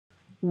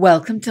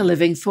Welcome to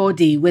Living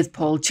 4D with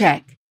Paul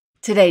Chek.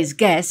 Today's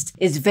guest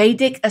is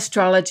Vedic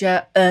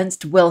astrologer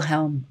Ernst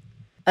Wilhelm.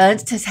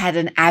 Ernst has had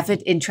an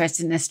avid interest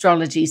in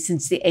astrology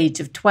since the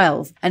age of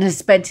 12 and has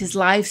spent his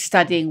life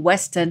studying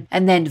Western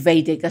and then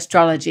Vedic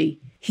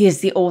astrology. He is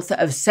the author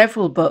of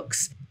several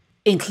books,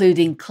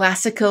 including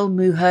Classical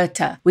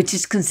Muhurta, which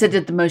is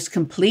considered the most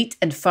complete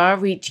and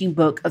far-reaching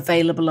book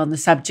available on the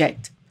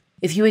subject.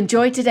 If you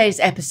enjoyed today's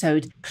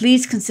episode,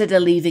 please consider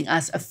leaving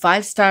us a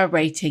 5-star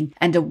rating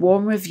and a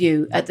warm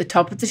review at the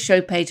top of the show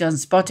page on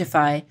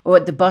Spotify or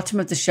at the bottom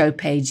of the show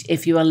page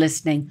if you are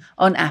listening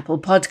on Apple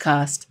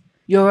Podcast.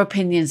 Your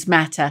opinions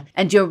matter,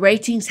 and your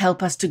ratings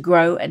help us to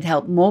grow and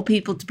help more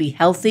people to be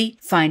healthy,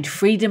 find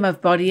freedom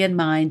of body and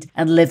mind,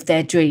 and live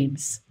their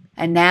dreams.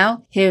 And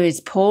now, here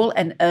is Paul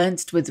and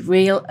Ernst with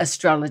Real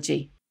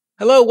Astrology.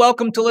 Hello,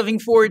 welcome to Living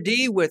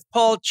 4D with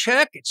Paul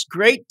Chek. It's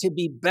great to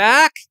be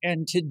back,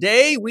 and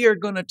today we are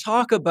going to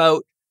talk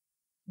about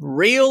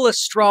real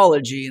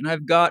astrology, and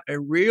I've got a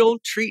real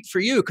treat for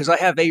you because I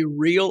have a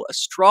real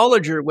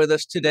astrologer with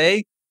us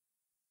today.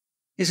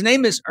 His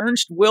name is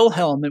Ernst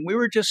Wilhelm, and we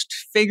were just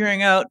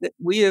figuring out that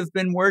we have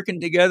been working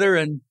together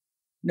and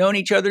known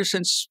each other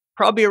since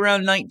probably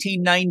around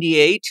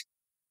 1998,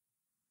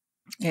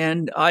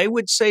 and I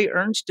would say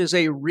Ernst is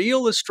a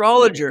real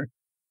astrologer,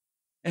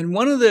 and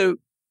one of the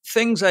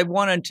things I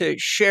wanted to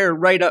share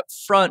right up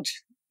front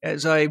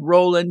as I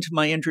roll into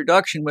my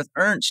introduction with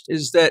Ernst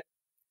is that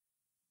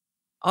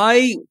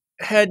I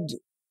had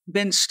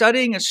been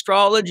studying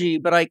astrology,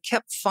 but I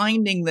kept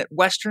finding that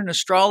Western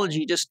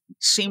astrology just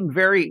seemed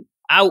very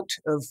out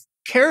of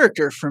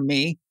character for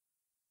me.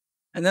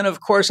 And then,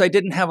 of course, I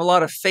didn't have a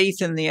lot of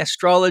faith in the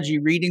astrology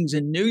readings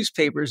in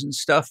newspapers and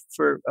stuff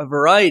for a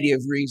variety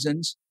of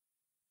reasons.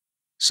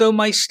 So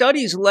my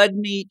studies led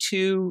me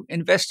to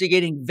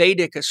investigating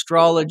Vedic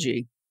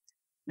astrology.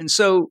 And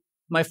so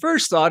my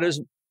first thought is,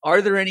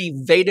 are there any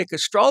Vedic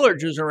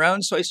astrologers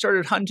around? So I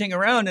started hunting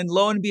around, and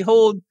lo and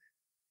behold,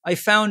 I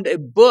found a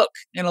book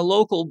in a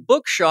local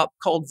bookshop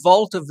called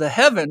Vault of the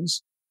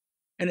Heavens.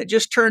 And it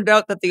just turned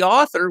out that the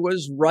author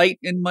was right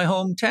in my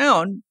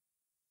hometown.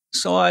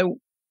 So I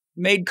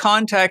made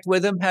contact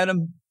with him, had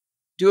him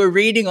do a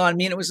reading on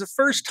me. And it was the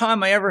first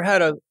time I ever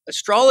had an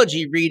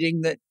astrology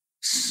reading that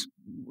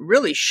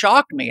really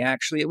shocked me,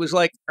 actually. It was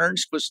like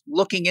Ernst was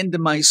looking into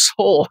my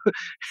soul.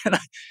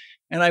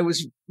 And I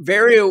was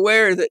very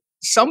aware that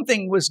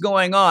something was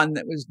going on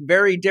that was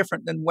very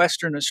different than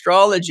Western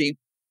astrology.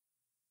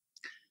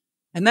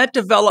 And that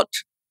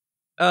developed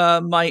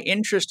my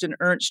interest in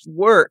Ernst's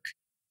work.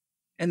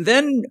 And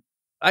then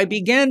I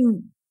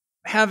began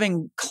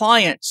having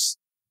clients,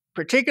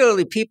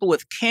 particularly people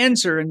with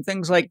cancer and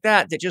things like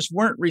that just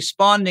weren't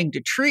responding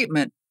to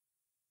treatment.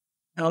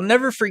 And I'll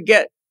never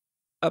forget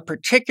a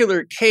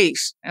particular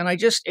case. And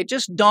it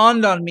just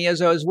dawned on me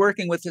as I was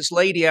working with this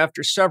lady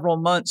after several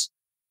months,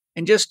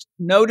 and just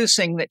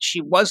noticing that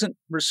she wasn't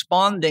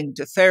responding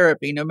to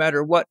therapy no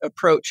matter what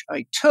approach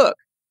I took.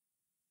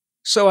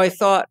 So I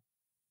thought,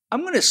 I'm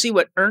going to see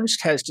what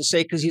Ernst has to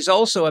say, because he's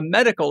also a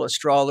medical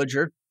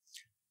astrologer.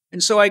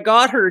 And so I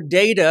got her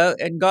data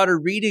and got a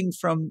reading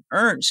from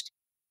Ernst.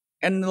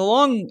 And the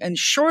long and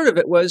short of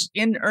it was,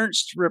 in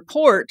Ernst's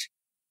report,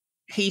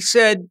 he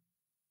said,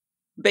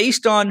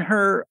 based on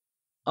her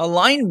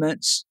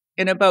alignments,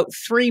 in about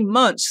 3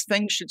 months,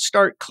 things should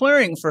start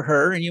clearing for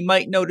her, and you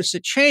might notice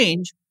a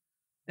change.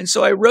 And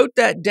so I wrote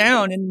that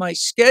down in my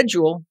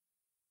schedule,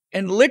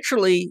 and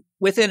literally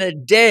within a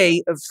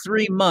day of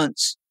 3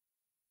 months,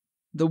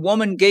 the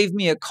woman gave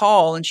me a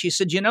call, and she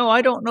said,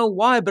 I don't know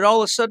why, but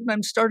all of a sudden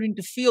I'm starting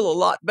to feel a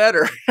lot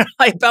better.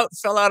 I about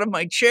fell out of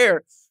my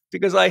chair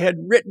because I had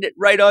written it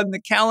right on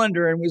the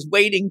calendar and was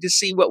waiting to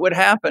see what would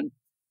happen.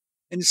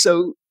 And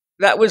so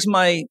that was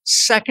my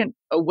second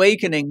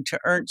awakening to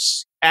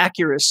Ernst's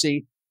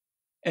accuracy.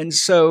 And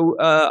so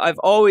I've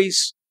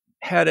always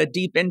had a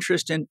deep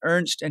interest in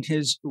Ernst and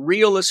his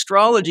real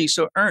astrology.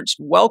 So Ernst,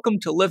 welcome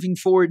to Living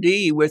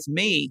 4D with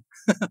me,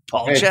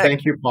 Paul Chek.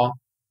 Thank you, Paul.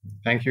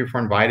 Thank you for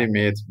inviting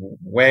me. It's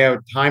way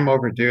out time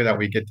overdue that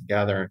we get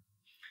together.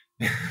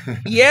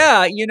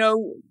 Yeah,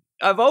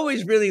 I've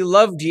always really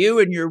loved you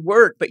and your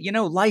work, but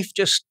life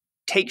just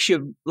takes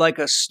you like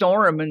a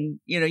storm, and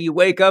you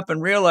wake up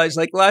and realize,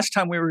 like last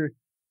time we were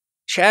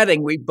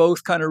chatting, we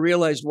both kind of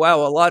realized, wow,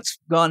 a lot's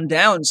gone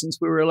down since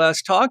we were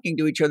last talking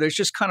to each other. It's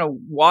just kind of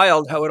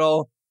wild how it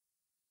all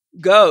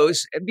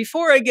goes. And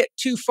before I get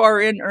too far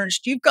in,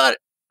 Ernst, you've got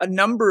a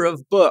number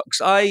of books.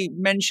 I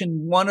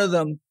mentioned one of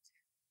them.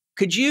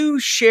 Could you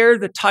share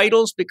the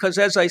titles? Because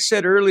as I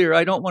said earlier,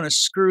 I don't want to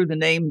screw the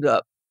names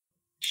up.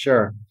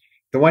 Sure.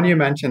 The one you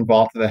mentioned,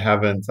 Vault of the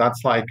Heavens,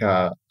 that's like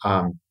a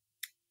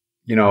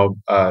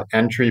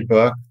entry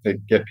book to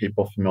get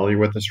people familiar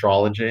with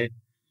astrology.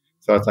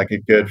 So it's like a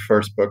good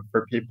first book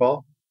for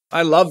people.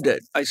 I loved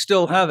it. I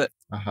still have it.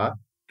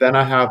 Then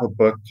I have a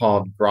book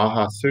called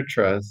Graha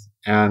Sutras,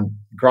 and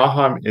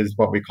Graha is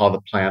what we call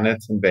the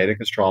planets in Vedic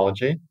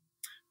astrology,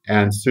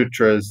 and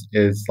Sutras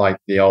is like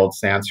the old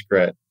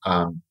Sanskrit,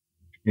 the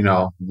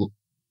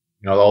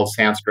old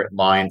Sanskrit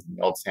lines in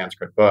the old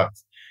Sanskrit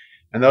books.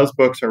 And those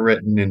books are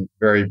written in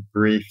very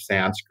brief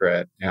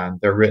Sanskrit, and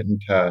they're written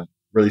to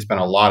really spend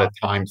a lot of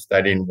time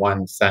studying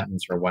one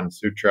sentence or one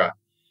sutra.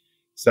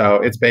 So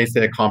it's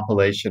basically a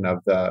compilation of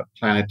the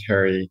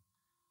planetary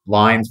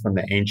lines from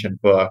the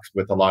ancient books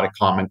with a lot of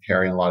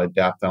commentary and a lot of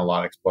depth and a lot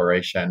of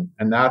exploration.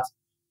 And that's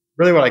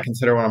really what I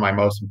consider one of my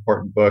most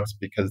important books,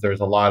 because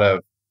there's a lot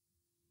of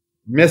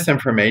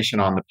misinformation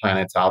on the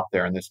planets out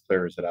there, and this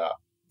clears it up.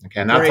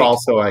 Okay, and that's Great.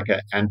 also like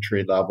an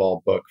entry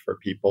level book for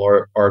people,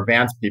 or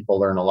advanced people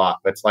learn a lot,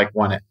 but it's like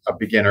one a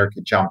beginner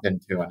could jump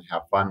into and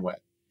have fun with.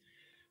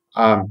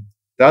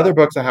 The other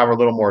books I have are a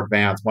little more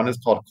advanced. One is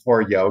called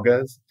Core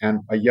Yogas, and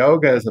a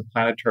yoga is a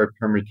planetary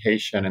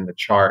permutation in the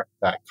chart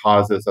that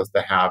causes us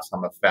to have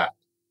some effect.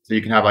 So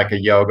you can have like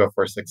a yoga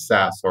for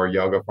success or a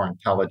yoga for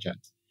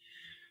intelligence.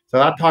 So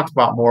that talks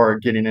about more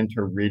getting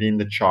into reading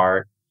the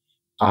chart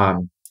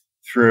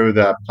through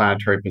the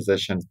planetary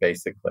positions,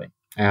 basically.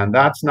 And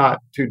that's not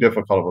too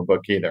difficult of a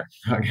book either.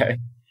 Okay.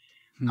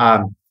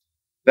 Then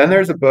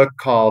there's a book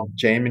called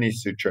Jaimini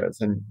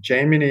Sutras, and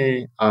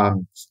Jaimini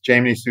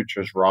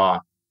Sutras Raw.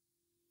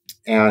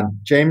 And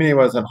Jaimini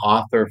was an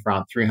author from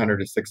around 300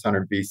 to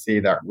 600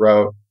 BC that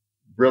wrote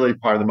really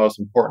probably the most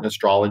important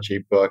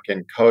astrology book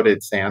in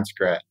coded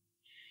Sanskrit.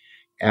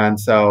 And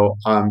so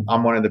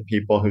I'm one of the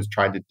people who's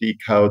tried to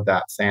decode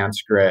that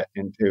Sanskrit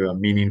into a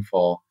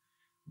meaningful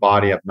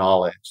body of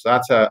knowledge. So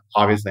that's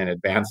obviously an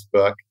advanced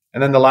book.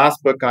 And then the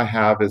last book I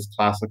have is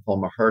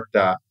Classical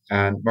Muhurta.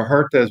 And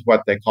Muhurta is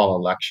what they call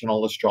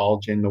electional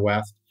astrology in the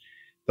West.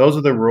 Those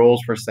are the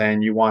rules for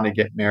saying you want to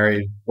get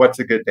married. What's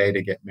a good day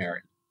to get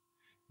married?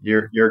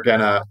 You're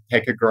going to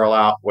take a girl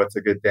out. What's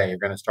a good day? You're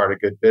going to start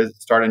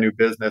a new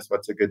business.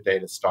 What's a good day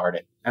to start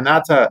it? And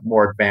that's a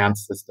more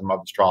advanced system of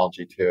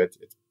astrology too. It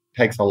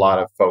takes a lot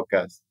of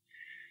focus.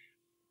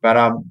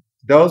 But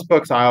those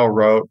books I all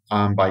wrote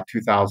by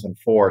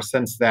 2004.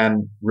 Since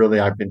then, really,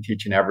 I've been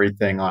teaching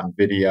everything on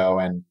video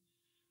and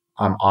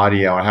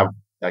audio. I have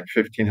like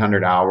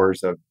 1,500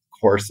 hours of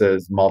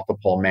courses,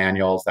 multiple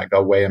manuals that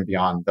go way and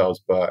beyond those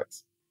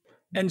books.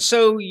 And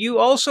so you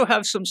also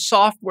have some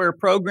software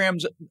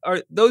programs.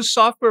 Are those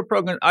software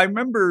programs? I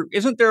remember,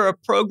 isn't there a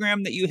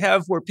program that you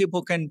have where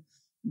people can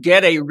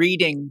get a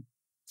reading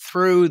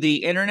through the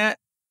internet?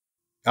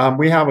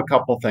 We have a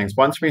couple things.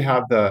 Once we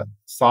have the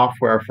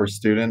software for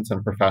students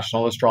and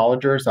professional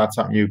astrologers, that's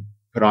something you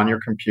put on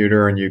your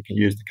computer and you can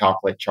use to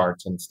calculate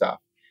charts and stuff.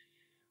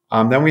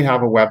 Then we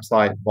have a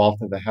website,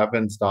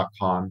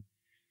 vaultoftheheavens.com.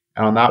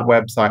 And on that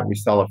website, we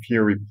sell a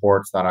few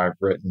reports that I've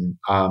written.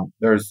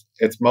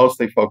 It's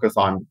mostly focused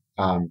on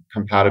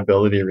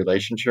compatibility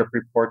relationship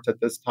reports at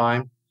this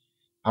time.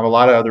 I have a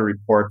lot of other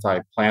reports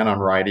I plan on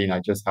writing. I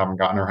just haven't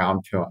gotten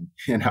around to them,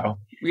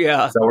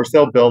 Yeah. So we're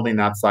still building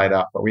that site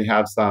up, but we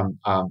have some,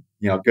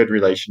 good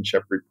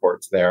relationship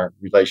reports there,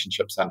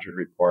 relationship-centered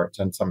reports,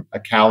 and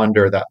a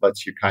calendar that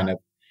lets you kind of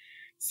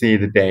see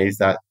the days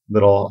that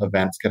little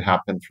events could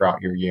happen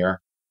throughout your year.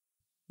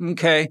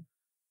 Okay.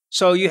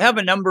 So you have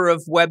a number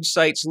of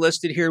websites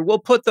listed here. We'll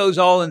put those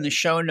all in the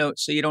show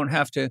notes so you don't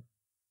have to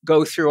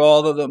go through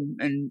all of them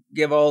and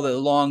give all the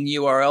long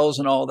URLs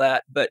and all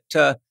that. But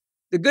the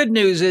good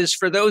news is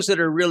for those that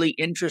are really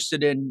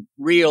interested in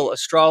real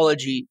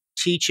astrology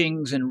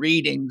teachings and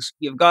readings,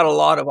 you've got a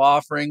lot of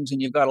offerings,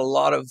 and you've got a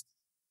lot of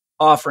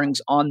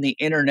offerings on the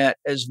internet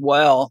as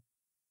well.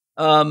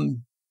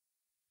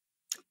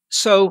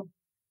 So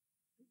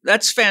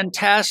that's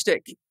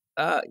fantastic.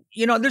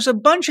 There's a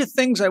bunch of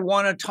things I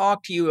want to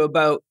talk to you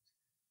about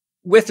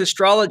with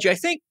astrology. I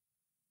think,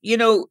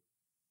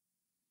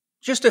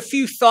 just a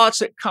few thoughts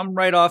that come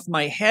right off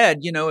my head.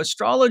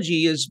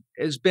 Astrology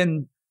has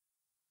been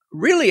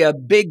really a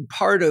big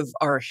part of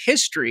our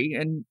history,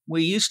 and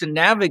we used to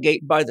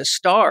navigate by the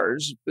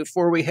stars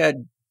before we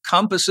had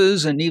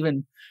compasses and even,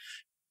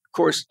 of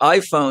course,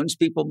 iPhones.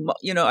 People,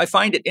 I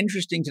find it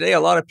interesting today. A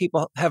lot of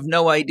people have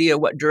no idea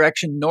what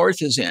direction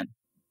north is in.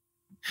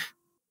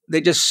 They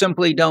just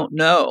simply don't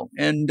know.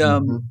 And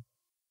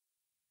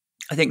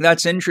I think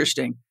that's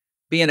interesting.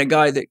 Being a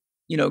guy that,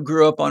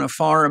 grew up on a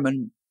farm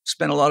and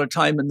spent a lot of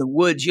time in the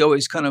woods, you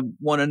always kind of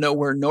want to know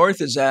where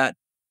north is at.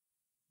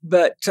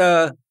 But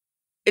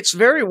it's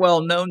very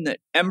well known that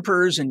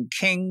emperors and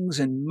kings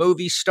and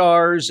movie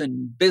stars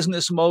and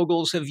business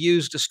moguls have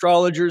used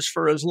astrologers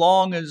for as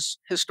long as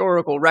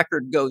historical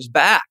record goes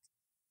back.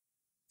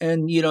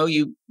 And,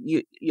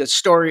 a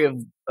story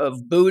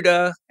of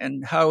Buddha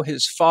and how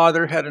his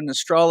father had an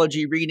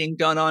astrology reading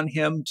done on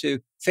him to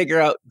figure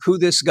out who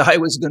this guy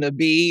was going to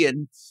be.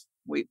 And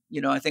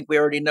I think we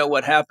already know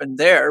what happened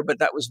there, but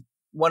that was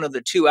one of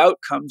the two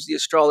outcomes, the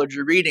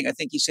astrologer reading. I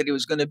think he said he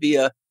was going to be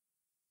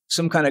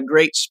some kind of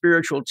great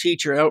spiritual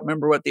teacher. I don't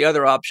remember what the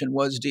other option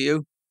was. Do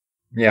you?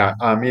 Yeah,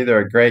 either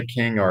a great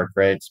king or a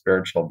great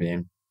spiritual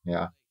being.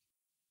 Yeah.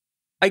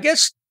 I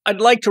guess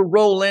I'd like to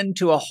roll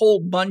into a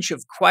whole bunch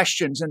of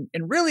questions. And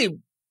really,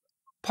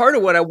 part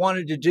of what I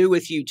wanted to do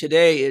with you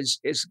today is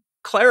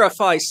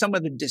clarify some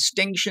of the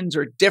distinctions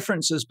or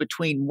differences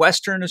between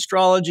Western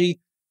astrology,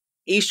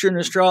 Eastern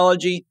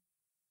astrology,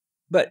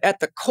 but at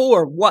the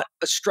core, what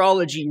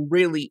astrology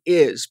really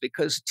is.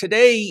 Because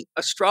today,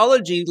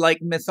 astrology, like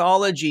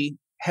mythology,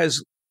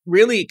 has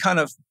really kind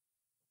of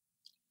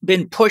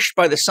been pushed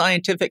by the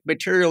scientific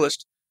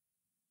materialist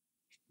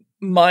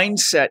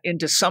mindset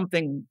into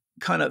something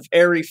kind of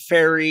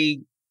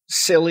airy-fairy,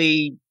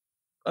 silly.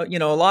 A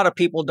lot of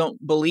people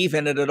don't believe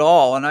in it at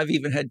all. And I've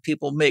even had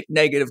people make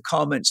negative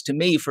comments to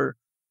me for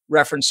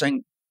referencing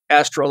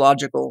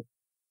astrological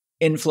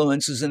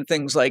influences and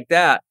things like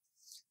that.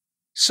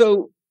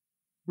 So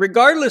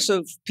regardless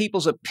of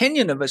people's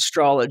opinion of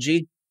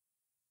astrology,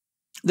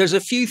 there's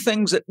a few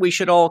things that we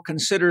should all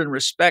consider in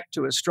respect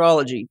to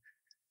astrology.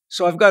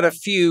 So I've got a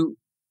few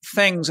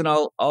things, and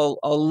I'll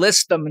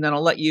list them, and then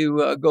I'll let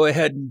you go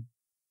ahead and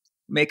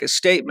make a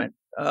statement.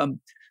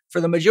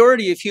 For the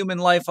majority of human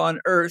life on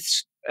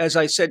Earth, as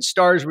I said,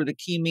 stars were the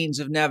key means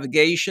of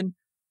navigation.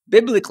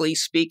 Biblically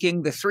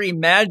speaking, the three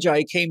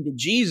magi came to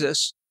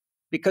Jesus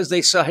because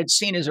they had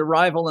seen his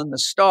arrival in the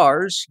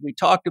stars. We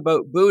talked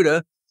about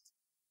Buddha.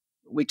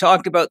 We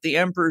talked about the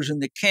emperors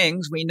and the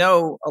kings. We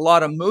know a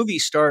lot of movie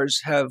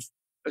stars have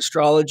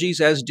astrologies,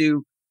 as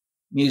do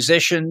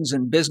musicians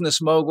and business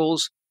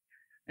moguls.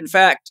 In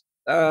fact,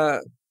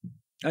 a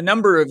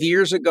number of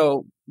years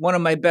ago, one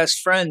of my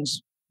best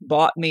friends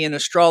bought me an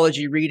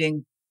astrology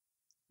reading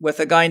with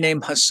a guy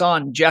named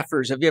Hassan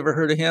Jeffers. Have you ever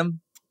heard of him?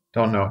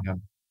 Don't know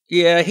him.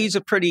 Yeah, he's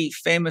a pretty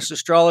famous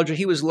astrologer.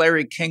 He was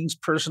Larry King's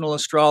personal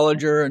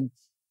astrologer and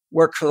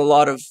worked for a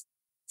lot of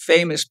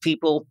famous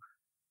people.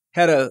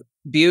 Had a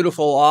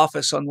beautiful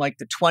office on like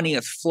the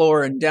 20th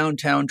floor in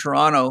downtown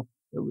Toronto.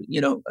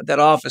 That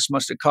office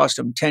must have cost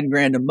him 10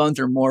 grand a month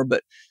or more,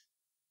 but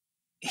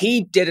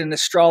he did an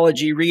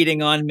astrology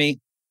reading on me.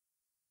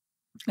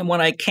 And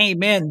when I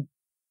came in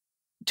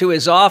to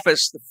his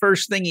office, the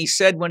first thing he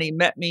said when he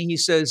met me, he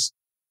says,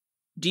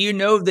 "Do you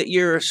know that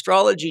your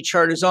astrology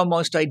chart is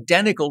almost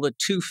identical to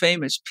two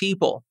famous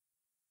people?"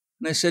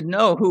 And I said,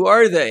 "No, who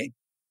are they?"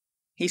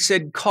 He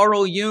said,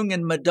 "Carl Jung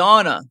and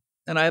Madonna."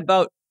 And I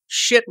about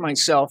shit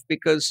myself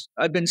because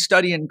I've been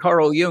studying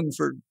Carl Jung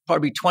for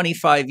probably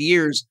 25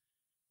 years.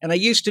 And I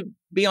used to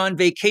be on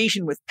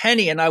vacation with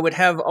Penny, and I would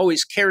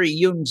always carry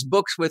Jung's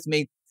books with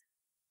me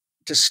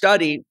to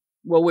study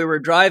while we were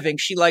driving.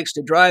 She likes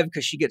to drive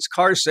because she gets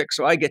car sick,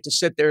 so I get to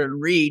sit there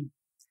and read.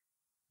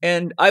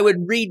 And I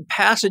would read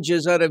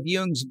passages out of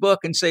Jung's book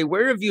and say,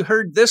 "Where have you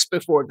heard this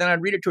before?" Then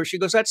I'd read it to her. She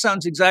goes, "That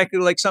sounds exactly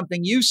like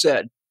something you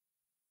said."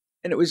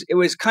 And it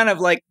was kind of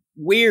like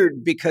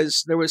weird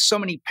because there was so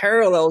many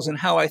parallels in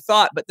how I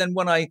thought. But then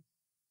when I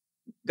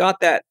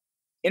got that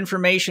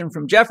information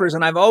from Jeffers,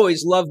 and I've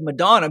always loved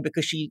Madonna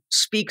because she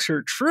speaks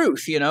her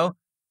truth,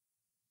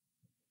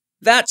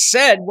 That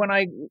said, when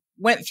I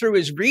went through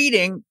his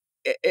reading,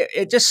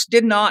 it just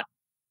did not,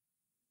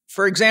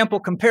 for example,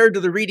 compared to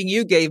the reading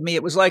you gave me,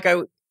 it was like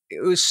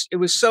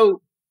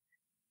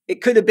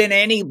it could have been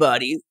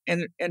anybody,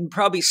 and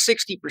probably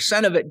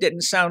 60% of it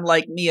didn't sound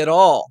like me at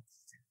all.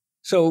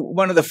 So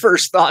one of the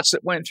first thoughts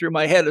that went through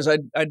my head is I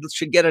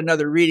should get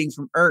another reading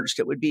from Ernst.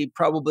 It would be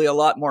probably a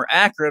lot more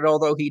accurate,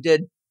 although he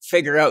did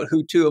figure out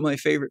who two of my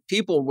favorite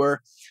people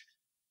were.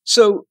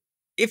 So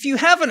if you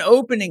have an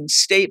opening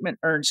statement,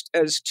 Ernst,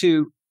 as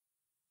to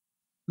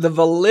the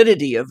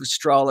validity of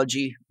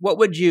astrology, what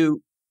would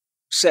you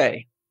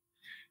say?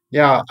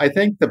 Yeah, I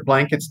think the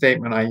blanket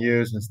statement I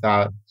use is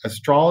that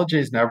astrology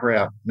is never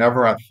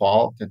at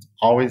fault. It's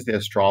always the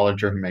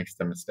astrologer who makes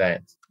the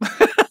mistakes.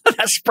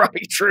 That's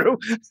probably true.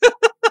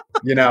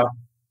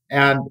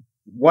 And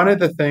one of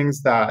the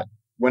things that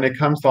when it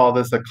comes to all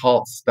this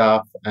occult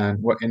stuff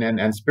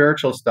and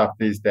spiritual stuff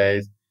these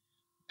days,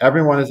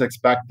 everyone is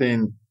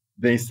expecting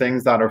these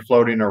things that are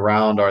floating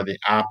around are the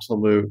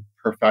absolute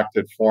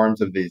perfected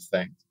forms of these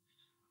things.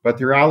 But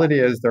the reality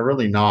is they're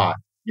really not.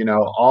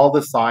 All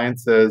the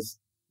sciences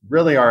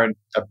really are in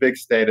a big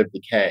state of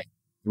decay,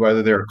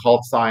 whether they're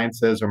occult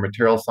sciences or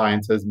material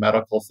sciences,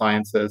 medical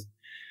sciences.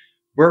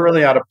 We're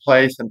really at a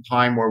place and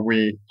time where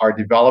we are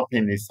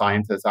developing these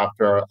sciences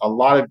after a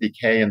lot of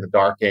decay in the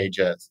dark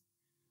ages.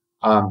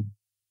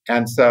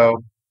 And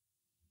so,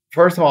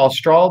 first of all,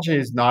 astrology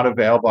is not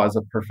available as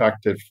a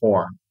perfected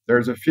form.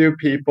 There's a few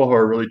people who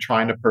are really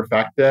trying to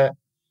perfect it,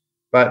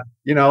 but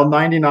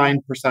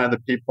 99% of the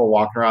people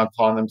walking around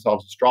calling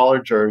themselves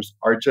astrologers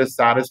are just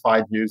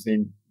satisfied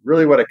using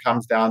really what it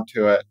comes down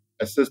to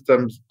a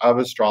systems of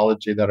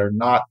astrology that are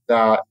not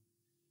that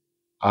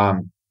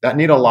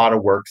need a lot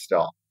of work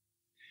still.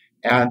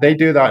 And they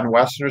do that in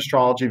Western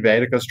astrology,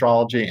 Vedic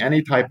astrology,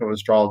 any type of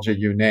astrology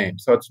you name.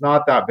 So it's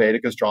not that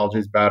Vedic astrology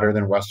is better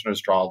than Western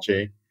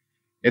astrology.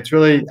 It's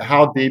really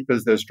how deep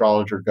is the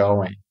astrologer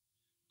going?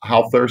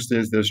 How thirsty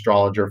is the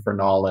astrologer for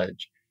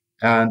knowledge?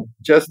 And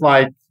just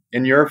like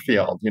in your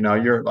field,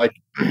 you're like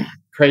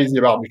crazy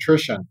about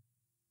nutrition.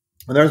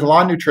 And there's a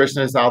lot of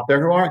nutritionists out there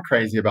who aren't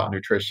crazy about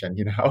nutrition,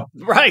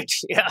 Right,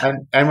 yeah.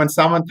 And when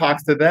someone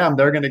talks to them,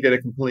 they're going to get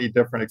a completely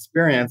different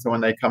experience than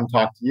when they come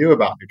talk to you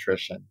about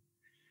nutrition.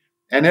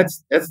 And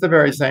it's the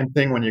very same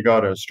thing when you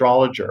go to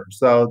astrologer.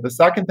 So the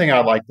second thing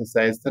I'd like to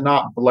say is to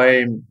not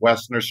blame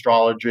Western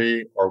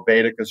astrology or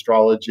Vedic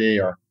astrology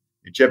or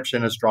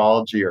Egyptian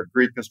astrology or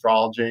Greek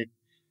astrology.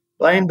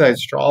 Blame the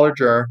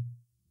astrologer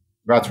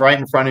that's right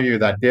in front of you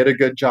that did a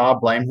good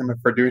job. Blame him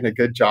for doing a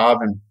good job,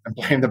 and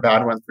blame the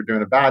bad ones for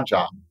doing a bad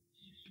job.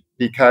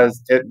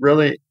 Because it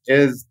really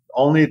is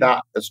only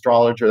that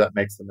astrologer that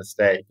makes a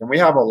mistake. And we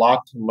have a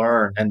lot to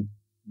learn. And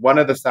one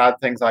of the sad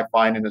things I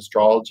find in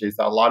astrology is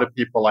that a lot of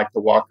people like to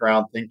walk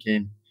around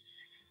thinking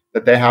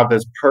that they have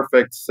this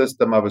perfect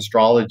system of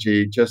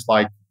astrology, just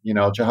like,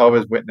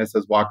 Jehovah's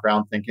Witnesses walk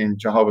around thinking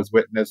Jehovah's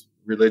Witness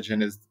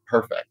religion is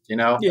perfect.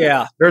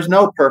 Yeah. There's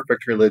no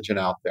perfect religion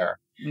out there.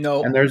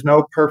 No. And there's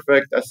no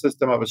perfect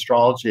system of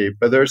astrology,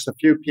 but there's a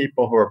few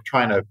people who are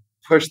trying to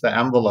push the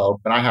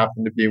envelope, and I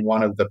happen to be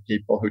one of the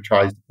people who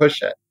tries to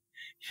push it,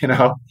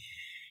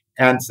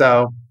 And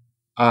so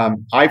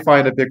I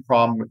find a big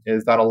problem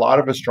is that a lot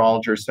of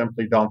astrologers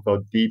simply don't go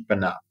deep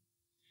enough.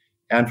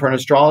 And for an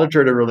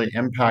astrologer to really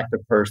impact a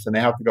person,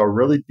 they have to go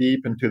really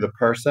deep into the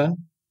person,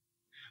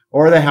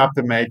 or they have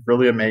to make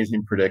really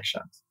amazing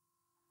predictions.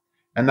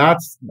 And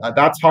that's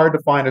hard to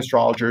find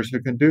astrologers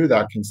who can do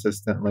that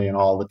consistently and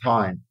all the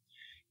time.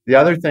 The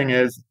other thing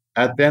is,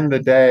 at the end of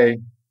the day,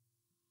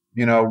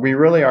 we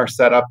really are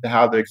set up to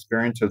have the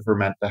experiences we're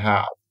meant to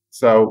have.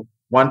 So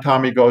one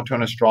time we go to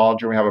an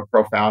astrologer, we have a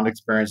profound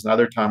experience.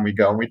 Another time we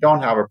go and we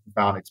don't have a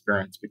profound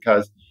experience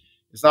because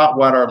it's not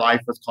what our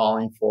life was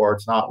calling for.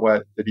 It's not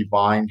what the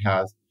divine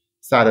has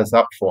set us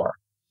up for.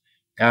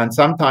 And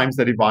sometimes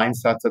the divine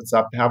sets us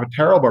up to have a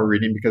terrible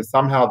reading because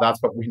somehow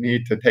that's what we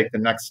need to take the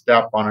next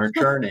step on our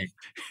journey.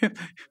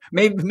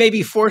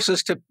 Maybe force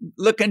us to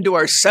look into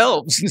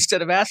ourselves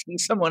instead of asking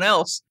someone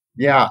else.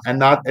 Yeah,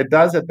 and it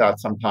does that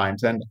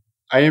sometimes. And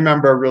I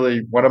remember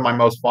really one of my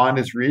most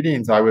fondest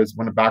readings.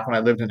 Back when I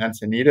lived in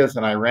Encinitas,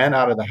 and I ran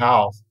out of the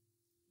house.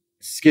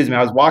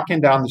 I was walking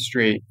down the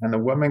street, and the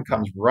woman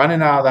comes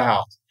running out of the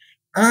house.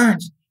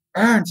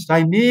 Ernst,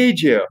 I need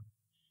you.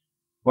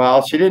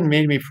 Well, she didn't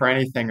need me for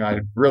anything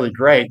really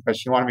great, but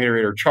she wanted me to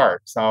read her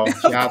chart. So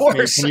she asked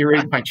me, "Can you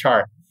read my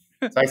chart?"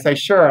 So I say,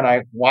 "Sure." And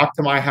I walked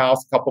to my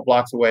house a couple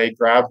blocks away,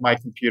 grabbed my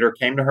computer,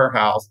 came to her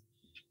house,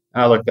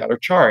 and I looked at her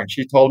chart. And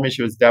she told me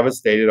she was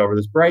devastated over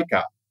this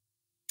breakup.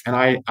 And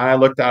I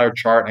looked at her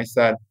chart and I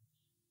said,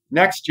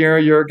 "Next year,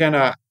 you're going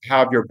to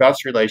have your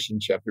best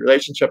relationship. The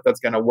relationship that's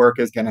going to work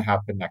is going to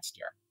happen next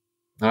year."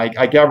 And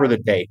I gave her the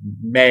date,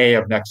 May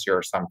of next year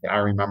or something. I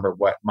don't remember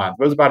what month.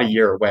 It was about a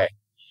year away.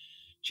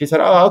 She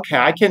said, "Oh, okay,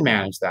 I can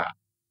manage that."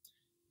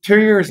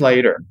 2 years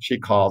later, she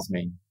calls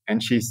me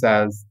and she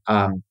says,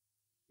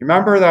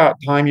 "Remember that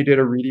time you did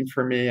a reading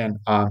for me and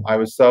I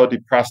was so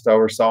depressed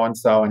over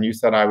so-and-so and you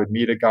said I would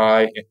meet a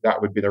guy, if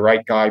that would be the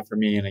right guy for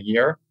me in a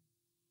year?"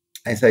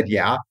 I said,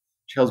 "Yeah."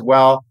 She goes,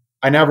 "Well,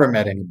 I never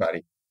met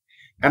anybody."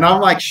 And I'm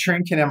like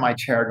shrinking in my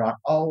chair going,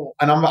 "Oh,"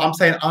 and I'm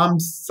saying, "I'm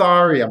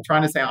sorry." I'm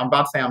about to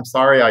say, "I'm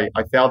sorry,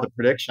 I failed the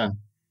prediction."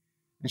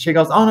 And she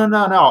goes, "Oh,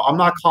 no, I'm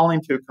not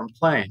calling to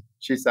complain."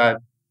 She said,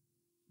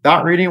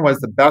 "That reading was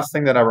the best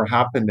thing that ever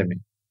happened to me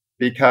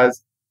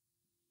because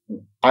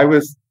I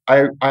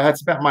had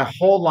spent my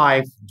whole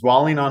life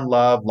dwelling on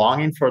love,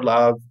 longing for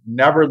love,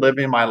 never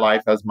living my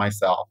life as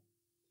myself.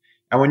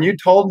 And when you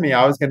told me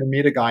I was going to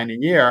meet a guy in a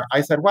year,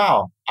 I said,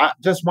 wow,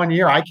 just 1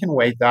 year, I can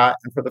wait that."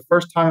 And for the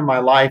first time in my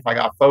life, I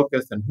got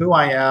focused on who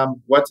I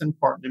am, what's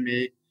important to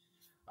me.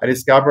 I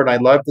discovered I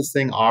love to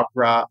sing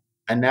opera.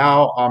 And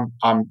now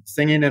I'm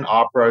singing in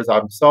operas.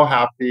 I'm so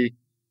happy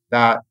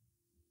that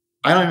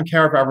I don't even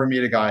care if I ever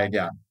meet a guy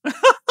again.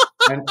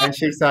 And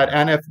she said,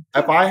 "And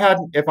if I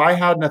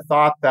hadn't have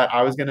thought that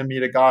I was going to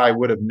meet a guy, I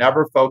would have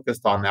never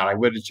focused on that. I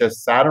would have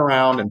just sat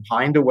around and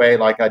pined away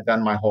like I'd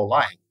done my whole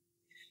life."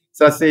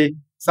 So see,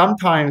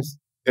 sometimes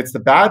it's the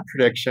bad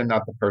prediction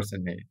that the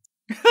person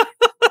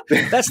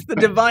needs. That's the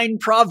divine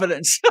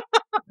providence.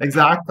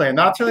 Exactly. And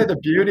that's really the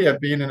beauty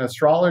of being an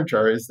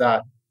astrologer is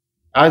that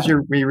as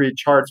we read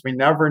charts, we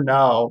never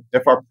know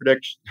if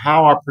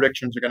how our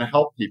predictions are going to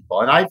help people.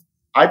 And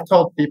I've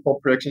told people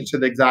predictions to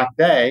the exact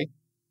day,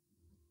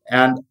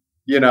 and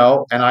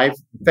I've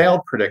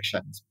failed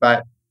predictions.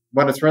 But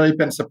what has really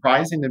been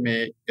surprising to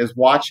me is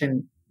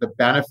watching the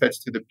benefits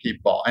to the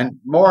people. And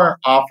more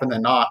often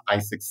than not, I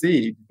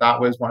succeed. That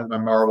was one of the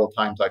memorable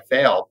times I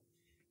failed.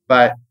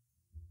 But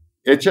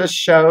it just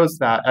shows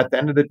that at the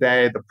end of the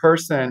day, the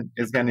person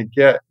is going to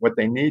get what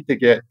they need to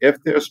get if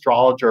the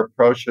astrologer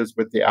approaches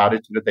with the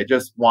attitude that they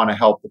just want to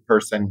help the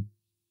person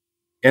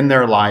in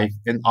their life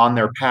and on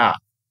their path.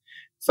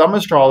 Some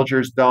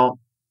astrologers don't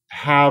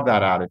have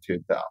that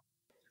attitude, though.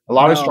 A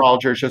lot of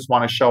astrologers just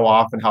want to show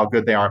off and how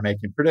good they are at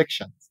making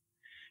predictions.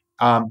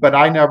 But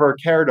I never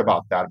cared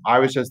about that. I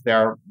was just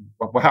there,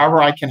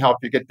 however I can help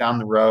you get down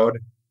the road,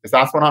 because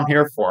that's what I'm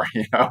here for,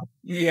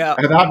 Yeah.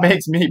 And if that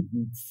makes me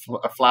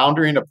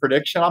floundering a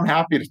prediction, I'm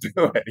happy to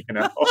do it,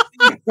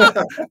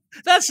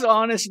 That's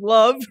honest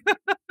love.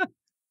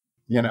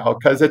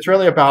 Because it's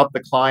really about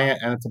the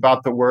client and it's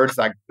about the words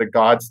that the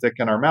God stick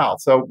in our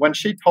mouth. So when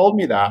she told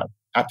me that,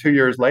 2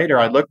 years later,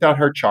 I looked at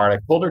her chart. I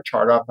pulled her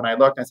chart up and I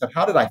looked and I said,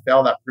 "How did I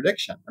fail that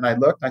prediction?" And I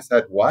looked and I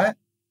said, "What?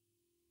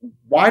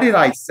 Why did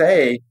I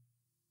say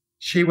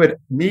she would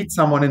meet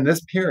someone in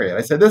this period.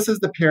 I said, this is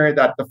the period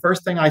that the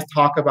first thing I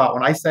talk about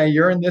when I say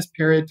you're in this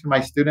period to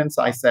my students,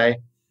 I say,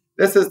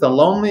 this is the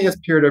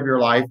loneliest period of your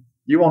life.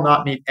 You will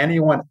not meet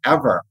anyone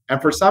ever.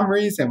 And for some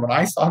reason, when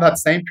I saw that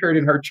same period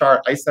in her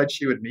chart, I said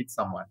she would meet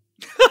someone.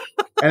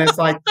 And it's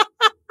like,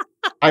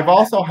 I've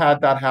also had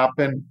that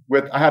happen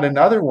I had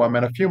another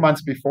woman a few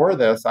months before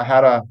this. I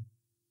had a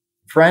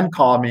friend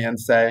call me and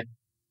say,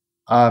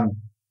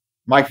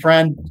 my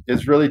friend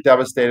is really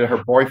devastated.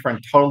 Her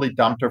boyfriend totally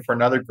dumped her for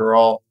another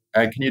girl.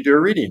 Can you do a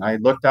reading? I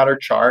looked at her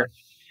chart.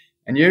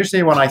 And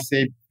usually when I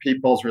see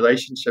people's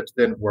relationships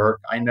didn't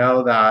work, I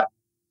know that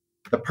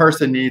the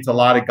person needs a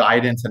lot of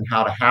guidance in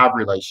how to have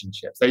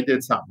relationships. They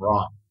did something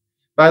wrong.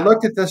 But I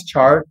looked at this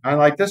chart, and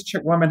like, this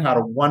woman had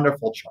a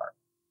wonderful chart.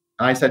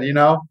 And I said,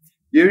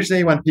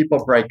 usually when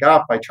people break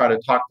up, I try to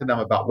talk to them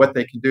about what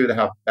they can do to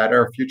have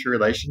better future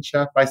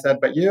relationship. I said,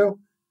 but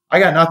I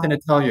got nothing to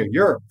tell you.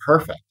 You're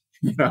perfect.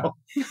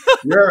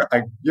 You're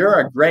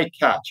a great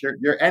catch.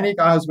 Any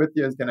guy who's with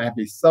you is going to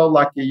be so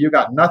lucky. You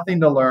got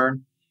nothing to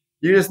learn.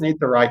 You just need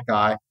the right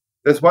guy.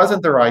 This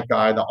wasn't the right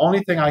guy. The only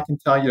thing I can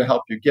tell you to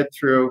help you get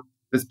through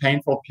this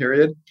painful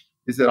period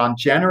is that on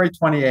January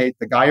 28th,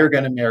 the guy you're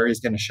going to marry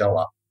is going to show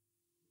up.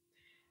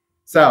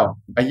 So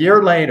a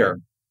year later,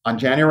 on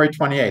January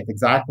 28th,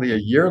 exactly a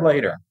year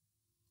later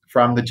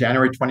from the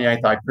January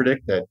 28th I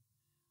predicted,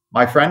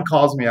 my friend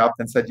calls me up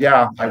and said,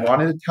 yeah, I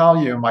wanted to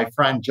tell you my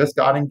friend just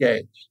got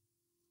engaged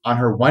on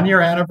her 1-year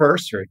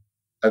anniversary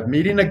of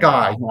meeting a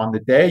guy who on the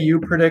day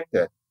you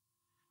predicted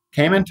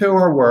came into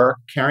her work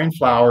carrying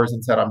flowers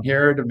and said, I'm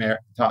here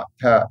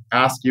to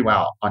ask you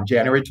out on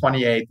January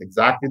 28th,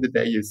 exactly the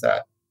day you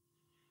said.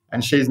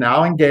 And she's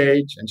now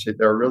engaged and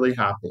they're really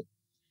happy.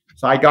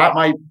 So I got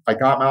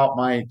out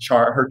my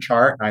chart, her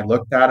chart, and I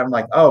looked at it. I'm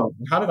like, oh,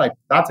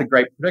 that's a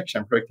great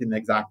prediction, predicting the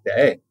exact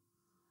day.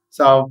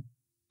 So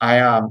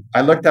I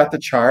looked at the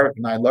chart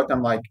and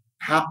I'm like,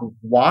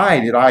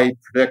 why did I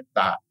predict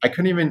that? I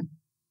couldn't even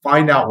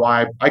find out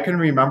why. I couldn't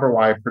remember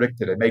why I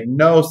predicted it. It made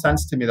no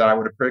sense to me that I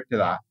would have predicted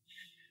that.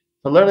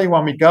 So literally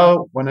when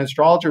an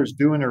astrologer is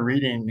doing a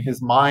reading,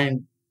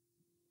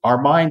 our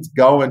minds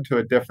go into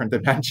a different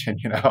dimension,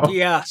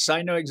 Yes,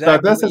 I know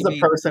exactly. So this is a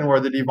person where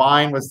the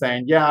divine was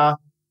saying, yeah,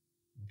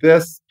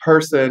 this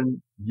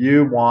person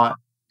you want,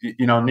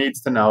 needs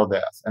to know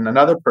this. And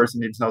another person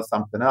needs to know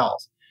something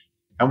else.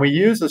 And we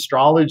use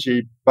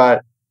astrology,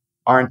 but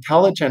our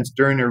intelligence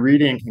during a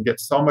reading can get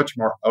so much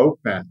more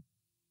open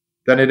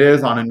than it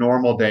is on a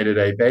normal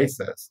day-to-day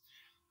basis.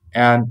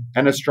 And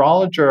an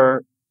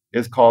astrologer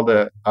is called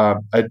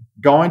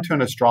going to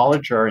an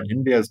astrologer in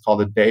India is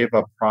called a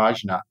Deva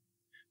Prajna,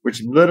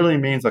 which literally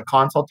means a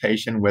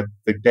consultation with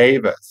the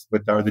devas,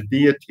 or the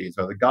deities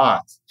or the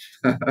gods.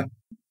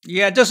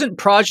 Yeah, doesn't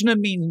prajna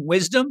mean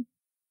wisdom?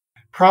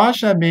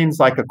 Prajna means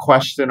like a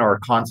question or a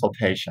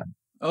consultation.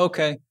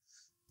 Okay.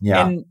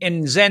 Yeah.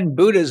 In Zen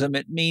Buddhism,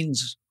 it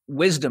means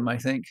wisdom, I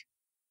think.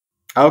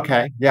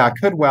 Okay. Yeah, it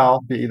could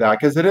well be that,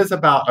 because it is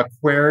about a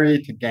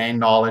query to gain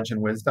knowledge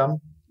and wisdom.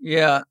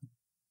 Yeah.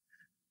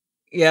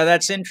 Yeah,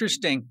 that's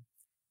interesting.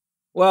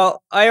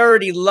 Well, I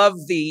already love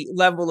the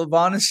level of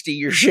honesty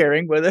you're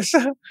sharing with us.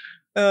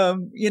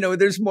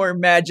 There's more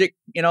magic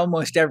in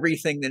almost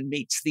everything than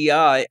meets the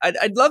eye.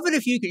 I'd love it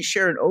if you could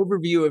share an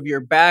overview of your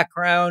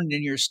background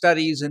and your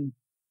studies and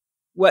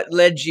what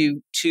led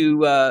you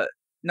to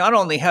not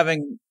only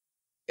having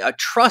a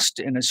trust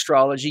in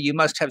astrology, you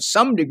must have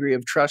some degree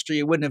of trust or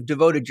you wouldn't have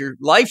devoted your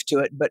life to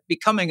it, but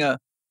becoming a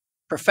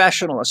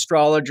professional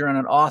astrologer and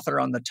an author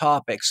on the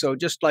topic. So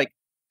just like,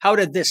 how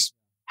did this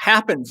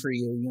happen for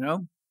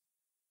you,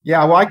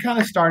 Yeah, well, I kind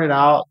of started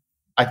out,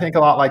 I think a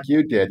lot like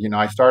you did.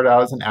 I started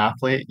out as an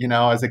athlete,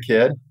 as a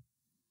kid.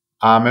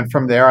 And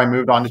from there, I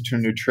moved on to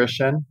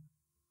nutrition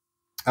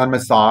and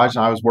massage.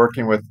 And I was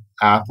working with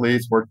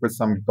athletes, worked with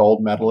some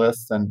gold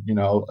medalists and,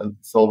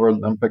 silver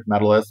Olympic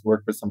medalists,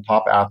 worked with some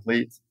top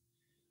athletes.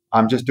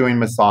 I'm just doing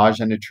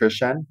massage and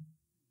nutrition.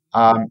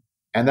 And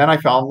then I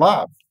fell in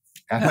love.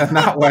 And then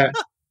that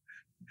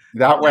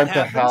went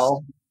to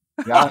hell.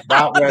 Yeah,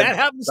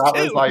 that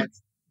was like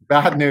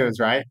bad news,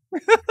 right?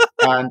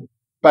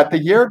 But the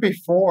year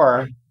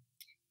before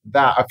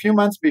that, a few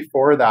months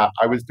before that,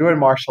 I was doing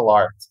martial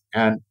arts.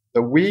 And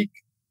the week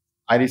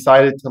I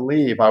decided to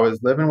leave, I was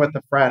living with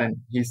a friend and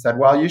he said,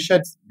 well, you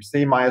should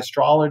see my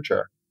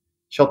astrologer.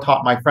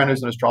 My friend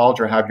who's an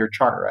astrologer, have your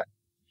chart read.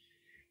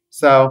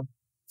 So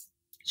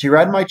she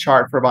read my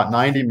chart for about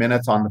 90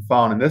 minutes on the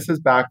phone. And this is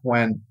back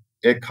when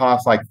it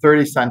cost like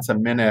 30 cents a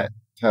minute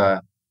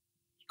to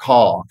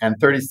call, and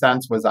 30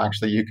 cents was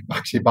you could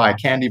actually buy a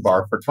candy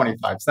bar for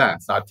 25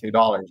 cents, not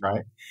 $2,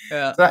 right?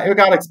 Yeah. So it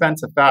got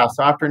expensive fast.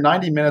 So after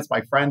 90 minutes,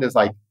 my friend is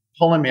like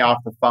pulling me off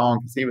the phone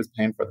because he was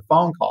paying for the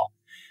phone call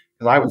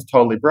because I was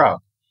totally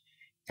broke.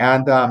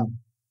 And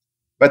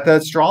but the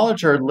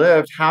astrologer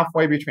lived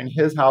halfway between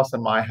his house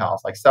and my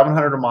house, like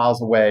 700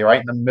 miles away, right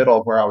in the middle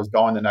of where I was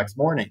going the next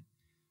morning.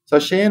 So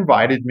she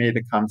invited me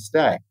to come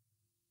stay.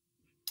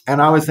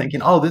 And I was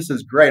thinking, oh, this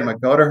is great. I'm going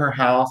to go to her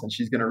house and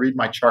she's going to read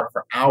my chart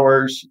for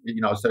hours.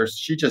 So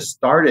she just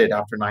started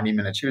after 90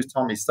 minutes. She was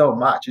telling me so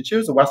much. And she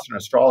was a Western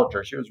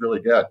astrologer. She was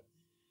really good.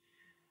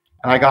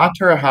 And I got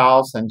to her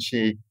house and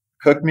she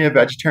cooked me a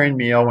vegetarian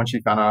meal when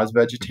she found out I was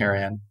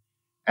vegetarian.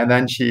 And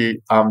then she,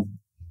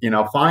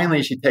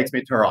 finally she takes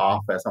me to her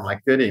office. I'm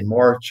like, goody,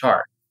 more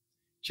chart.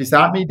 She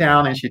sat me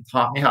down and she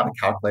taught me how to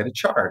calculate a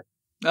chart.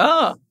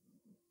 Oh.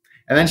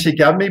 And then she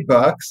gave me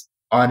books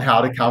on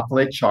how to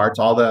calculate charts,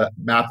 all the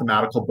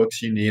mathematical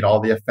books you need, all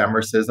the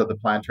ephemeris of the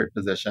planetary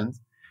positions.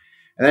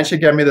 And then she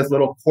gave me this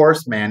little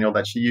course manual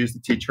that she used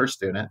to teach her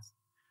students.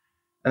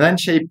 And then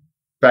she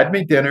fed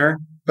me dinner,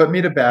 put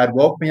me to bed,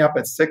 woke me up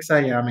at 6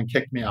 a.m. and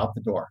kicked me out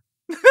the door.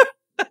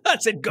 I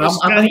said, go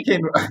study.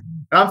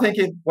 I'm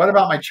thinking, what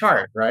about my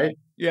chart, right?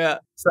 Yeah.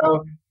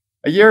 So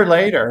a year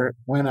later,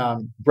 when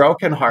I'm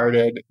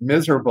brokenhearted,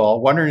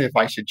 miserable, wondering if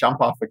I should jump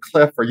off a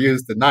cliff or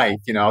use the knife,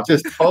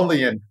 just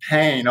totally in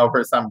pain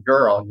over some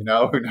girl,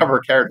 who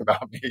never cared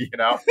about me,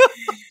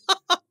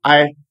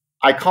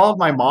 I called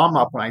my mom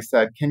up and I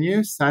said, can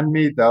you send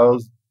me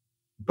those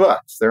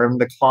books? They're in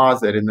the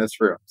closet in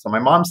this room. So my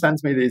mom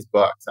sends me these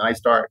books and I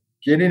start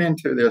getting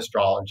into the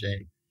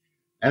astrology.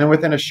 And then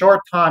within a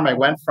short time, I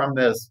went from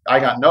this, I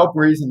got no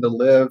reason to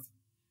live,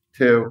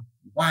 to,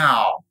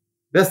 wow,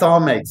 this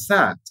all makes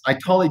sense. I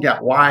totally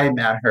get why I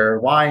met her,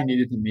 why I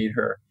needed to meet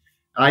her.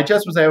 And I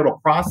just was able to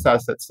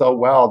process it so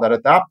well that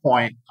at that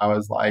point, I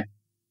was like,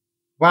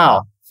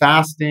 wow,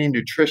 fasting,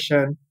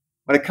 nutrition,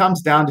 when it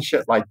comes down to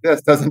shit like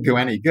this, doesn't do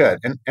any good.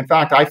 And in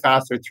fact, I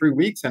fasted 3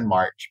 weeks in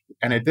March,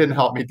 and it didn't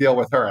help me deal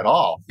with her at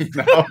all.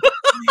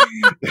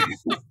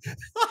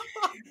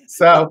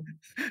 So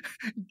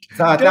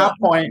at that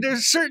point,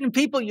 there's certain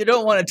people you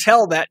don't want to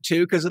tell that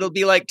to, because it'll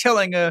be like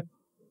telling a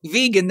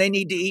vegan they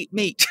need to eat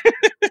meat.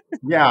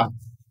 Yeah.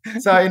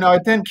 So,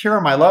 it didn't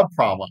cure my love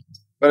problems,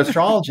 but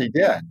astrology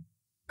did.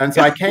 And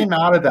so I came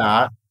out of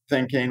that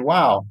thinking,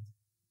 wow,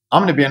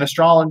 I'm going to be an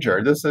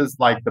astrologer. This is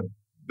like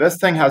this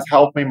thing has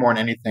helped me more than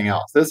anything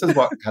else. This is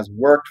what has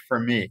worked for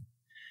me.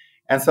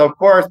 And so, of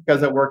course,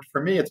 because it worked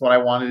for me, it's what I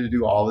wanted to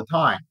do all the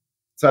time.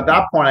 So at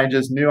that point, I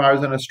just knew I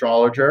was an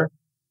astrologer,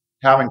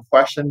 haven't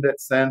questioned it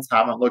since,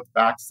 haven't looked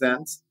back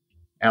since.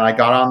 And I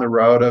got on the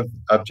road of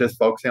just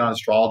focusing on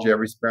astrology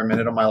every spare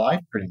minute of my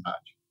life, pretty much.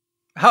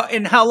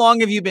 How long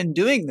have you been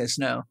doing this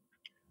now?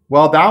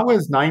 Well, that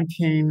was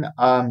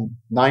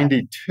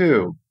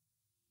 1992.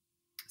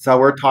 So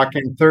we're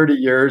talking 30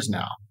 years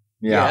now.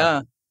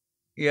 Yeah.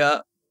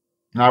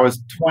 And I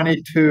was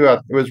 22.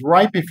 It was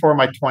right before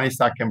my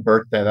 22nd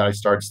birthday that I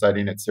started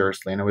studying it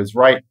seriously. And it was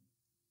right,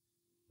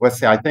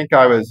 I think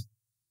I was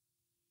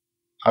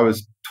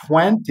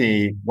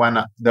 20 when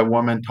the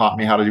woman taught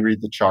me how to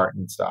read the chart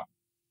and stuff.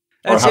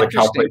 That's or how to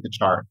calculate the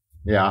chart.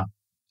 Yeah.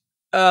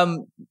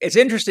 It's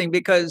interesting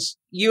because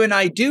you and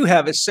I do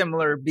have a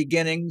similar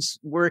beginnings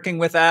working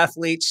with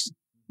athletes,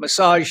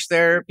 massage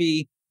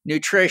therapy,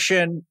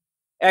 nutrition,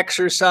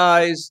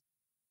 exercise.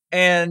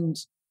 And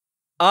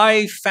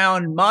I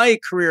found my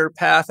career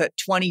path at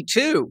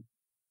 22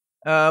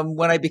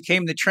 when I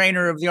became the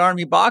trainer of the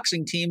Army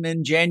boxing team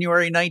in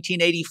January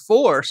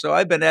 1984. So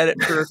I've been at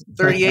it for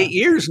 38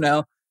 years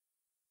now.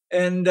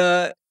 And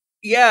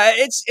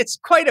it's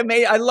quite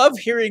amazing. I love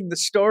hearing the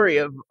story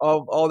of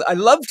all. I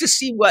love to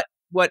see what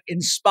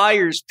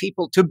inspires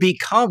people to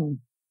become,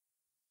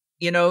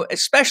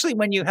 especially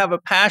when you have a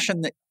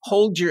passion that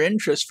holds your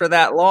interest for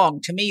that long.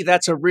 To me,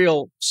 that's a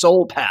real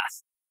soul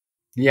path.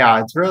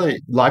 Yeah, it's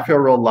really, I feel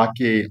real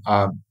lucky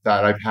that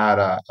I've had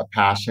a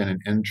passion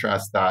and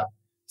interest that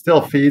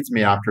still feeds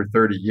me after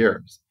 30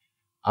 years.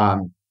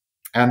 And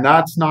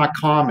that's not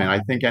common. I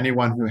think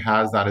anyone who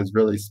has that is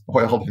really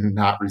spoiled in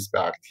that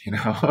respect,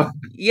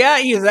 Yeah,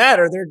 either that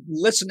or they're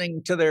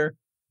listening to their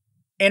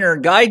inner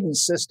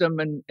guidance system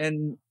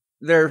and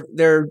they're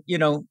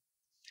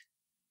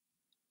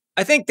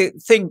I think the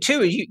thing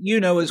too is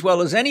as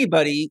well as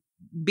anybody,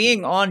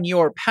 being on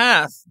your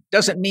path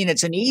doesn't mean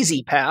it's an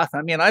easy path.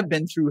 I mean, I've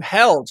been through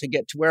hell to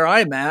get to where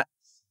I'm at.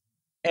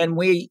 And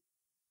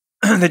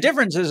the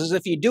difference is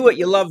if you do what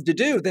you love to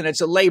do, then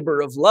it's a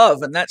labor of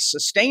love and that's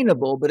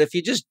sustainable. But if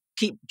you just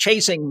keep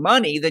chasing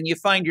money, then you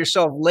find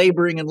yourself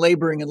laboring and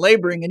laboring and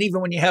laboring. And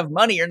even when you have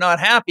money, you're not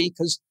happy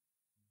because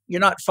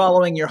you're not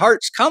following your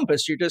heart's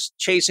compass. You're just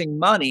chasing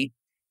money.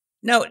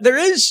 Now, there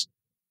is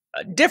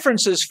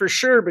differences for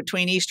sure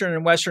between Eastern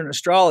and Western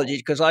astrology,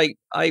 because I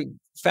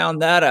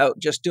found that out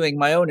just doing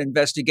my own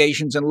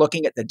investigations and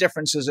looking at the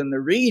differences in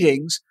the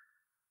readings.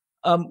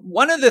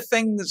 One of the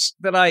things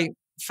that I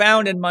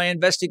found in my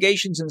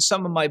investigations in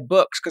some of my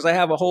books, because I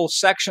have a whole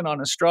section on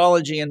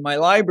astrology in my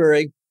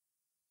library,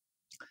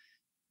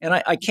 and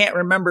I can't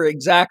remember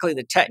exactly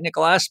the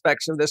technical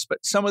aspects of this,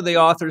 but some of the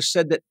authors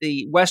said that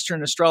the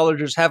Western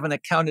astrologers haven't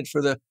accounted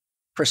for the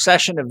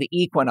precession of the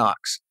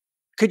equinox.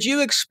 Could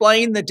you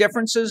explain the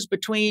differences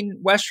between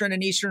Western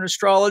and Eastern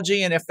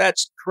astrology? And if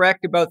that's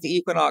correct about the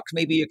equinox,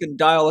 maybe you can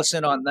dial us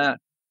in on that.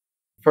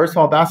 first of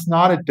all, that's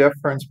not a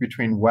difference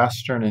between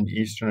Western and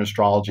Eastern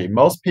astrology.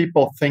 Most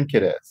people think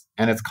it is,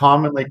 and it's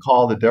commonly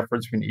called the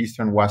difference between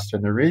Eastern and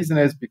Western. The reason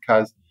is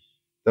because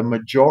the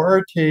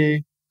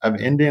majority of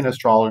Indian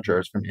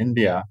astrologers from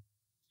India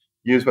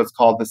use what's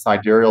called the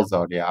sidereal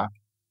zodiac,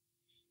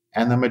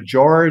 and the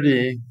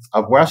majority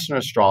of Western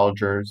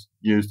astrologers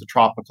use the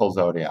tropical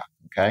zodiac,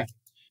 okay?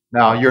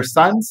 Now, your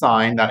sun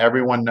sign that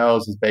everyone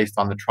knows is based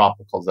on the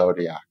tropical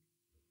zodiac,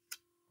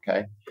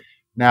 okay?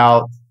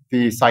 Now,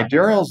 the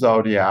sidereal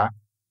zodiac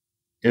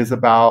is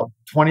about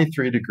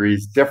 23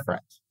 degrees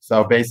different.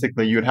 So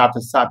basically, you'd have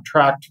to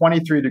subtract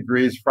 23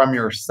 degrees from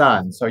your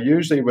sun. So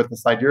usually with the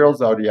sidereal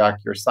zodiac,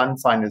 your sun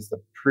sign is the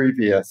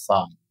previous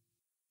sign.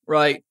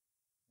 Right.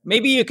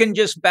 Maybe you can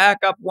just back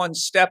up one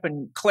step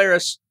and clear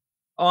us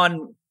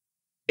on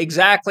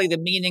exactly the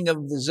meaning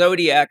of the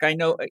zodiac. I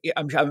know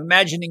I'm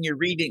imagining you're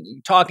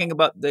talking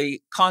about the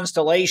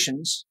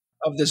constellations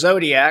of the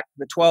zodiac,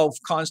 the 12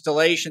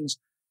 constellations.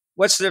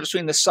 What's the difference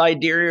between the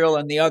sidereal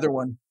and the other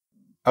one?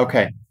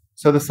 Okay.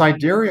 So the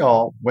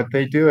sidereal, what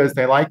they do is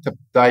the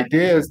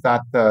idea is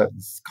that the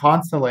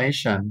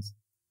constellations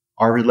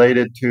are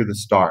related to the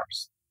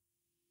stars.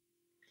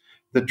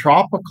 The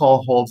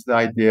tropical holds the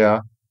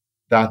idea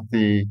that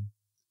the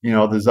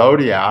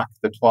zodiac,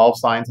 the 12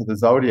 signs of the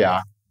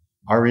zodiac,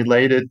 are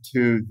related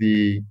to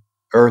the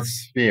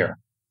Earth's sphere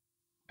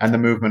and the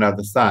movement of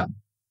the sun.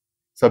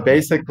 So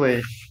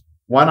basically,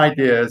 one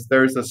idea is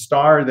there's a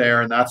star there,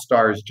 and that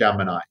star is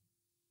Gemini.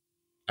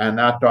 And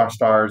that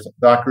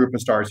group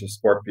of stars is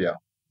Scorpio,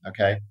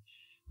 okay?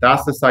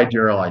 That's the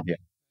sidereal idea.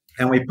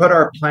 And we put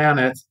our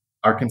planets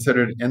are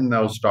considered in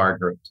those star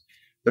groups.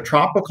 The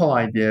tropical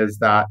idea is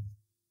that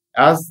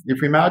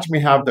if we imagine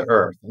we have the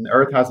Earth, and the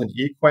Earth has an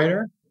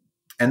equator,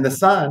 and the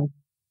sun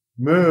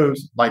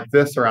moves like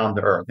this around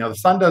the Earth. Now, the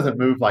sun doesn't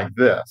move like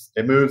this.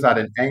 It moves at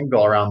an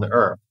angle around the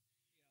Earth.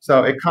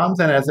 So it comes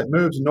in, as it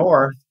moves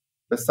north,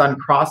 the sun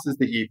crosses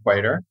the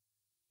equator.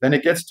 Then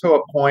it gets to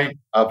a point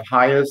of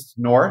highest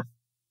north,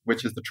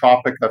 which is the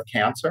Tropic of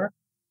Cancer.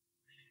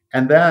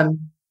 And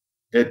then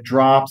it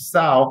drops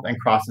south and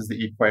crosses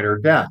the equator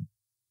again.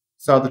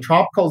 So the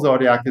tropical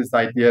zodiac is the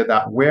idea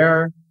that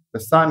where the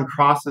sun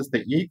crosses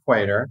the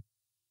equator,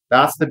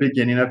 that's the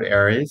beginning of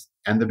Aries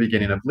and the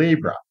beginning of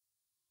Libra.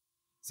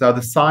 So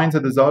the signs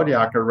of the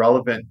zodiac are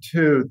relevant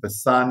to the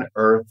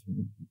sun-Earth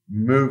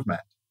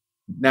movement.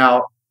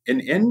 Now,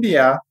 in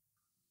India,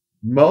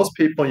 most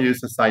people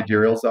use the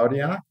sidereal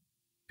zodiac,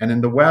 and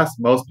in the West,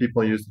 most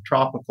people use the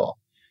tropical.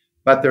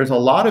 But there's a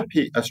lot of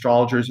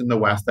astrologers in the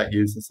West that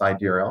use the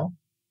sidereal,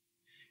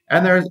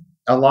 and there's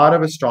a lot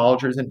of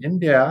astrologers in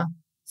India,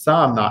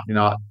 some, not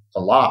a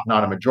lot,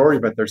 not a majority,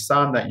 but there's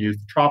some that use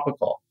the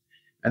tropical.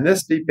 And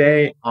this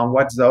debate on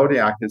what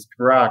zodiac is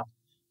correct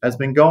has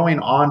been going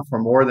on for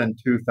more than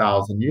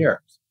 2,000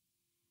 years.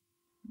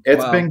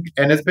 It's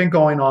been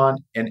going on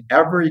in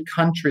every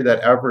country that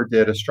ever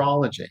did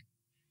astrology.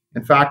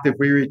 In fact, if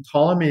we read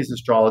Ptolemy's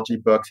astrology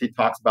books, he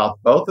talks about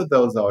both of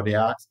those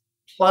zodiacs,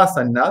 plus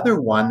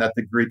another one that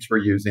the Greeks were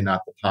using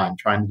at the time,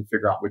 trying to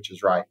figure out which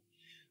is right.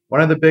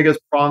 One of the biggest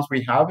problems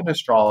we have in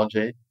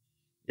astrology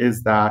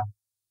is that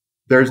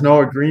there's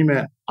no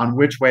agreement on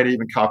which way to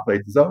even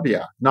calculate the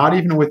zodiac, not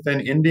even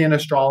within Indian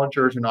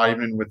astrologers or not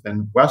even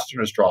within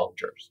Western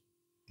astrologers,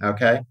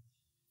 okay?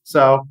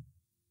 So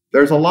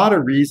there's a lot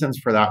of reasons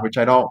for that, which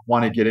I don't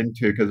want to get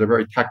into because they're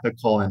very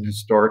technical and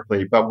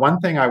historically. But one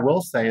thing I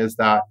will say is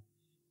that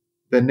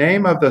the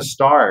name of the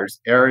stars,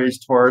 Aries,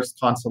 Taurus,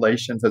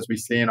 constellations, as we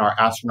see in our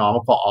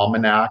astronomical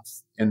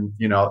almanacs in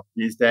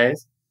these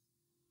days,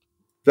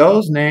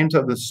 those names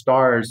of the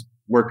stars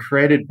were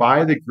created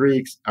by the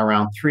Greeks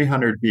around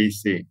 300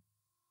 BC.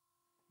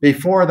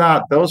 Before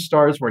that, those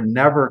stars were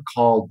never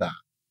called that.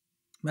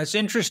 That's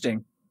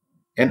interesting.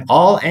 In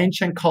all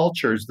ancient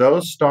cultures,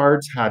 those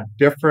stars had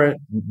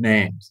different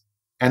names,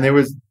 and there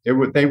was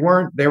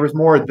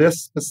more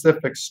this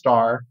specific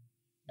star,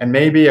 and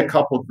maybe a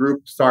couple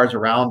group stars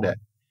around it.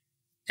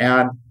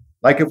 And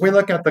like if we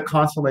look at the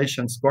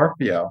constellation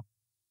Scorpio,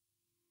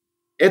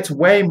 it's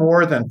way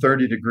more than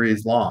 30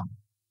 degrees long.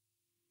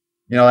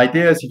 The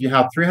idea is if you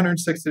have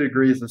 360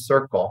 degrees of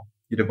circle,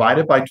 you divide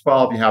it by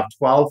 12, you have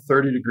 12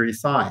 30-degree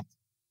signs.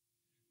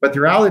 But the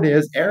reality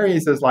is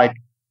Aries is like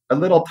a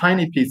little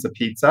tiny piece of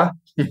pizza,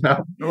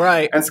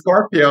 Right. And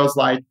Scorpio is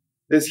like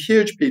this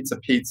huge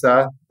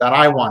pizza that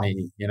I want to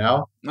eat,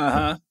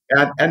 Uh-huh.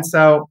 And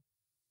so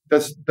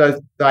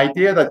the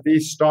idea that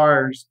these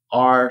stars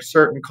are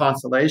certain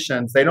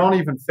constellations, they don't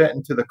even fit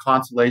into the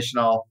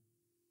constellational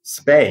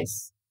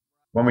space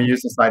when we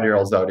use the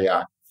sidereal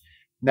zodiac.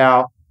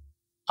 Now,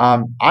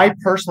 I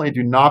personally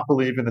do not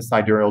believe in the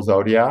sidereal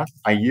zodiac.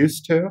 I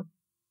used to.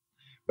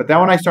 But then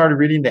when I started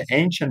reading the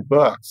ancient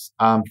books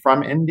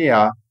from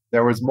India,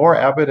 there was more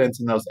evidence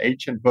in those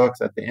ancient books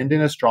that the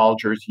Indian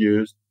astrologers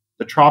used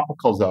the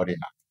tropical zodiac.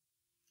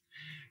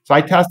 So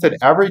I tested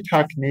every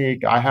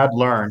technique I had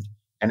learned,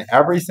 and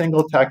every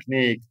single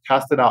technique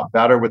tested out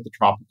better with the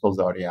tropical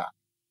zodiac.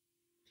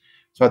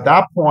 So at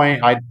that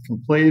point, I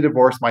completely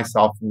divorced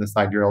myself from the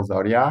sidereal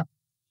zodiac,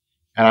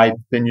 and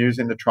I've been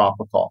using the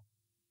tropical.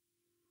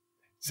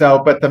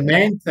 So, but the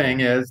main thing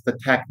is the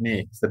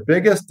techniques. The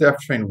biggest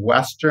difference between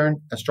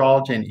Western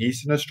astrology and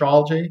Eastern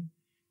astrology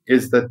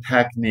is the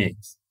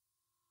techniques.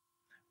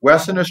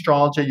 Western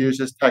astrology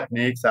uses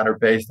techniques that are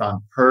based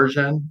on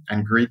Persian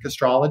and Greek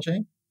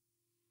astrology.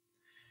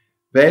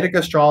 Vedic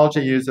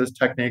astrology uses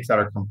techniques that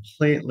are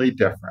completely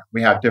different.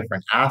 We have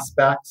different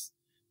aspects.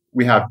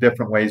 We have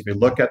different ways we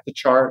look at the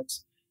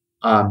charts.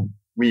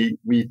 We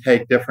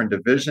take different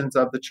divisions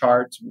of the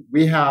charts.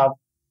 We have,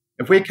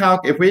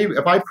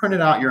 if I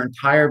printed out your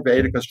entire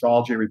Vedic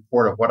astrology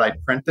report of what I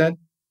printed,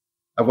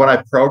 of what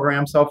I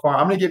programmed so far,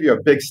 I'm going to give you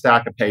a big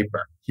stack of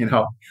paper.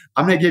 I'm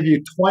going to give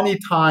you 20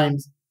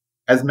 times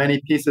as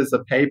many pieces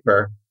of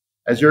paper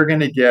as you're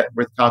going to get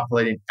with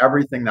calculating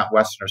everything that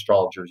Western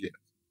astrologers use.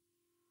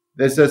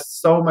 There's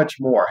just so much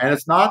more. And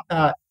it's not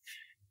that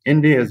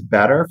India is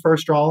better for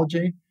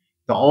astrology.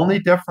 The only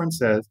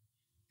difference is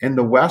in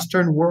the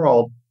Western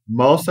world,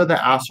 most of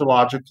the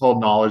astrological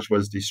knowledge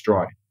was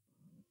destroyed.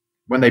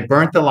 When they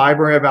burnt the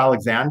Library of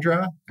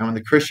Alexandria and when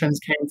the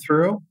Christians came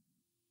through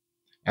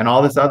and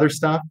all this other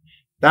stuff,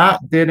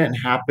 that didn't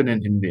happen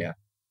in India.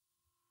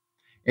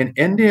 In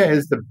India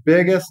is the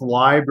biggest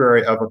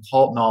library of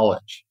occult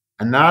knowledge.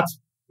 And that's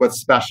what's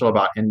special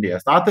about India.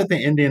 It's not that the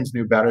Indians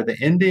knew better. The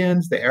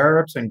Indians, the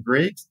Arabs, and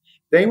Greeks,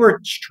 they were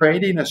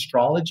trading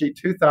astrology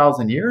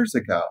 2,000 years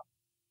ago.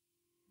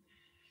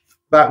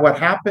 But what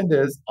happened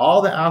is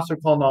all the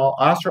astronomical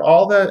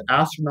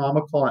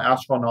and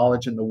astral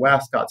knowledge in the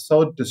West got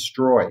so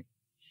destroyed.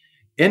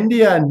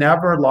 India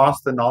never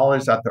lost the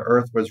knowledge that the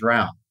Earth was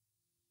round.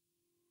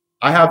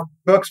 I have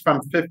books from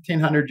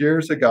 1,500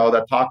 years ago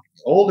that talk,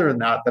 older than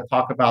that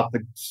talk about the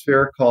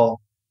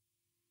spherical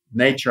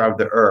nature of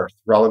the Earth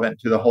relevant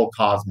to the whole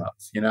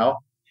cosmos,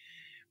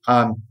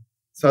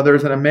 So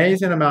there's an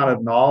amazing amount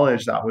of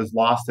knowledge that was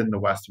lost in the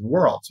Western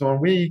world. So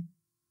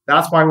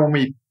that's why when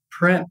we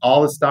print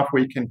all the stuff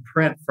we can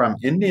print from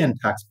Indian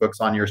textbooks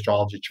on your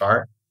astrology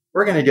chart,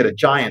 we're going to get a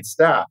giant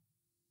stack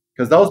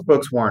because those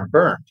books weren't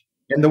burned.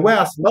 In the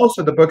West, most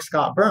of the books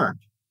got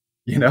burned,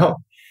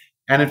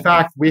 And in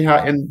fact, we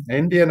have in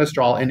India,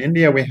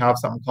 we have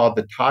something called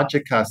the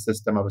Tajika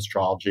system of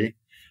astrology.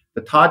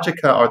 The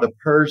Tajika are the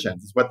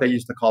Persians, is what they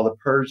used to call the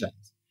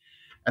Persians.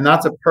 And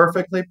that's a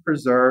perfectly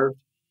preserved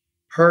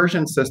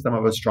Persian system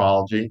of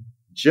astrology,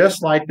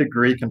 just like the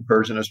Greek and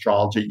Persian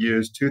astrology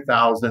used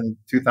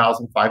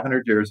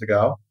 2,500 years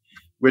ago,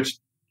 which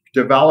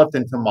developed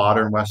into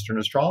modern Western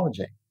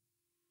astrology.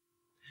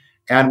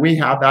 And we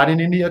have that in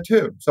India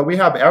too. So we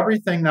have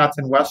everything that's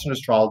in Western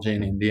astrology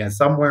in India,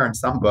 somewhere in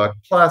some book,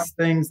 plus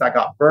things that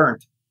got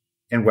burnt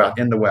in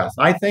the West.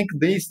 I think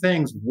these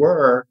things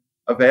were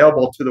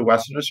available to the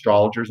Western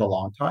astrologers a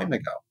long time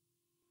ago.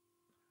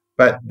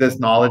 But this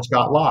knowledge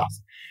got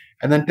lost.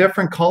 And then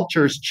different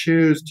cultures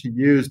choose to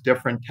use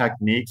different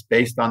techniques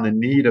based on the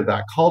need of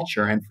that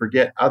culture and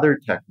forget other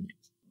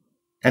techniques.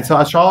 And so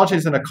astrology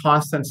is in a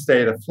constant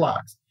state of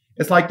flux.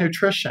 It's like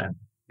nutrition.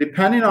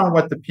 Depending on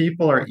what the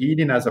people are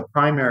eating as a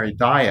primary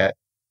diet,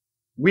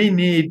 we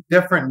need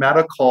different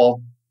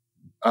medical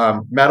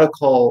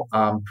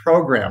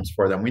programs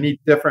for them. We need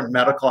different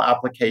medical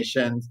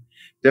applications,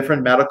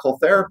 different medical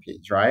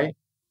therapies, right?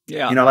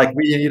 Yeah. Like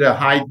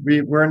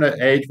we're in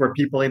an age where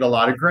people eat a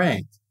lot of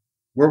grains.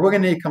 We're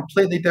going to need a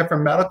completely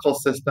different medical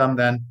system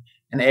than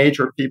an age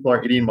where people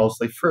are eating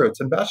mostly fruits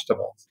and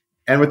vegetables.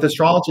 And with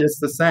astrology, it's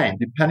the same.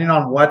 Depending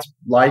on what's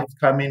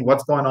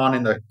going on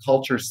in the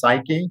culture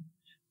psyche,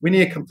 we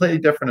need a completely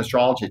different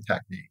astrology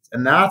techniques.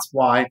 And that's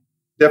why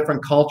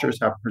different cultures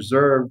have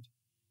preserved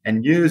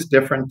and used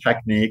different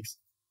techniques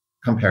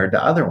compared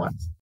to other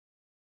ones.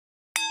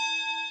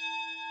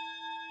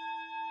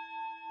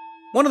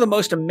 One of the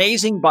most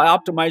amazing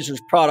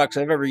Bioptimizer's products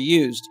I've ever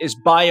used is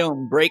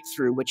Biome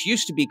Breakthrough, which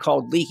used to be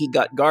called Leaky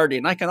Gut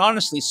Guardian. I can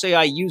honestly say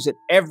I use it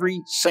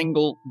every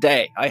single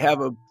day. I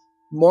have a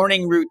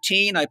morning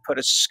routine. I put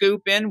a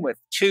scoop in with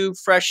 2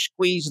 fresh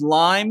squeezed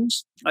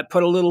limes. I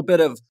put a little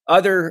bit of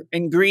other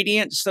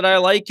ingredients that I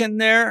like in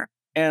there.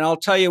 And I'll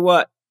tell you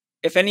what,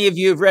 if any of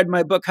you have read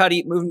my book, How to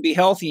Eat, Move, and Be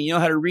Healthy, and you know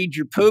how to read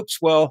your poops,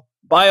 well,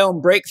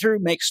 Biome Breakthrough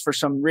makes for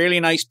some really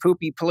nice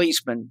poopy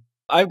policemen.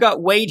 I've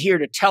got Wade here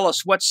to tell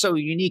us what's so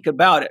unique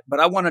about it, but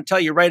I want to tell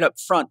you right up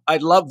front, I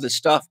love this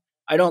stuff.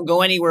 I don't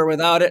go anywhere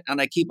without it, and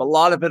I keep a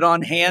lot of it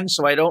on hand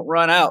so I don't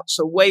run out.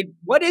 So Wade,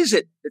 what is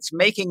it that's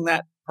making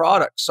that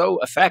product so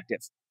effective?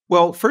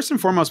 Well, first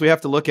and foremost, we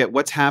have to look at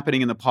what's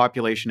happening in the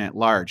population at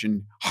large.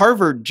 And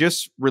Harvard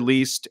just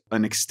released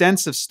an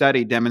extensive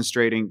study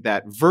demonstrating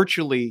that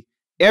virtually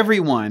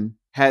everyone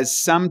has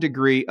some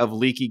degree of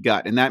leaky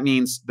gut. And that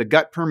means the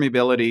gut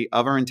permeability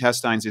of our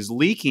intestines is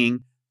leaking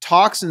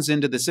toxins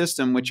into the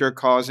system, which are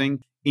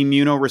causing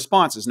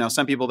immunoresponses. Now,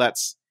 some people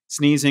that's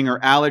sneezing or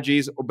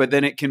allergies, but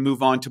then it can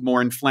move on to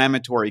more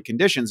inflammatory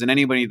conditions. And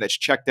anybody that's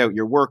checked out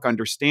your work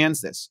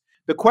understands this.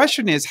 The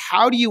question is,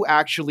 how do you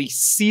actually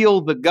seal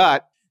the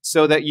gut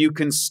so that you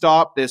can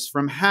stop this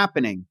from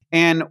happening?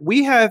 And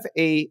we have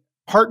a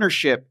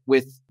partnership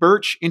with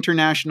Birch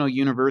International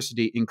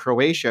University in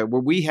Croatia,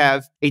 where we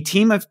have a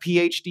team of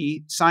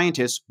PhD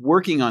scientists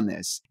working on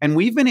this. And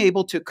we've been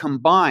able to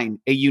combine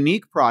a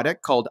unique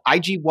product called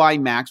IGY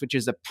Max, which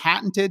is a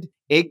patented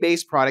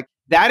egg-based product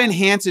that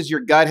enhances your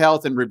gut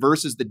health and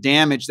reverses the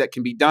damage that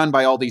can be done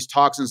by all these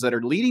toxins that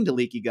are leading to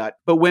leaky gut.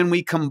 But when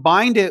we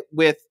combined it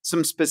with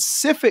some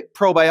specific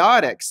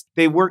probiotics,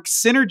 they work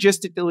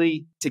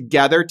synergistically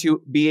together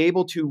to be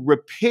able to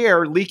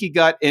repair leaky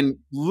gut in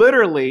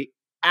literally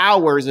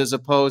hours as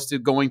opposed to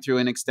going through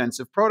an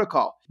extensive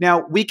protocol.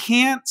 Now, we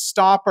can't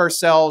stop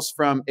ourselves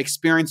from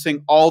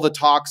experiencing all the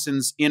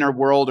toxins in our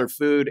world or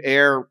food,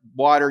 air,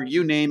 water,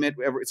 you name it.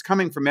 It's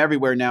coming from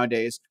everywhere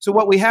nowadays. So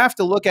what we have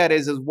to look at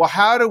is well,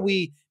 how do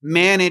we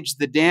manage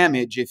the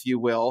damage, if you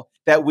will,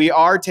 that we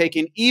are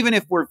taking, even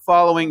if we're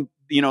following,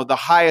 the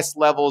highest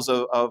levels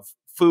of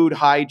food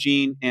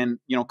hygiene and,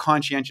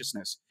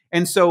 conscientiousness.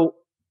 And so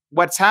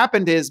what's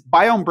happened is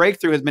Biome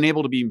Breakthrough has been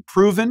able to be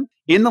proven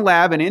in the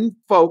lab and in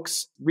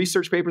folks.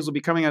 Research papers will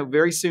be coming out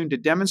very soon to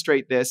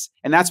demonstrate this.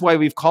 And that's why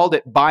we've called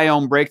it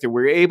Biome Breakthrough.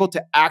 We're able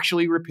to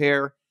actually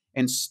repair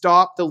and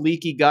stop the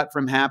leaky gut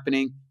from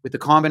happening with the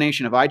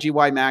combination of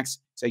IGY Max.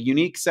 It's a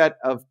unique set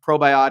of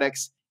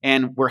probiotics,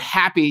 and we're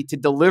happy to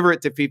deliver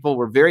it to people.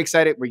 We're very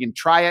excited. We can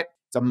try it.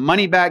 It's a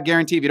money back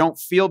guarantee. If you don't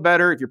feel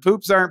better, if your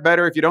poops aren't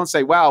better, if you don't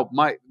say, wow,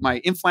 my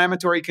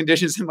inflammatory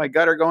conditions in my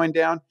gut are going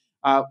down,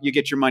 you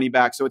get your money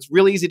back. So it's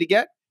really easy to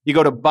get. You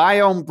go to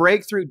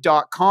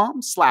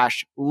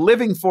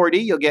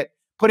biomebreakthrough.com/living4D. You'll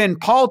put in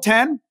Paul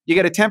 10. You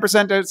get a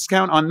 10%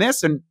 discount on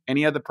this and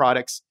any other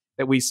products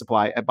that we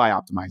supply at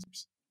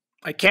Bioptimizers.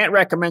 I can't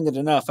recommend it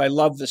enough. I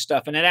love this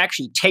stuff. And it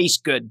actually tastes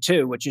good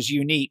too, which is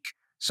unique.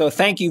 So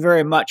thank you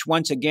very much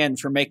once again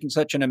for making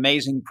such an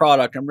amazing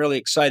product. I'm really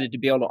excited to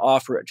be able to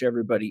offer it to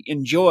everybody.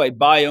 Enjoy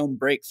Biome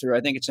Breakthrough.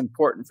 I think it's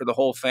important for the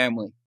whole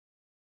family.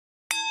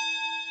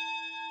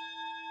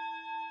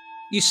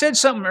 You said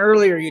something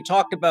earlier. You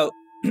talked about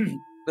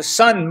the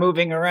sun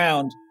moving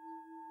around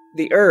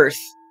the earth.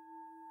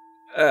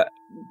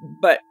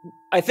 But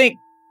I think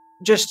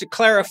just to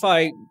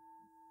clarify,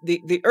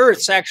 the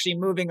earth's actually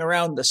moving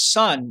around the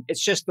sun.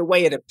 It's just the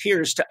way it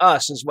appears to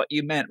us is what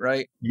you meant,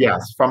 right?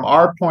 Yes. From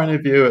our point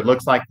of view, it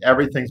looks like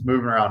everything's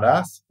moving around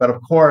us. But of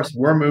course,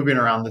 we're moving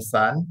around the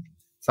sun,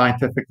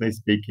 scientifically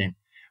speaking.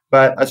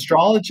 But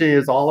astrology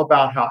is all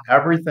about how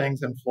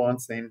everything's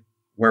influencing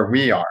where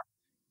we are.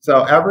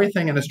 So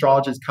everything in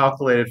astrology is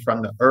calculated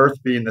from the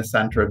earth being the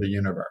center of the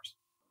universe.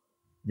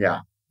 Yeah,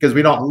 because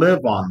we don't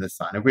live on the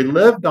sun. If we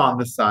lived on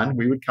the sun,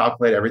 we would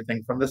calculate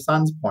everything from the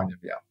sun's point of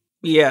view.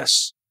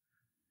 Yes.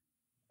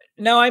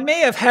 Now, I may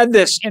have had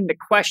this in the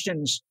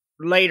questions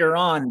later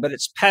on, but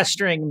it's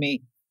pestering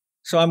me,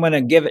 so I'm going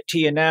to give it to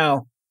you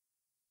now.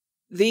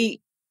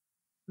 The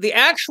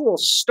actual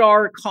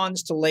star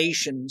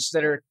constellations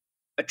that are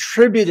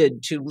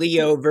attributed to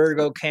Leo,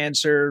 Virgo,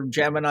 Cancer,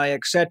 Gemini,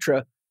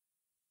 etc.,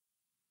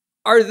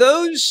 are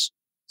those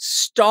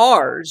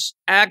stars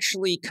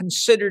actually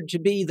considered to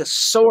be the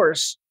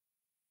source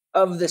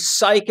of the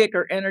psychic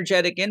or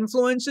energetic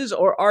influences,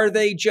 or are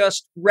they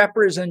just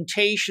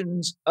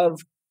representations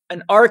of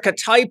an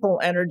archetypal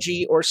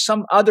energy or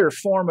some other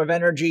form of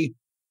energy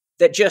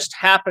that just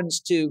happens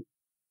to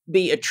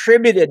be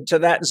attributed to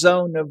that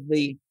zone of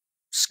the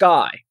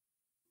sky?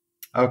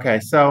 Okay,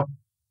 so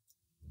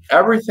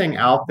everything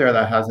out there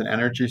that has an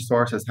energy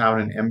source is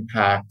having an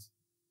impact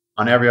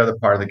on every other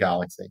part of the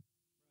galaxy.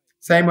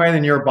 Same way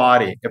in your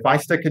body. If I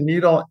stick a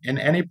needle in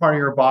any part of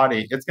your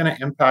body, it's going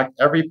to impact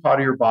every part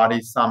of your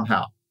body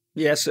somehow.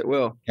 Yes, it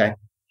will. Okay.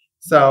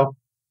 So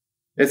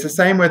it's the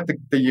same with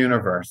the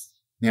universe,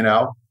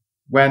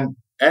 when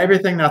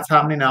everything that's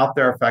happening out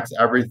there affects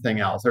everything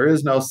else. There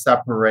is no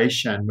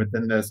separation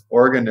within this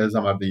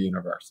organism of the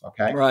universe.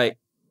 Okay. Right.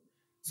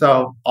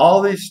 So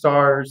all these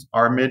stars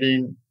are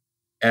emitting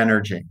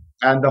energy,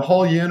 and the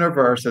whole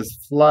universe is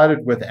flooded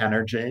with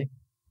energy.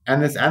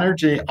 And this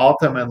energy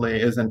ultimately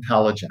is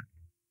intelligent.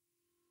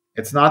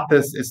 We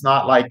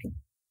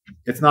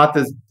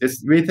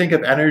think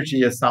of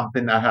energy as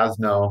something that has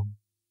no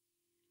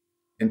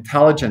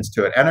intelligence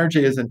to it.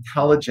 Energy is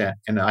intelligent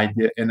in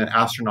an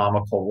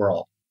astronomical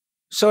world.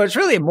 So it's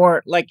really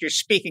more like you're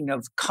speaking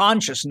of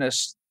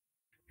consciousness.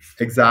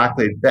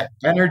 Exactly. The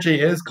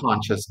energy is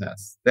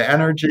consciousness. The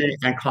energy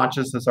and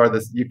consciousness are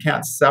this. You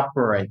can't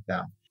separate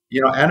them.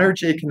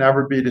 Energy can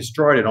never be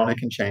destroyed. It only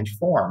can change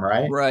form,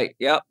 right? Right.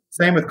 Yep.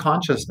 Same with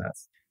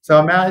consciousness. So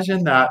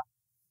imagine that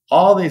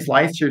all these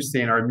lights you're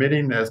seeing are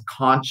emitting this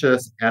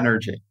conscious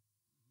energy.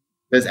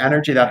 This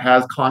energy that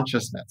has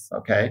consciousness,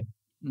 okay?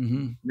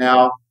 Mm-hmm.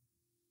 Now,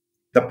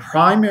 the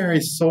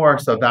primary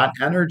source of that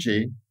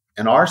energy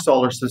in our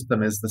solar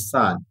system is the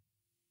sun.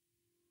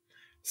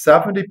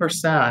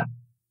 70%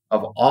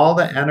 of all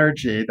the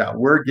energy that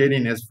we're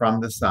getting is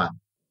from the sun.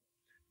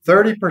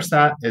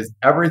 30% is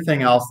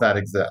everything else that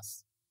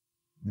exists,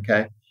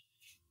 okay?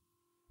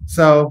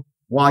 So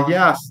while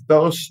yes,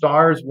 those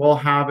stars will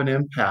have an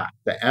impact,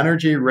 the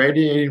energy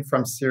radiating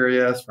from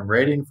Sirius,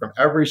 radiating from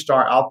every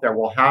star out there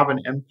will have an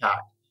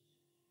impact.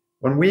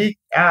 When we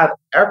add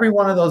every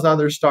one of those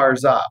other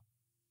stars up,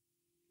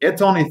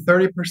 it's only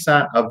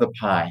 30% of the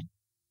pie.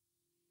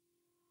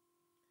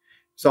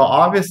 So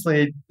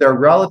obviously, they're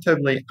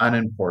relatively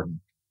unimportant.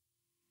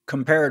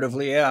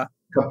 Comparatively, yeah.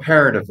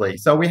 Comparatively.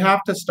 So we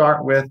have to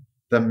start with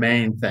the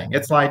main thing.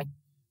 It's like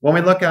when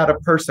we look at a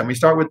person, we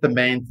start with the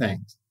main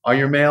things. Are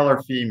you male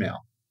or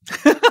female?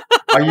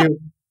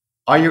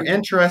 Are you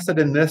interested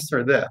in this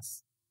or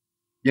this?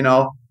 You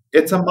know,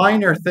 it's a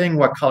minor thing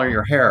what color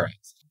your hair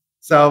is.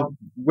 So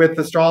with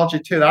astrology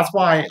too, that's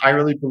why I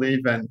really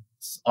believe in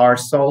our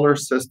solar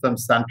system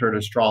centered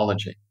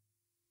astrology,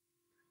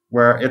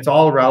 where it's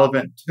all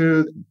relevant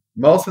to,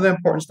 most of the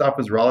important stuff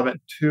is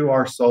relevant to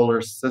our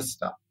solar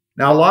system.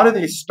 Now, a lot of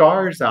these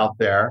stars out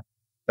there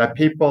that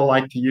people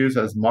like to use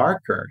as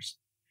markers,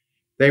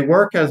 they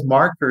work as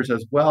markers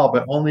as well,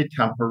 but only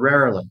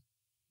temporarily,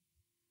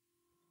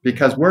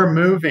 because we're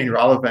moving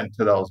relevant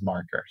to those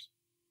markers.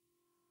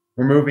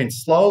 We're moving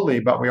slowly,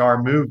 but we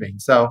are moving.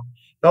 So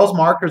those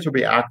markers will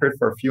be accurate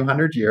for a few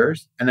hundred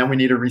years, and then we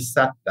need to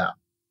reset them.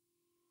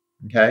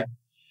 Okay?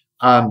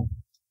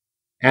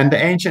 And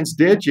the ancients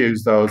did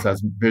use those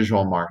as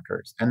visual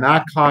markers, and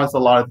that caused a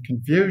lot of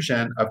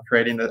confusion of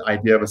creating the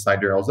idea of a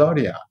sidereal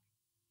zodiac.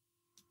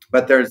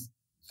 But there's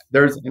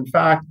in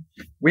fact,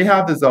 we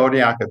have the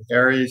zodiac of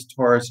Aries,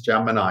 Taurus,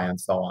 Gemini, and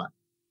so on.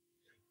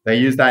 They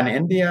use that in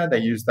India, they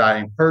use that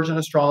in Persian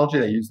astrology,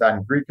 they use that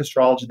in Greek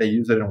astrology, they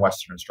use it in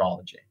Western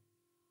astrology.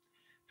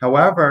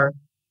 However,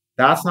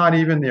 that's not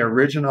even the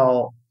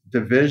original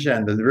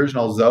division, the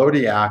original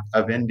zodiac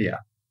of India.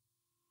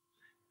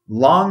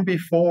 Long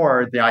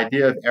before the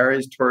idea of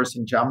Aries, Taurus,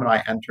 and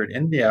Gemini entered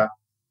India,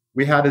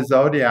 we had a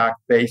zodiac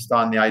based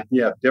on the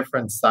idea of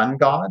different sun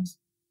gods.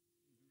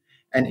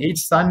 And each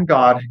sun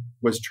god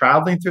was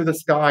traveling through the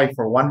sky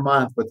for 1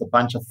 month with a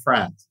bunch of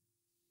friends.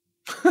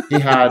 He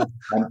had,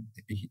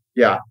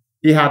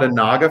 he had a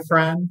Naga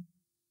friend.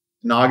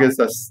 Nagas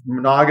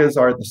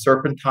are the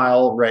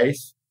serpentine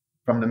race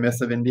from the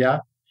myths of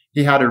India.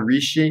 He had a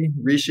Rishi.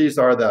 Rishis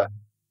are the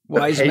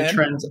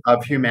patrons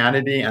of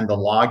humanity and the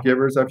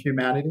lawgivers of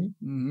humanity.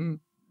 Mm-hmm.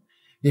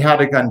 He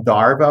had a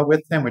Gandharva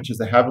with him, which is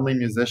a heavenly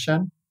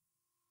musician.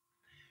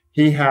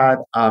 He had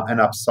an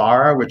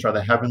Apsara, which are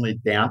the heavenly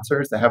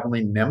dancers, the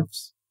heavenly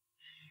nymphs.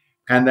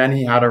 And then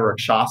he had a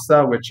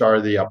Rakshasa, which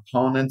are the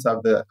opponents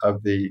of the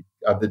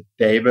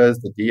devas,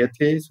 the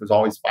deities, who's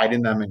always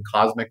fighting them in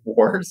cosmic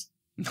wars.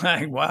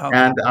 Wow.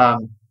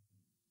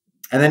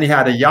 And then he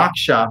had a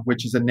Yaksha,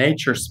 which is a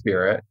nature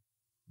spirit,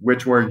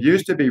 which were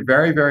used to be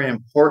very, very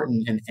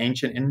important in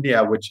ancient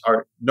India,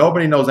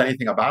 nobody knows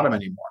anything about them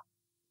anymore.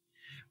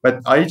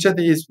 But each of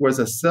these was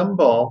a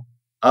symbol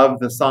of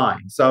the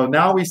sign. So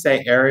now we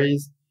say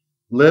Aries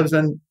lives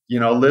in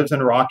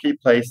rocky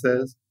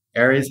places.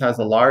 Aries has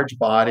a large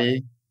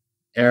body.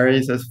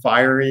 Aries is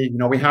fiery.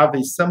 We have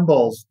these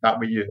symbols that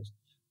we use.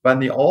 But in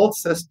the old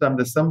system,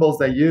 the symbols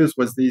they used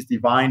was these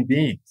divine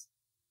beings.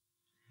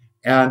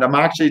 And I'm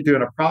actually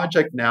doing a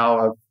project now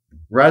of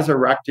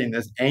resurrecting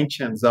this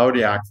ancient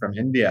zodiac from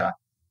India,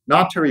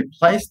 not to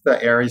replace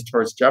the Aries,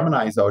 Taurus,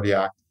 Gemini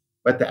zodiac,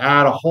 but to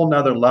add a whole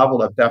nother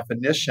level of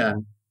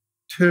definition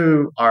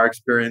to our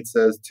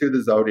experiences, to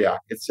the zodiac.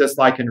 It's just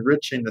like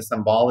enriching the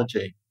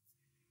symbology.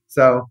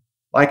 So,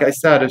 like I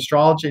said,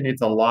 astrology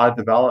needs a lot of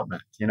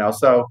development,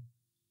 So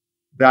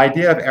the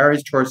idea of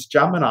Aries, Taurus,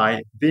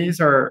 Gemini, these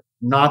are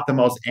not the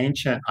most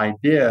ancient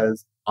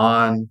ideas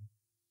on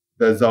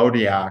the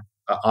zodiac,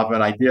 of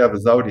an idea of a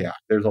zodiac.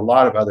 There's a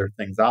lot of other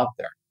things out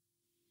there.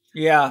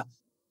 Yeah.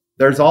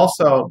 There's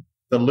also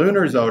the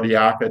lunar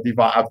zodiac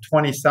of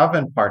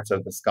 27 parts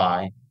of the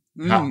sky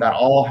that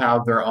all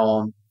have their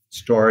own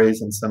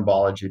stories and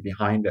symbology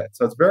behind it.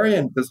 So it's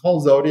this whole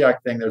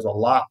zodiac thing, there's a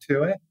lot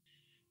to it.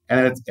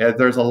 And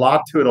there's a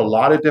lot to it, a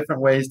lot of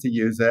different ways to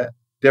use it.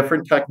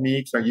 Different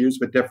techniques are used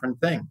with different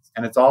things.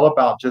 And it's all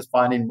about just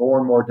finding more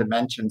and more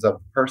dimensions of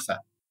the person.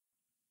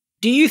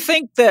 Do you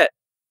think that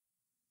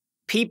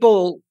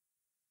people,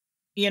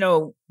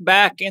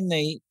 back in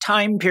the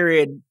time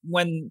period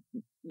when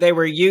they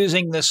were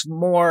using this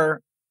more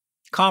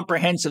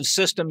comprehensive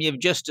system you've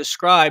just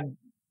described,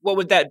 what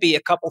would that be, a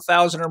couple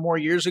thousand or more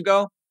years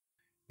ago?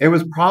 It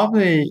was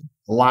probably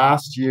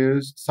last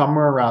used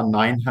somewhere around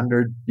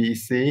 900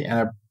 BC,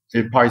 and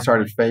it probably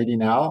started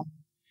fading out.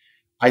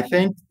 I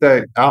think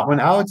that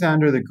when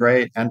Alexander the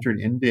Great entered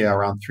India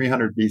around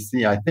 300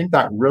 BC, I think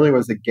that really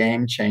was a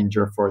game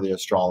changer for the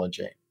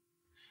astrology.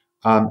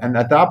 And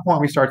at that point,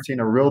 we start seeing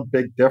a real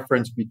big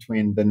difference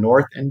between the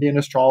North Indian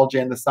astrology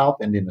and the South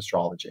Indian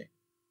astrology.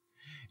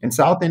 In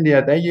South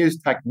India, they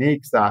use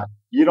techniques that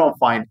you don't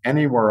find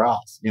anywhere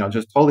else,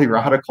 just totally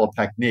radical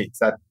techniques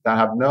that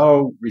have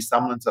no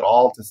resemblance at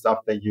all to stuff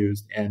they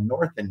used in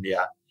North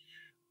India.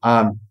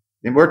 And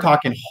we're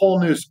talking whole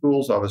new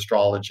schools of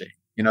astrology.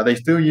 They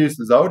still use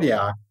the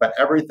zodiac, but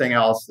everything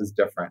else is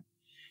different.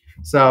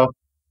 So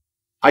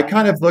I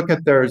kind of look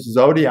at their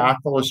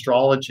zodiacal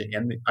astrology,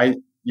 and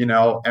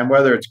and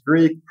whether it's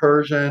Greek,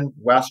 Persian,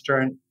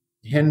 Western,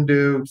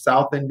 Hindu,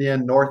 South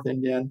Indian, North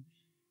Indian,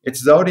 It's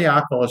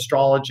zodiacal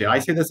astrology. I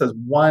see this as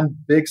one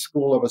big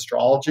school of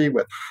astrology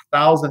with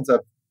thousands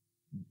of,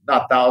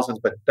 not thousands,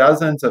 but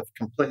dozens of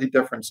completely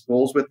different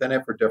schools within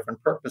it for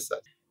different purposes.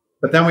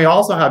 But then we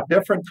also have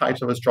different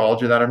types of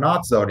astrology that are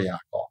not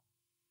zodiacal.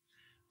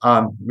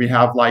 We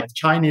have like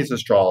Chinese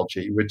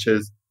astrology, which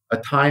is a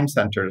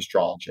time-centered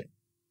astrology.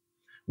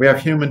 We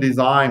have human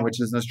design,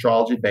 which is an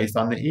astrology based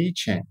on the I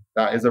Ching.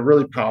 That is a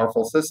really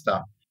powerful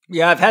system.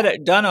 Yeah, I've had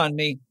it done on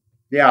me.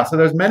 Yeah, so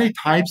there's many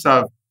types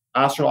of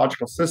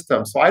astrological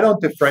systems. So I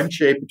don't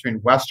differentiate between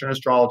Western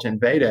astrology and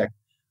Vedic.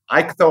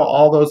 I throw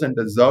all those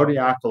into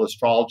zodiacal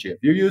astrology. If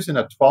you're using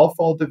a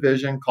 12-fold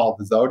division called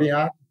the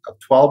zodiac of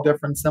 12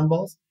 different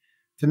symbols,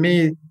 to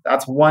me,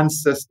 that's one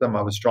system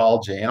of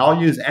astrology. And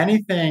I'll use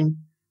anything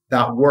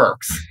that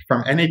works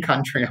from any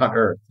country on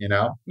earth, you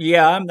know?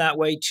 Yeah, I'm that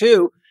way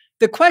too.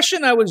 The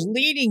question I was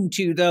leading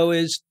to, though,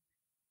 is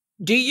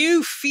do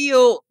you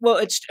feel, well,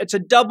 it's a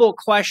double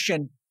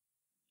question.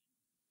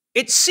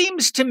 It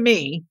seems to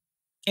me,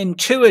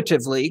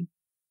 intuitively,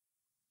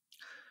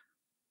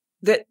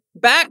 that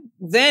back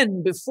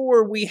then,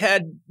 before we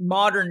had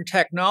modern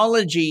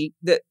technology,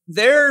 that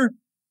their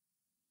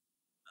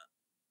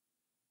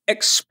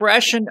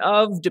expression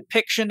of,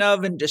 depiction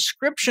of, and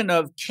description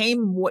of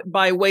came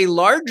by way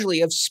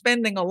largely of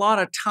spending a lot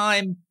of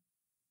time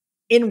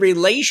in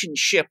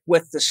relationship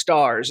with the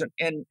stars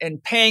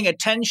and paying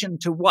attention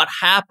to what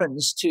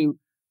happens to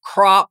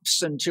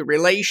crops and to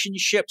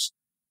relationships.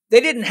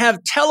 They didn't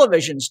have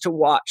televisions to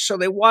watch, so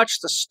they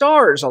watched the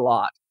stars a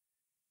lot.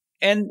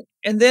 And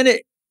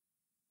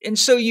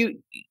so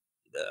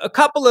a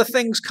couple of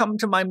things come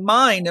to my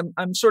mind.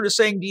 I'm sort of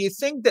saying, do you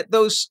think that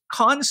those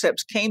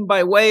concepts came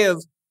by way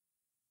of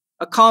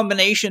a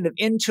combination of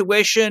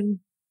intuition?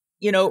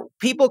 You know,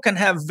 people can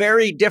have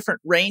very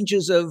different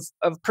ranges of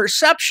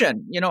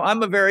perception. You know,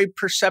 I'm a very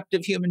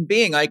perceptive human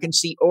being. I can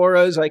see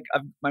auras.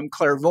 I'm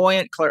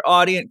clairvoyant,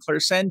 clairaudient,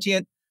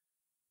 clairsentient.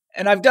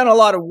 And I've done a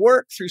lot of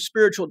work through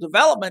spiritual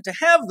development to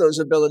have those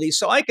abilities.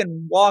 So I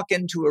can walk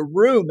into a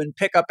room and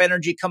pick up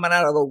energy coming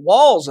out of the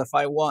walls if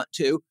I want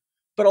to.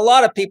 But a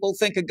lot of people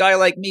think a guy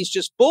like me is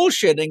just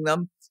bullshitting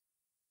them.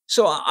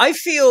 So I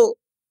feel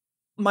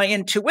my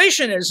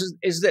intuition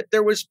is that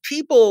there was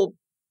people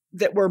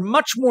that were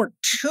much more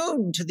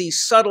tuned to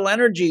these subtle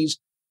energies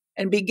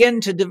and begin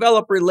to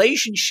develop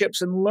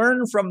relationships and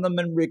learn from them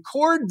and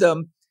record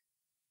them,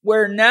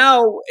 where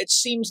now it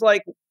seems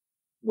like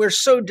we're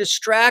so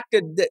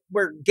distracted that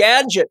we're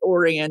gadget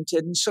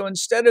oriented. And so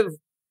instead of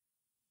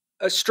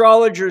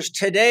astrologers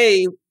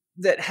today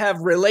that have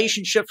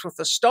relationships with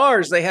the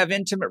stars, they have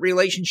intimate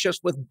relationships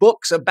with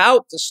books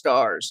about the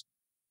stars.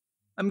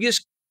 I'm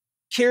just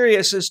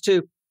curious as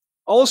to,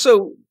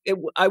 also,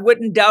 I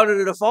wouldn't doubt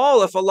it at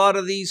all if a lot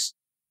of these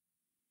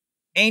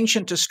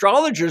ancient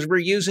astrologers were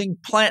using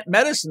plant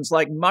medicines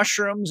like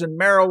mushrooms and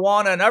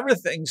marijuana and other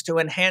things to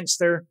enhance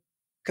their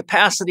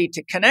capacity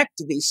to connect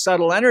to these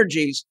subtle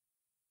energies.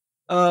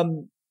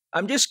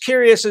 I'm just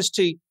curious as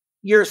to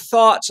your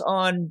thoughts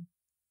on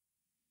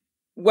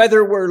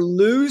whether we're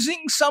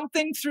losing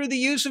something through the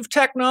use of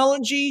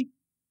technology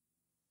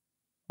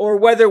or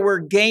whether we're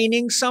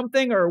gaining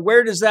something, or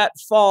where does that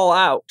fall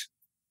out?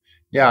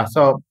 Yeah,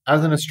 so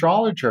as an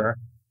astrologer,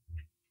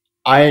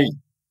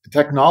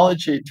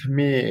 technology to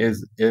me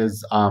is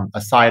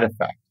a side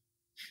effect.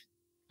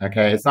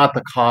 Okay, it's not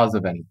the cause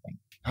of anything.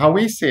 How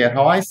I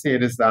see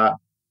it is that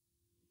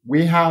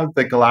we have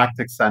the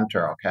galactic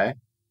center. Okay,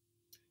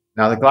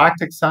 now the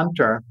galactic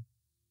center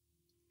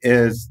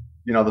is,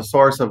 you know, the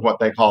source of what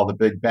they call the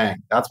Big Bang.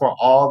 That's where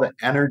all the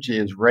energy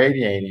is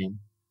radiating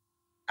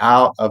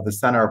out of the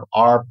center of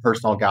our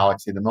personal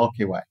galaxy, the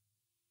Milky Way.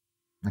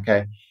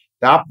 Okay.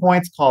 That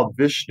point's called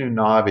Vishnu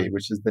Navi,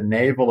 which is the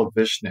navel of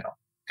Vishnu.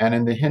 And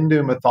in the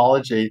Hindu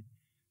mythology,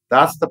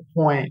 that's the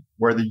point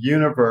where the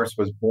universe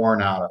was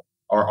born out of,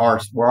 or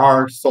where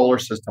our solar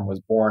system was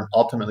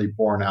ultimately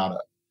born out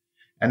of.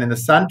 And in the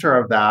center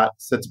of that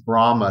sits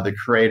Brahma, the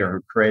creator,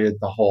 who created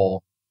the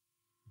whole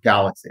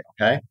galaxy,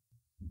 okay?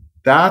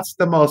 That's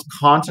the most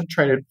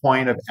concentrated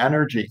point of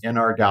energy in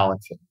our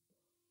galaxy.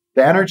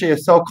 The energy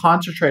is so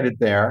concentrated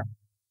there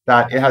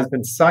that it has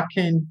been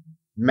sucking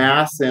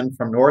mass in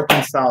from north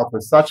and south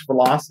with such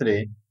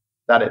velocity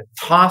that it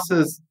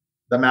tosses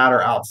the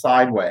matter out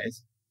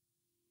sideways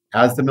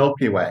as the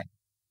Milky Way.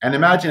 And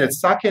imagine it's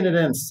sucking it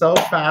in so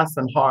fast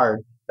and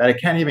hard that it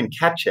can't even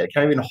catch it,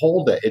 can't even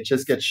hold it. It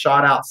just gets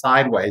shot out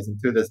sideways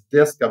into this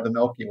disk of the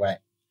Milky Way.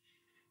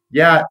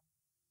 Yeah,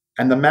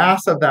 and the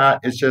mass of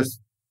that is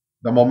just,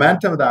 the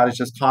momentum of that is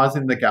just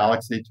causing the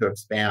galaxy to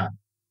expand.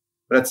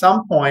 But at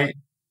some point,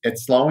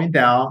 it's slowing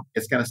down,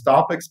 it's going to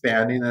stop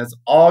expanding, and it's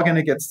all going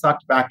to get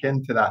sucked back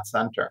into that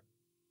center.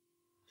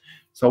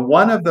 So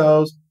one of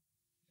those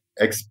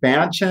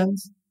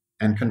expansions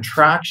and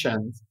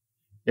contractions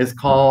is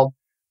called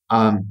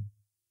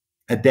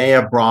a day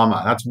of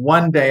Brahma. That's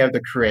one day of the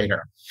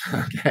creator.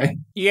 Okay.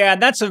 Yeah,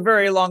 that's a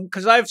very long,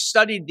 because I've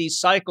studied these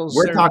cycles.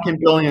 We're talking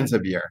billions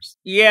of years.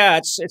 Yeah,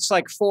 it's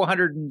like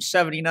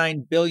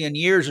 479 billion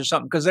years or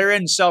something, because they're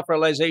in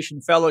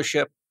self-realization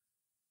fellowship.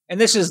 And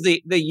this is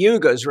the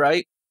yugas,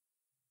 right?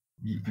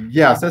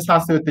 Yes, this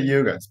has to do with the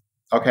yugas.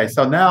 Okay,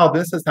 so now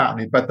this is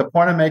happening, but the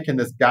point I'm making,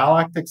 this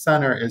galactic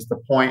center is the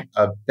point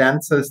of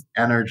densest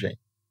energy,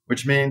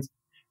 which means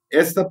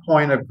it's the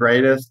point of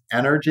greatest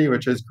energy,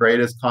 which is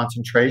greatest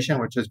concentration,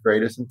 which is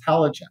greatest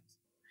intelligence.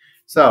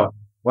 So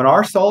when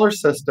our solar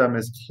system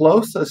is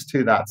closest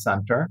to that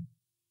center,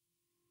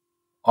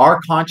 our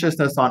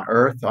consciousness on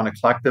Earth on a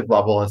collective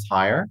level is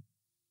higher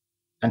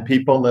and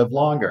people live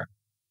longer.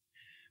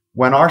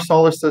 When our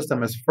solar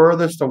system is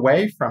furthest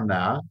away from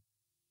that,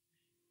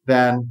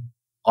 then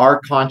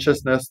our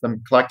consciousness, the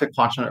collective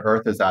consciousness of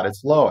Earth, is at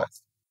its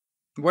lowest.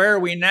 Where are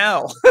we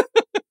now?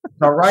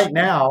 So right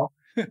now,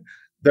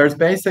 there's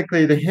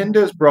basically, the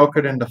Hindus broke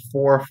it into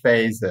 4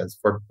 phases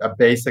for a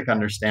basic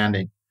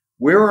understanding.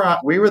 We were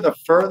the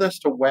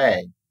furthest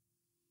away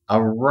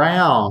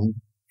around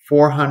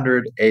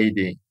 400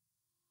 AD.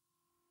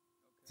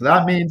 So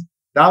that means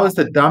that was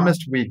the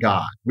dumbest we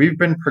got. We've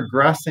been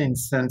progressing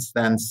since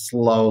then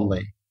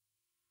slowly.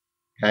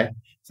 Okay,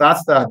 so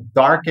that's the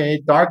dark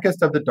age,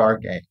 darkest of the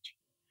dark age.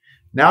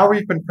 Now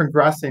we've been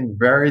progressing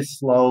very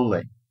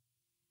slowly.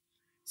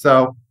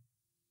 So,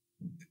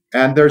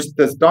 and there's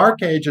this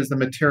dark age is the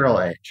material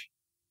age.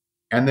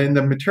 And in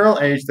the material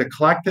age, the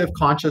collective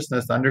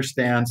consciousness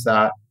understands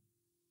that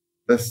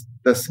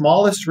the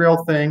smallest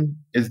real thing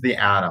is the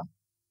atom.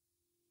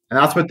 And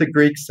that's what the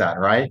Greeks said,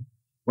 right?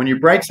 When you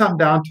break something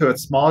down to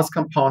its smallest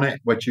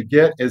component, what you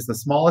get is the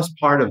smallest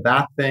part of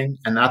that thing,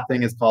 and that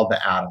thing is called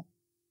the atom.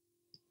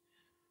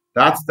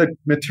 That's the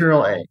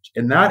material age.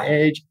 In that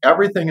age,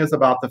 everything is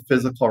about the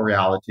physical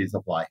realities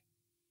of life.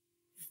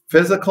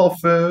 Physical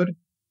food,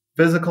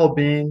 physical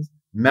beings.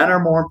 Men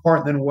are more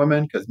important than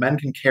women because men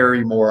can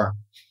carry more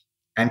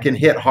and can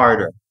hit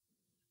harder.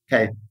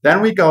 Okay,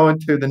 then we go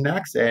into the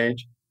next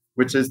age,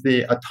 which is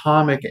the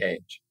atomic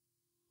age.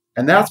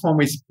 And that's when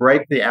we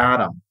break the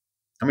atom.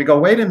 And we go,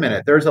 wait a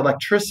minute, there's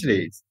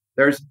electricities.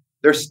 There's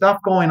stuff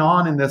going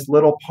on in this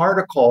little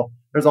particle.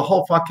 There's a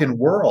whole fucking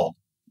world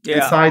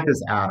inside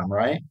this atom,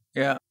 right?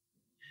 Yeah.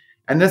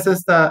 And this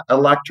is the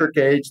electric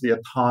age, the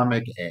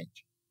atomic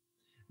age.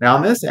 Now,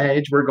 in this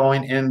age, we're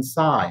going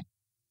inside.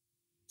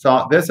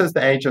 So this is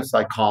the age of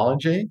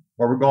psychology,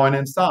 where we're going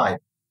inside.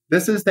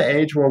 This is the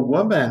age where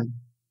women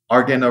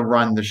are going to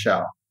run the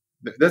show.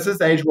 This is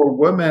the age where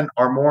women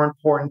are more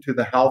important to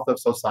the health of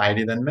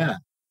society than men.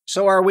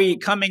 So are we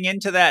coming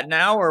into that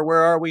now, or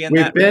where are we in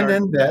that? We've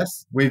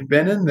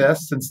been in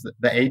this since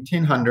the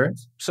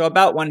 1800s. So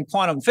about when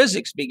quantum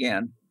physics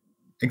began.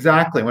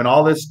 Exactly, when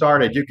all this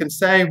started. You can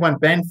say when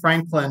Ben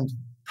Franklin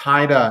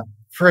tied a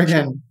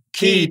friggin'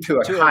 key to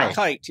a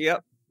kite.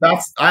 Yep. I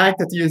like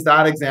to use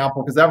that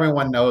example because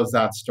everyone knows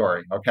that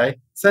story, okay?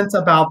 Since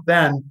about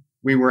then,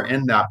 we were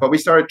in that. But we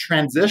started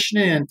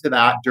transitioning into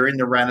that during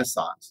the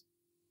Renaissance.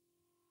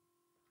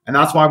 And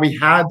that's why we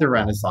had the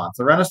Renaissance.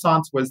 The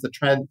Renaissance was the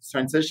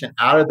transition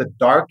out of the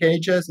dark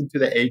ages into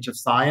the age of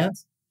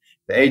science,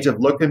 the age of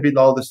looking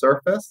below the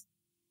surface.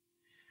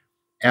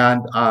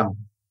 And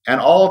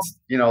all,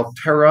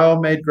 tarot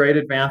made great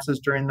advances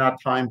during that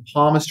time.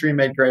 Palmistry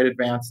made great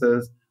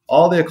advances.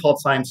 All the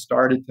occult science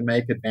started to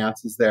make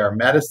advances there.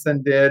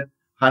 Medicine did.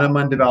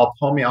 Hahnemann developed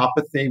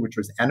homeopathy, which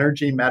was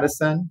energy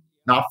medicine,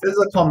 not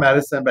physical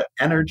medicine, but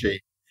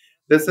energy.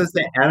 This is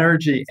the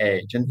energy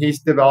age, and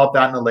he's developed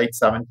that in the late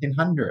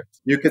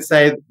 1700s. You could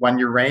say when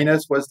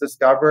Uranus was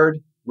discovered,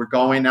 we're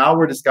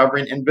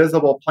discovering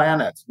invisible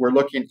planets. We're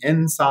looking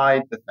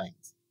inside the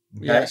things.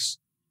 Okay? Yes.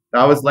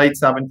 That was late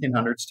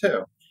 1700s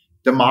too.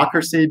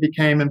 Democracy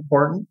became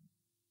important,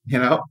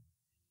 that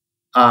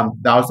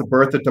was the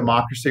birth of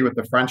democracy with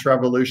the French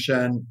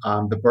Revolution,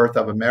 the birth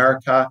of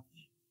America.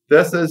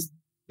 This is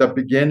the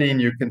beginning,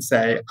 you can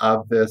say,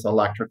 of this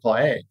electrical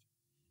age.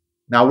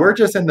 Now, we're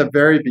just in the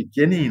very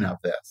beginning of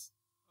this.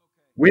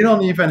 We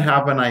don't even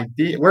have an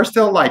idea. We're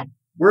still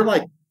we're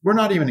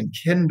not even in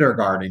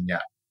kindergarten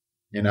yet,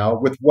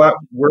 with what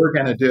we're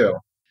going to do.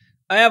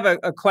 I have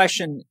a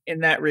question in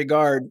that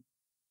regard,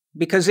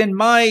 because in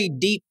my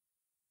deep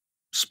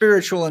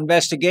spiritual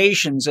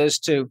investigations as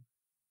to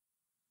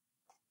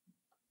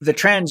the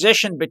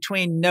transition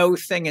between no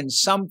thing and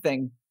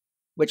something,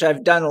 which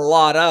I've done a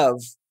lot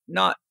of,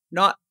 not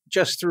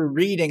just through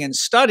reading and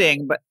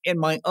studying, but in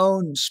my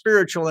own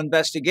spiritual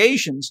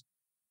investigations,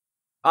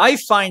 I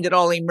find it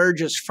all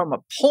emerges from a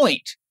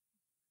point,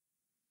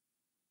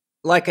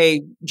 like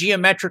a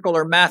geometrical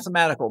or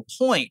mathematical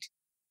point,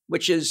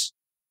 which is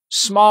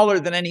smaller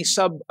than any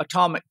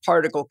subatomic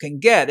particle can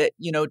get.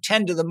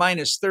 10 to the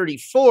minus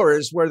 34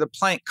 is where the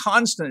Planck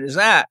constant is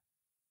at.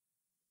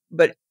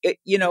 But,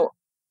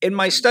 in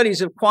my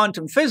studies of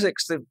quantum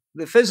physics,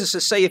 the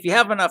physicists say if you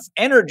have enough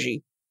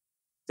energy,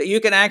 that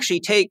you can actually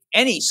take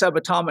any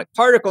subatomic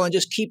particle and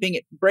just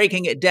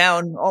breaking it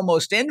down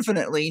almost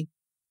infinitely.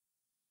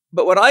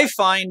 But what I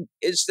find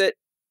is that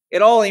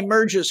it all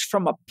emerges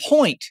from a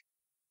point.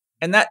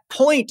 And that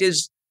point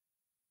is,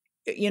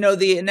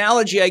 the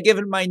analogy I give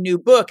in my new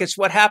book, it's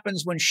what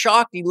happens when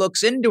Shakti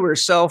looks into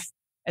herself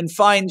and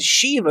finds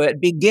Shiva.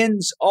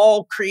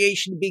 All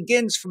creation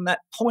begins from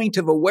that point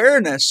of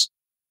awareness.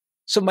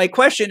 So my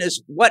question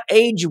is, what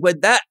age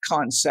would that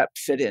concept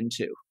fit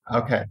into?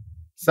 Okay.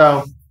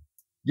 So,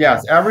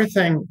 yes,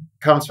 everything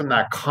comes from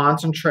that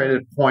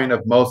concentrated point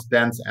of most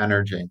dense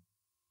energy.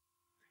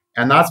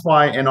 And that's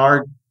why in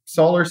our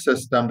solar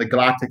system, the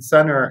galactic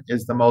center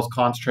is the most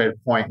concentrated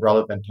point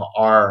relevant to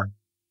our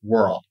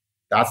world.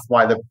 That's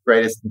why the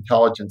greatest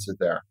intelligence is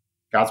there.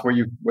 That's where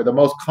the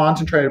most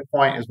concentrated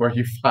point is where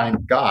you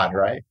find God,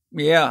 right?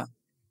 Yeah.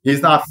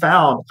 He's not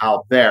found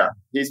out there.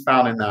 He's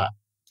found in that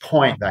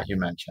point that you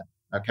mentioned.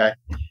 Okay.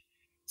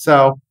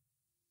 So,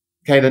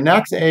 the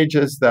next age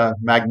is the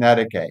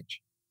magnetic age.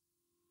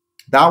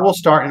 That will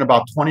start in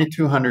about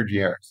 2,200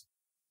 years.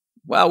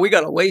 Wow, we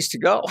got a ways to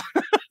go.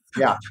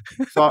 Yeah.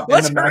 So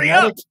Let's in the hurry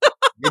magnetic, up.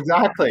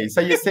 exactly.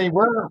 So you see,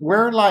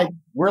 we're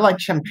like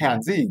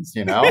chimpanzees,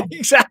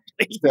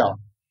 Exactly. still.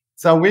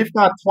 So we've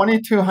got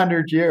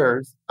 2,200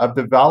 years of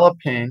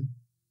developing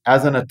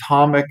as an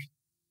atomic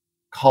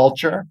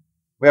culture.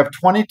 We have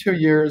 22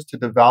 years to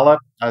develop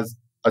as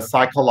a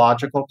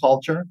psychological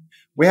culture.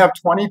 We have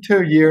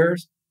 22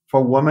 years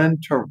for women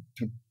to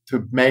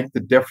make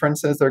the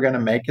differences they're going to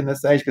make in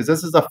this age, because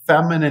this is a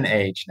feminine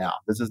age now.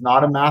 This is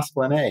not a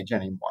masculine age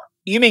anymore.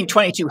 You mean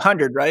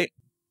 2200, right?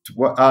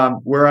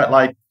 We're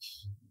at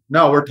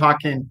we're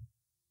talking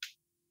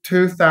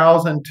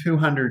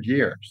 2,200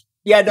 years.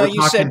 Yeah, no, We're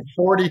you talking said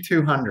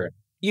 4,200.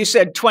 You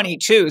said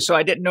 22, so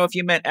I didn't know if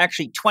you meant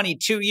actually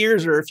 22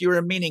 years or if you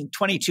were meaning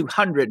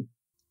 2200.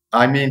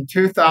 I mean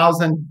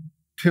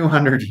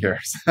 2,200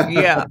 years.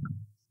 Yeah.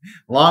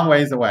 Long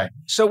ways away.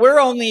 So we're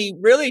only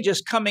really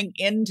just coming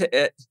into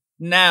it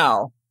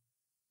now.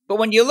 But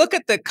when you look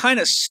at the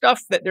kind of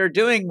stuff that they're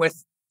doing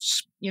with,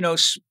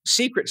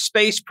 secret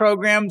space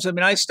programs, I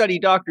mean, I study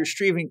Dr.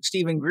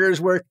 Stephen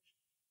Greer's work,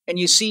 and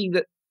you see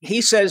that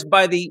he says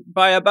by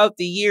about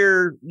the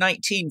year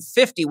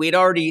 1950, we'd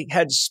already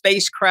had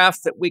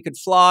spacecraft that we could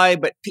fly,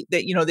 but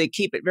they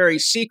keep it very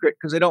secret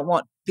because they don't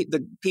want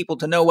the people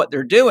to know what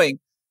they're doing.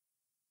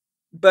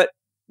 But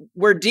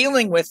we're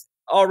dealing with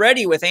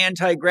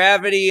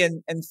anti-gravity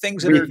and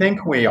things that we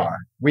think we are,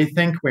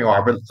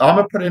 but I'm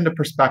going to put it into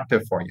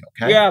perspective for you.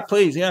 Okay. Yeah,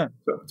 please. Yeah.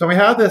 So we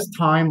have this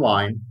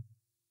timeline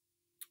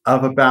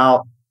of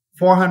about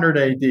 400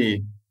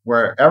 AD,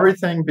 where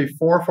everything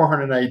before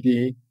 400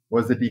 AD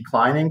was a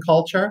declining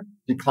culture,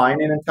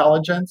 declining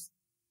intelligence.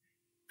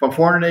 From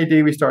 400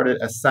 AD, we started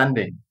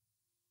ascending.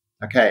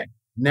 Okay,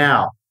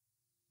 now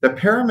the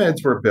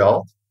pyramids were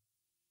built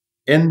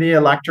in the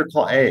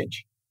electrical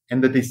age, in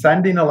the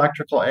descending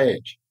electrical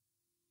age.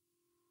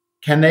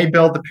 Can they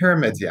build the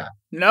pyramids yet?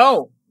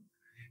 No.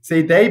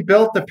 See, they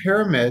built the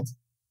pyramids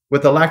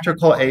with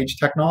electrical age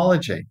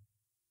technology.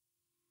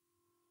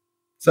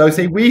 So,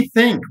 see, we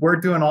think we're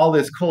doing all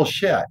this cool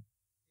shit.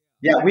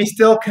 Yeah, we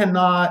still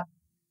cannot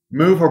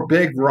move a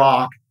big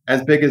rock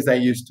as big as they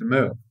used to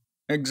move.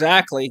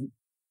 Exactly.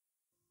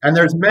 And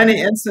there's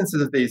many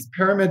instances of these.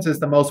 Pyramids is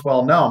the most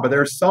well-known, but there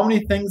are so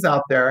many things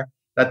out there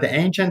that the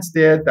ancients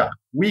did that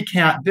we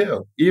can't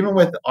do, even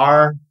with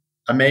our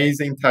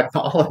amazing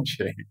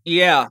technology.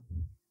 Yeah.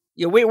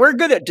 We're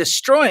good at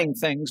destroying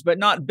things, but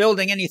not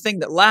building anything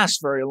that lasts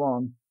very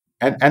long.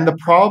 And the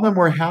problem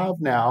we have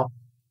now,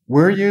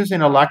 we're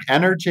using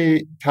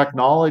energy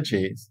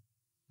technologies.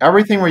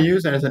 Everything we're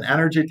using is an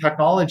energy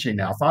technology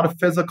now. It's not a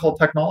physical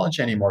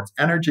technology anymore. It's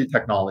energy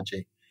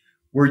technology.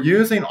 We're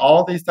using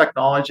all these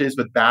technologies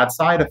with bad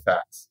side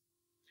effects.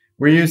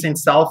 We're using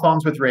cell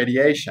phones with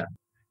radiation.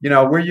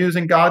 We're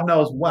using God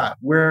knows what.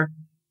 We're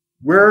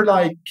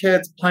like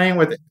kids playing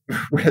with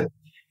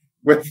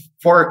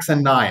forks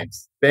and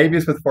knives,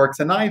 babies with forks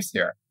and knives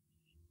here.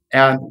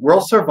 And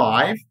we'll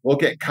survive. We'll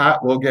get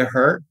cut. We'll get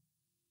hurt.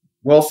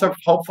 We'll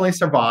hopefully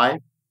survive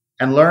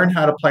and learn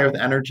how to play with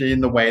energy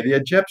in the way the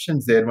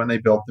Egyptians did when they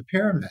built the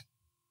pyramid.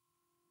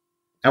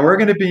 And we're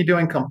going to be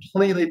doing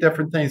completely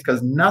different things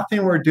because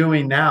nothing we're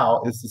doing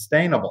now is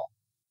sustainable.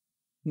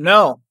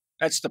 No,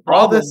 that's the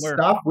problem. All this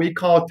stuff we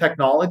call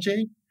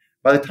technology,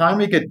 by the time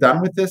we get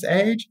done with this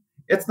age,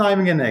 it's not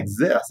even going to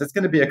exist. It's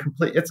going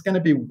to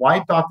be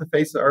wiped off the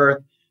face of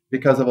Earth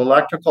because of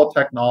electrical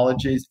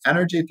technologies,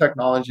 energy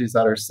technologies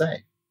that are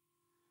safe.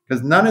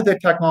 Because none of the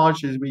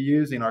technologies we're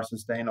using are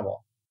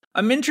sustainable.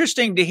 I'm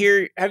interested to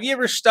hear, have you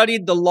ever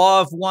studied The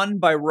Law of One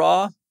by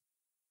Ra?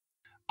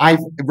 I've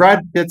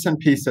read bits and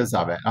pieces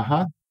of it.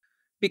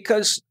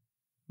 Because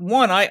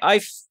one,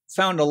 I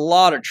found a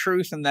lot of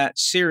truth in that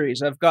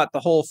series. I've got the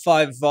whole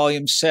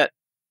 5-volume set,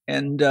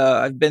 and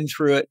I've been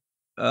through it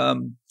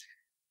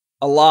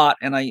a lot.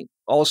 And I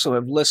also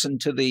have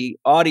listened to the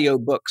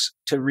audiobooks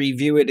to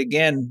review it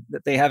again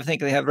that they have. I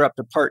think they have up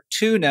to part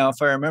 2 now,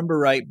 if I remember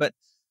right. But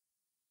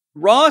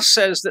Ra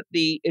says that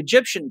the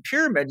Egyptian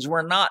pyramids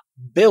were not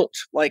built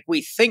like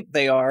we think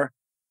they are,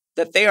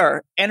 that they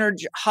are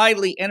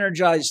highly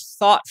energized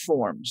thought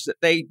forms,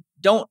 that they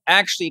don't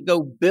actually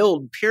go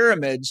build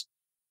pyramids.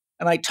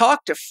 And I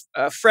talked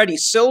to Freddie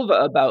Silva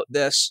about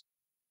this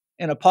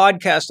in a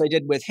podcast I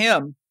did with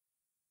him.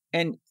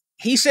 And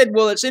he said,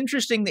 well, it's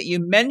interesting that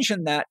you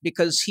mentioned that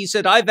because he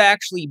said, I've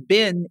actually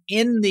been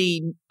in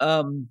the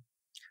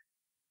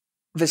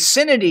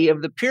vicinity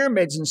of the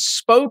pyramids and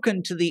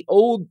spoken to the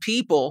old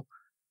people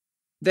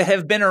that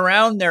have been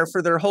around there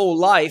for their whole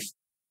life.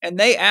 And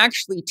they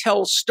actually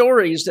tell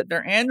stories that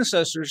their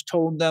ancestors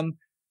told them,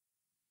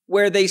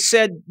 where they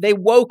said they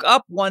woke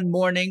up one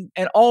morning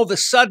and all of a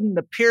sudden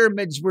the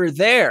pyramids were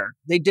there.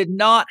 They did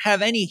not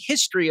have any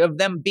history of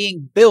them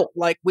being built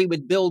like we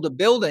would build a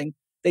building.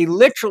 They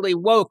literally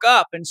woke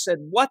up and said,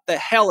 what the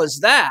hell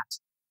is that?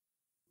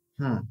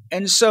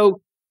 And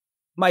so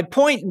my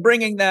point in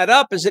bringing that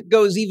up is it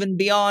goes even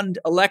beyond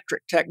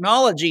electric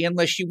technology,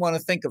 unless you want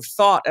to think of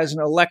thought as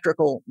an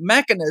electrical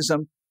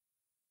mechanism.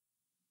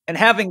 And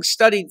having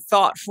studied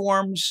thought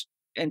forms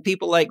and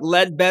people like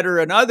Ledbetter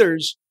and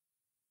others,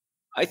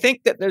 I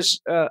think that there's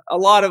a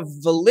lot of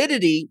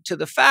validity to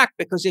the fact,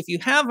 because if you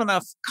have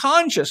enough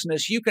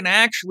consciousness, you can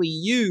actually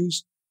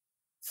use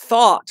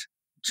thought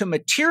to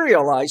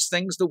materialize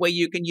things the way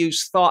you can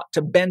use thought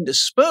to bend a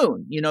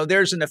spoon. You know,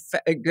 there's an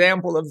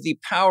example of the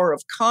power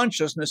of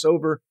consciousness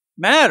over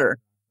matter.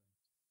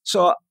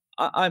 So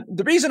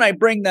the reason I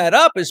bring that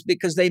up is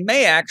because they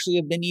may actually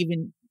have been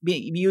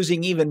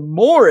using even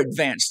more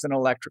advanced than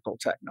electrical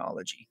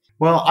technology.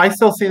 Well, I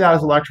still see that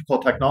as electrical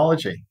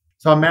technology.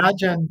 So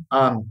imagine,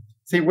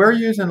 we're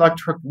using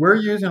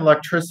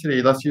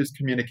electricity. Let's use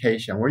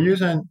communication. We're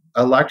using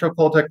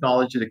electrical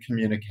technology to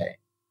communicate.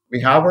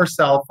 We have our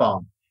cell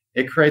phone.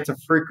 It creates a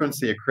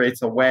frequency. It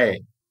creates a wave.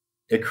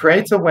 It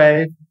creates a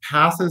wave,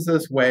 passes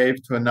this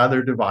wave to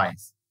another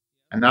device,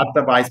 and that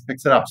device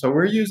picks it up. So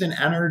we're using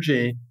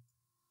energy.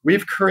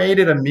 We've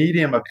created a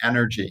medium of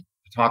energy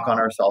to talk on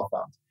our cell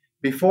phones.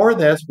 Before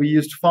this, we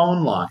used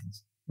phone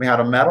lines. We had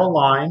a metal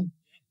line,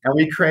 and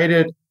we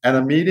created a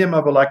medium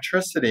of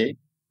electricity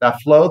that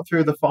flowed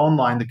through the phone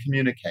line to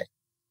communicate.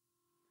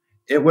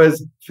 It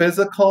was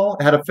physical.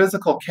 It had a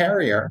physical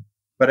carrier,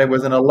 but it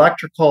was an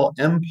electrical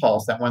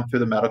impulse that went through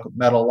the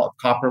metal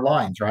copper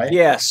lines, right?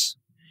 Yes.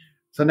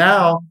 So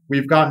now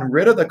we've gotten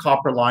rid of the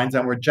copper lines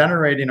and we're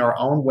generating our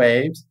own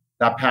waves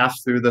that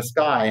pass through the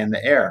sky and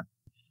the air.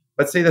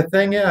 But see, the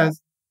thing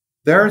is,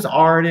 there's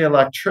already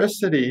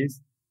electricities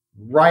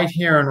right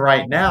here and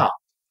right now.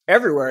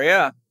 Everywhere,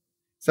 yeah.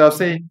 So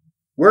see,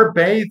 we're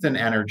bathed in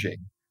energy,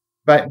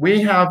 but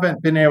we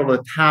haven't been able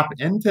to tap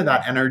into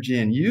that energy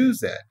and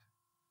use it.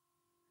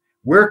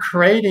 We're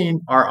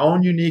creating our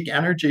own unique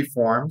energy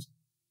forms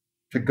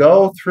to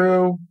go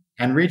through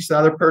and reach the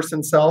other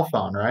person's cell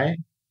phone, right?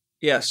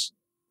 Yes.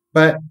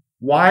 But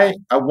why?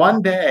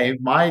 One day,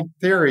 my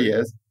theory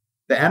is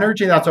the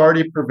energy that's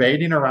already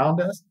pervading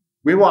around us,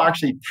 we will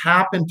actually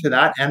tap into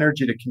that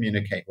energy to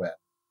communicate with.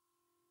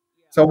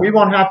 So we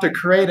won't have to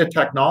create a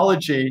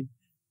technology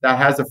that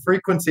has a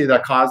frequency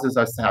that causes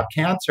us to have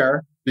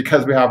cancer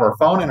because we have our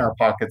phone in our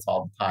pockets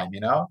all the time, you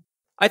know?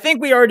 I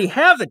think we already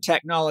have the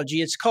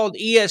technology. It's called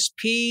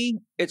ESP.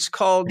 It's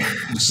called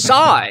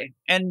Psi.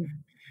 And,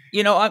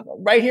 you know, I'm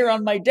right here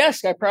on my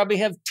desk, I probably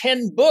have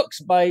 10 books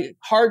by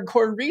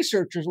hardcore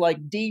researchers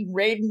like Dean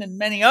Radin and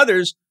many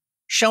others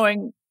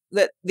showing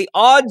that the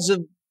odds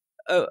of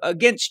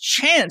against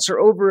chance are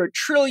over 1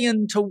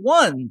 trillion to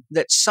 1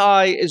 that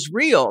Psi is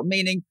real,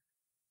 meaning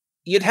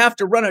you'd have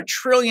to run 1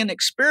 trillion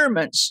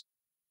experiments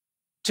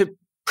to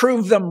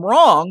prove them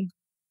wrong,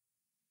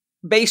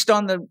 based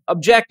on the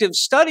objective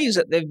studies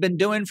that they've been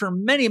doing for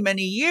many,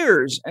 many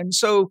years. And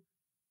so,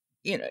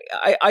 you know,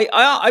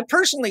 I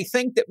personally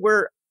think that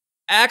we're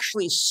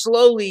actually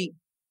slowly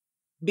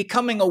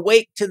becoming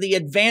awake to the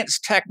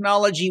advanced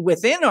technology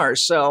within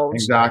ourselves.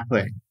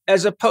 Exactly.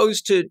 As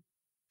opposed to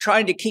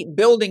trying to keep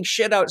building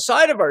shit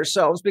outside of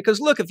ourselves.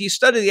 Because look, if you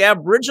study the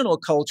Aboriginal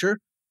culture,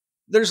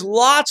 there's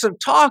lots of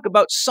talk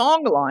about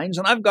song lines.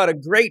 And I've got a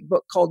great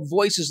book called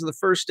Voices of the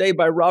First Day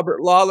by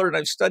Robert Lawler, and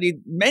I've studied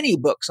many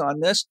books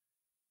on this.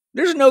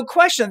 There's no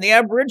question the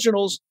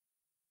Aboriginals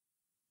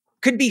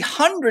could be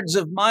hundreds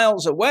of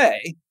miles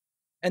away,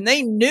 and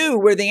they knew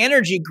where the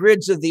energy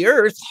grids of the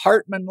earth,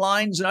 Hartmann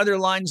lines and other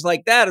lines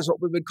like that is what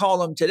we would call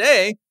them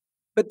today,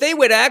 but they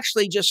would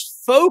actually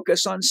just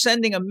focus on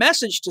sending a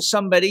message to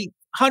somebody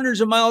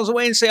hundreds of miles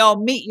away and say,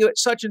 I'll meet you at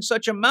such and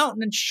such a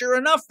mountain, and sure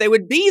enough, they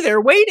would be there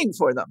waiting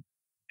for them.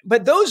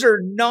 But those are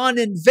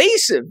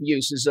non-invasive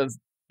uses of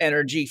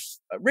energy.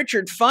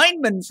 Richard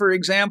Feynman, for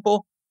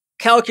example,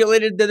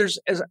 calculated that there's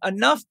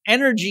enough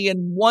energy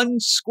in 1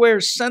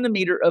 square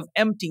centimeter of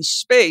empty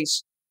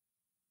space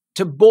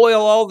to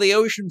boil all the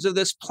oceans of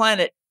this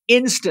planet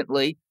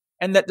instantly,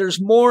 and that there's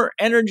more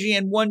energy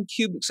in 1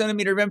 cubic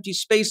centimeter of empty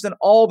space than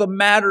all the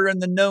matter in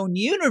the known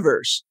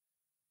universe.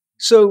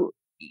 So,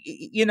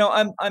 you know,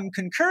 I'm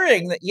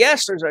concurring that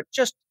yes, there's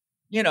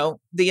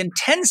the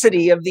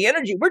intensity of the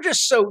energy. We're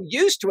just so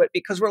used to it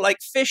because we're like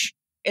fish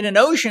in an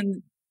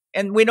ocean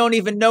and we don't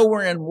even know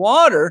we're in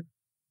water.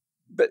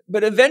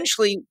 But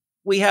eventually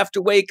we have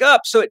to wake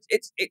up. So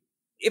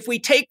if we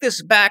take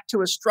this back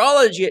to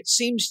astrology, it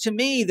seems to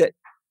me that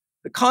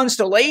the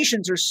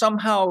constellations are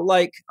somehow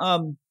like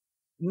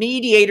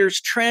mediators,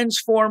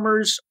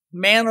 transformers,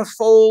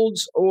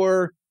 manifolds,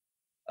 or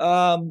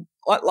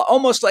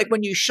almost like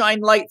when you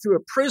shine light through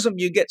a prism,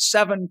 you get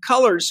 7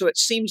 colors. So it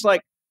seems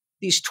like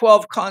these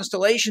 12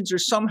 constellations are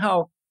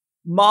somehow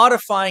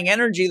modifying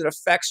energy that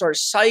affects our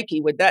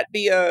psyche. Would that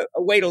be a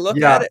way to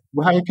look at it?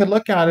 How you could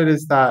look at it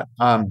is that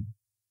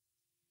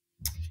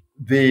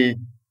the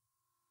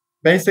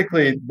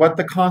basically what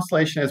the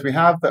constellation is, we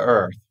have the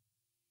Earth,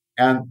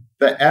 and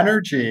the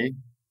energy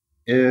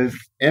is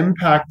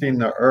impacting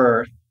the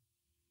Earth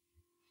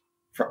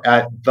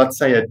at, let's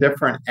say, a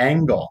different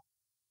angle,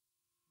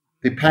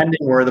 depending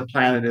where the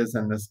planet is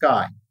in the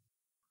sky.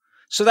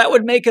 So that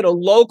would make it a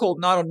local,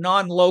 not a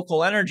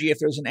non-local energy if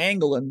there's an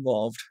angle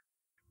involved.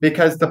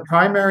 Because the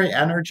primary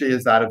energy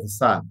is that of the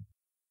sun.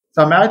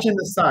 So imagine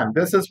the sun.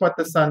 This is what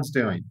the sun's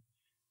doing.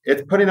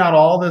 It's putting out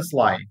all this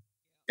light.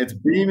 It's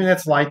beaming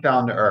its light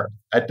down to Earth.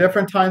 At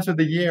different times of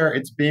the year,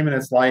 it's beaming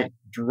its light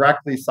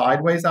directly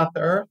sideways at the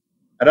Earth.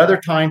 At other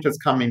times, it's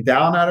coming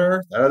down at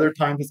Earth. At other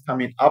times, it's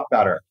coming up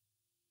at Earth.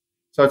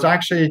 So it's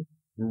actually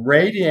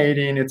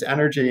radiating its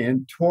energy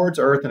in towards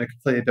Earth in a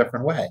completely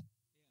different way.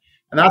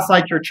 And that's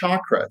like your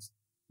chakras.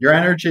 Your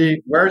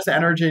energy, where's the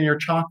energy in your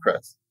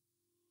chakras?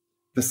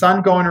 The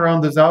sun going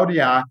around the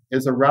zodiac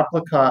is a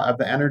replica of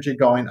the energy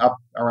going up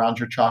around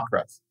your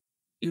chakras.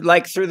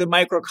 Like through the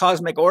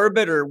microcosmic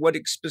orbit, or what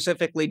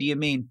specifically do you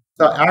mean?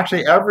 So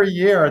actually, every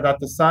year that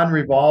the sun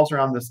revolves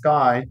around the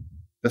sky,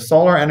 the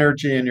solar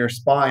energy in your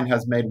spine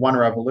has made one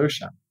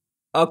revolution.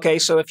 Okay,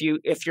 so if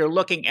you're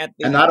looking at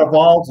and that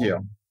evolves you.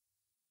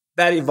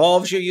 That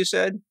evolves you, you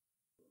said?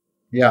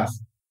 Yes.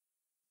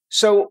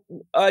 So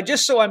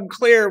just so I'm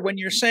clear, when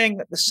you're saying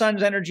that the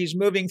sun's energy is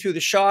moving through the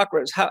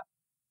chakras, how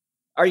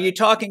are you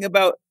talking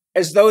about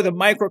as though the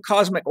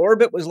microcosmic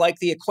orbit was like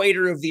the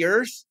equator of the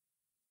Earth?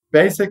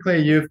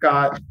 Basically, you've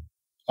got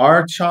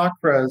our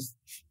chakras.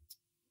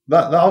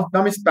 Let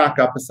me back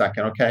up a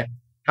second, okay?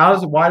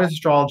 Why does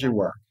astrology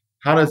work?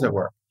 How does it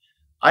work?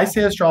 I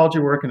see astrology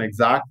working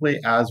exactly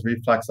as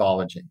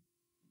reflexology.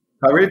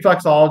 By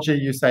reflexology,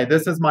 you say,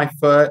 this is my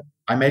foot.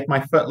 I make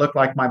my foot look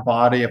like my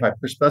body. If I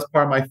push this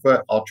part of my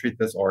foot, I'll treat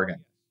this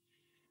organ.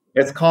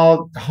 It's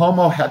called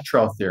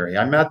homo-hetero theory.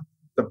 I met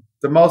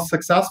the most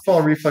successful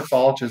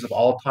reflexologist of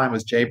all time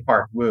was J.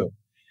 Park Wu.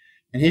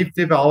 And he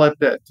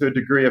developed it to a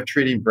degree of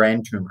treating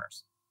brain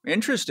tumors.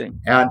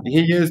 Interesting. And he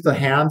used the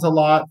hands a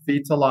lot,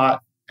 feet a lot.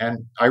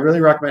 And I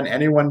really recommend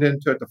anyone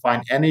into it to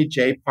find any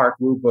J. Park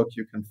Wu book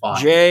you can find.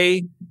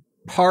 J.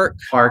 Park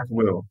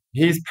Wu.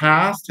 He's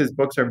passed. His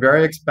books are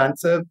very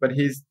expensive, but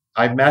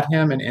I've met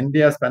him in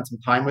India, spent some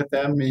time with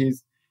him.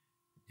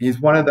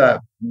 He's one of the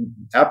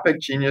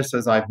epic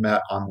geniuses I've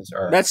met on this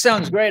earth. That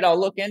sounds great. I'll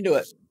look into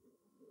it.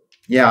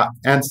 Yeah.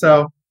 And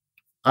so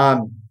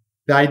the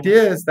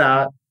idea is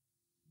that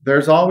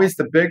there's always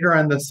the bigger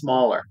and the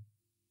smaller.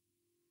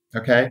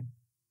 Okay.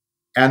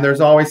 And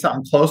there's always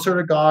something closer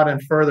to God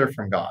and further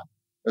from God.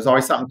 There's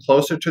always something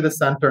closer to the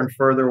center and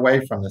further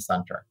away from the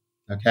center.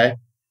 Okay.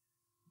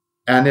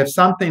 And if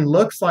something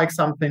looks like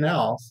something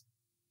else,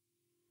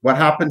 what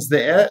happens to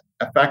it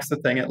affects the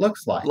thing it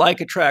looks like.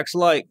 Like attracts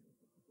like.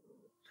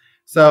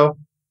 So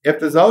if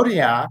the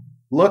zodiac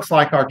looks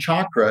like our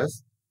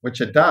chakras,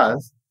 which it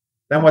does,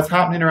 then what's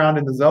happening around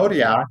in the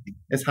zodiac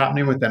is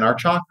happening within our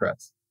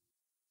chakras.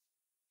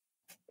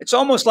 It's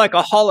almost like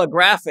a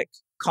holographic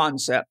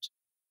concept.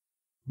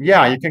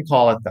 Yeah, you can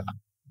call it that.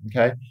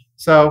 Okay.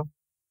 So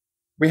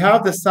we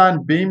have the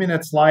sun beaming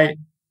its light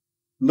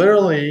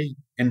literally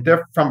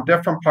from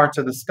different parts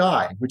of the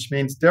sky, which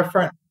means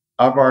different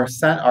of our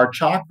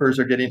chakras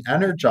are getting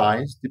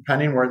energized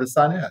depending where the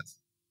sun is.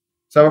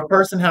 So if a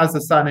person has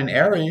the sun in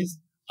Aries,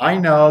 I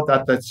know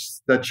that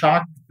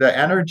the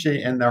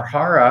energy in their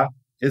hara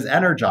is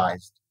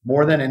energized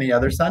more than any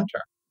other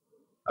center.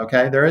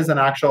 Okay, there is an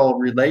actual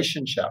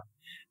relationship.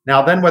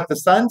 Now then what the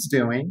sun's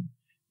doing,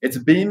 it's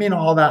beaming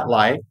all that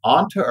light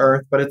onto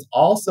Earth, but it's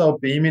also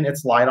beaming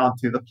its light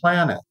onto the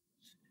planet.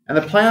 And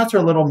the planets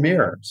are little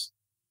mirrors.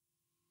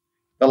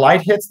 The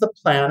light hits the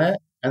planet,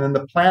 and then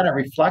the planet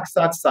reflects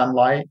that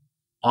sunlight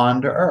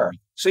onto Earth.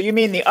 So you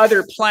mean the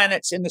other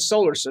planets in the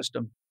solar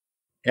system?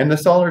 In the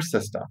solar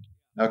system,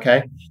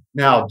 okay?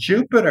 Now,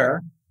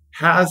 Jupiter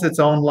has its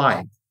own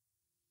light.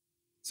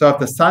 So if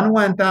the sun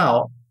went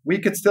out, we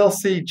could still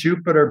see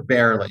Jupiter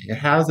barely. It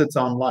has its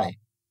own light,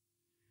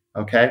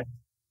 okay?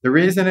 The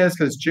reason is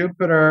because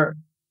Jupiter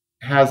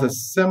has a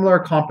similar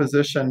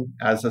composition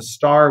as a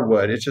star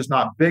would. It's just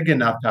not big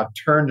enough to have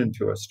turned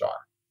into a star,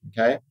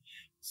 okay?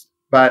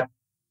 But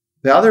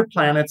the other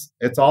planets,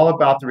 it's all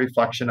about the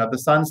reflection of the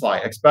sun's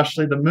light,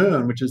 especially the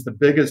moon, which is the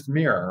biggest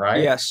mirror,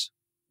 right? Yes.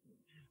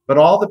 But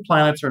all the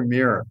planets are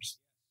mirrors.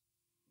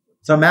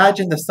 So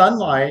imagine the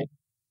sunlight,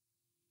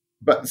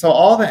 so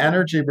all the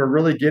energy we're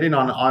really getting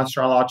on an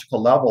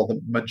astrological level,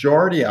 the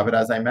majority of it,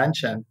 as I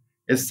mentioned,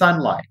 is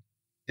sunlight.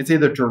 It's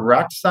either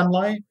direct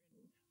sunlight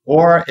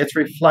or it's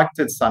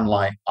reflected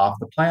sunlight off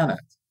the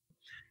planet.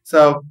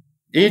 So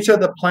each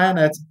of the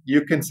planets,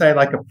 you can say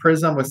like a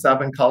prism with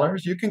 7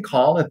 colors. You can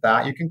call it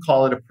that. You can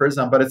call it a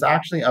prism, but it's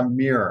actually a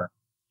mirror.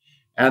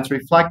 And it's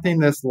reflecting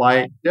this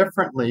light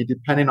differently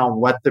depending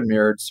on what the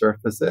mirrored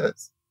surface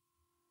is.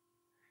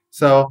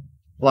 So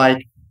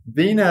like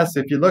Venus,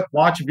 if you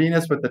watch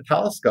Venus with the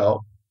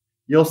telescope,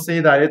 you'll see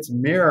that its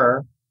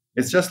mirror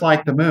It's just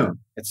like the moon.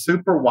 It's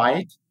super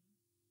white,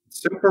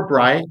 super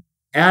bright,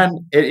 and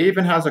it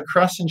even has a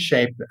crescent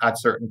shape at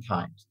certain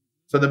times.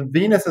 So the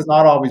Venus is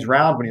not always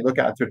round when you look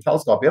at it through a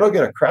telescope. It'll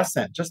get a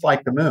crescent just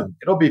like the moon.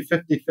 It'll be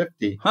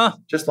 50-50,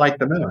 just like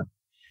the moon.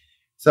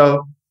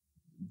 So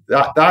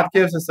that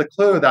gives us a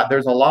clue that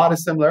there's a lot of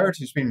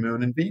similarities between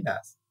moon and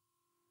Venus.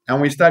 And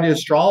when we study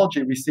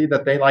astrology, we see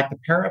that they like to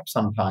pair up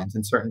sometimes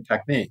in certain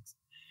techniques.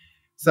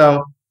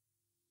 So,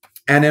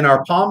 and in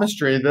our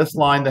palmistry, this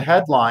line, the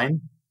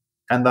headline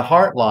and the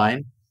heart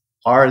line,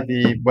 are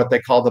what they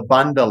call the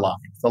bandha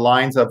lines, the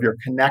lines of your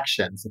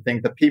connections,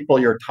 the people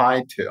you're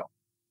tied to.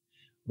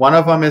 One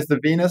of them is the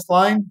Venus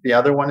line, the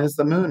other one is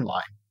the moon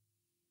line.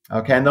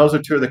 Okay, and those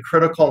are two of the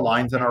critical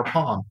lines in our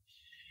palm.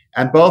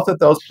 And both of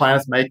those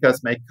planets make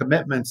us make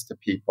commitments to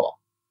people,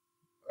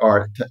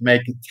 or to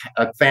make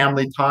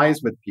family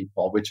ties with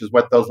people, which is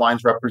what those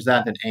lines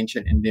represent in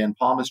ancient Indian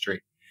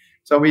palmistry.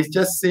 So we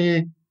just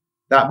see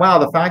that, wow,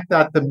 the fact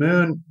that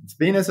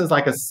Venus is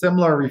like a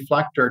similar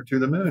reflector to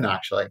the moon,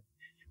 actually.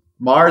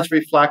 Mars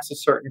reflects a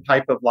certain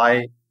type of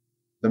light,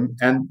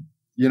 and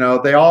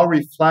they all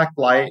reflect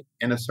light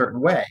in a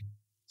certain way.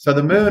 So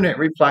the moon, it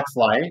reflects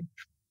light,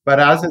 but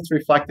as it's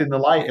reflecting the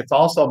light, it's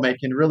also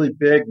making really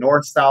big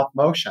north-south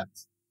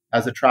motions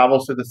as it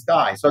travels through the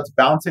sky. So it's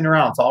bouncing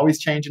around. It's always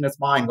changing its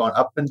mind, going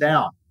up and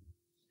down.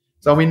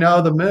 So we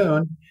know the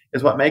moon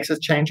is what makes us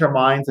change our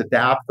minds,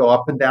 adapt, go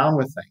up and down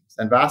with things,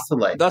 and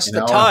vacillate. Thus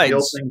the tides. And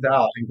feel things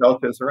out and go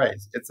through this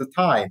race. It's the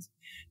tides.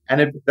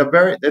 And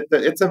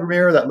it's a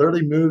mirror that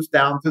literally moves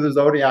down through the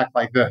zodiac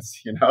like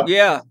this,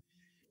 Yeah.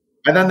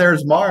 And then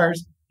there's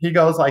Mars. He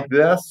goes like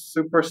this,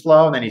 super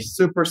slow, and then he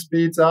super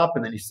speeds up,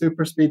 and then he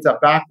super speeds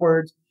up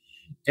backwards.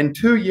 In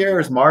 2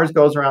 years, Mars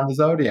goes around the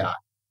zodiac.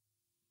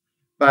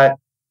 But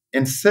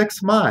in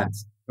 6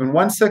 months, in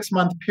one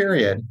 6-month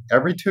period,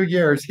 every 2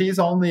 years, he's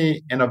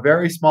only in a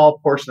very small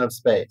portion of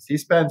space. He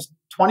spends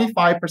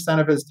 25%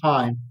 of his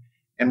time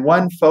in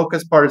one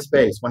focused part of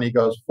space when he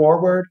goes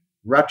forward,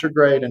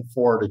 retrograde, and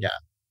forward again.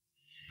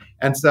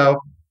 And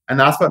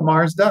that's what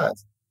Mars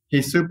does.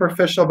 He's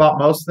superficial about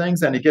most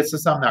things, and he gets to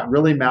something that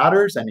really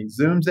matters, and he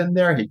zooms in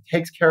there, he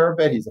takes care of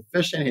it, he's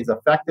efficient, he's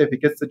effective, he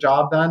gets the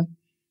job done,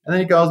 and then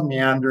he goes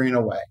meandering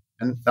away.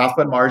 And that's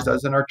what Mars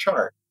does in our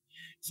chart.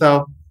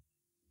 So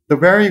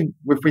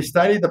if we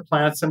study the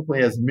planets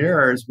simply as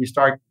mirrors, we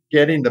start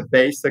getting the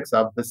basics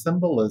of the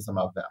symbolism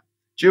of them.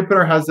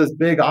 Jupiter has this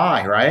big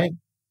eye, right?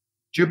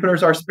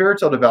 Jupiter's our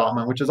spiritual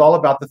development, which is all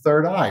about the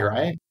third eye,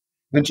 right?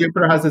 And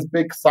Jupiter has this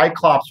big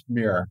cyclops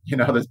mirror,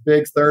 this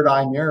big third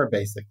eye mirror,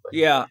 basically.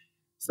 Yeah.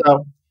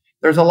 So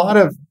there's a lot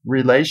of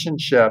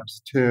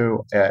relationships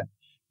to it.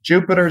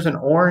 Jupiter's an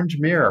orange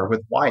mirror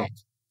with white.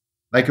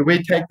 Like if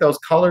we take those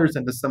colors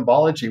into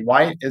symbology,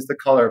 white is the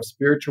color of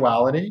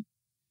spirituality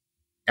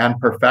and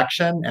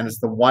perfection, and it's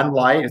the one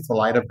light. It's the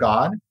light of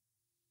God.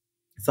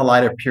 It's the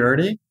light of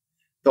purity.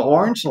 The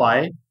orange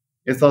light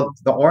is the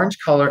orange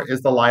color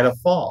is the light of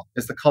fall.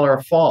 It's the color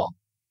of fall.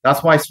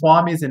 That's why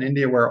Swamis in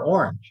India wear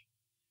orange.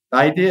 The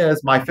idea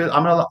is my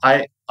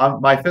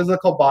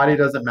physical body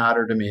doesn't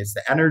matter to me. It's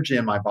the energy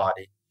in my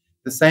body.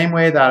 The same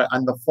way that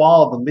in the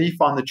fall, the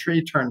leaf on the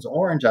tree turns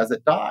orange as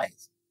it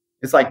dies.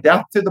 It's like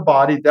death to the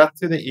body, death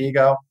to the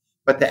ego,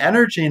 but the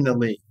energy in the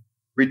leaf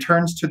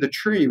returns to the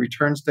tree,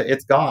 returns to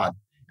its God.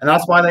 And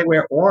that's why they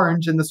wear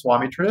orange in the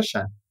Swami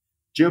tradition.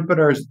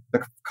 Jupiter's,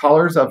 the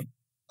colors of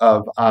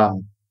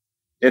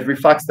it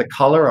reflects the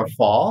color of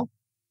fall,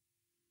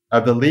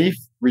 of the leaf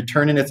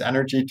returning its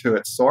energy to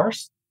its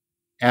source,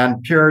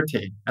 and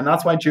purity. And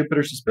that's why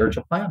Jupiter's a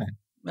spiritual planet.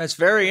 That's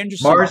very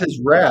interesting. Mars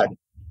is red.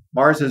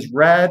 Mars is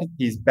red.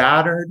 He's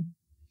battered.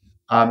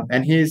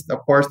 And he's, of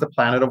course, the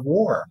planet of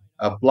war,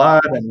 of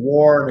blood and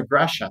war and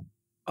aggression.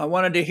 I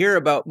wanted to hear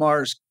about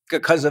Mars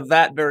because of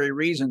that very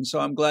reason. So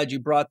I'm glad you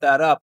brought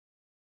that up.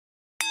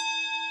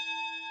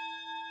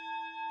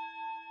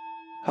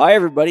 Hi,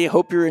 everybody. I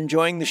hope you're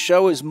enjoying the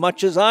show as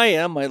much as I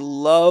am. I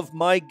love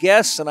my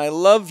guests, and I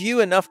love you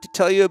enough to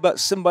tell you about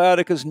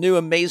Symbiotica's new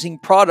amazing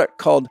product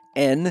called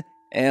NMN.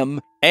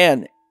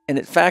 And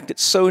in fact,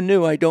 it's so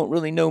new, I don't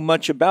really know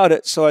much about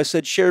it. So I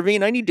said,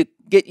 Shervine, I need to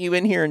get you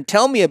in here and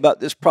tell me about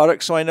this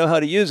product so I know how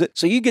to use it.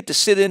 So you get to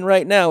sit in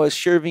right now as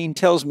Shervine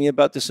tells me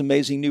about this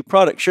amazing new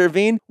product.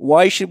 Shervine,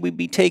 why should we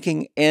be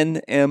taking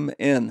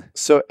NMN?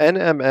 So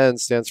NMN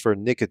stands for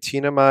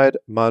nicotinamide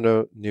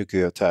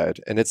mononucleotide,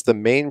 and it's the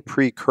main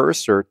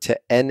precursor to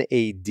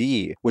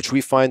NAD, which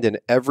we find in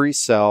every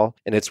cell,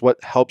 and it's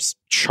what helps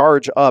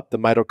charge up the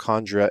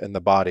mitochondria in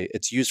the body.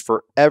 It's used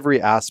for every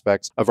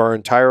aspect of our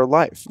entire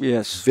life.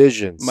 Yes.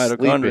 Vision, Mitochondria.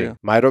 sleeping,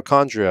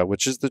 mitochondria,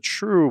 which is the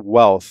true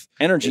wealth.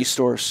 Energy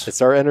source.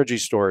 It's our energy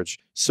storage.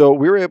 So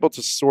we were able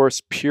to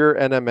source pure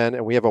NMN,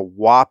 and we have a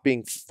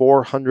whopping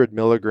 400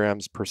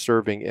 milligrams per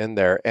serving in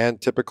there.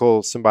 And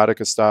typical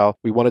Symbiotica style,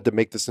 we wanted to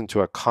make this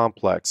into a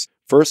complex.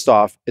 First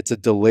off, it's a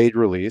delayed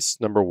release,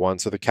 number one.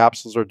 So the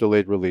capsules are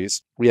delayed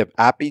release. We have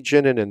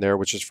apigenin in there,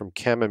 which is from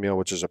chamomile,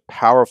 which is a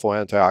powerful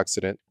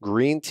antioxidant,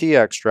 green tea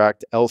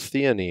extract,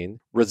 L-theanine,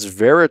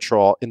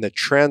 resveratrol in the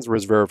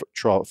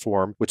trans-resveratrol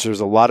form, which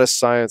there's a lot of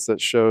science that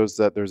shows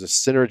that there's a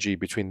synergy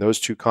between those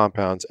two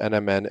compounds,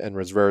 NMN and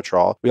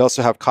resveratrol. We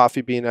also have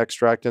coffee bean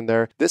extract in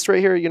there. This right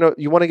here,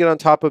 you want to get on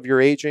top of your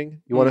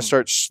aging. You want to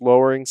start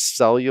slowing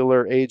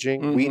cellular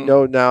aging. We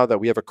know now that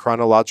we have a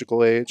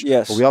chronological age,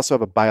 but we also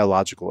have a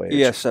biological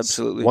age. Yes,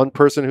 absolutely. One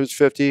person who's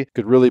 50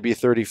 could really be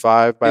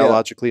 35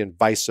 biologically and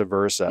vice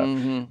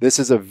versa. This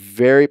is a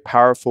very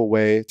powerful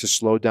way to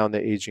slow down the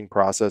aging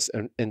process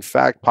and, in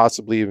fact,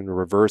 possibly even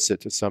reverse it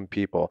to some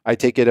people. I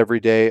take it every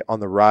day on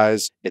the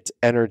rise. It's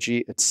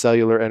energy. It's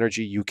cellular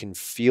energy. You can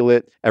feel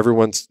it.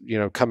 Everyone's,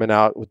 coming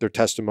out with their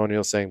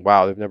testimonial saying,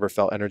 wow, they've never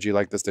felt energy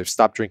like this. They've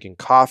stopped drinking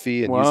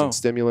coffee and using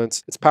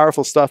stimulants. It's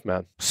powerful stuff,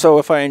 man. So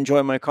if I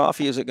enjoy my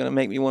coffee, is it going to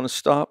make me want to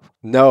stop?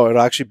 No,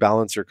 it'll actually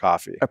balance your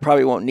coffee. I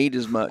probably won't need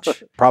as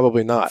much.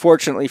 Probably not.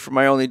 Fortunately,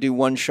 I only do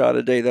one shot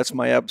a day. That's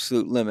my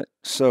absolute limit.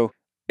 So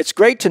it's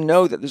great to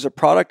know that there's a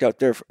product out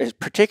there.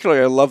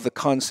 Particularly, I love the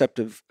concept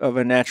of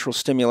a natural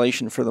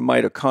stimulation for the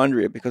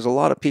mitochondria, because a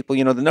lot of people,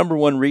 the number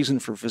one reason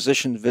for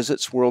physician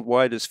visits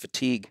worldwide is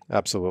fatigue.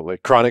 Absolutely.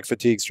 Chronic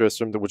fatigue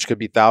syndrome, which could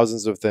be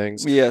thousands of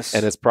things. Yes.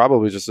 And it's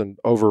probably just an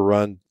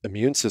overrun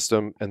immune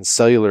system and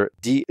cellular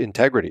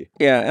de-integrity.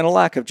 Yeah, and a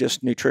lack of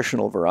just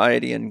nutritional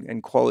variety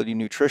and quality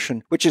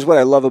nutrition, which is what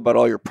I love about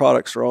all your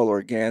products. They're all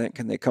organic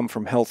and they come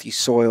from healthy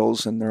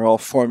soils and they're all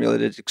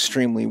formulated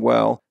extremely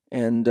well.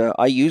 And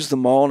I use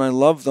them all and I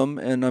love them.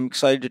 And I'm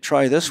excited to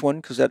try this one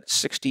because at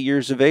 60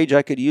 years of age,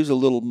 I could use a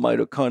little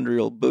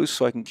mitochondrial boost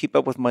so I can keep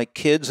up with my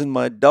kids and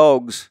my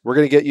dogs. We're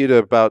going to get you to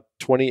about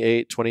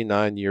 28,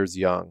 29 years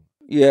young.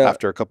 Yeah.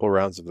 After a couple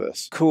rounds of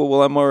this. Cool.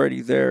 Well, I'm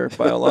already there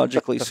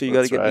biologically, so you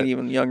got to get me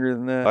even younger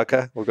than that.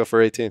 Okay. We'll go for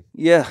 18.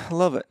 Yeah. I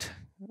love it.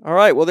 All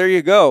right. Well, there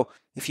you go.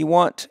 If you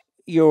want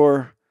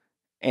your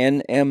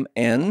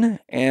NMN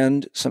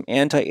and some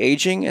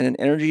anti-aging and an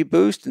energy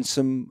boost and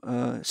some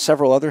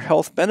several other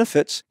health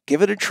benefits,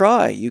 give it a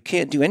try. You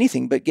can't do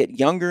anything but get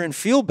younger and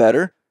feel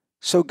better.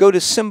 So go to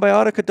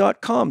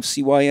Cymbiotika.com,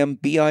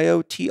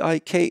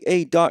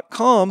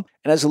 Cymbiotika.com.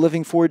 And as a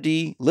Living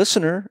 4D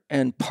listener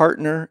and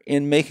partner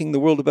in making the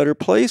world a better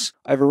place,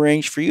 I've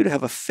arranged for you to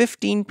have a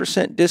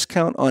 15%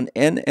 discount on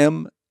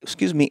NMN,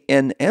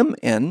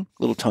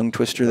 little tongue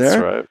twister there.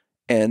 That's right.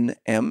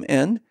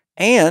 NMN.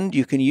 And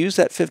you can use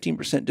that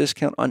 15%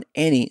 discount on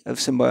any of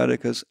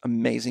Cymbiotika's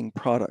amazing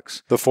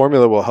products. The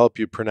formula will help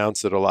you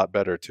pronounce it a lot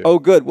better, too. Oh,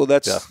 good. Well,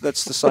 that's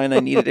the sign I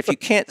needed. If you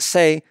can't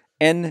say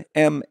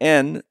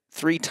NMN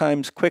 3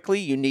 times quickly,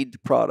 you need the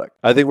product.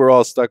 I think we're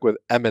all stuck with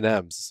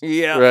M&Ms.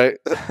 Yeah. Right?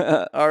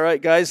 All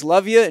right, guys.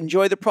 Love you.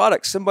 Enjoy the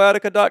product.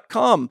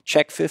 Cymbiotika.com.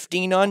 Check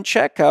 15 on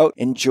checkout.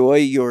 Enjoy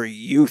your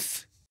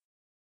youth.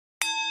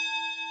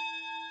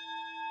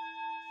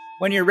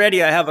 When you're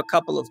ready, I have a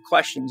couple of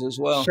questions as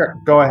well. Sure,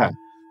 go ahead.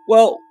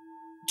 Well,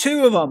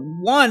 2 of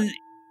them. One,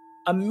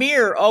 a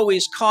mirror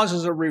always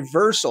causes a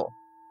reversal.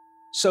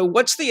 So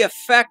what's the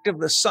effect of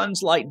the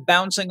sun's light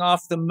bouncing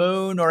off the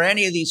moon or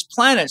any of these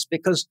planets?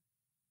 Because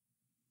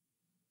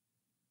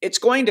it's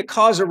going to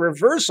cause a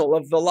reversal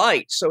of the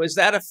light. So is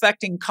that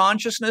affecting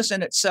consciousness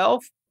in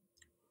itself?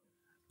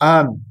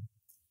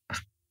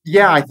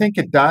 Yeah, I think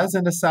it does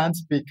in a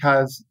sense,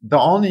 because the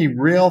only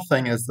real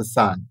thing is the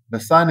sun. The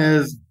sun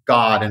is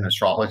God in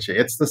astrology.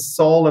 It's the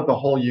soul of the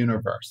whole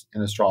universe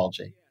in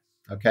astrology.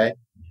 Okay.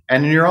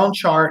 And in your own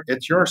chart,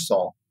 it's your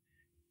soul.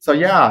 So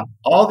yeah,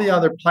 all the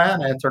other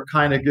planets are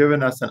kind of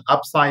giving us an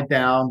upside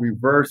down,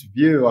 reverse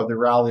view of the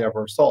reality of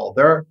our soul.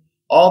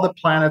 All the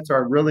planets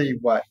are really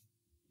what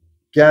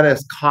get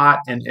us caught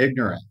in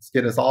ignorance,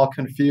 get us all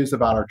confused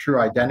about our true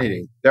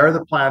identity. They're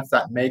the planets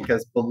that make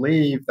us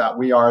believe that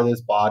we are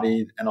this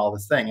body and all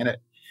this thing. And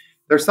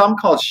there's some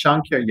called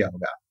Shankhya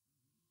Yoga.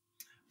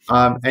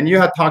 And you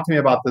had talked to me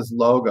about this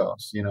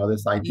logos,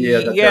 this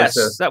idea that yes,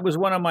 that was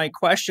one of my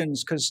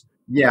questions.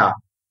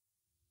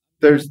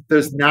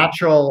 There's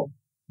natural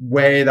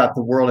way that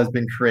the world has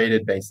been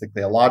created,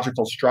 basically, a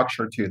logical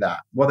structure to that.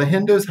 Well, the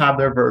Hindus have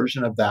their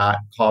version of that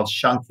called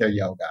Shankhya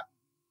Yoga.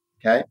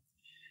 Okay.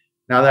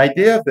 Now, the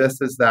idea of this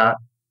is that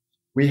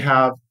we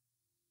have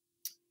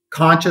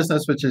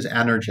consciousness, which is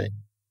energy.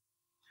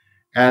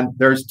 And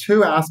there's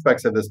 2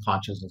 aspects of this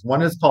consciousness.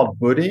 One is called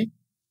buddhi,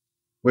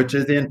 which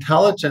is the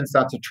intelligence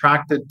that's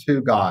attracted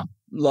to God.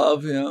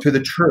 Love, yeah. To the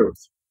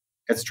truth.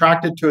 It's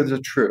attracted to the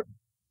truth.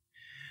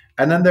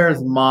 And then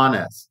there's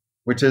manas,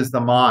 which is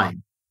the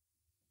mind.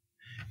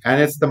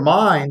 And it's the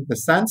mind, the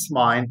sense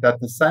mind,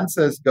 that the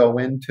senses go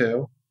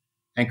into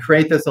and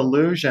create this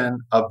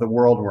illusion of the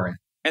world we're in.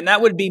 And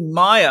that would be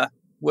Maya,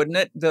 wouldn't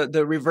it?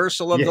 The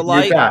reversal of the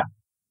light? You bet.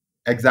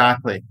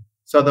 Exactly.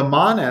 So the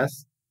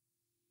manas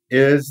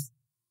is,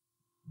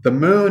 the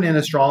moon in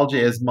astrology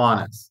is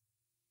manas.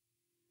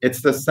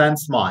 It's the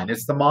sense mind.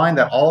 It's the mind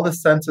that all the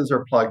senses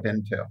are plugged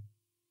into.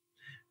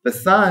 The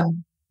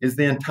sun is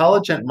the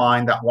intelligent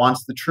mind that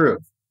wants the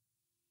truth.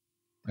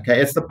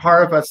 Okay, it's the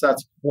part of us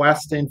that's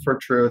questing for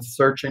truth,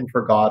 searching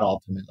for God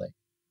ultimately.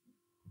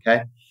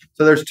 Okay,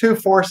 so there's two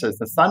forces.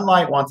 The sun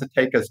wants to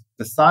take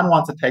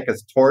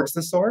us towards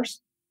the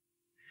source.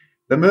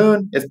 The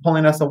moon is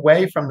pulling us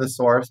away from the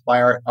source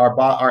by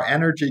our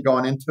energy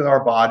going into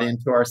our body,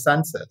 into our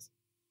senses.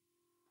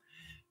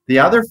 The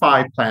other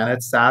 5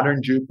 planets,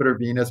 Saturn, Jupiter,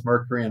 Venus,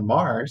 Mercury, and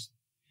Mars,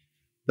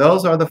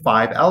 those are the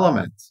 5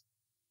 elements,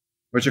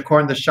 which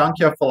according to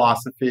Shankya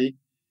philosophy,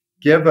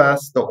 give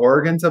us the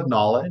organs of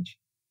knowledge,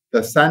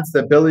 the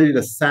ability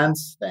to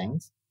sense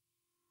things,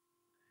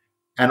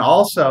 and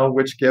also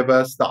which give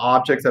us the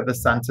objects of the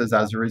senses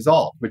as a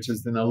result, which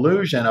is an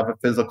illusion of a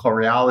physical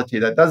reality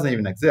that doesn't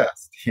even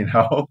exist,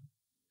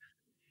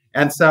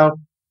 And so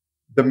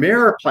the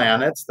mirror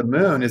planets, the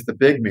moon is the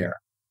big mirror.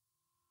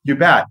 You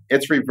bet.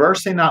 It's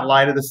reversing that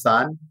light of the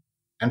sun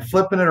and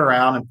flipping it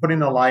around and putting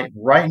the light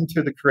right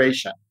into the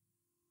creation.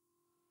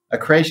 A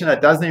creation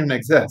that doesn't even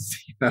exist,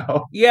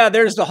 Yeah,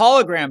 there's the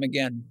hologram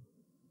again.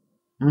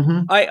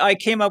 Mm-hmm. I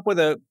came up with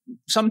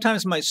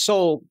sometimes my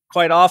soul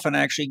quite often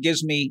actually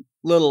gives me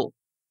little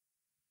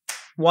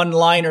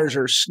one-liners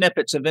or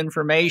snippets of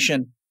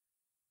information.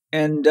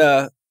 And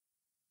I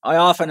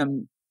often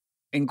am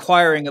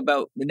inquiring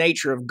about the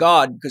nature of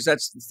God, because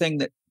that's the thing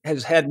that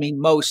has had me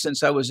most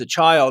since I was a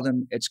child.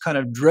 And it's kind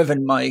of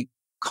driven my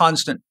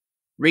constant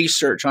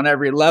research on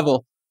every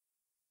level.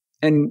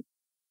 And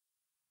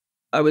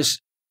I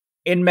was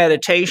in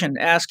meditation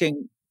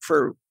asking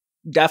for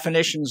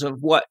definitions of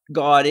what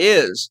God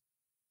is.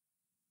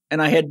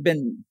 And I had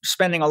been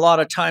spending a lot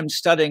of time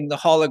studying the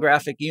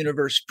holographic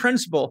universe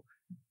principle.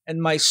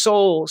 And my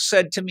soul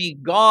said to me,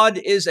 God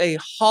is a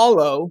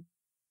hologram.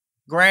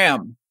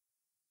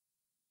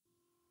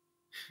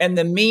 And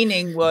the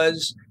meaning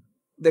was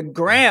the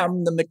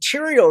gram, the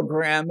material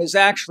gram, is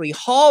actually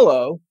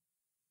hollow.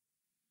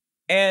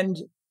 And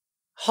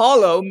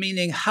hollow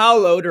meaning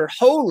hallowed or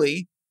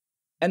holy,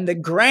 and the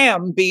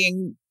gram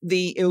being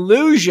the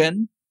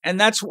illusion, and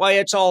that's why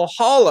it's all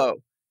hollow.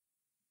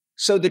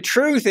 So the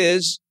truth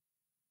is,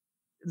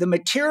 the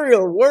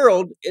material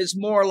world is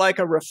more like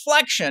a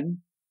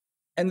reflection,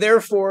 and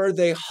therefore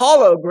the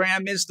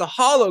hologram is the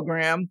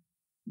hologram,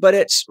 but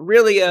it's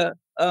really a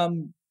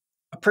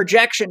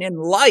projection in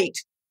light.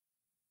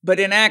 But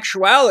in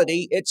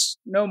actuality, it's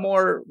no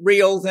more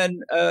real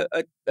than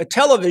a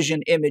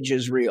television image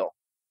is real.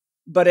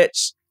 But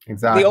it's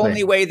exactly the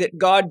only way that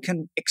God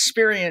can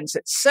experience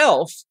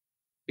itself,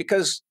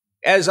 because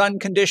as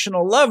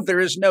unconditional love, there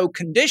is no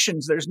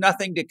conditions. There's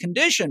nothing to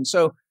condition.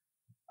 So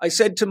I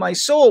said to my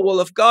soul, well,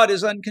 if God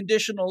is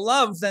unconditional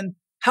love, then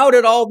how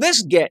did all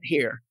this get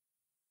here?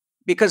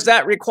 Because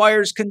that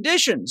requires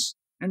conditions.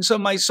 And so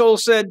my soul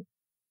said,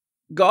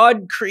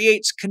 God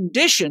creates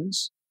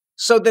conditions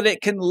so that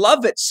it can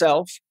love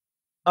itself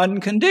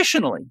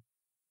unconditionally.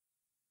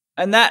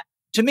 And that,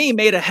 to me,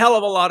 made a hell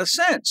of a lot of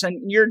sense.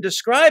 And you're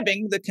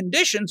describing the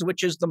conditions,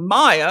 which is the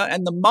Maya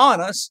and the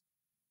Manas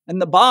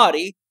and the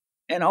body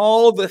and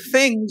all the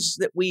things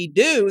that we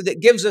do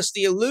that gives us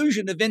the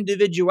illusion of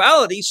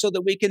individuality so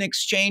that we can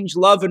exchange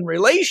love and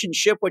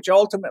relationship, which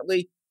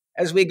ultimately,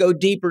 as we go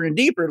deeper and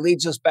deeper,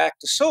 leads us back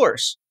to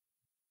source.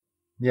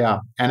 Yeah.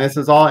 And this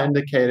is all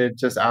indicated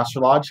just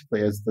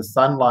astrologically as the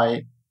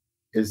sunlight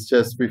is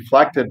just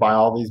reflected by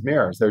all these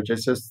mirrors. They're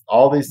just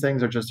all these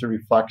things are just a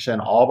reflection.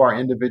 All of our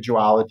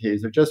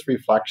individualities are just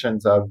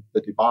reflections of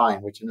the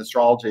divine, which in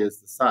astrology is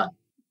the sun.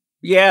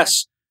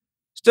 Yes.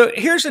 So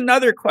here's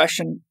another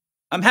question.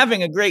 I'm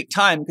having a great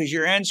time because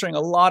you're answering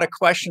a lot of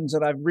questions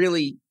that I've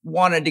really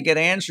wanted to get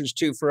answers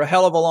to for a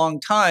hell of a long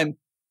time.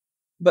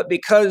 But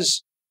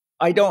because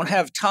I don't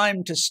have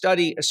time to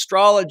study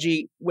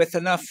astrology with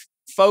enough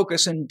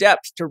focus and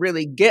depth to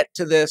really get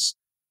to this,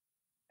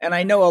 and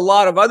I know a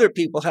lot of other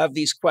people have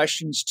these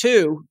questions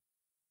too.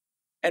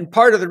 And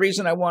part of the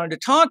reason I wanted to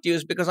talk to you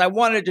is because I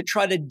wanted to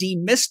try to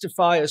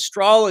demystify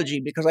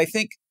astrology, because I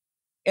think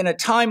in a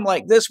time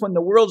like this, when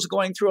the world's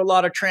going through a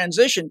lot of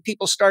transition,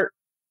 people start,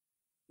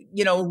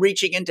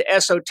 reaching into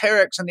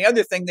esoterics. And the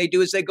other thing they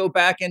do is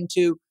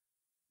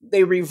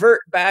they revert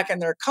back in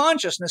their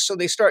consciousness. So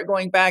they start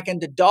going back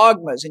into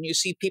dogmas. And you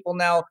see people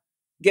now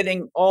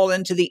getting all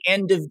into the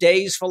end of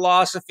days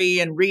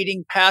philosophy and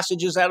reading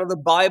passages out of the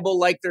Bible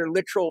like they're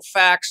literal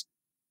facts.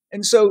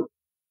 And so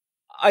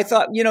I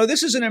thought,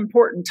 this is an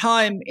important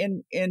time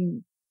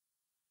in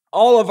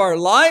all of our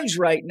lives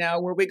right now,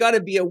 where we got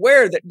to be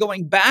aware that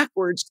going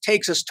backwards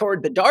takes us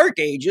toward the dark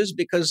ages,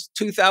 because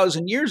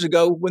 2,000 years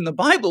ago, when the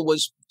Bible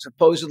was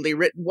supposedly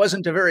written,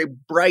 wasn't a very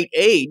bright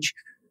age.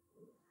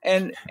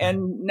 And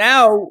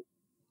now,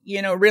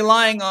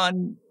 relying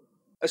on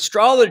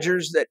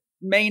astrologers that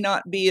may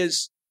not be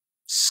as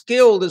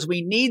skilled as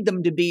we need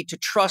them to be to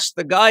trust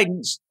the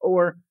guidance,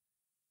 or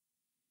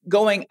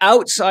going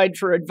outside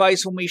for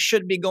advice when we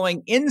should be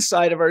going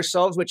inside of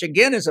ourselves, which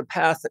again is a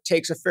path that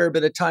takes a fair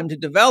bit of time to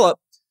develop.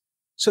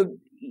 So,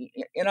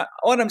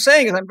 what I'm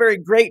saying is I'm very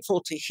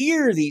grateful to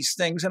hear these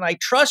things, and I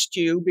trust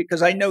you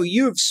because I know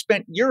you've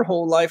spent your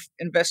whole life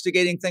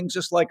investigating things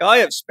just like I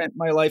have spent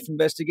my life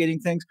investigating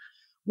things.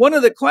 One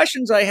of the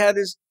questions I had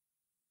is,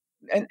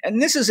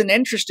 and this is an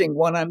interesting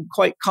one. I'm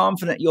quite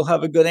confident you'll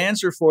have a good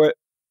answer for it.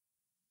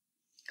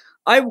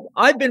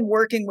 I've been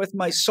working with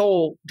my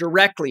soul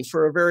directly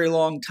for a very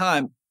long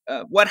time.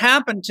 What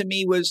happened to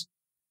me was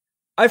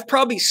I've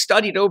probably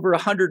studied over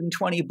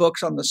 120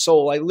 books on the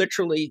soul.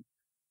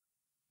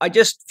 I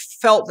just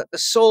felt that the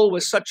soul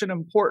was such an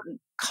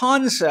important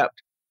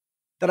concept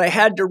that I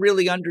had to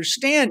really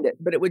understand it.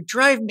 But it would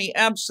drive me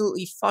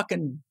absolutely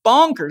fucking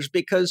bonkers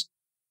because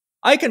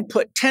I can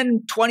put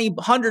 10, 20,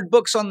 100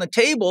 books on the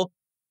table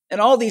and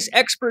all these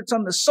experts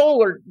on the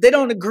soul they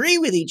don't agree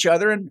with each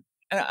other. And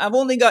I've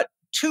only got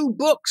 2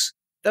 books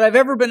that I've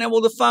ever been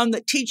able to find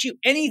that teach you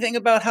anything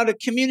about how to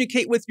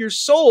communicate with your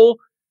soul.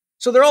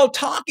 So they're all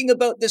talking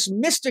about this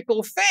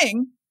mystical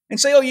thing and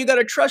say, oh, you got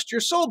to trust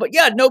your soul. But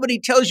yeah, nobody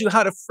tells you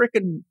how to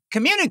frickin'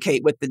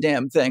 communicate with the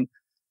damn thing.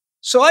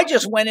 So I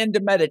just went into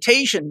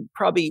meditation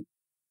probably,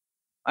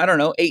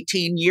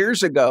 18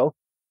 years ago.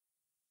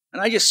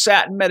 And I just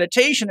sat in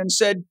meditation and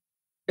said,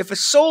 if a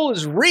soul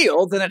is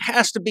real, then it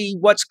has to be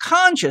what's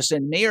conscious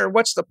in me, or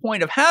what's the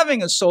point of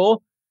having a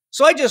soul?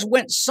 So I just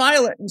went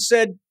silent and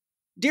said,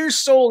 dear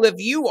soul, if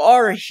you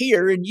are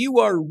here and you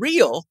are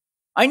real,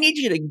 I need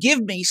you to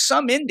give me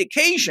some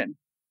indication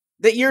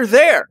that you're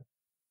there.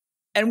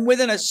 And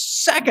within a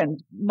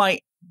second, my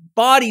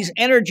body's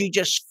energy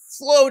just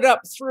flowed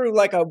up through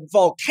like a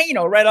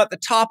volcano right out the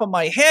top of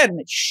my head.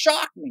 And it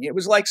shocked me. It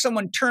was like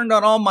someone turned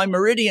on all my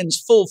meridians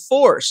full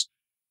force.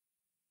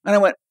 And I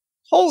went,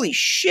 holy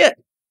shit.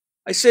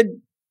 I said,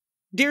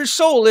 dear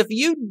soul, if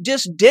you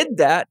just did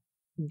that,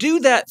 do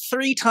that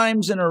 3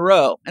 times in a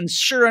row. And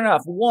sure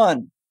enough,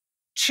 1,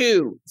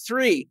 2,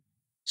 3.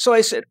 So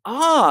I said,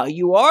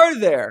 you are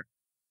there.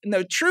 And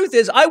the truth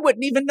is, I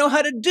wouldn't even know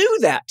how to do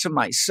that to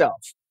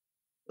myself.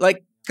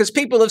 Because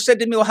people have said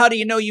to me, well, how do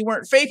you know you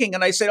weren't faking?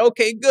 And I said,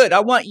 okay, good. I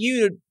want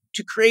you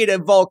to create a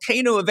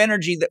volcano of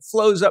energy that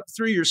flows up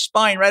through your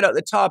spine, right out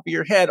the top of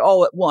your head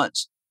all at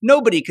once.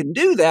 Nobody can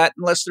do that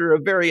unless they're a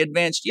very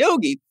advanced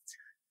yogi.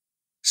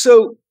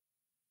 So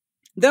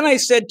then I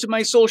said to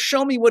my soul,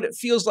 show me what it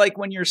feels like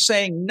when you're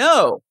saying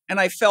no. And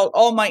I felt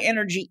all my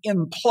energy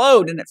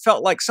implode, and it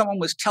felt like someone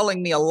was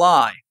telling me a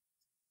lie.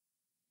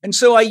 And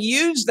so I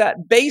used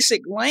that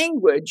basic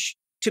language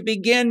to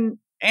begin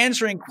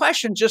answering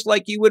questions just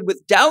like you would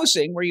with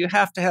dowsing, where you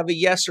have to have a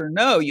yes or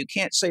no. You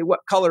can't say what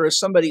color is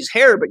somebody's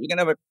hair, but you can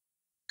have a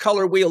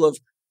color wheel of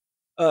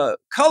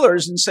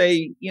colors and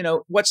say,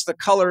 what's the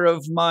color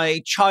of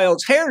my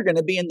child's hair going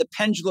to be? And the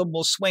pendulum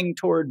will swing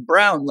toward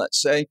brown,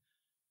 let's say.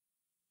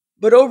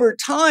 But over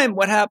time,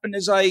 what happened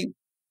is I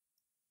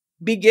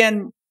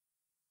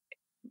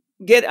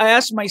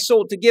asked my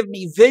soul to give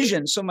me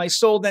vision. So my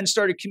soul then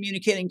started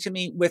communicating to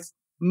me with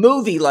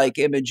movie-like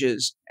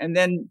images. And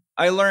then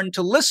I learned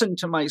to listen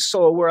to my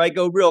soul, where I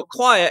go real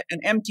quiet and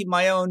empty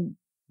my own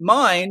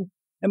mind.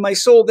 And my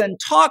soul then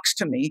talks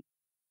to me.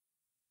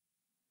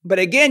 But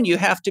again, you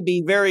have to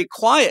be very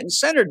quiet and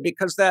centered,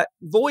 because that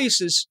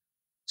voice is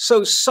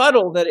so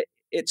subtle that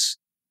it's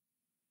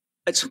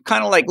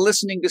kind of like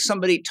listening to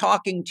somebody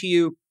talking to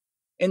you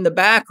in the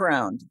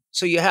background.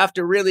 So you have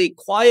to really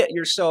quiet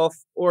yourself,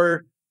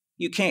 or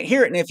you can't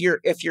hear it. And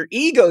if your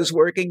ego's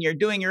working, you're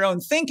doing your own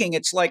thinking,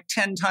 it's like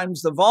 10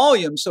 times the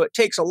volume. So it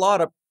takes a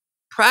lot of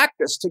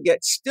practice to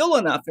get still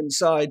enough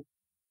inside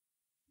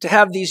to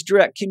have these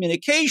direct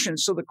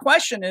communications. So the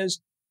question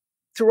is,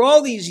 through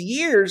all these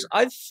years,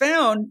 I've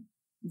found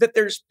that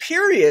there's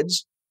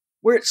periods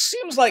where it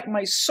seems like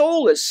my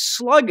soul is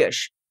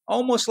sluggish,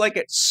 almost like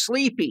it's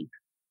sleepy.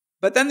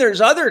 But then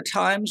there's other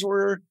times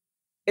where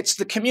it's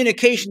the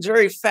communication's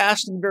very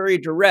fast and very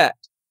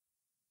direct.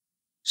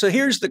 So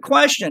here's the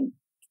question.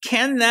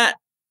 Can that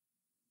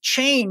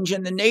change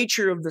in the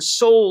nature of the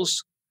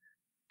soul's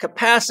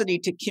capacity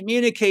to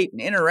communicate and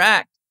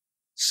interact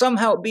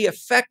somehow be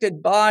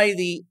affected by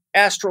the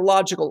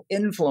astrological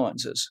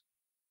influences?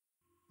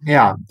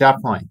 Yeah,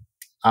 definitely.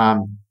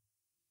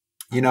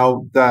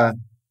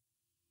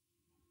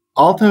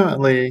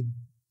 Ultimately,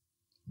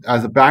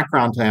 as a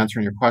background to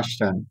answering your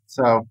question,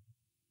 so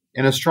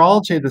in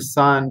astrology, the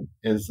sun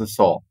is the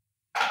soul.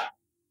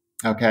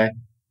 Okay?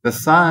 The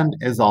sun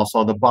is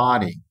also the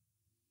body.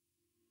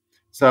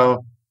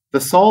 So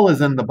the soul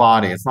is in the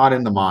body. It's not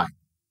in the mind.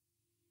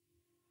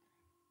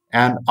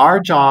 And our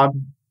job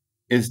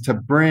is to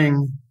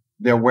bring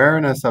the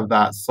awareness of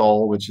that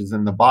soul, which is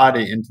in the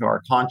body, into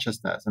our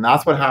consciousness. And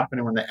that's what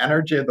happened when the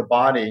energy of the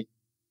body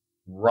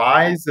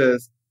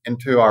rises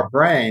into our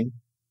brain.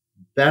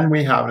 Then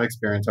we have an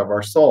experience of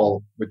our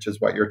soul, which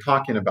is what you're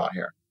talking about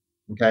here.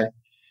 Okay?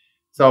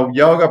 So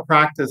yoga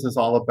practice is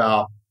all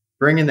about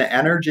bringing the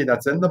energy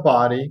that's in the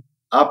body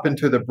up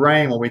into the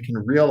brain, when we can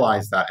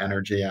realize that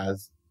energy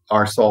as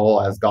our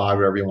soul, as God,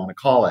 whatever you want to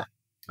call it.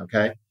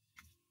 Okay?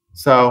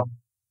 So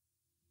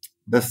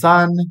the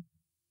sun,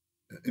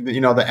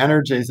 the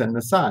energy is in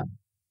the sun.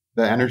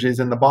 The energy is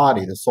in the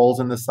body. The soul's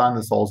in the sun.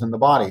 The soul's in the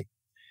body.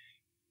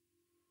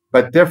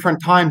 But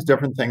different times,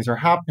 different things are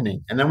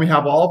happening. And then we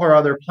have all of our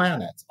other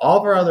planets. All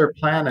of our other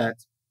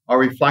planets are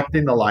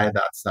reflecting the light of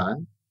that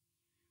sun.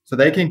 So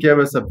they can give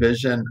us a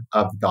vision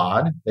of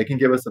God. They can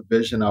give us a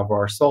vision of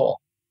our soul.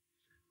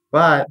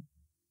 But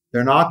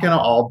they're not going to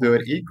all do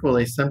it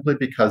equally simply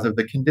because of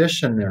the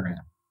condition they're in.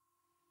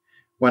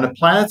 When a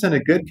planet's in a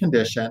good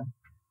condition,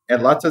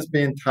 it lets us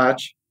be in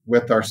touch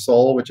with our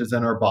soul, which is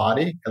in our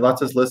body. It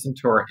lets us listen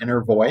to our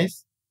inner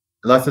voice.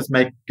 It lets us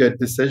make good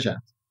decisions.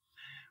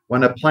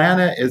 When a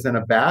planet is in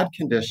a bad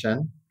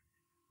condition,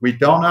 we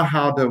don't know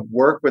how to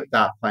work with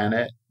that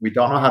planet. We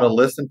don't know how to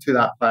listen to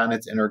that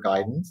planet's inner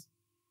guidance.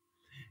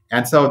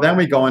 And so then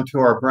we go into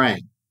our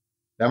brain.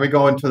 Then we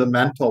go into the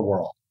mental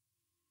world.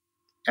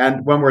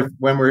 And when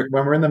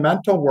we're in the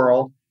mental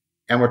world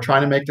and we're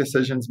trying to make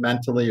decisions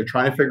mentally, you're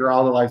trying to figure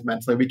out our lives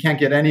mentally, we can't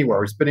get anywhere.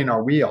 We're spinning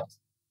our wheels.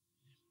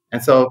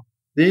 And so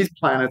these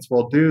planets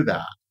will do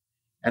that.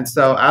 And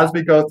so as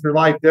we go through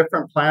life,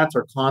 different planets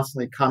are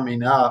constantly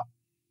coming up,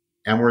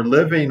 and we're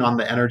living on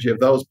the energy of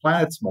those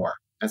planets more.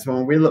 And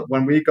so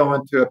when we go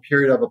into a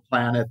period of a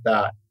planet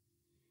that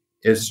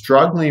is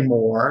struggling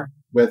more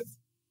with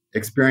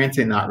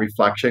experiencing that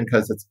reflection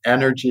because its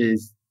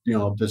energy's,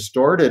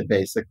 distorted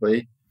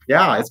basically,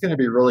 yeah, it's going to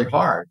be really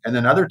hard. And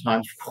then other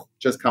times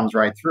just comes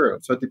right through.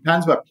 So it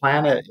depends what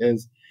planet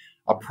is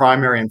a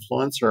primary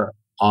influencer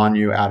on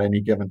you at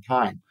any given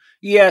time.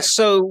 Yeah,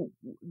 so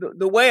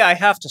the way I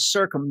have to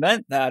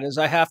circumvent that is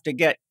I have to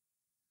get,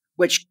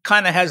 which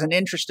kind of has an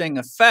interesting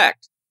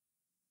effect,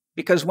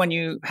 because when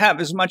you have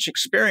as much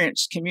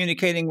experience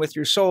communicating with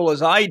your soul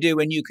as I do,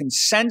 and you can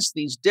sense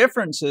these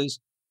differences,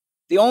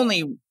 the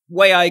only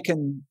way I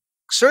can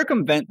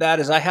circumvent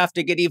that is I have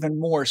to get even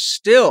more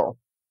still.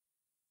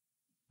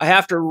 I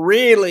have to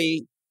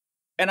really,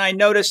 and I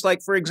notice,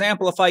 like, for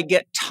example, if I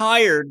get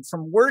tired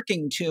from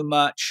working too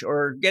much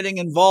or getting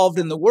involved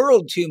in the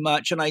world too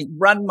much and I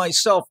run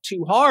myself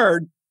too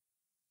hard,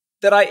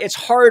 that it's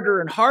harder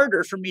and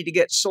harder for me to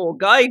get soul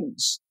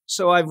guidance.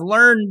 So I've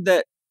learned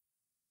that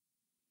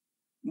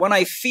when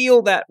I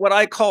feel that what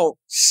I call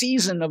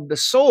season of the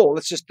soul,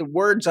 it's just the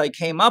words I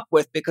came up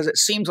with because it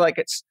seems like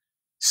it's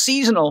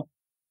seasonal.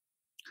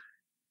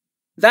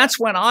 That's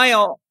when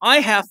I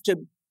have to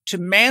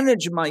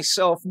manage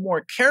myself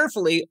more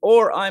carefully,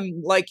 or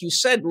I'm, like you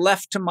said,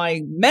 left to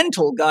my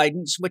mental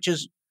guidance, which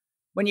is,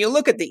 when you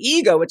look at the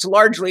ego, it's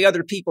largely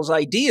other people's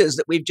ideas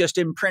that we've just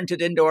imprinted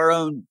into our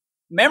own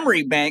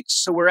memory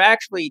banks. So we're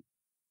actually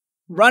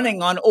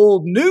running on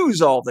old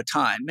news all the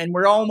time. And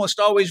we're almost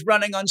always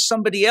running on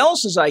somebody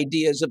else's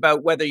ideas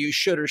about whether you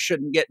should or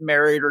shouldn't get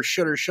married or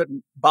should or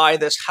shouldn't buy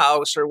this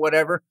house or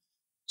whatever.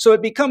 So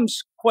it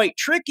becomes quite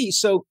tricky.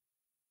 So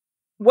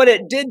what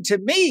it did to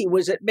me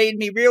was it made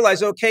me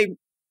realize, okay,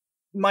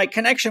 my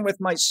connection with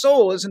my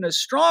soul isn't as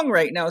strong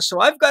right now.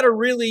 So I've got to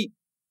really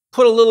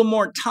put a little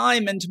more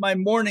time into my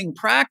morning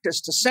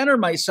practice to center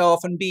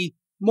myself and be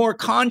more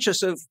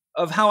conscious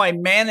of how I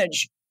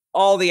manage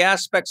all the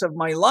aspects of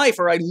my life,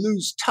 or I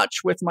lose touch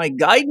with my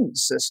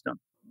guidance system.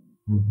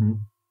 Mm-hmm.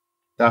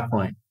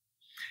 Definitely.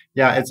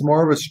 Yeah, it's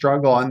more of a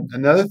struggle. And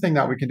another thing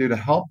that we can do to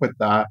help with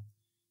that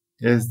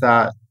is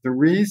that the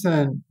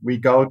reason we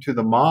go to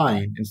the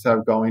mind instead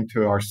of going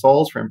to our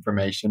souls for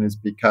information is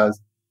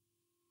because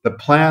the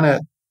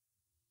planet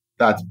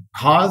that's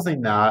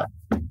causing that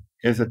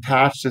is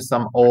attached to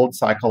some old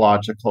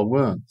psychological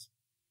wounds.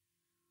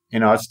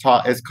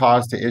 It's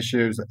caused to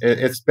issues.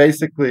 It's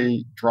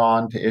basically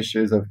drawn to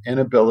issues of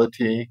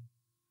inability,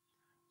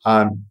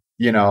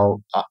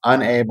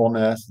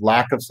 unableness,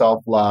 lack of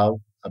self-love.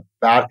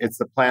 It's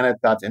the planet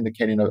that's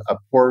indicating a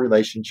poor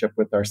relationship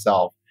with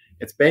ourselves.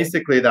 It's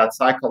basically that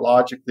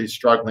psychologically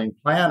struggling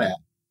planet.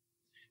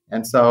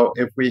 And so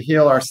if we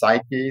heal our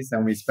psyches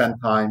and we spend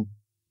time,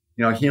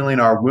 healing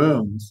our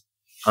wounds,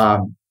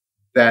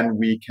 then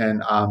we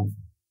can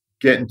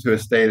get into a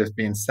state of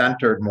being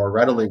centered more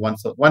readily.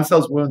 Once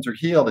those wounds are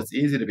healed, it's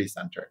easy to be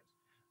centered.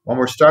 When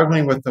we're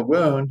struggling with the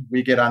wound,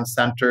 we get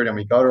uncentered and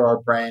we go to our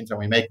brains and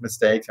we make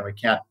mistakes and we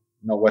can't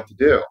know what to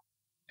do.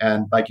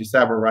 And like you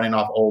said, we're running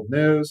off old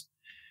news.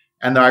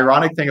 And the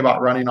ironic thing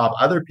about running off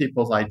other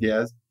people's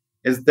ideas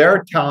is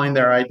they're telling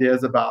their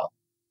ideas about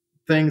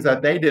things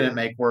that they didn't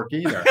make work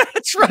either.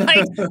 That's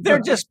right.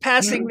 They're just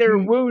passing their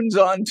wounds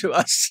on to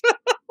us.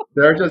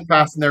 They're just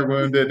passing their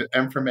wounded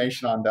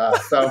information on to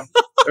us. So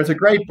there's a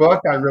great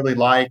book I really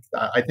like.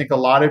 I think a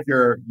lot of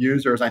your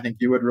users, I think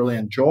you would really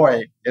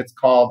enjoy. It's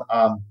called,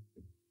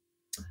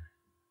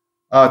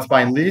 it's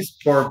by Lise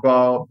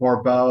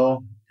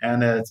Bourbeau,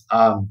 and it's,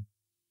 I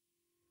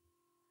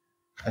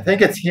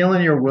think it's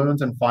Healing Your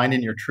Wounds and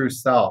Finding Your True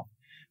Self.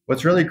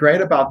 What's really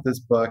great about this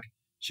book,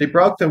 she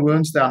broke the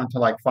wounds down into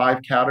like 5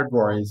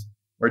 categories.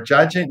 We're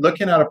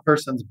looking at a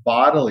person's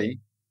bodily,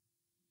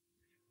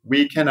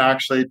 we can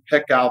actually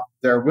pick out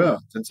their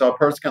wounds. And so a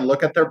person can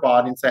look at their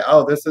body and say,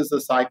 oh, this is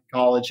the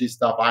psychology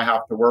stuff I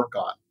have to work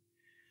on.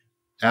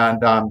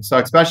 And so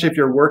especially if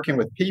you're working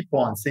with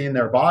people and seeing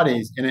their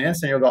bodies, in an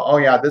instant, you'll go, oh,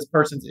 yeah, this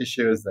person's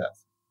issue is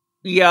this.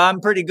 Yeah,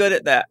 I'm pretty good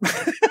at that.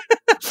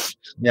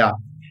 Yeah.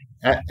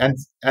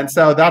 And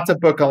so that's a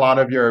book a lot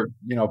of your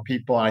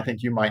people, and I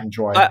think you might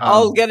enjoy.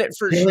 I'll get it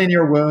for Healing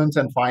Your Wounds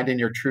and Finding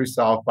Your True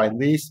Self by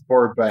Lise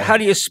Bourbeau. How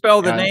do you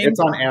spell the name? It's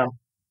on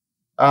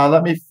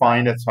Let me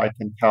find it so I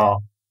can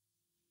tell.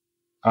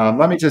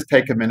 Let me just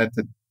take a minute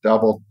to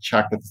double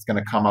check that it's going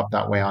to come up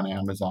that way on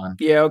Amazon.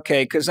 Yeah,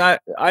 okay, because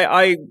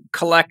I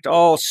collect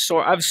all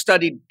sort. I've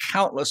studied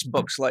countless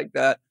books like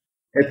that.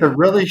 It's a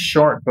really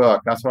short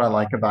book. That's what I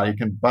like about it. You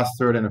can bust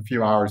through it in a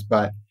few hours.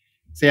 But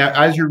see,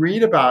 as you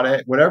read about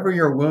it, whatever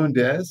your wound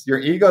is, your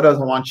ego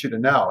doesn't want you to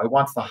know. It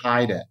wants to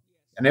hide it.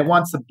 And it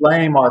wants to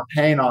blame our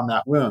pain on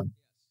that wound.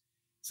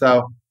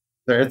 So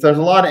there's a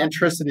lot of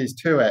intricacies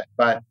to it,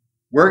 but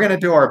we're going to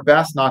do our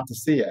best not to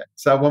see it.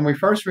 So when we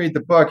first read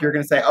the book, you're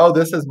going to say, oh,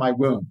 this is my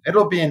wound.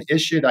 It'll be an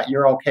issue that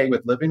you're okay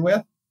with living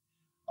with.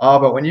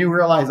 But when you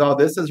realize, oh,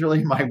 this is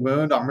really my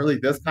wound, I'm really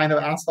this kind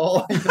of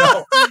asshole,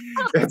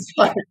 it's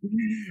like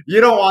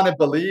you don't want to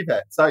believe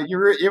it. So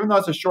even though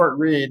it's a short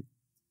read,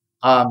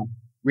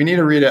 we need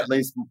to read it at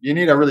least. You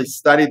need to really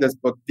study this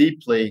book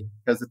deeply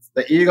because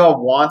the ego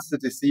wants to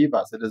deceive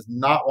us. It does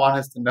not want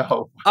us to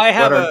know. I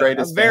have what our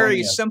a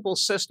very simple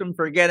system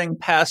for getting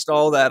past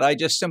all that. I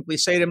just simply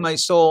say to my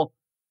soul,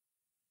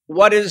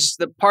 what is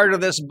the part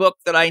of this book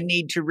that I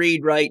need to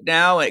read right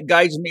now? It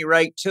guides me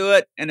right to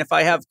it. And if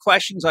I have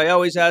questions, I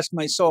always ask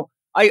my soul.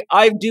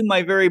 I do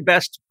my very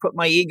best to put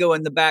my ego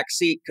in the back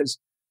seat because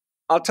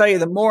I'll tell you,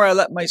 the more I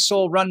let my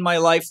soul run my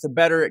life, the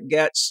better it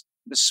gets,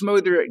 the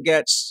smoother it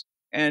gets.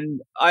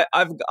 And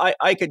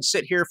I could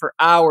sit here for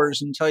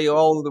hours and tell you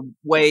all of the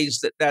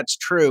ways that that's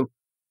true.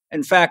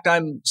 In fact,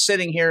 I'm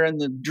sitting here in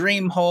the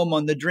dream home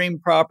on the dream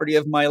property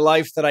of my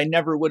life that I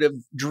never would have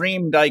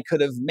dreamed I could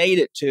have made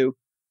it to.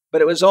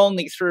 But it was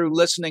only through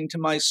listening to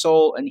my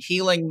soul and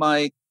healing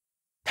my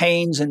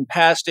pains and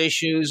past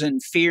issues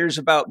and fears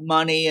about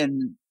money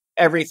and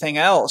everything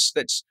else.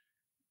 That's,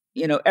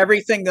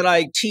 everything that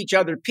I teach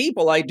other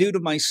people, I do to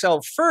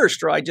myself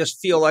first, or I just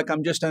feel like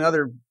I'm just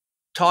another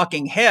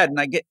talking head and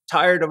I get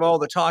tired of all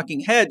the talking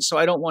heads. So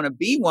I don't want to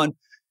be one.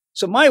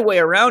 So my way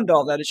around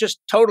all that is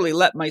just totally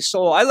let my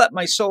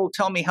soul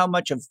tell me how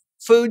much of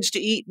foods to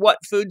eat, what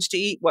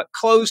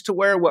clothes to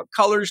wear, what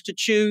colors to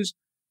choose.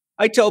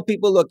 I tell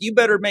people, look, you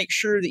better make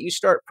sure that you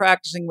start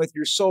practicing with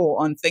your soul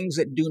on things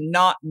that do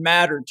not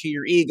matter to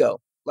your ego.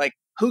 Like,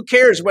 who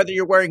cares whether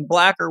you're wearing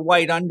black or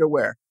white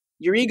underwear?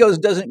 Your ego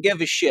doesn't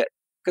give a shit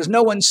because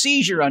no one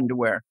sees your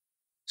underwear.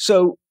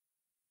 So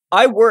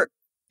I work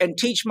and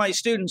teach my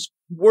students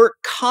work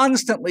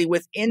constantly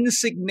with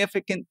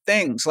insignificant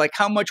things, like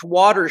how much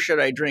water should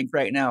I drink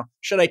right now?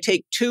 Should I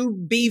take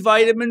 2 B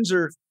vitamins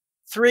or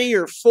 3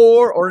 or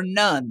 4 or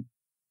none?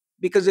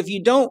 Because if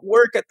you don't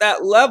work at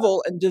that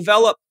level and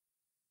develop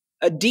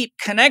a deep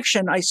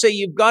connection, I say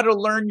you've got to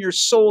learn your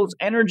soul's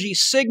energy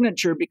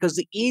signature because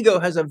the ego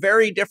has a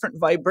very different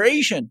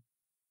vibration.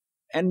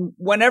 And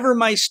whenever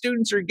my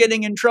students are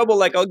getting in trouble,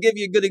 like I'll give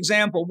you a good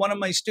example. One of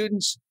my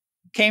students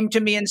came to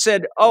me and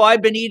said, oh,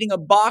 I've been eating a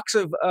box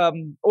of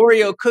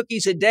Oreo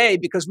cookies a day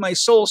because my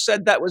soul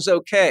said that was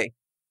okay.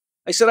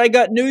 I said, I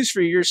got news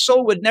for you. Your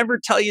soul would never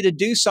tell you to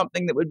do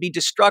something that would be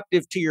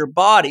destructive to your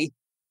body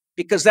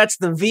because that's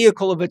the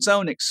vehicle of its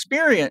own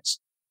experience.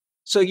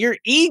 So your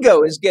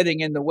ego is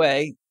getting in the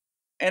way.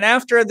 And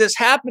after this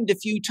happened a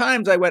few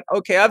times, I went,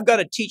 okay, I've got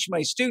to teach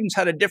my students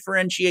how to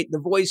differentiate the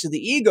voice of the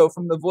ego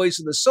from the voice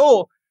of the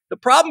soul. The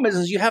problem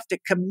is you have to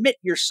commit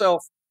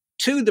yourself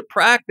to the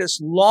practice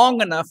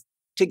long enough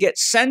to get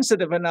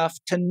sensitive enough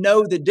to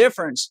know the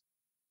difference,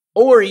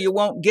 or you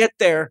won't get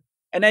there.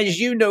 And as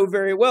you know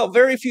very well,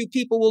 very few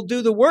people will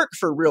do the work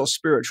for real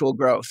spiritual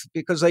growth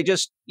because they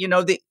just,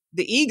 the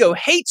ego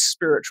hates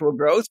spiritual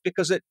growth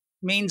because it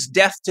means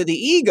death to the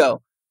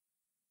ego.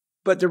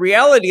 But the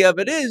reality of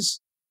it is,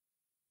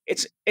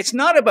 it's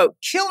not about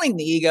killing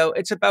the ego.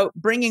 It's about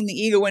bringing the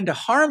ego into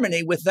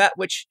harmony with that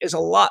which is a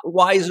lot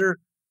wiser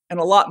and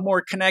a lot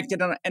more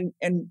connected.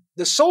 And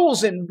the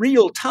soul's in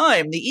real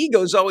time. The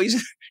ego's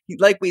always,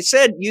 like we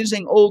said,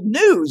 using old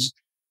news.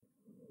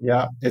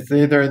 Yeah, it's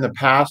either in the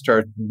past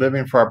or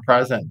living for a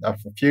present, a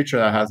future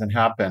that hasn't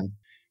happened.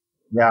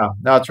 Yeah,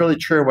 no, it's really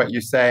true what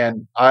you say.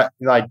 And I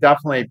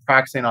definitely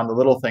practicing on the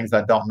little things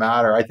that don't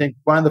matter. I think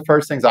one of the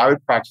first things I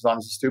would practice on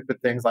is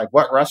stupid things like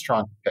what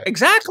restaurant to pick.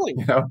 Exactly.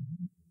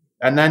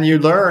 And then you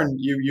learn,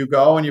 you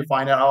go and you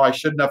find out, oh, I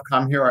shouldn't have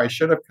come here, or I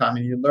should have come.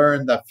 And you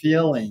learn the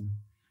feeling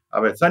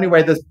of it. So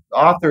anyway, this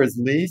author is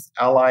Lise,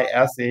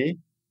 Lise,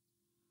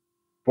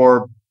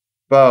 Bourbeau,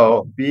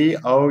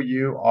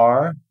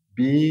 Bourbeau.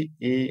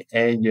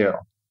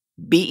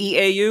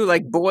 Beau,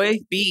 like boy,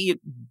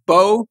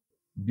 bow?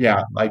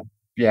 Yeah, like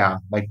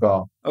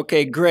bow.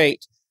 Okay,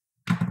 great.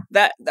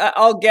 That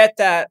I'll get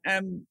that.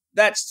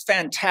 That's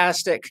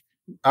fantastic.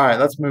 All right,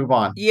 let's move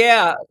on.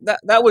 Yeah,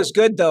 that was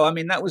good though. I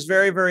mean, that was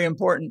very, very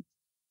important.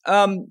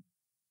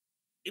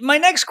 My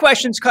next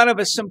question is kind of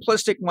a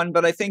simplistic one,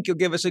 but I think you'll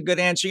give us a good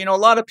answer. A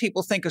lot of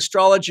people think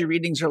astrology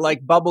readings are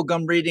like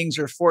bubblegum readings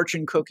or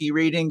fortune cookie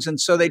readings, and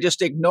so they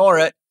just ignore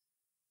it.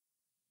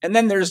 And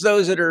then there's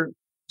those that are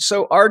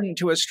so ardent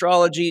to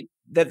astrology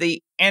that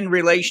they end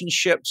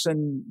relationships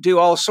and do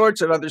all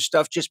sorts of other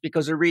stuff just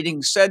because a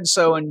reading said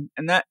so, and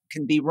that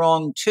can be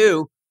wrong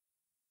too.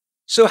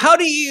 So how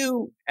do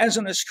you, as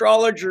an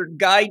astrologer,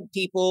 guide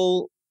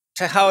people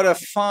to how to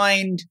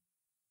find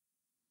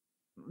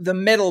the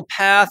middle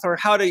path, or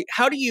how do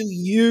you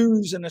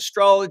use an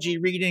astrology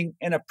reading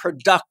in a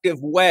productive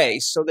way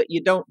so that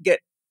you don't get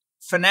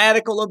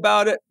fanatical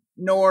about it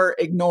nor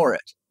ignore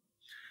it?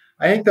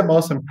 I think the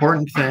most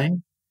important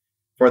thing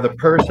for the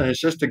person is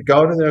just to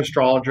go to the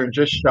astrologer and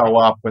just show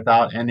up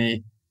without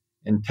any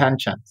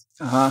intentions,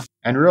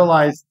 and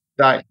realize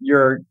that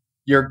you're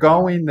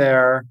going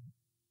there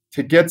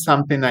to get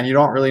something that you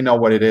don't really know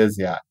what it is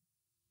yet.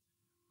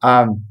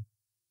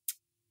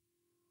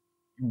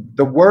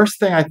 The worst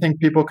thing I think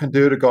people can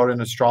do to go to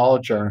an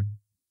astrologer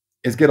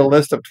is get a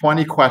list of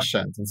 20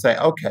 questions and say,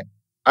 okay,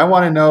 I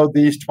want to know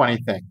these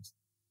 20 things.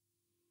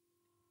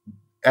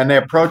 And they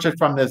approach it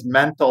from this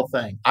mental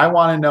thing. I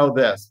want to know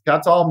this.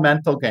 That's all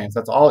mental games.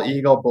 That's all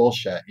ego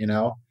bullshit, you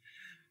know?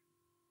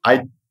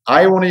 I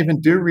won't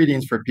even do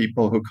readings for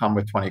people who come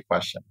with 20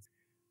 questions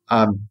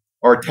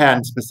or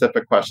 10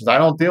 specific questions. I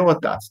don't deal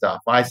with that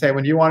stuff. I say,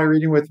 when you want a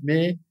reading with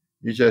me,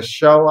 you just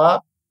show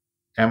up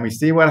and we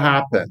see what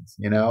happens,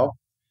 you know?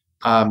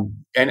 And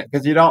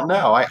because you don't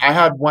know. I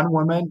had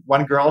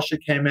one girl, she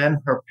came in,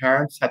 her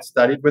parents had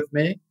studied with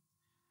me,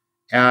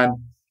 and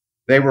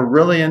they were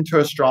really into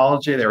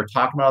astrology. They were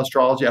talking about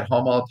astrology at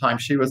home all the time.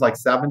 She was like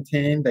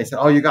 17. They said,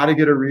 oh, you got to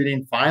get a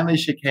reading. Finally,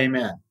 she came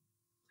in.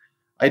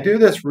 I do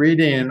this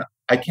reading.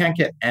 I can't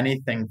get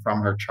anything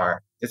from her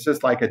chart. It's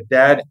just like a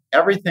dead,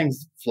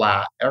 everything's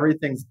flat.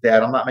 Everything's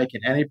dead. I'm not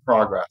making any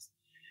progress.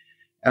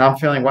 And I'm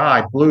feeling, wow,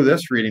 I blew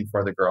this reading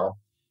for the girl.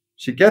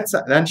 She drops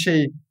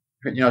me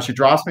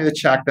the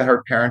check that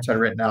her parents had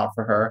written out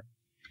for her.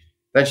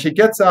 Then she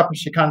gets up and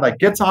she kind of like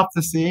gets off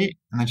the seat,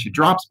 and then she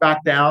drops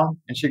back down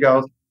and she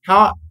goes,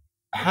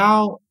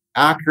 how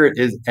accurate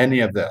is any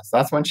of this?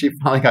 That's when she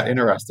finally got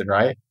interested,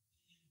 right?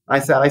 I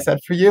said,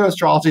 for you,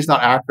 astrology is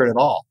not accurate at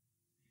all.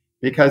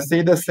 Because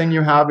see this thing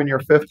you have in your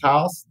 5th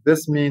house?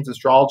 This means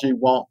astrology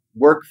won't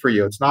work for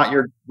you. It's not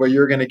where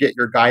you're going to get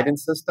your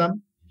guidance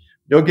system.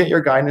 You'll get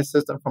your guidance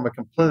system from a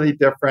completely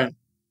different,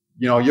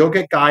 you'll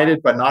get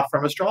guided, but not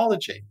from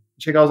astrology.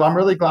 She goes, I'm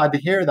really glad to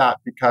hear that,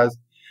 because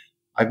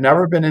I've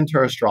never been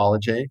into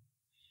astrology.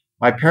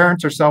 My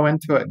parents are so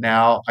into it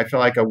now. I feel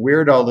like a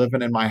weirdo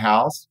living in my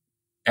house,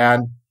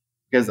 and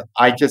because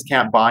I just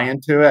can't buy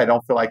into it. I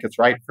don't feel like it's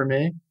right for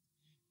me.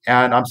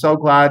 And I'm so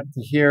glad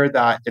to hear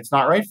that it's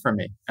not right for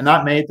me. And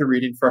that made the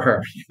reading for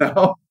her,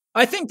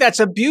 I think that's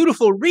a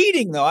beautiful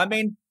reading, though. I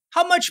mean,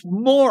 how much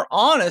more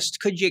honest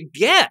could you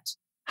get?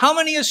 How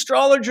many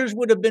astrologers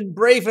would have been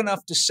brave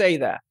enough to say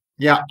that?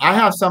 Yeah, I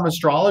have some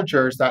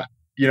astrologers that,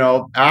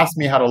 ask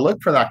me how to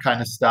look for that kind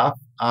of stuff.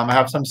 I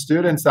have some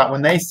students that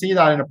when they see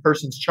that in a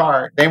person's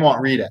chart, they won't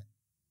read it.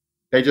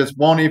 They just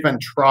won't even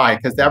try,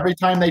 because every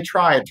time they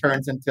try, it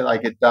turns into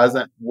like it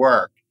doesn't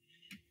work.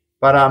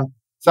 But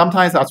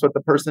sometimes that's what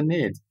the person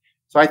needs.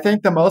 So I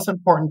think the most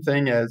important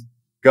thing is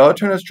go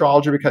to an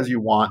astrologer because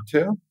you want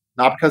to,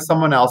 not because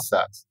someone else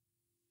says.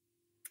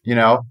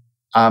 Listen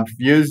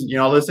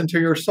to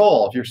your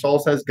soul. If your soul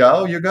says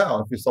go, you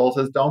go. If your soul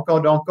says don't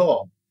go, don't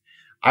go.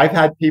 I've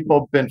had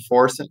people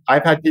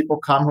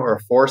come who are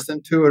forced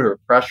into it or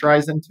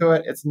pressurized into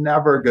it. It's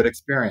never a good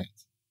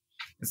experience.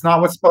 It's not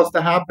what's supposed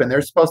to happen.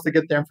 They're supposed to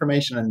get their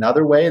information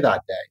another way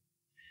that day.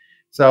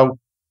 So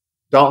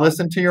don't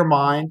listen to your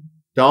mind.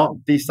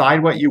 Don't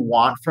decide what you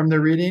want from the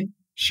reading.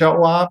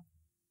 Show up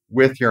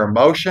with your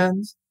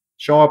emotions.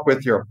 Show up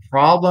with your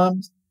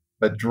problems,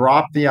 but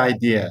drop the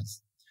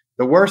ideas.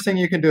 The worst thing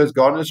you can do is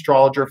go to an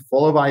astrologer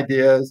full of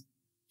ideas,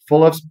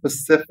 full of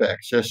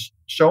specifics. Just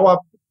show up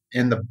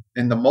in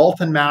the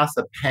molten mass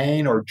of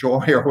pain or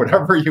joy or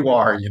whatever you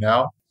are,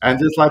 and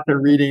just let the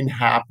reading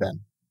happen.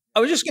 I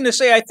was just going to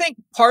say, I think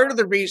part of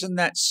the reason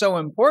that's so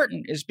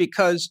important is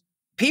because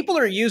people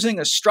are using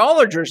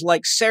astrologers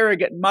like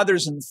surrogate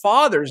mothers and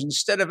fathers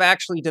instead of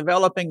actually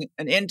developing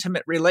an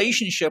intimate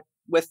relationship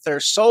with their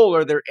soul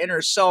or their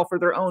inner self or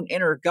their own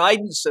inner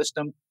guidance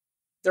system.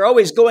 They're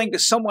always going to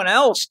someone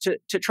else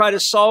to try to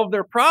solve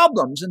their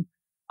problems. And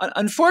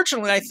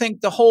unfortunately, I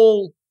think the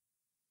whole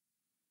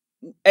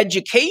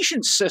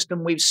education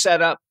system we've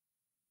set up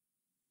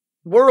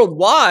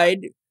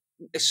worldwide,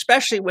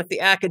 especially with the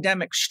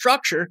academic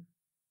structure,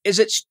 is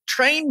it's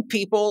trained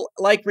people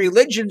like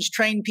religions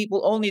train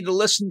people only to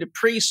listen to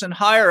priests and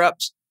higher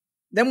ups.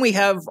 Then we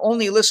have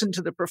only listened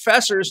to the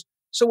professors.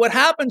 So what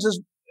happens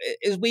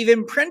is we've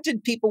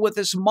imprinted people with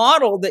this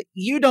model that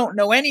you don't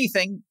know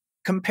anything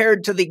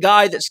compared to the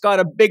guy that's got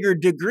a bigger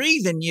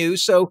degree than you.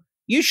 So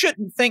you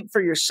shouldn't think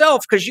for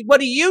yourself because what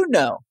do you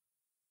know?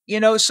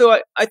 So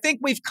I think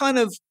we've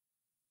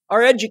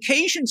our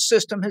education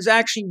system has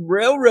actually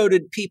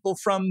railroaded people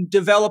from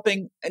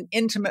developing an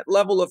intimate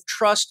level of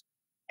trust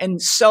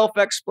and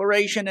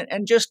self-exploration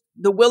and just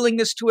the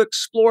willingness to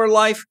explore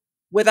life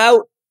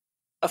without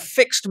a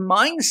fixed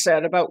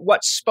mindset about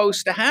what's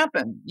supposed to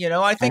happen.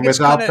 I think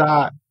without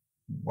that,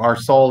 our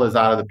soul is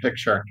out of the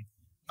picture.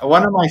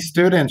 One of my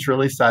students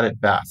really said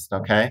it best.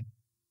 Okay.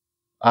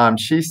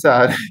 She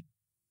said,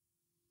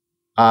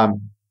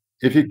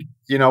 if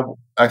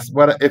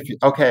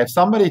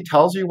somebody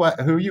tells you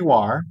who you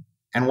are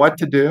and what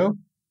to do,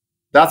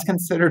 that's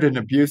considered an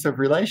abusive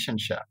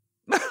relationship.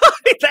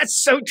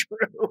 That's so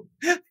true.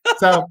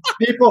 So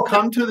people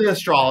come to the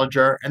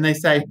astrologer and they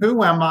say,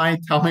 "Who am I?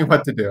 Tell me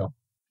what to do."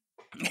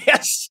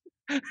 Yes.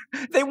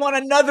 They want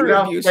another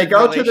abusive they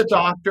go to the relationship.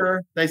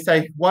 doctor. They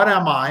say, "What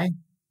am I?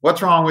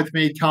 What's wrong with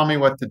me? Tell me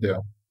what to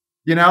do."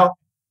 You know,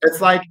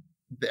 it's like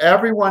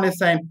everyone is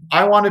saying,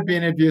 "I want to be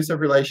in an abusive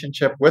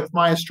relationship with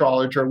my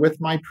astrologer, with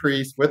my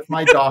priest, with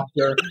my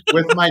doctor,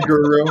 with my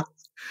guru."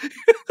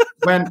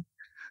 When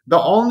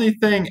the only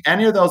thing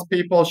any of those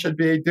people should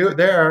be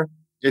there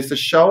is to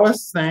show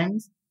us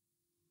things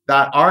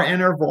that our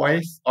inner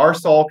voice, our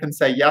soul can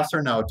say yes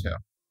or no to.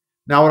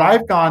 Now,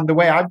 the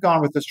way I've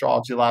gone with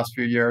astrology the last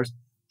few years,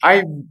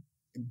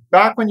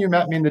 back when you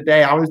met me in the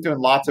day, I was doing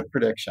lots of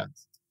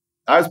predictions.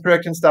 I was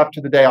predicting stuff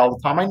to the day all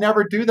the time. I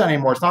never do that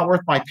anymore. It's not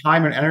worth my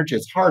time and energy.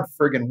 It's hard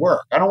friggin'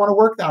 work. I don't want to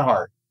work that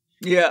hard.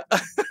 Yeah.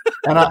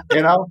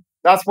 And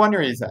that's one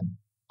reason.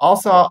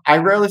 Also, I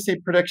rarely see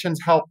predictions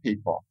help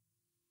people.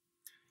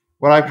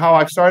 What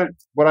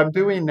I'm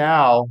doing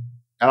now,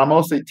 and I'm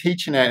mostly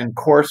teaching it in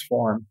course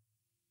form,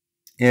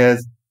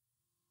 is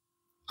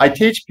I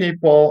teach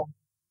people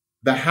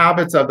the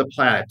habits of the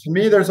planet. To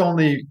me, there's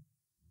only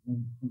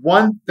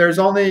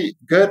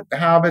good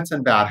habits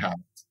and bad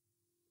habits.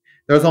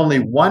 There's only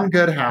one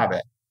good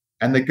habit,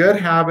 and the good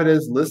habit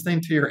is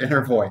listening to your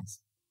inner voice.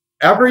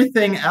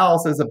 Everything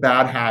else is a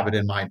bad habit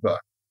in my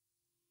book.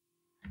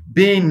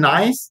 Being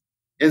nice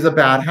is a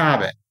bad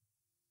habit.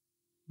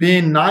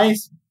 Being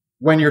nice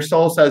when your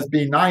soul says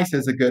be nice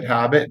is a good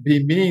habit.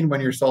 Be mean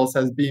when your soul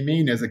says be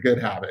mean is a good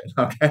habit.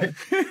 Okay?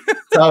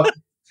 So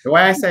the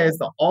way I say it is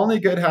the only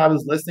good habit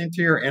is listening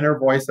to your inner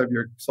voice of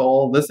your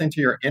soul, listening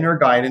to your inner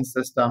guidance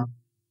system.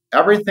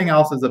 Everything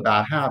else is a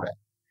bad habit.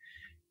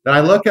 Then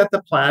I look at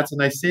the planets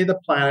and I see the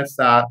planets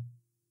that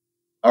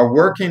are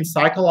working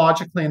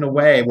psychologically in a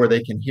way where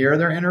they can hear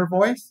their inner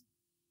voice.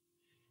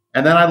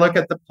 And then I look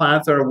at the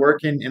planets that are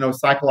working in a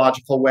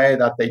psychological way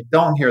that they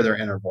don't hear their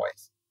inner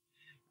voice.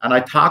 And I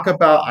tell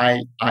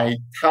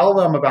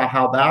them about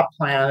how that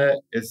planet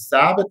is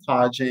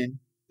sabotaging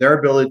their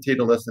ability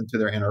to listen to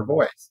their inner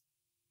voice.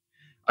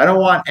 I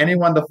don't want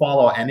anyone to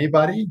follow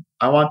anybody.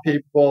 I want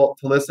people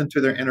to listen to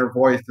their inner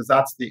voice because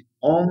that's the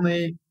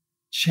only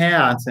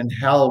chance in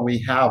hell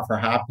we have for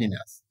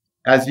happiness,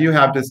 as you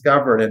have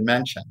discovered and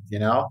mentioned,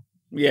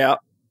 Yeah.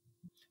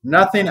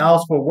 Nothing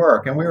else will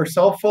work. And we were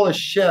so full of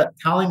shit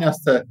telling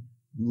us to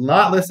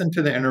not listen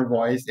to the inner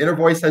voice. Inner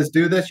voice says,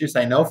 do this. You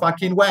say, no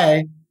fucking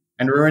way,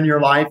 and ruin your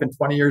life. And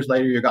 20 years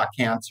later, you got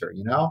cancer,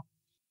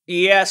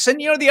 Yes. And,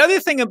 the other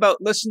thing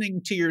about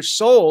listening to your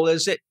soul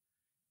is it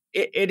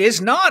is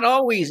not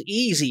always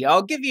easy.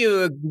 I'll give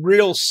you a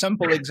real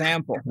simple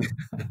example.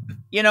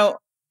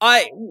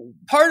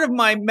 Part of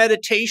my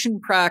meditation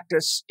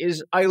practice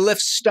is I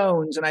lift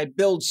stones and I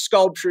build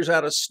sculptures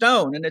out of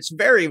stone, and it's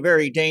very,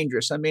 very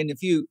dangerous. I mean,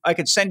 I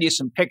could send you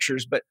some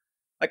pictures, but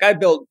like I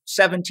build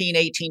 17,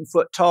 18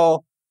 foot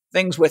tall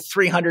things with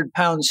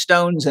 300-pound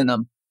stones in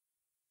them.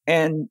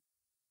 And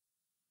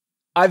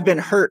I've been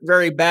hurt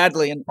very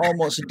badly and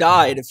almost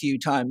died a few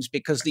times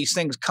because these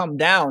things come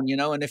down,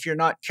 and if you're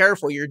not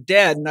careful, you're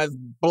dead. And I've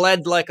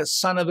bled like a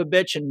son of a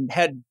bitch and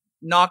had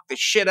knocked the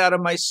shit out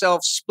of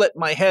myself, split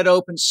my head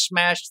open,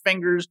 smashed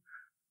fingers,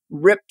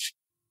 ripped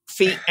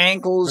feet,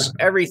 ankles,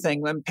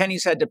 everything. And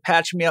Penny's had to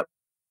patch me up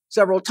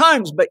several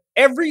times. But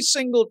every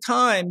single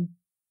time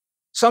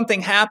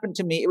something happened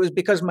to me, it was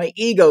because my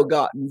ego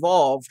got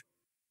involved.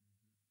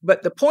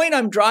 But the point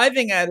I'm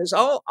driving at is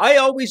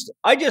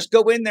I just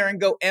go in there and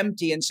go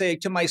empty and say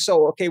to my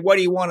soul, okay, what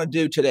do you want to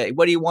do today?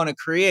 What do you want to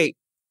create?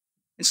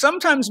 And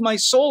sometimes my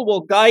soul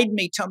will guide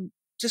me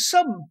to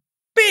some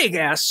big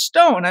ass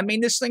stone. I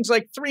mean, this thing's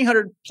like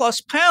 300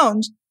 plus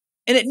pounds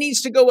and it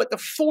needs to go at the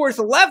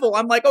 4th level.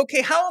 I'm like,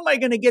 okay, how am I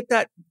going to get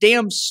that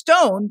damn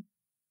stone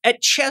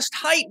at chest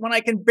height when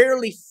I can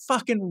barely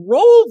fucking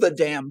roll the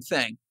damn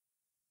thing?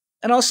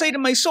 And I'll say to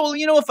my soul,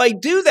 if I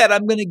do that,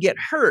 I'm going to get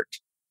hurt.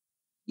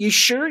 You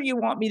sure you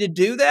want me to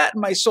do that?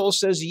 And my soul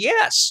says,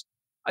 yes.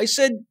 I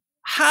said,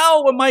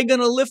 how am I going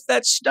to lift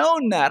that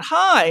stone that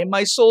high? And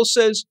my soul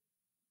says,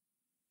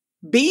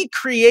 be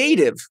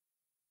creative.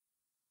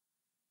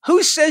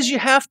 Who says you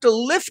have to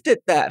lift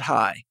it that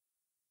high?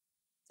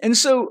 And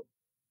so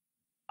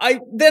I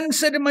then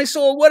said to my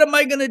soul, what am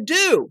I going to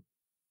do?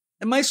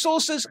 And my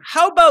soul says,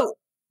 how about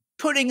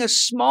putting a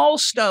small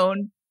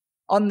stone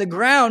on the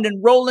ground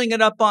and rolling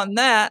it up on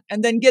that,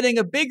 and then getting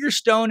a bigger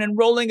stone and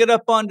rolling it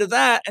up onto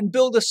that and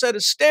build a set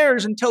of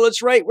stairs until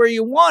it's right where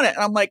you want it.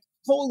 And I'm like,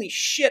 holy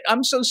shit,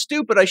 I'm so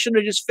stupid. I should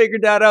have just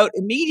figured that out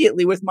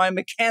immediately with my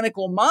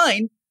mechanical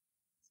mind.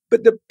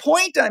 But the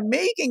point I'm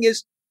making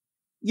is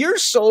your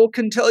soul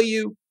can tell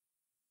you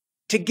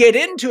to get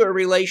into a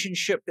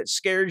relationship that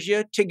scares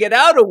you, to get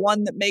out of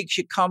one that makes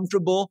you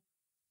comfortable,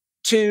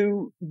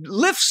 to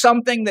lift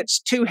something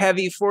that's too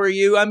heavy for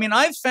you. I mean,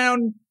 I've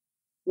found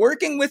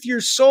working with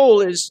your soul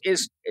it's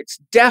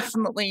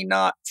definitely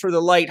not for the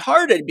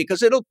lighthearted,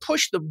 because it'll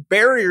push the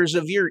barriers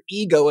of your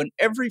ego in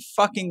every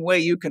fucking way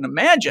you can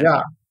imagine.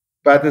 Yeah.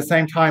 But at the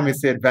same time,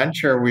 it's the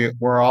adventure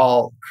we're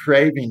all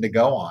craving to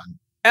go on.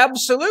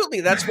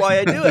 Absolutely. That's why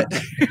I do it.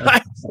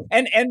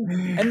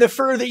 and the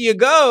further you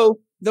go,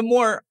 the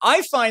more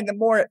I find, the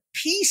more at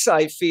peace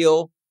I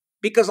feel,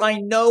 because I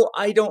know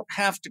I don't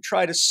have to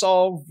try to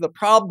solve the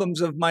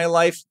problems of my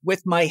life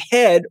with my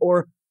head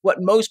or what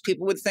most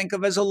people would think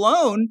of as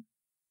alone.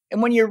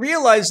 And when you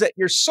realize that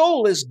your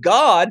soul is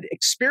God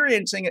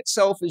experiencing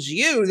itself as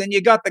you, then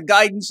you got the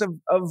guidance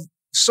of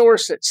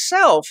Source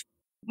itself.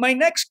 My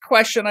next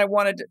question I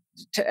wanted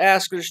to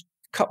ask is,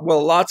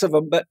 well, lots of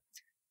them, but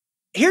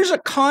here's a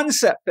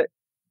concept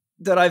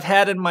that I've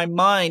had in my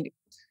mind.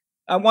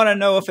 I want to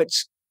know if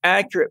it's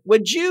accurate.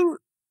 Would you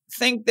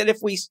think that if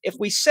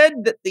we said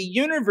that the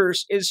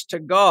universe is to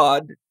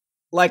God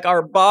like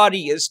our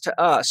body is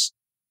to us,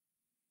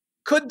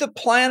 could the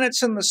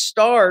planets and the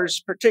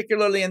stars,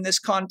 particularly in this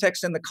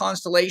context in the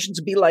constellations,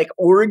 be like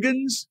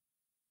organs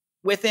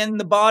within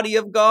the body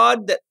of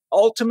God that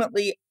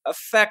ultimately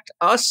affect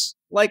us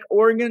like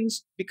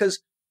organs?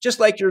 Because just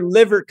like your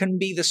liver can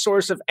be the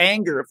source of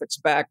anger if it's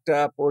backed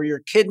up, or your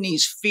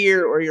kidneys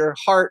fear, or your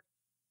heart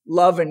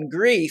love and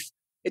grief,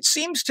 it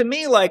seems to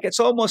me like it's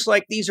almost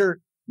like these are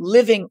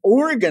living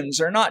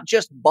organs, are not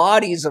just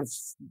bodies of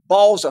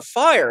balls of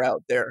fire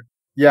out there.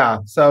 Yeah.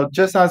 So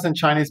just as in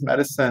Chinese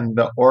medicine,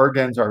 the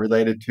organs are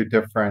related to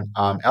different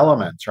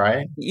elements,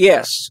 right?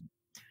 Yes.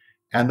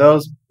 And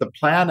the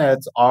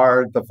planets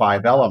are the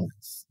 5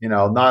 elements,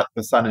 not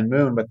the sun and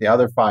moon, but the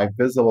other 5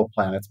 visible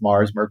planets,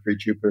 Mars, Mercury,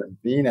 Jupiter, and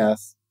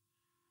Venus,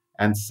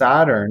 and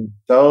Saturn.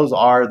 Those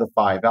are the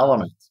 5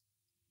 elements.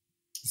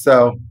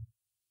 So,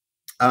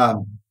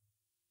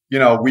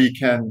 we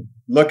can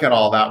look at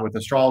all that with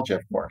astrology,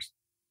 of course.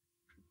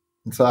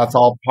 And so that's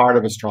all part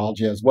of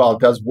astrology as well. It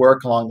does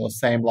work along those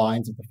same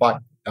lines of the 5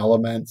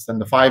 elements. And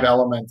the 5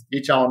 elements,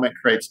 each element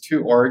creates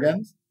 2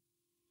 organs.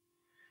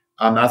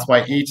 That's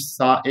why each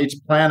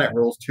planet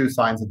rules 2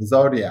 signs of the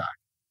zodiac.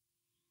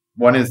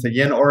 One is the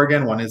yin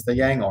organ, one is the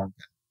yang organ.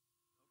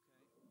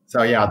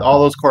 So yeah,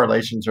 all those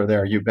correlations are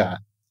there, you bet.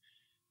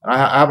 And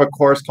I have a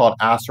course called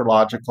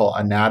Astrological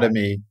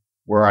Anatomy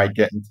where I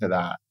get into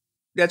that.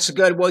 That's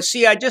good. Well,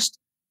 see,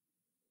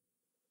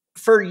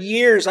 for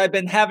years, I've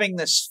been having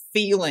this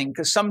feeling,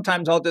 because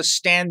sometimes I'll just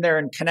stand there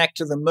and connect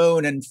to the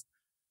moon. And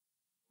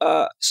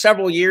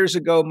several years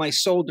ago, my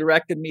soul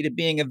directed me to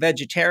being a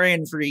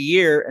vegetarian for a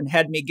year and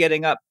had me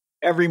getting up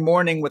every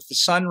morning with the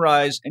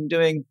sunrise and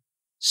doing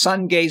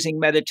sun gazing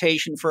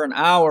meditation for an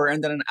hour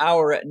and then an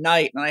hour at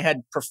night. And I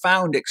had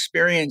profound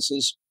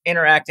experiences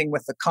interacting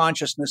with the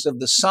consciousness of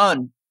the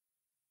sun.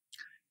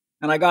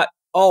 And I got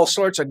all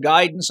sorts of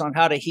guidance on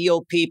how to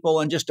heal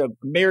people and just a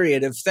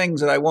myriad of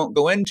things that I won't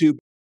go into.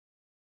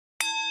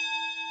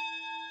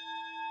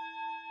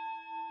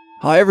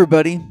 Hi,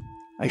 everybody.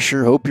 I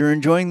sure hope you're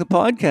enjoying the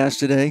podcast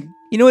today.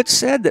 It's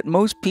sad that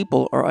most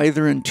people are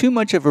either in too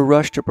much of a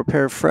rush to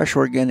prepare fresh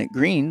organic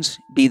greens,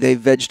 be they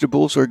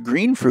vegetables or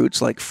green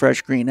fruits like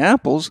fresh green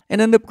apples,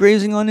 and end up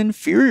grazing on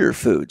inferior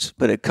foods.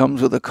 But it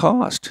comes with a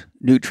cost.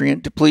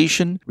 Nutrient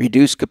depletion,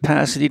 reduced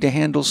capacity to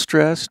handle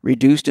stress,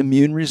 reduced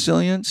immune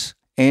resilience,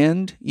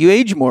 and you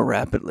age more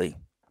rapidly.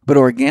 But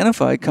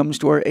Organifi comes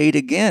to our aid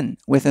again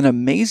with an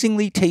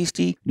amazingly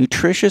tasty,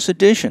 nutritious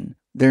addition,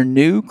 their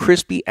new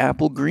crispy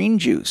apple green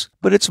juice.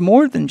 But it's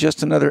more than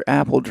just another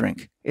apple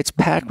drink. It's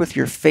packed with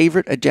your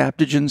favorite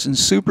adaptogens and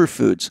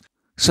superfoods.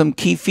 Some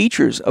key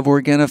features of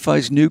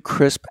Organifi's new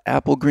crisp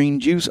apple green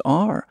juice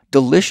are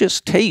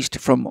delicious taste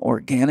from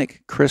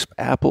organic crisp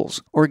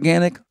apples,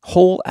 organic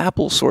whole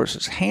apple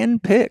sources,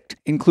 hand-picked,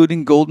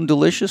 including Golden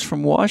Delicious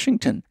from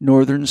Washington,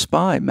 Northern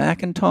Spy,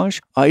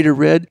 Macintosh, Ida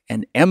Red,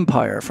 and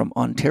Empire from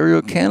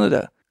Ontario,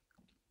 Canada.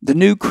 The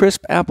new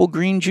crisp apple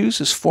green juice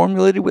is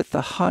formulated with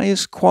the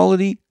highest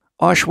quality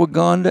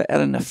ashwagandha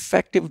at an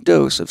effective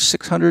dose of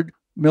 600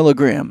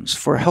 milligrams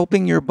for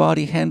helping your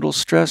body handle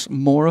stress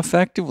more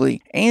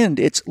effectively. And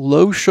it's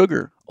low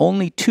sugar,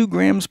 only 2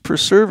 grams per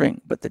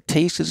serving, but the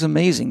taste is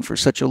amazing for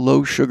such a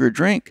low sugar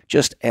drink.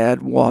 Just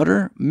add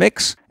water,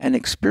 mix, and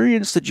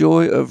experience the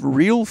joy of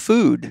real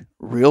food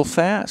real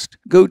fast.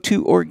 Go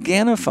to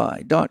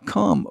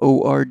Organifi.com,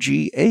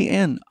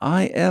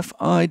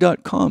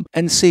 Organifi.com,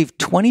 and save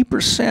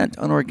 20%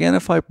 on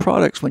Organifi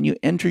products when you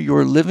enter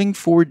your Living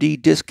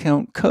 4D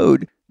discount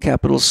code,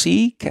 capital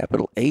C,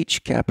 capital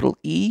H, capital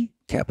E,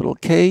 capital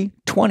K,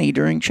 20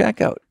 during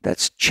checkout.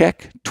 That's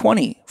Chek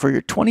 20 for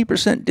your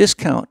 20%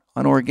 discount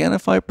on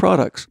Organifi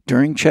products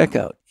during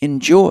checkout.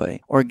 Enjoy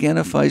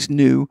Organifi's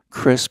new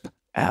crisp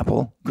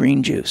apple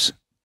green juice.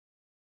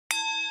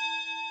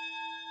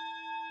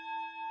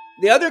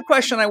 The other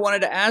question I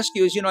wanted to ask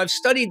you is, I've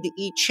studied the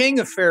I Ching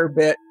a fair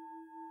bit,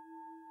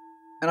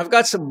 and I've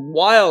got some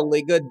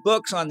wildly good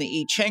books on the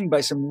I Ching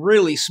by some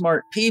really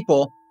smart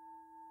people.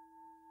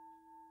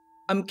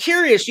 I'm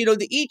curious, the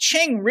I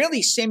Ching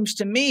really seems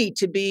to me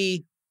to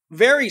be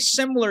very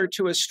similar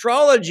to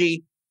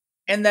astrology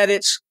in that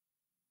it's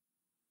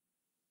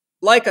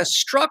like a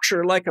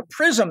structure, like a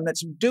prism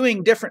that's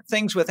doing different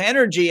things with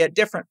energy at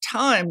different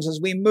times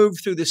as we move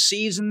through the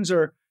seasons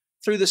or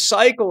through the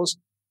cycles.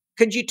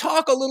 Could you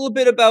talk a little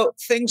bit about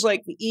things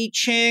like the I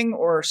Ching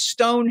or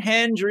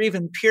Stonehenge or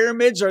even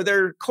pyramids? Are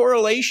there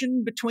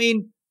correlation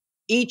between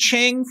I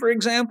Ching, for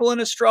example, in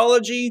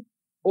astrology,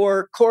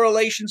 or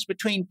correlations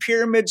between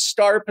pyramid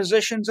star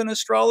positions in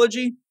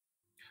astrology?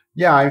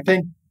 Yeah, I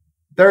think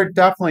there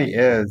definitely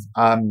is.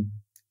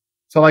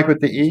 So like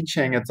with the I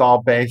Ching, it's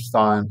all based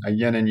on a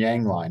yin and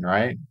yang line,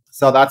 right?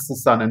 So that's the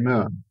sun and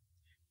moon,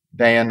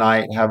 day and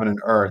night, heaven and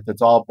earth.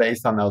 It's all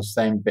based on those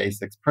same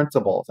basic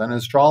principles. And in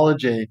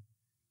astrology,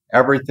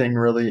 everything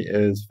really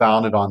is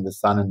founded on the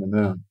sun and the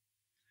moon.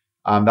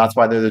 That's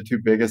why they're the two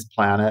biggest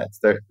planets.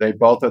 They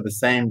both are the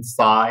same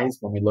size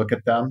when we look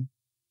at them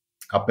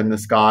up in the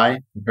sky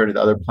compared to the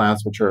other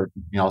planets, which are,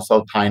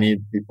 so tiny,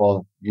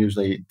 people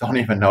usually don't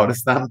even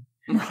notice them.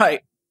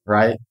 Right.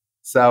 Right.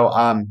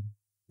 So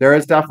there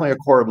is definitely a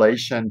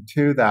correlation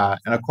to that.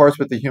 And of course,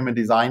 with the human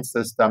design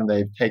system,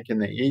 they've taken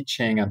the I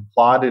Ching and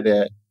plotted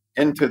it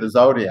into the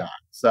zodiac.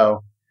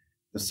 So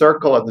the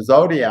circle of the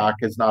zodiac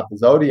is not the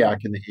zodiac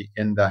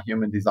in the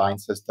human design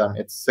system.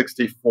 It's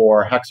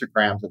 64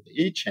 hexagrams of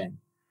the I Ching.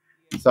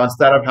 So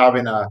instead of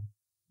having a,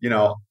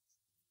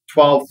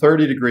 12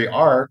 30-degree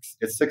arcs,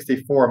 it's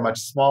 64 much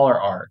smaller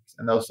arcs.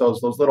 And those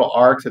little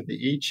arcs of the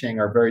I Ching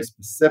are very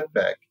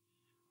specific.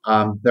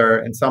 They're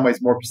in some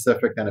ways more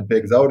specific than a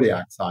big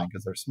zodiac sign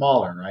because they're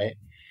smaller, right?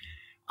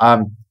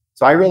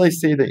 So I really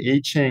see the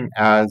I Ching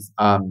as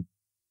our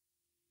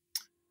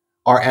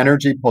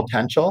energy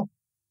potential.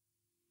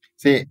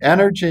 See,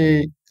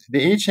 the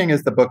I Ching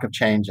is the book of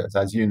changes,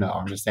 as you know.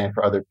 I'm just saying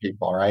for other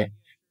people, right?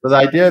 So the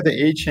idea of the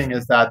I Ching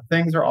is that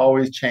things are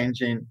always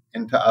changing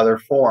into other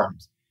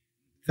forms.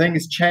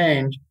 Things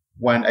change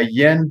when a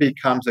yin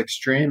becomes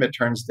extreme, it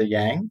turns to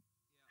yang.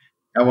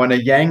 And when a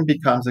yang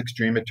becomes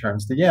extreme, it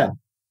turns to yin.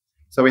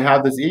 So we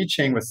have this I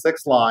Ching with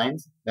 6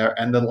 lines there,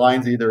 and the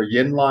line's either a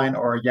yin line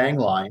or a yang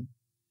line.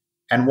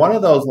 And one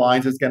of those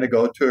lines is going to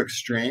go to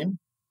extreme,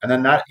 and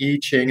then that I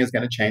Ching is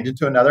going to change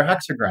into another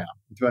hexagram,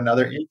 into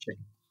another I Ching.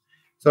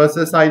 So it's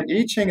this I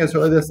Ching is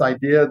really this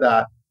idea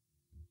that,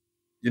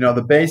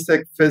 the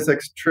basic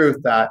physics truth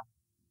that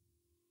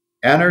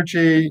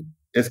energy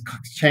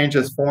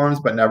changes forms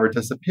but never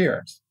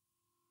disappears.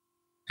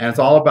 And it's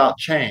all about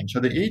change. So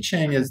the I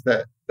Ching is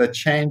the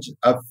change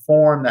of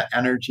form that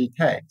energy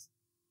takes.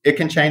 It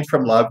can change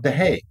from love to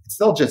hate. It's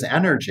still just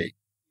energy.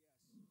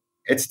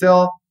 It's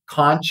still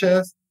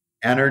conscious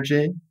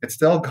energy. It's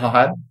still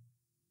God.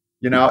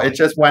 It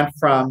just went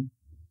from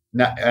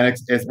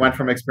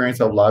experience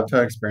of love to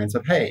experience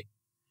of hate.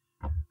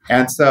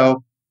 And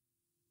so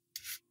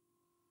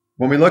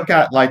when we look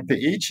at like the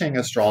I Ching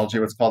astrology,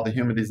 what's called the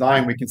human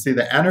design, we can see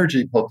the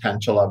energy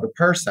potential of the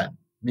person,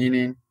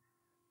 meaning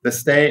the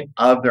state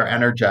of their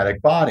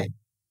energetic body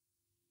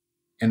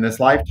in this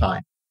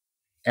lifetime.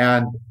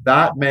 And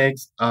that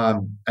makes,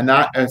 and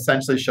that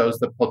essentially shows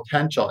the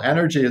potential.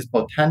 Energy is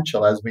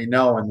potential, as we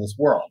know in this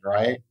world,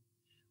 right?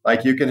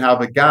 Like you can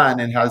have a gun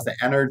and it has the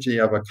energy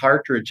of a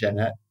cartridge in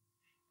it,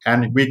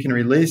 and we can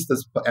release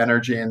this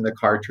energy in the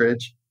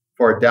cartridge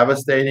for a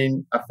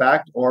devastating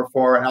effect or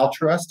for an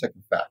altruistic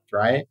effect,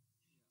 right?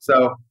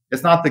 So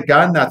it's not the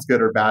gun that's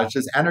good or bad, it's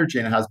just energy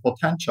and it has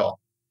potential.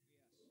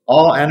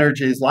 All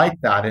energy is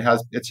like that.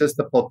 It's just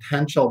the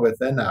potential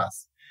within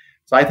us.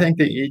 So I think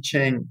the I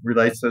Ching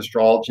relates to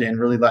astrology and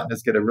really letting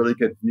us get a really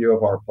good view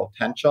of our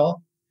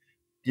potential.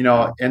 In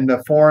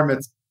the form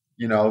it's,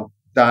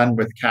 done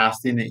with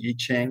casting the I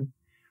Ching.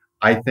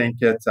 I think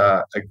it's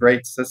a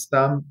great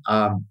system.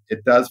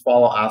 It does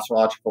follow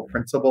astrological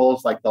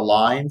principles like the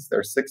lines. There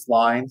are 6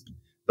 lines.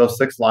 Those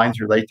 6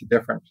 lines relate to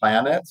different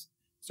planets,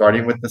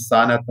 starting with the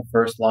sun at the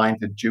first line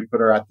to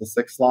Jupiter at the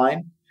 6th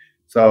line.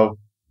 So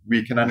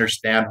we can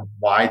understand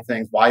why is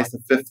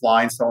the 5th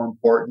line so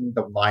important,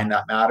 the line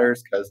that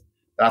matters, because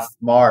that's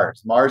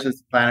Mars. Mars is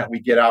the planet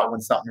we get out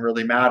when something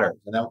really matters.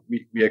 And then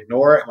we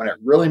ignore it. When it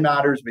really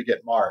matters, we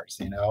get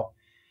Mars,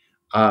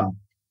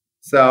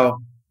 So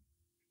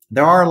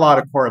there are a lot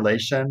of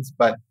correlations,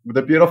 but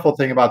the beautiful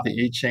thing about the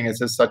I Ching is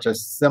it's such a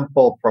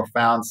simple,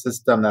 profound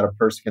system that a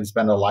person can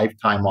spend a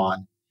lifetime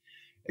on,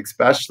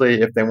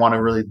 especially if they want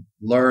to really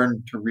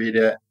learn to read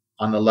it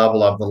on the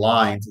level of the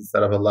lines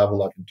instead of a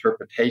level of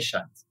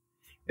interpretations.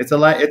 It's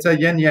a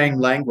yin-yang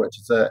language.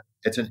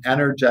 It's an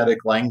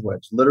energetic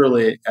language,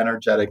 literally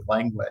energetic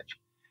language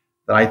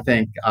that I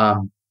think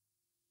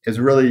is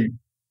really,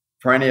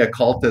 for any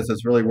occultist,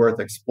 is really worth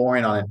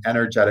exploring on an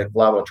energetic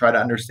level. Try to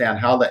understand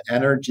how the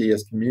energy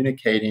is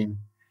communicating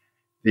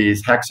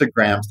these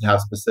hexagrams to have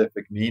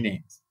specific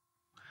meanings.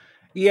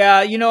 Yeah,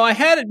 I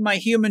had my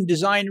human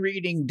design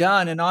reading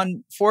done, and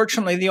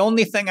unfortunately, the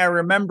only thing I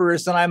remember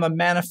is that I'm a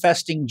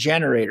manifesting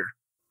generator.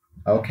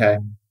 Okay.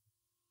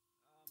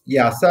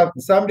 Yeah, so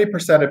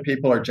 70% of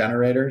people are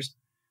generators,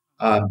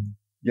 and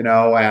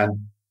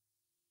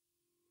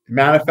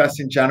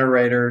manifesting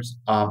generators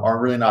are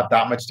really not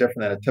that much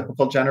different than a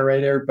typical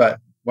generator. But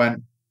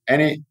when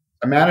a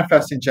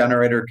manifesting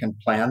generator can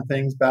plan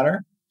things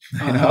better,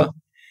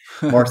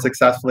 more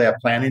successfully at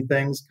planning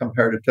things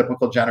compared to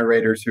typical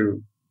generators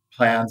who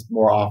plans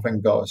more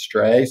often go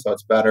astray. So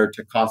it's better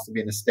to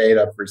constantly be in a state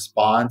of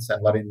response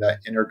and letting the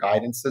inner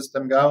guidance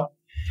system go.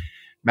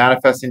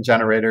 Manifesting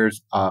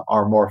generators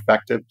are more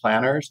effective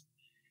planners,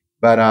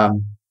 but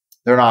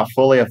they're not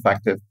fully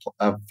effective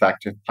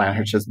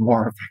planners, just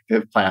more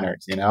effective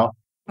planners, you know?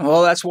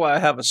 Well, that's why I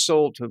have a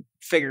soul to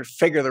figure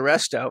the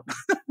rest out.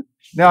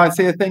 No, and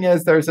see, the thing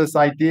is, there's this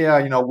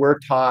idea, we're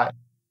taught,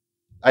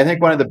 I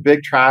think one of the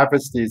big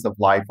travesties of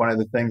life, one of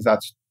the things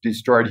that's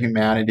destroyed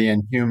humanity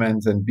and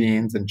humans and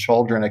beings and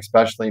children,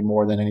 especially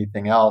more than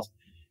anything else,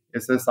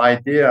 is this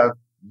idea of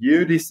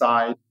you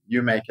decide,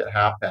 you make it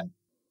happen.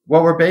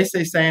 What we're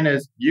basically saying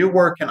is you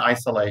work in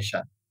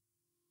isolation.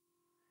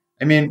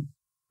 I mean,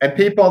 and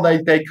people,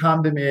 they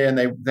come to me and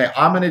they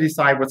I'm going to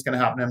decide what's going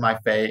to happen in my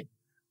fate.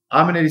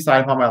 I'm going to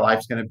decide how my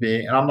life's going to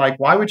be. And I'm like,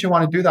 why would you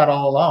want to do that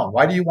all alone?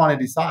 Why do you want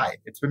to decide?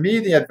 It's, for me,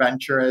 the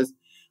adventure is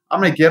I'm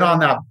going to get on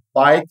that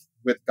bike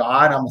with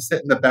God. I'm going to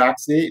sit in the back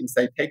seat and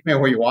say, take me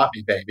where you want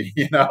me, baby.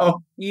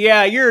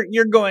 Yeah,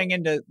 you're going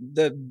into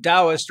the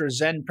Taoist or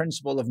Zen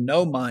principle of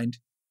no mind.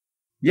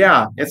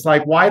 Yeah, it's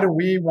like, why do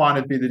we want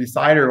to be the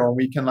decider when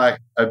we can let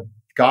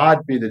God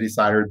be the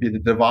decider, be the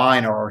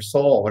divine or our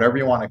soul, whatever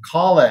you want to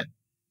call it,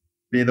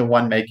 be the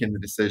one making the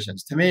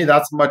decisions? To me,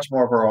 that's much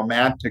more of a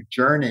romantic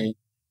journey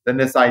than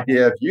this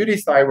idea of you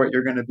decide what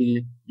you're going to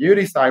be, you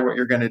decide what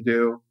you're going to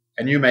do,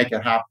 and you make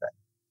it happen.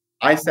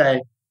 I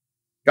say,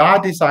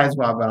 God decides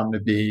what I'm going to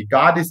be,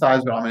 God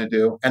decides what I'm going to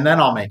do, and then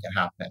I'll make it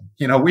happen.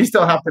 We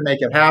still have to make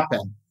it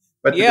happen.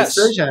 But the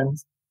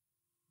decisions,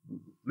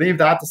 leave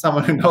that to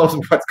someone who knows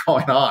what's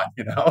going on,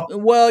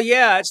 Well,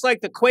 yeah, it's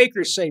like the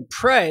Quakers say,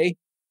 pray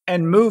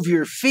and move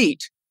your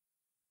feet.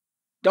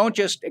 Don't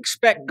just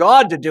expect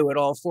God to do it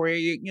all for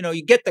you.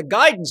 You get the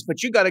guidance,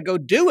 but you got to go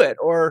do it,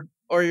 or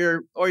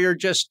you're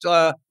just.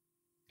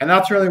 And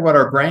that's really what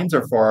our brains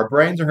are for. Our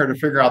brains are here to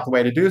figure out the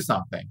way to do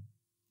something.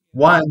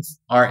 Once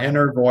our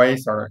inner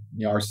voice,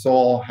 our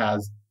soul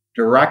has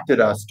directed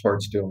us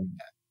towards doing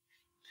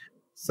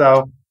it.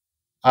 So,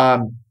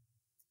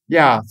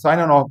 yeah. So I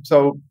don't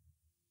know.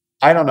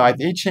 I don't know. I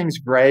think I Ching's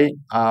great.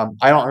 I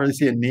don't really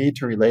see a need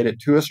to relate it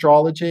to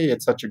astrology.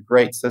 It's such a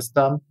great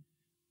system.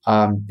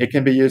 It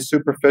can be used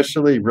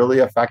superficially, really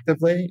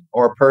effectively,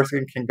 or a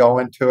person can go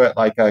into it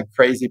like a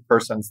crazy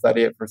person,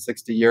 study it for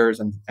 60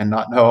 years and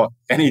not know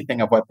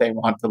anything of what they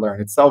want to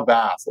learn. It's so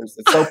vast. It's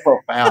so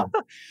profound.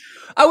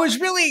 I was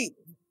really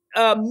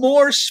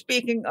more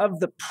speaking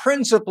of the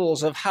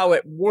principles of how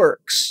it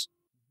works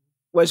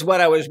was what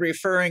I was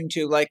referring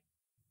to.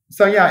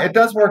 So yeah, it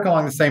does work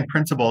along the same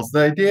principles.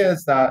 The idea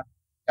is that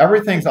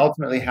everything's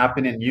ultimately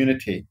happening in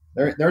unity.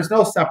 There's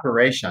no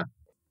separation.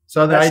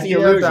 So the idea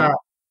is that,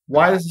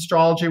 why does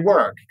astrology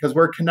work? Because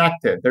we're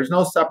connected. There's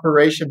no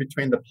separation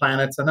between the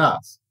planets and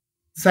us.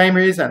 Same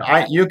reason.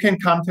 You can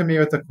come to me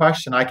with a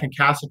question. I can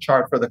cast a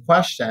chart for the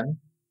question.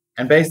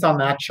 And based on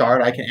that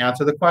chart, I can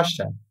answer the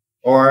question.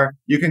 Or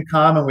you can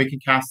come and we can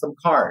cast some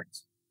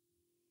cards.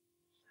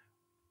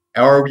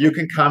 Or you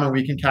can come and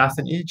we can cast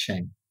an I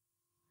Ching.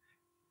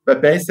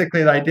 But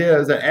basically, the idea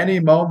is at any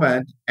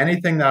moment,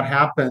 anything that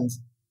happens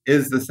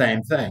is the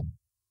same thing.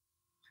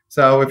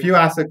 So if you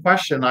ask a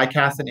question, I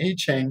cast an I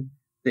Ching,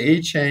 the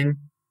I Ching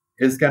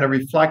is going to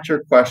reflect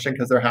your question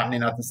because they're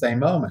happening at the same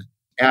moment.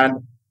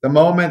 And the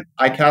moment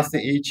I cast the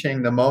I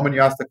Ching, the moment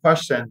you ask the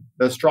question,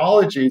 the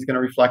astrology is going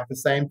to reflect the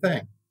same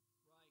thing.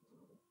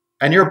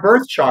 And your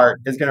birth chart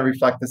is going to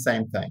reflect the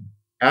same thing.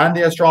 And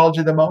the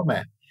astrology of the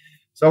moment.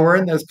 So we're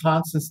in this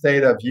constant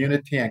state of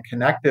unity and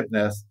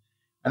connectiveness.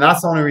 And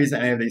that's the only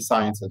reason any of these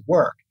sciences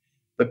work.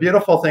 The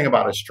beautiful thing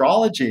about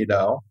astrology,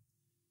 though,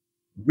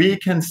 we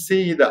can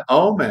see the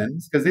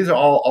omens, because these are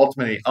all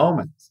ultimately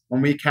omens.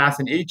 When we cast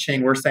an I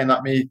Ching, we're saying,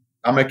 I'm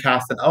going to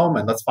cast an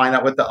omen. Let's find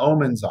out what the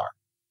omens are.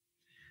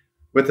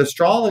 With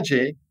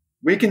astrology,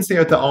 we can see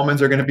what the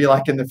omens are going to be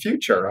like in the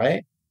future,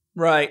 right?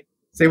 Right.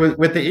 See,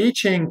 with the I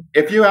Ching,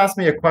 if you ask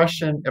me a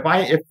question,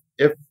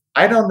 if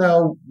I don't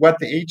know what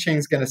the I Ching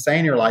is going to say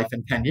in your life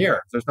in 10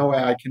 years, there's no way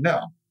I can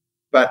know.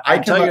 But I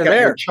can look at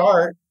your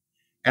chart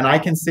and I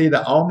can see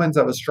the omens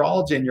of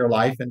astrology in your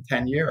life in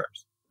 10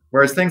 years.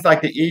 Whereas things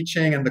like the I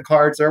Ching and the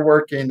cards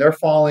they're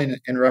falling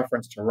in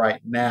reference to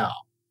right now.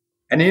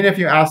 And even if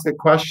you ask a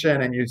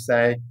question and you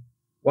say,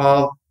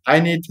 well, I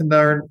need to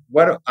learn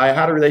I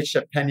had a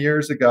relationship 10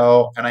 years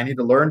ago and I need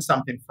to learn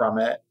something from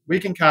it. We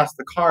can cast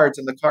the cards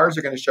and the cards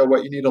are going to show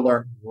what you need to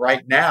learn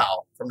right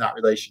now from that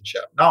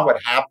relationship, not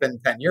what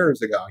happened 10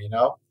 years ago,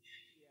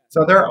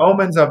 So there are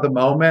omens of the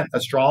moment.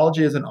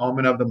 Astrology is an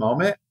omen of the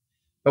moment,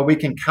 but we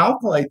can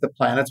calculate the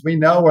planets. We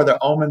know where the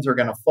omens are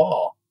going to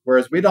fall,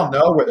 whereas we don't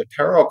know where the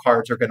tarot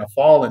cards are going to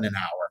fall in an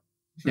hour,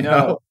 you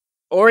know?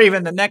 Or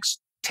even the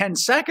next 10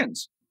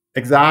 seconds.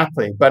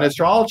 Exactly. But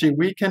astrology,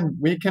 we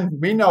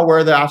know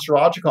where the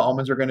astrological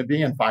omens are going to be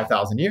in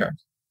 5,000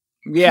 years.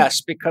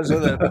 Yes, because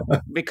of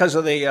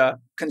the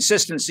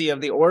consistency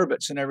of the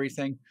orbits and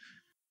everything.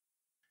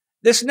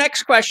 This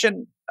next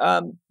question,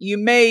 you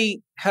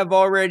may have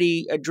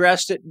already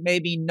addressed it,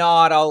 maybe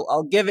not.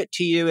 I'll give it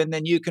to you, and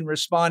then you can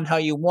respond how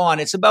you want.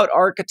 It's about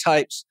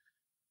archetypes.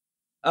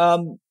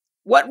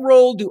 what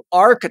role do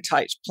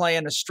archetypes play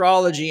in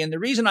astrology? And the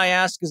reason I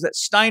ask is that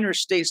Steiner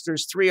states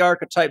there's 3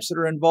 archetypes that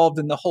are involved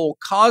in the whole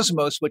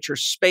cosmos, which are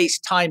space,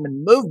 time,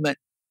 and movement.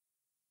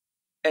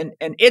 And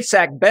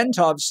Itzhak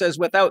Bentov says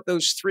without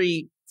those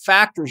 3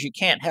 factors, you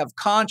can't have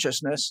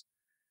consciousness.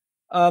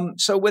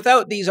 So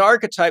without these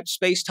archetypes,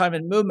 space, time,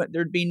 and movement,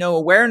 there'd be no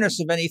awareness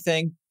of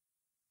anything.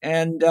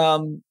 And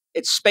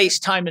it's space,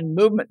 time, and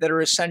movement that are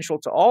essential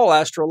to all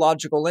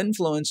astrological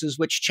influences,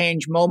 which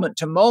change moment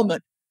to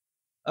moment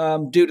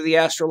due to the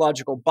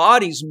astrological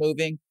bodies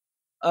moving.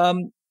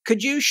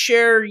 Could you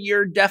share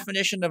your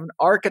definition of an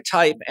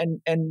archetype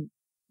and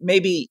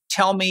maybe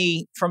tell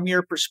me from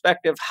your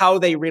perspective how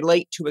they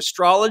relate to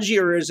astrology,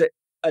 or is it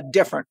a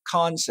different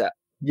concept?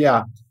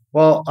 Yeah.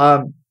 Well,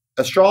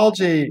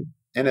 astrology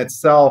in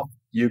itself,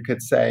 you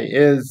could say,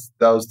 is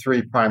those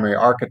 3 primary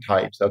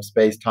archetypes of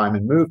space, time,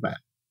 and movement.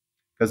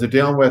 Because they're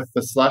dealing with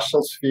the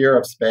celestial sphere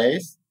of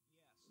space.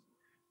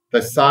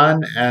 The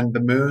sun and the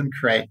moon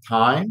create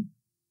time.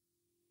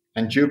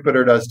 And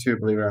Jupiter does too,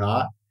 believe it or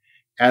not.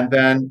 And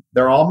then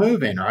they're all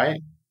moving, right?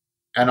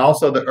 And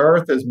also the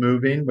Earth is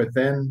moving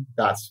within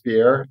that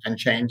sphere and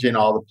changing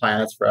all the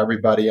planets for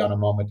everybody on a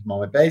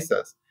moment-to-moment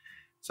basis.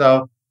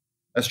 So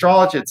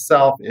astrology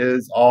itself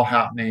is all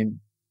happening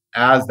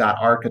as that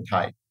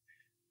archetype.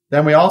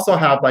 Then we also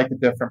have like the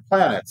different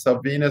planets. So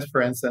Venus, for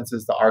instance,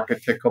 is the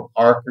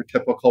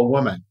archetypical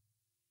woman.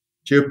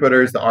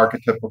 Jupiter is the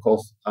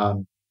archetypical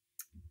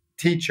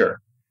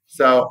teacher.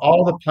 So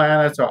all the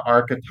planets are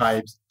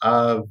archetypes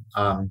of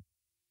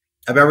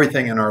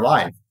everything in our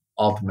life,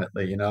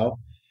 ultimately, you know.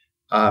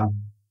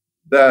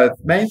 The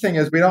main thing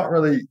is we don't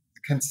really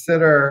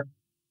consider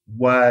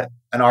what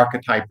an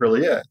archetype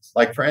really is.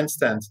 Like, for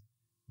instance,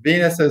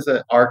 Venus is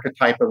an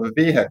archetype of a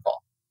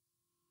vehicle.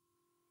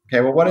 Okay,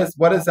 well,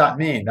 what does that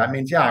mean? That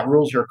means, yeah, it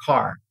rules your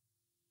car.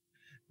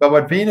 But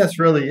what Venus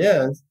really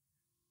is,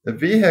 the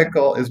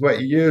vehicle is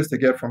what you use to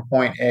get from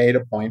point A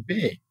to point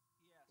B.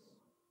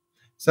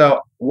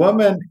 So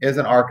woman is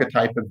an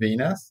archetype of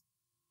Venus.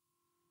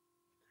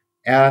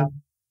 And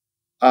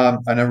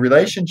a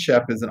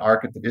relationship is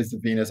the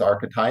Venus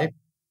archetype.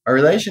 A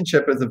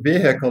relationship is a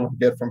vehicle to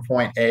get from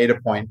point A to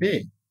point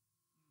B.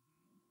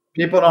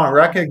 People don't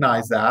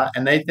recognize that,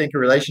 and they think a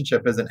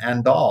relationship is an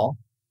end-all.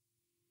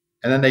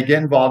 And then they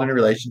get involved in a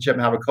relationship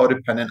and have a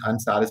codependent,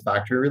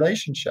 unsatisfactory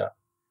relationship.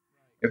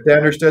 If they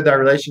understood that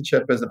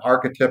relationship is an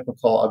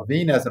archetypical of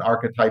Venus, an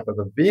archetype of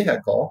a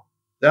vehicle,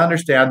 they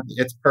understand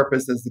its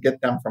purpose is to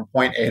get them from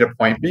point A to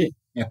point B,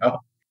 you know?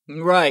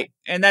 Right.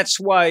 And that's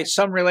why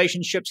some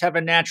relationships have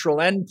a natural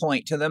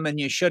endpoint to them and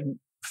you shouldn't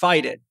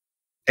fight it.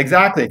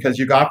 Exactly, because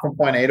you got from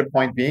point A to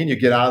point B and you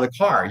get out of the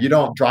car. You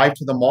don't drive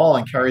to the mall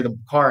and carry the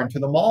car into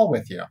the mall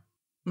with you.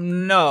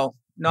 No,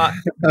 not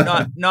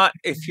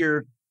if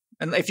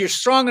you're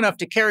strong enough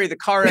to carry the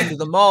car into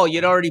the mall,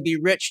 you'd already be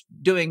rich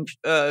doing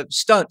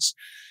stunts.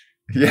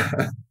 Yeah.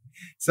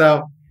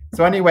 So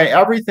anyway,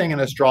 everything in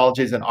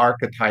astrology is an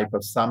archetype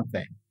of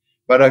something.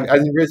 But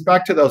in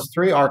respect to those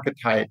 3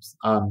 archetypes,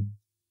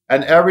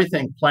 and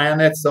everything,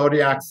 planets,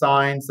 zodiac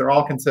signs, they're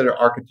all considered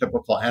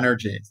archetypical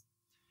energies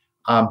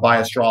by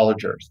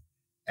astrologers.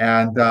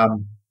 And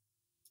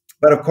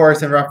but of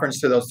course, in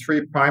reference to those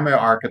 3 primary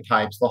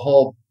archetypes, the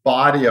whole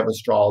body of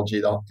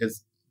astrology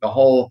is the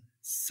whole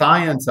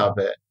science of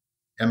it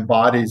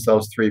embodies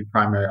those 3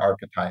 primary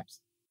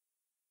archetypes.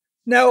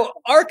 Now,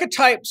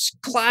 archetypes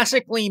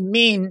classically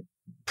mean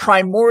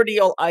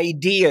primordial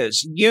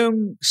ideas.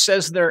 Jung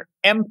says they're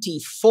empty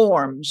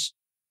forms.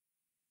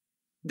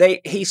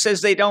 He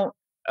says they don't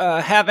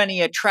have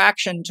any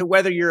attraction to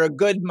whether you're a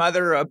good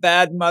mother or a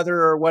bad mother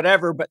or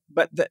whatever, but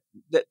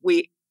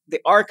the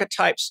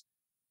archetypes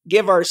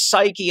give our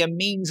psyche a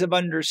means of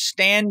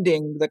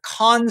understanding the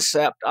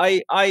concept.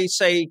 I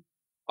say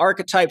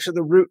archetypes are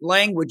the root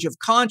language of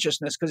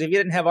consciousness, because if you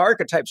didn't have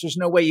archetypes, there's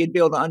no way you'd be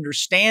able to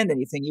understand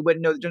anything. You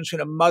wouldn't know the difference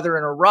between a mother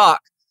and a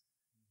rock.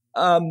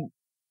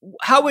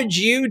 How would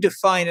you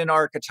define an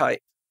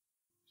archetype?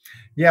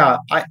 Yeah,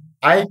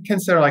 I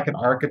consider like an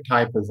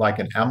archetype as like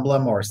an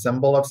emblem or a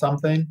symbol of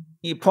something.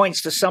 He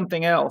points to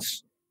something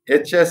else.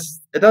 It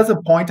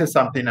doesn't point to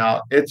something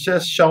else. It's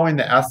just showing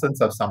the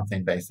essence of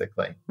something,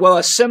 basically. Well,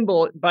 a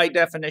symbol, by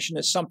definition,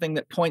 is something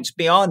that points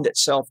beyond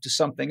itself to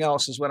something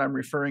else, is what I'm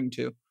referring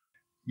to.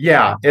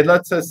 Yeah, it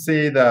lets us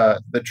see the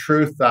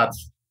truth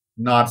that's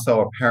not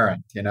so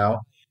apparent, you know.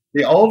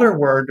 The older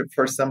word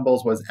for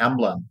symbols was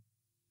emblem.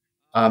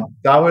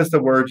 That was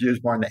the word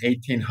used more in the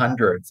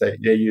 1800s.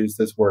 They used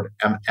this word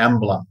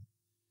emblem,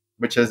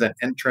 which is an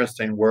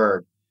interesting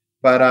word.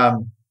 But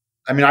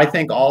I mean, I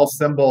think all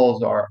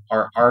symbols are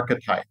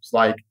archetypes.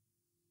 Like,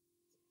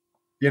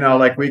 you know,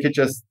 like we could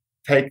just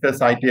take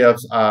this idea of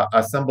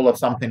a symbol of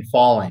something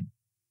falling,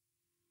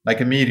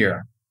 like a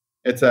meteor.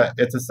 It's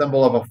a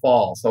symbol of a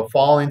fall. So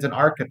falling's an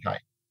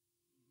archetype.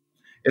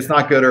 It's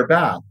not good or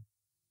bad.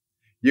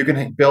 You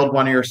can build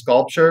one of your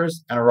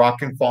sculptures and a rock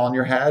can fall on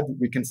your head.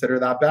 We consider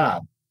that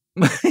bad.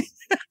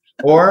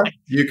 Or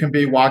you can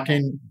be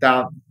walking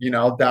down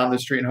the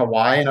street in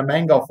Hawaii and a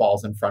mango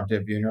falls in front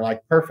of you and you're like,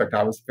 perfect,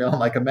 I was feeling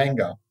like a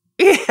mango.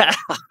 Yeah.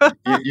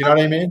 You know what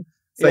I mean?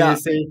 So Yeah. you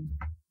see,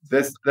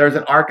 there's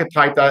an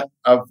archetype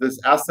of this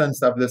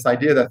essence of this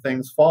idea that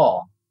things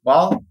fall.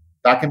 Well,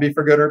 that can be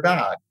for good or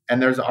bad.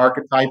 And there's an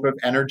archetype of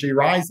energy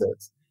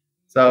rises.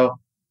 So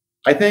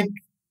I think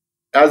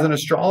as an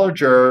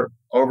astrologer,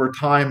 over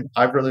time,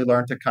 I've really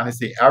learned to kind of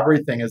see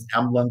everything as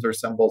emblems or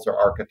symbols or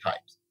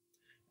archetypes.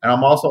 And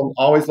I'm also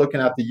always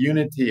looking at the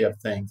unity of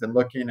things and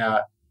looking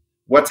at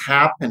what's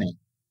happening.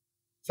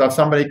 So if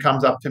somebody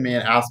comes up to me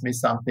and asks me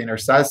something or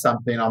says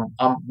something,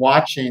 I'm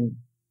watching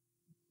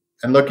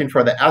and looking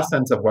for the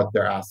essence of what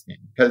they're asking.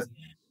 Because,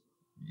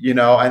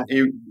 and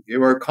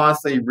we're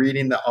constantly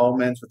reading the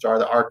omens, which are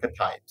the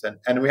archetypes.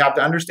 And we have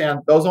to understand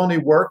those only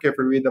work if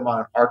we read them on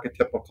an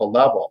archetypical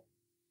level.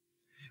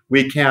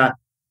 We can't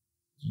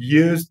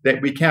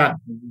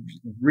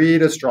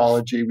read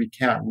astrology, we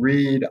can't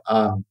read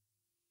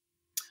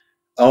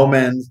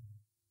omens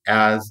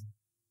as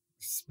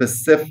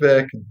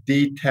specific,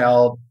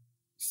 detailed,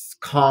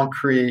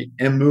 concrete,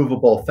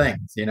 immovable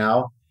things.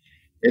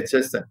 It's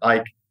just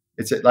like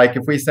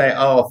if we say,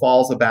 oh, a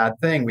fall's a bad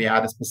thing, we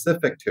add a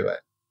specific to it.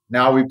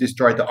 Now we've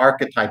destroyed the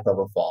archetype of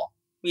a fall.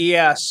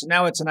 Yes.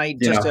 Now it's an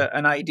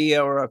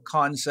idea or a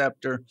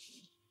concept, or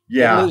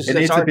it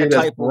needs to be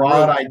this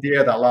broad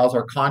idea that allows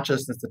our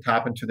consciousness to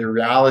tap into the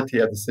reality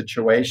of the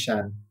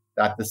situation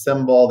that the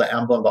symbol, the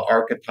emblem, the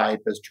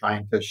archetype is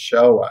trying to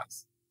show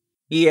us.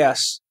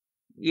 Yes.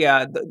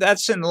 Yeah,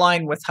 that's in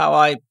line with how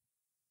I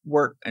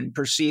work and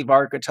perceive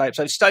archetypes.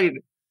 I've studied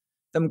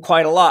them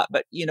quite a lot,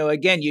 but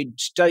again, you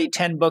study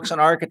 10 books on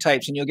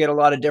archetypes and you'll get a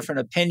lot of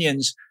different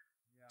opinions.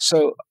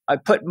 So I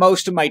put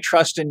most of my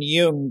trust in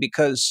Jung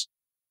because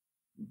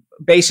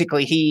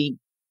basically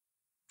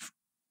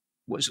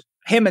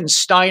him and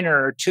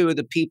Steiner are two of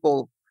the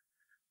people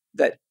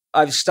that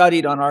I've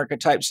studied on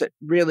archetypes that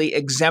really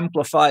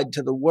exemplified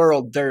to the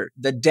world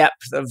the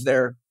depth of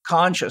their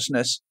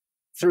consciousness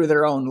through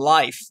their own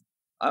life.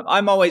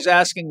 I'm always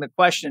asking the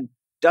question,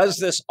 does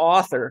this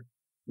author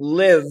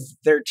live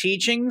their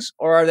teachings,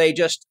 or are they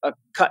just a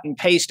cut and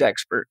paste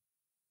expert?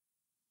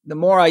 The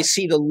more I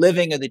see the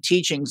living of the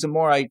teachings, the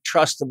more I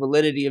trust the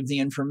validity of the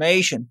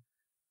information.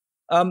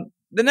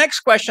 The next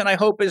question I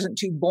hope isn't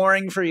too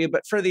boring for you,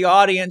 but for the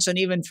audience and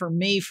even for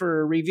me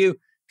for a review,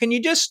 can you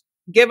just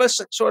give us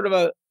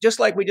just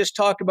like we just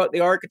talked about the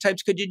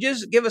archetypes, could you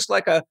just give us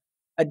like a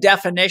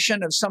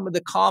definition of some of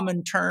the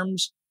common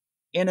terms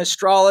in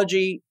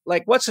astrology?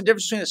 Like, what's the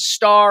difference between a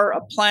star, a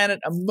planet,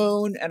 a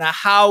moon, and a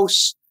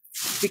house?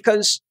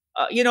 Because,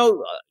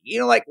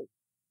 like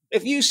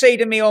if you say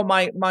to me, oh,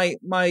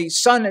 my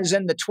sun is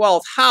in the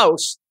 12th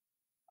house,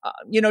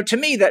 to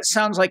me, that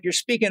sounds like you're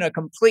speaking a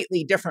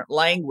completely different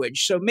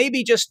language. So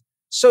maybe just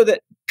so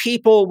that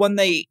people, when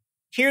they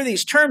hear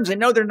these terms, they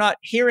know they're not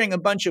hearing a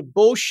bunch of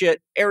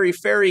bullshit,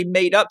 airy-fairy,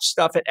 made-up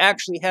stuff. It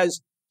actually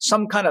has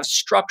some kind of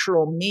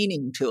structural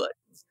meaning to it.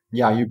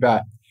 Yeah, you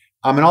bet.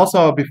 And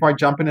also, before I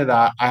jump into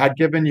that, I had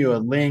given you a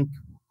link,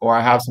 or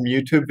I have some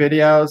YouTube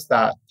videos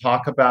that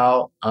talk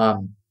about,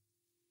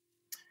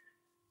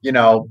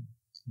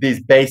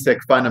 these basic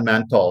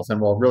fundamentals, and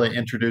we'll really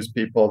introduce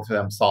people to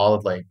them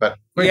solidly. But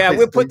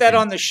we'll put that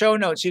on the show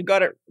notes. You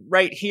got it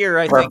right here.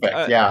 I think.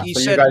 Yeah. You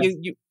said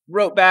you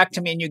wrote back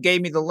to me and you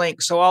gave me the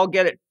link, so I'll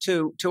get it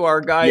to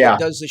our guy that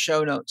does the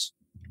show notes.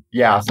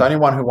 Yeah. So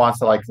anyone who wants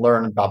to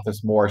learn about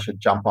this more should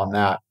jump on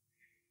that.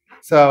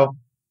 So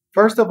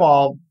first of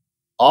all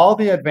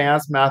the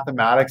advanced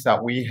mathematics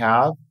that we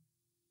have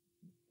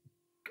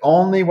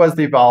only was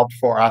developed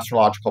for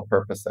astrological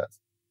purposes.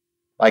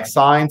 Like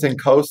sines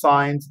and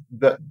cosines,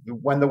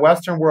 when the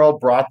Western world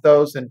brought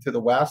those into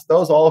the West,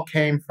 those all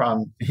came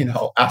from,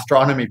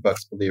 astronomy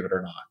books, believe it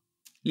or not.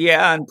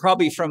 Yeah, and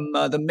probably from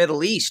the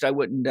Middle East, I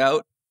wouldn't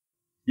doubt.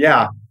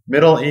 Yeah,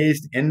 Middle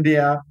East,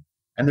 India.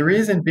 And the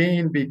reason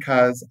being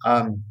because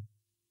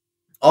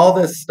all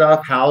this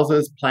stuff,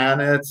 houses,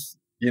 planets,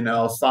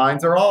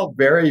 signs are all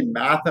very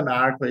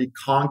mathematically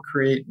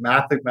concrete,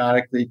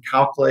 mathematically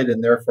calculated,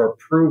 and therefore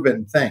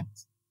proven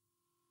things.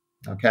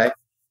 Okay?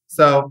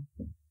 So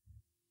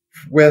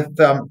with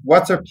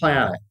what's a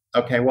planet?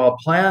 Okay, well, a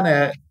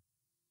planet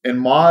in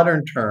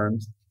modern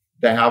terms,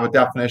 they have a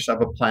definition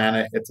of a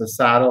planet. It's a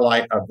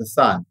satellite of the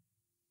sun.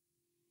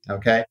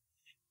 Okay,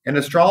 in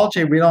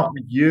astrology, we don't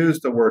use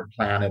the word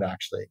planet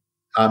actually.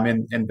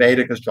 In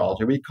Vedic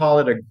astrology, we call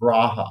it a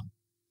graha.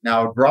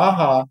 Now, a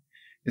graha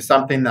is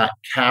something that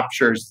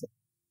captures,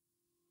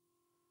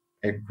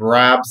 it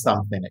grabs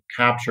something, it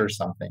captures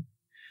something.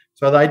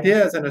 So the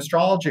idea is in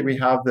astrology, we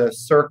have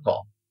this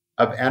circle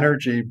of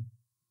energy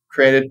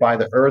created by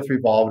the earth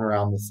revolving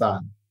around the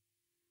sun.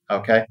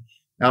 Okay.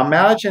 Now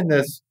imagine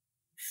this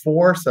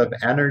force of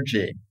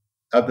energy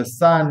of the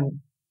sun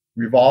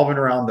revolving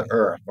around the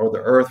earth, or the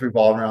earth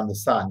revolving around the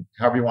sun,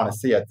 however you want to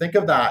see it. Think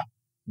of that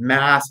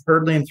mass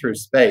hurtling through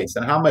space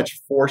and how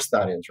much force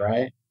that is,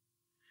 right?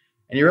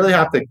 And you really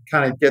have to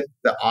kind of get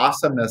the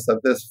awesomeness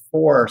of this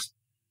force,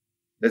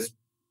 this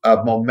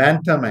of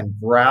momentum and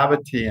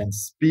gravity and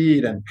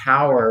speed and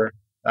power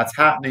that's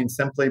happening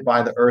simply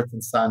by the earth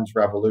and sun's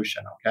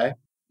revolution, okay?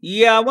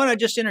 Yeah, I want to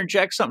just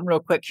interject something real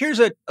quick. Here's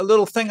a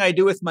little thing I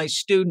do with my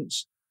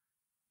students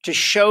to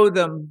show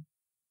them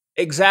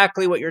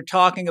exactly what you're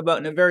talking about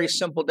in a very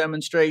simple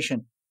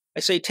demonstration. I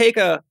say, take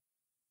a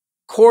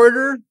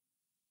quarter,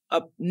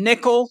 a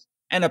nickel,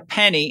 and a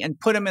penny and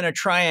put them in a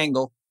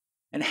triangle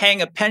and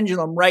hang a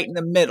pendulum right in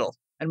the middle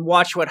and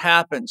watch what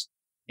happens.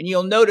 And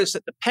you'll notice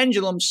that the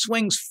pendulum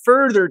swings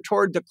further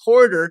toward the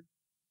quarter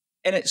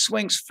and it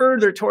swings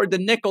further toward the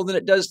nickel than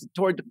it does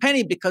toward the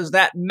penny, because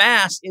that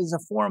mass is a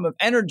form of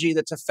energy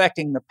that's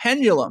affecting the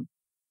pendulum.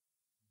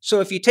 So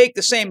if you take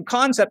the same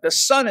concept, the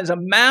sun is a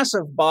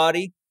massive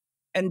body,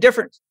 and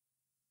different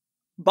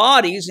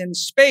bodies in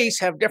space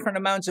have different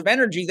amounts of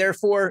energy.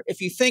 Therefore, if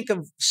you think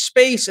of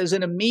space as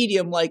in a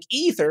medium like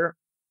ether,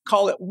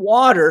 call it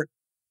water,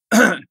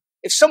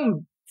 if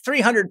some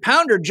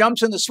 300-pounder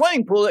jumps in the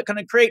swimming pool, it's going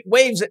to create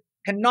waves that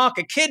can knock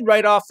a kid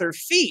right off their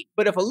feet.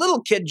 But if a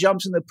little kid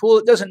jumps in the pool,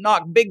 it doesn't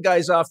knock big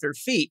guys off their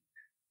feet.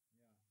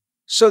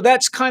 So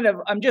that's kind of,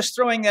 I'm just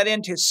throwing that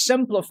in to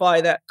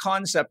simplify that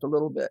concept a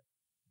little bit.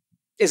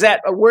 Is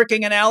that a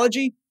working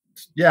analogy?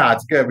 Yeah,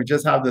 it's good. We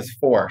just have this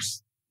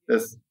force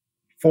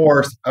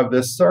of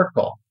this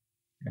circle,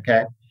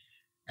 okay?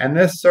 And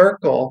this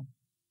circle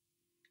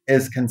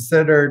is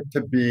considered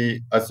to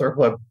be a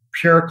circle of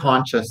pure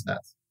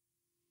consciousness,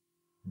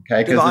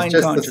 okay? Divine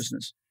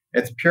consciousness.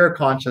 It's pure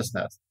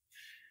consciousness.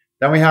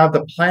 Then we have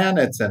the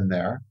planets in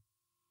there.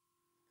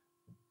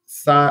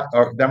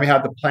 Then we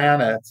have the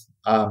planets,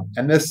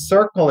 and this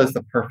circle is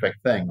the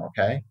perfect thing,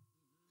 okay?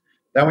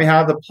 Then we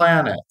have the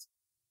planets.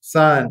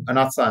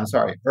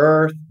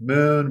 Earth,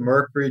 Moon,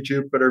 Mercury,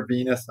 Jupiter,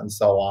 Venus, and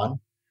so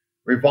on,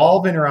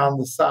 revolving around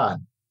the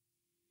sun.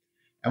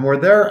 And where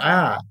they're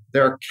at,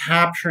 they're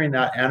capturing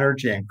that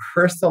energy and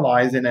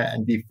crystallizing it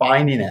and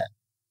defining it.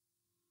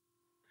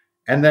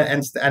 And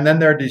then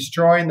they're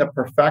destroying the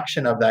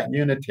perfection of that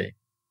unity.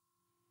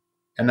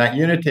 And that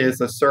unity is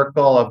the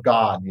circle of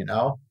God, you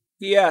know?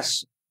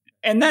 Yes.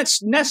 And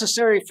that's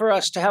necessary for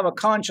us to have a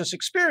conscious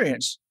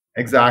experience.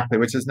 Exactly,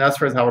 which is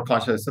necessary to have a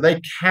consciousness. So they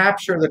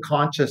capture the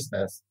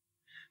consciousness.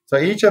 So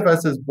each of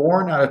us is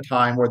born at a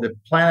time where the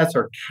planets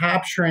are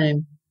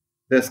capturing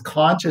this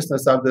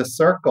consciousness of this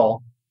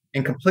circle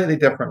in completely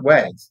different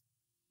ways.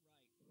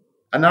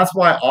 And that's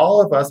why all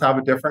of us have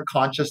a different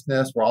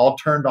consciousness. We're all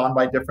turned on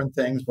by different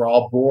things. We're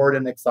all bored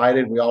and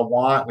excited. We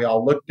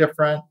all look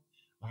different.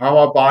 How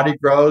our body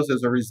grows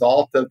is a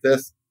result of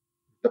this,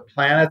 the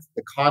planets,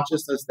 the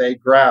consciousness they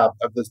grab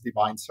of this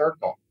divine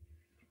circle.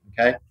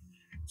 Okay?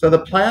 So the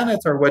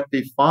planets are what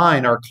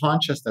define our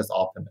consciousness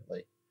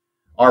ultimately,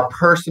 our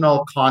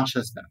personal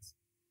consciousness.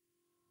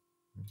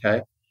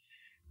 Okay?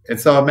 And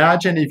so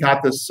imagine you've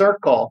got this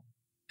circle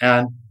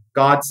and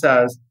God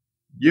says,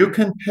 you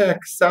can pick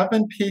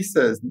 7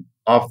 pieces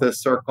of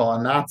this circle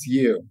and that's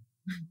you.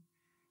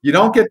 You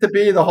don't get to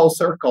be the whole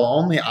circle.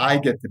 Only I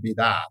get to be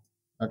that.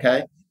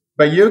 Okay?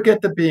 But you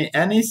get to be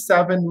any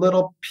 7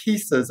 little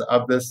pieces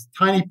of this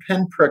tiny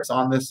pinpricks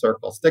on this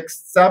circle. Stick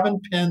 7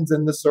 pins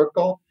in the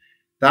circle.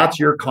 That's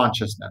your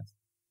consciousness.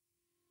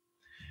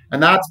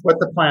 And that's what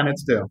the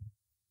planets do.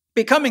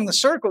 Becoming the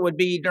circle would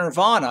be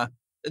nirvana.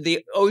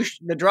 The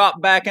ocean, the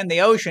drop back in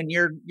the ocean,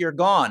 you're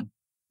gone.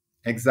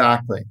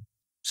 Exactly.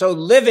 So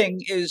living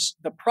is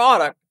the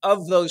product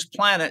of those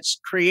planets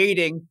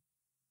creating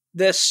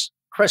this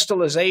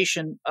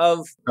crystallization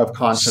of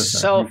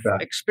consciousness,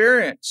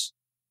 self-experience.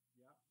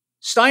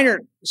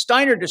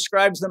 Steiner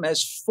describes them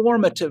as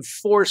formative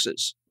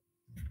forces.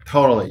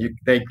 Totally.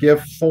 They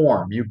give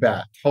form, you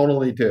bet.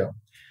 Totally do.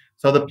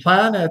 So the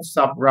planets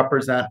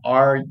represent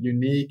our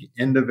unique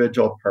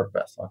individual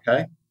purpose,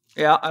 okay?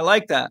 Yeah, I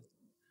like that.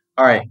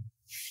 All right.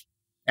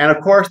 And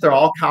of course, they're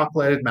all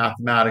calculated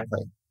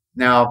mathematically.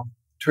 Now,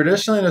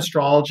 traditionally in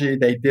astrology,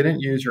 they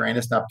didn't use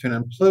Uranus, Neptune,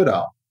 and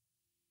Pluto.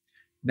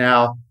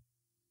 Now,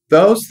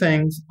 those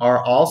things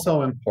are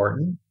also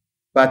important,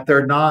 but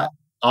they're not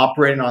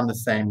operating on the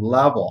same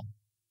level,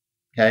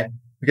 okay?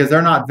 Because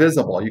they're not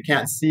visible. You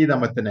can't see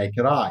them with the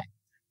naked eye.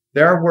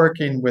 They're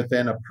working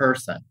within a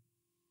person.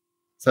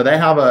 So they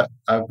have a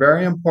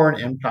very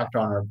important impact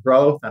on our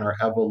growth and our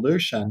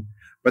evolution,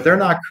 but they're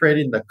not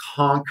creating the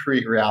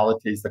concrete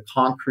realities, the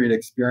concrete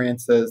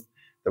experiences,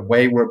 the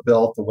way we're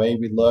built, the way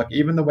we look,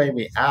 even the way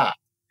we act.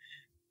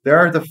 There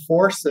are the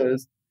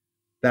forces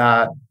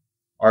that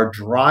are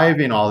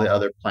driving all the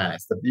other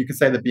planets. You could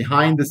say the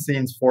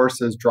behind-the-scenes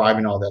forces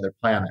driving all the other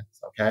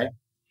planets, okay?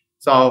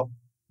 So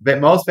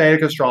most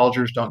Vedic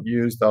astrologers don't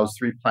use those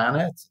 3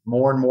 planets.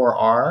 More and more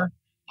are.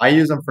 I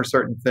use them for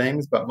certain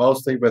things, but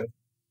mostly with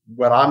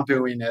what I'm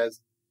doing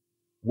is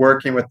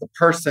working with the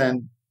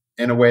person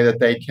in a way that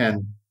they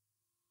can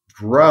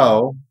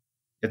grow.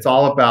 It's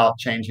all about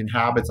changing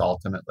habits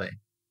ultimately.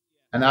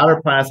 And the outer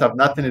planets have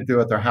nothing to do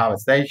with their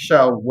habits. They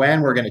show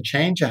when we're going to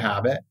change a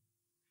habit.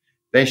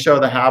 They show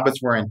the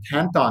habits we're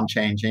intent on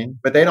changing,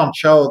 but they don't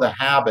show the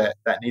habit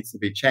that needs to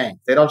be changed.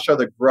 They don't show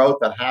the growth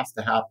that has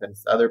to happen.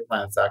 Other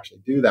planets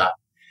actually do that.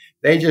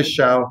 They just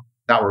show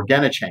that we're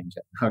going to change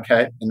it,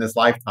 okay, in this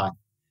lifetime.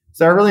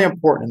 So they're really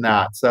important in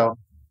that. So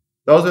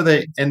Those are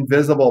the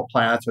invisible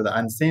planets or the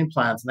unseen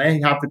planets, and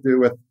they have to do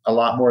with a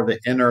lot more of the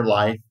inner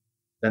life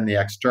than the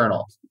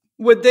externals.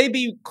 Would they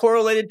be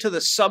correlated to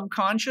the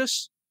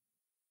subconscious?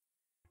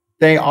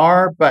 They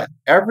are, but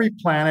every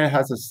planet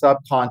has a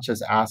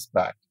subconscious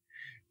aspect.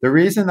 The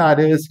reason that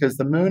is because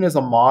the moon is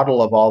a model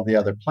of all the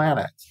other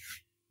planets.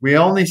 We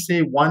only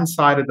see one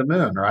side of the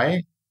moon,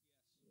 right?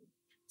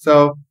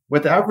 So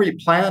with every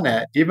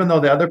planet, even though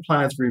the other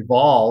planets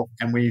revolve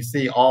and we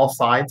see all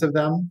sides of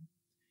them,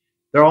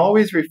 they're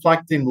always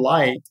reflecting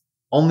light,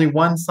 only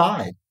one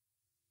side.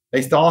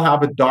 They still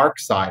have a dark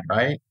side,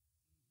 right?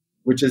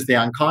 Which is the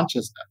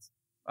unconsciousness.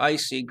 I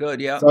see. Good.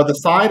 Yeah. So the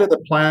side of the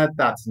planet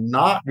that's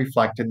not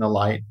reflecting the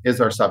light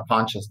is our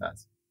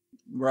subconsciousness.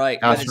 Right.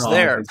 But it's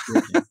there.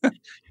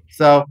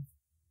 So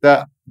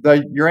the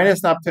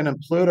Uranus, Neptune, and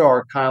Pluto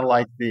are kind of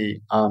like the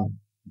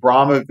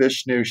Brahma,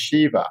 Vishnu,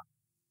 Shiva,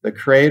 the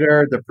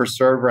creator, the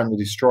preserver, and the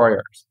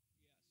destroyers.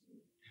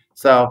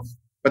 So,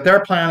 but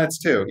they're planets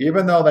too.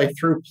 Even though they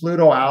threw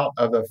Pluto out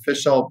of the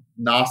official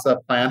NASA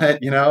planet,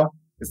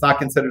 it's not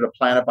considered a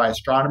planet by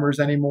astronomers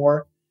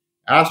anymore.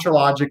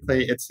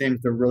 Astrologically, it seems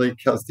to really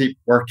keep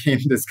working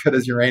as good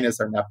as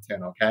Uranus or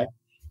Neptune, okay?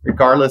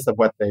 Regardless of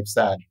what they've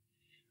said.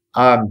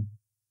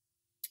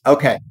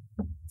 Okay,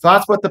 so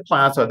that's what the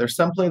planets are. They're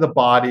simply the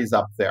bodies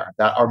up there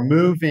that are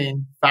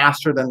moving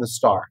faster than the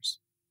stars.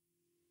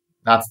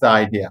 That's the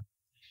idea.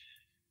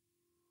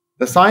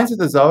 The signs of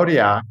the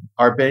zodiac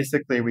are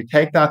basically, we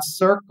take that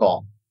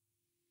circle,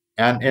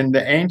 and in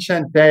the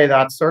ancient day,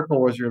 that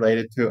circle was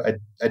related to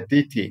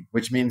Aditi,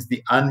 which means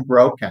the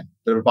unbroken,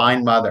 the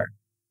divine mother.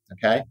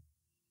 Okay.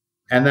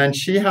 And then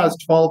she has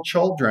 12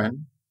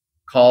 children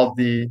called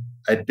the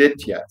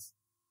Adityas,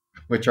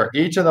 which are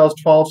each of those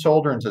 12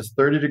 children is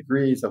 30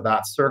 degrees of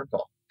that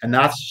circle. And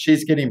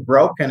she's getting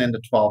broken into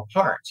 12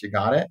 parts. You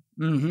got it?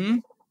 Mm-hmm.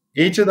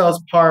 Each of those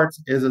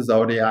parts is a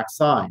zodiac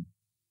sign.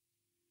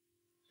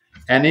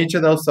 And each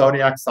of those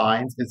zodiac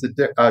signs is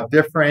a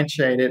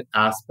differentiated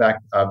aspect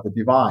of the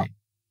divine.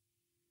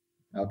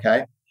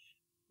 Okay.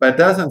 But it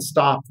doesn't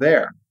stop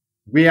there.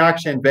 We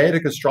actually, in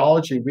Vedic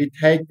astrology, we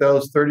take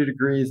those 30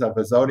 degrees of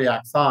a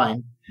zodiac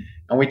sign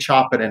and we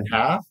chop it in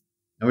half.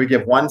 And we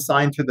give one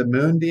sign to the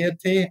moon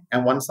deity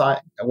and one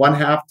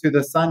half to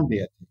the sun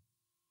deity.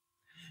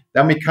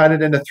 Then we cut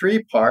it into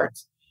 3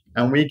 parts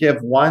and we give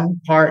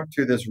one part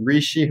to this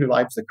rishi who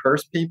likes to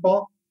curse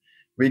people.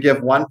 We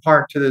give one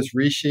part to this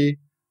rishi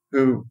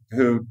who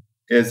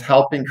is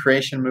helping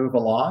creation move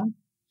along.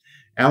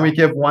 And we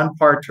give one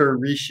part to a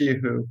rishi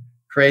who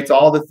creates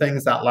all the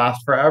things that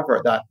last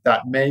forever,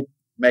 that may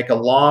make a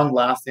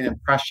long-lasting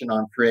impression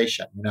on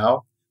creation,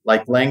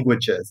 like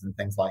languages and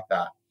things like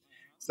that.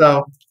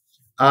 So,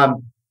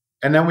 and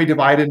then we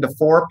divide into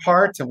 4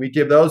 parts, and we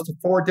give those to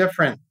 4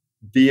 different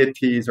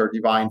deities or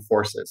divine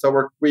forces.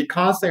 So we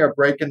constantly are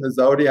breaking the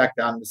zodiac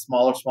down into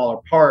smaller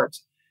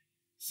parts,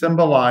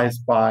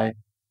 symbolized by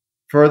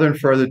further and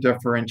further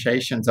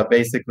differentiations of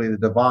basically the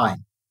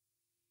divine.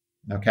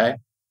 Okay?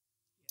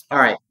 All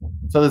right.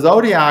 So the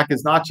zodiac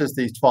is not just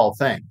these 12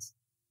 things.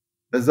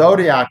 The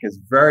zodiac is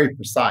very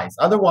precise.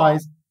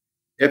 Otherwise,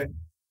 if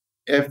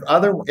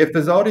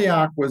the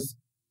zodiac was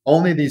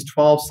only these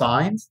 12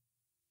 signs,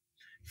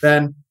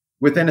 then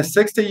within a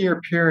 60-year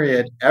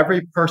period,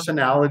 every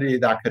personality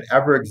that could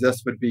ever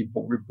exist would be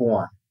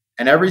reborn.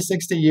 And every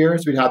 60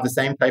 years, we'd have the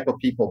same type of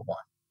people born.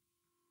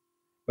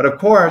 But of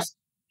course,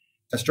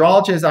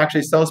 astrology is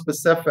actually so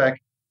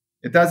specific,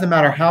 it doesn't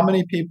matter how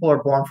many people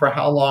are born for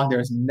how long,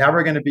 there's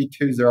never going to be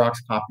 2 Xerox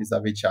copies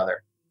of each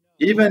other.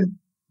 Even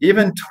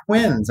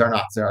twins are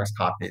not Xerox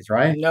copies,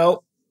 right?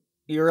 No,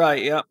 you're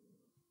right, yeah.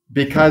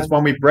 Because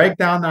when we break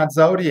down that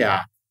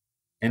zodiac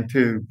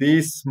into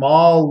these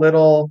small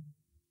little,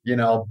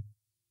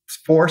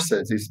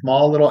 forces, these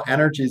small little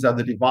energies of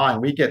the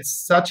divine, we get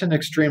such an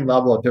extreme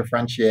level of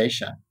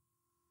differentiation,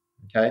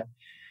 okay?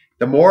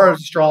 The more an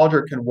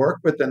astrologer can work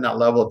within that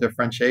level of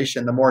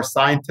differentiation, the more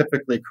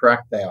scientifically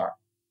correct they are.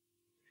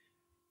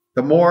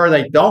 The more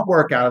they don't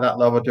work out of that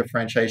level of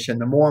differentiation,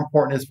 the more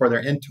important it is for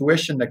their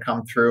intuition to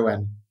come through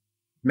and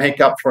make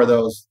up for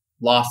those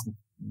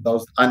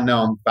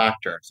unknown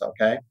factors,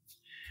 okay?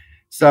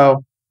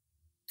 So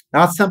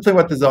that's simply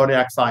what the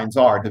zodiac signs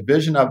are,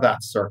 division of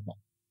that circle.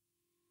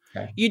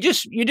 Okay. You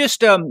just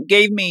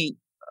gave me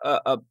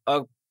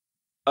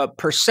a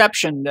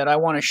perception that I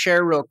want to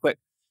share real quick.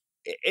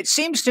 It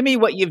seems to me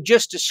what you've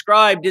just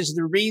described is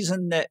the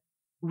reason that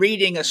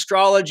reading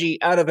astrology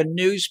out of a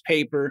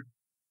newspaper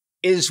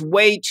is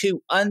way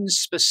too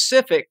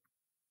unspecific,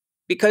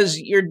 because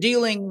you're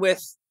dealing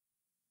with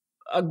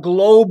a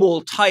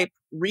global type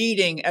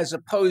reading as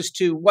opposed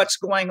to what's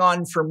going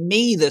on for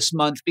me this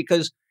month.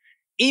 Because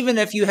even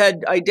if you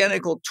had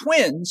identical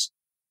twins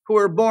who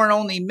are born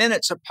only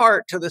minutes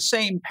apart to the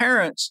same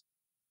parents,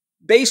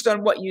 based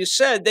on what you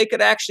said, they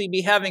could actually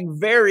be having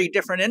very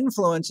different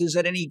influences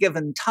at any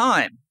given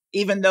time,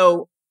 even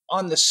though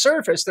on the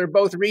surface, they're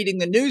both reading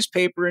the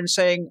newspaper and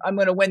saying, I'm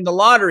going to win the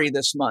lottery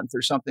this month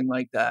or something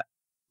like that.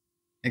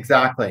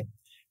 Exactly.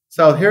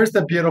 So here's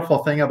the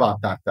beautiful thing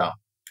about that, though.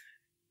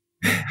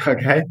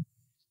 Okay.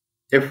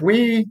 if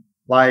we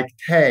like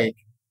take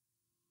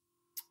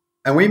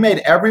and we made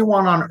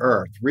everyone on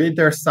earth read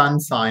their sun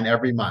sign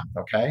every month,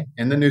 okay,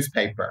 in the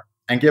newspaper,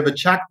 and give a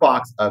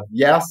checkbox of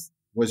yes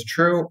was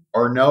true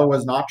or no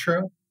was not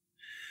true,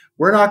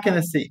 we're not going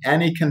to see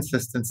any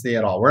consistency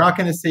at all. We're not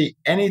going to see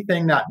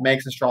anything that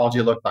makes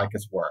astrology look like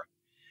it's worth.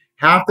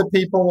 Half the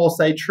people will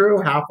say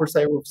true, half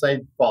will say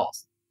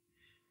false.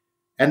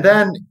 And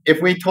then if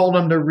we told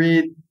them to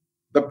read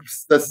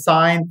the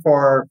sign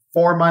for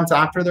 4 months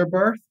after their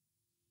birth,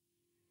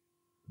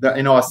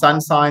 a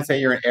sun sign, say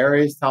you're in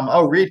Aries, tell them,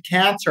 oh, read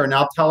Cancer, and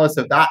now tell us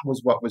if that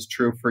was what was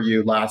true for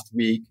you last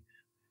week.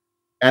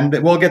 And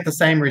we'll get the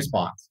same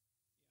response.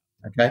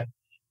 Okay?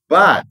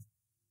 But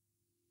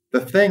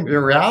the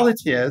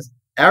reality is,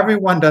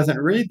 everyone doesn't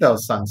read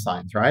those sun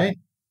signs, right?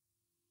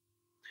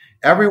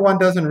 Everyone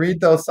doesn't read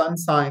those sun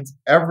signs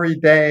every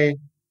day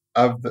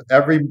of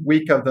every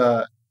week of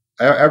their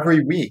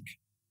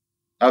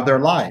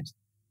lives.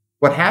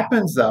 What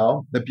happens,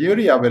 though, the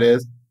beauty of it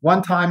is,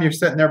 one time you're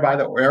sitting there by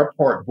the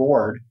airport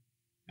bored,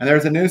 and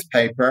there's a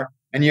newspaper,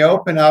 and you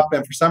open up,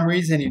 and for some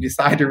reason you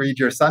decide to read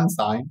your sun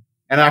sign,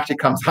 and it actually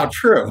comes out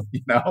true,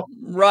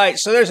 Right.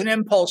 So there's an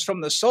impulse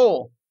from the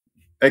soul.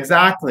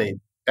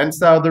 Exactly. And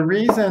so the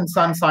reason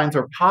sun signs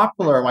are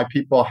popular, why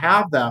people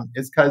have them,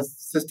 is because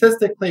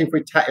statistically, if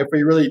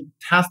we really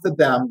tested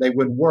them, they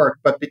would work.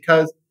 But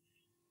because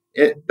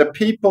the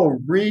people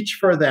reach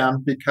for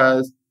them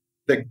because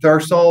their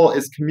soul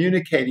is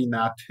communicating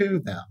that to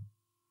them.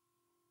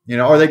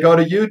 Or they go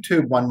to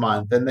YouTube one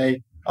month and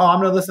I'm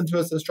going to listen to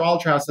what this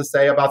astrologer has to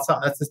say about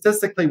something that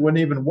statistically wouldn't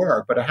even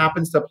work, but it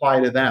happens to apply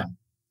to them.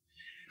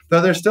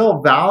 So there's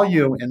still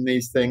value in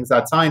these things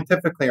that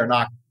scientifically are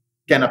not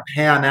going to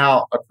pan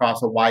out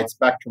across a wide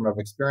spectrum of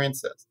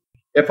experiences.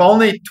 If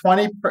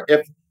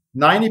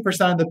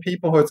 90% of the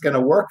people who it's going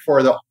to work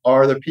for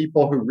are the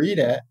people who read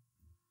it,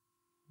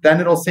 then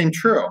it'll seem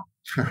true,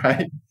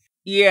 right?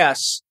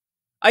 Yes.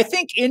 I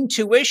think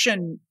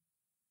intuition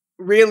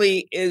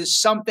really is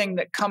something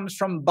that comes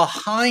from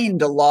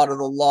behind a lot of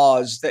the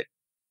laws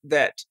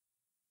that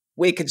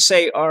we could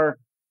say are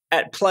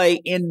at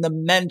play in the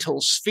mental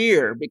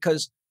sphere,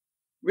 because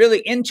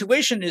really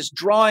intuition is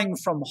drawing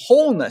from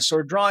wholeness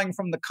or drawing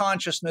from the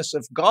consciousness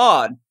of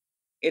God.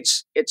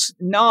 It's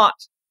not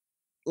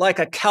like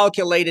a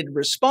calculated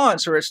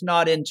response, or it's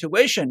not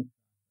intuition.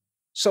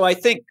 So I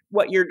think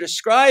what you're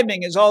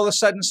describing is all of a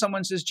sudden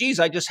someone says, geez,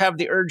 I just have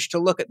the urge to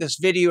look at this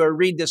video or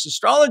read this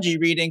astrology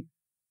reading.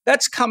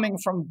 That's coming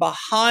from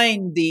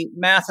behind the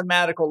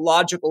mathematical,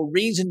 logical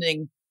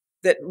reasoning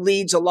that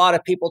leads a lot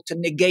of people to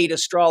negate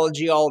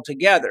astrology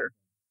altogether.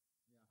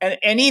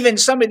 And even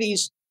some of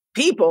these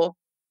people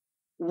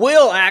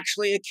will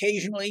actually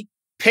occasionally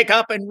pick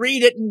up and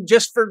read it, and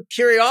just for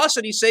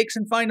curiosity's sakes,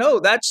 and find, oh,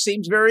 that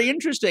seems very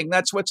interesting.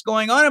 That's what's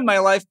going on in my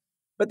life.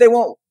 But they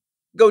won't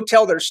go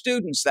tell their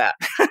students that.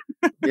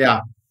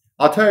 Yeah.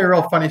 I'll tell you a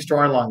real funny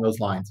story along those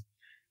lines.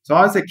 So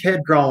I was a kid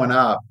growing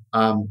up.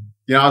 I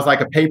was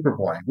like a paper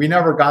boy. We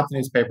never got the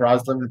newspaper. I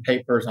was living in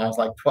papers, and I was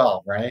like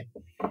 12, right?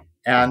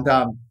 And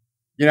I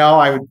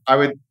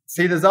would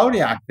see the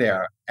zodiac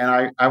there,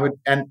 and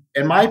and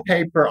in my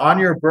paper on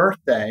your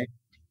birthday,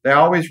 they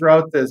always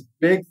wrote this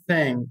big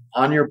thing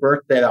on your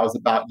birthday that was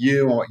about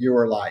you and what you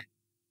were like.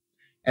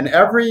 And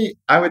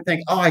I would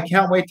think, oh, I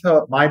can't wait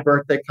till my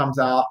birthday comes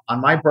out.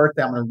 On my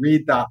birthday, I'm going to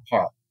read that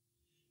part.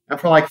 And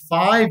for like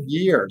 5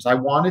 years, I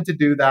wanted to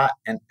do that.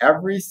 And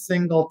every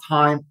single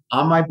time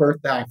on my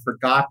birthday, I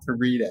forgot to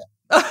read it.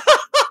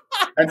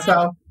 And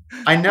so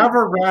I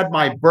never read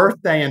my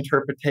birthday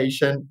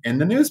interpretation in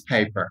the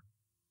newspaper.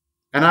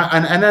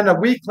 And then a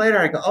week later,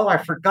 I go, oh,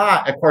 I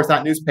forgot. Of course,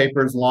 that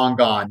newspaper is long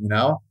gone,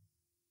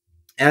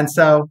 And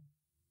so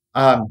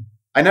I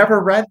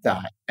never read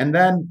that. And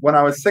then when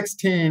I was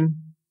 16,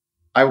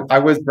 I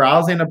was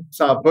browsing a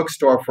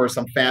bookstore for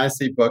some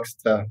fantasy books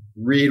to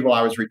read while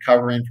I was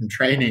recovering from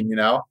training,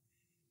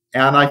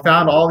 and I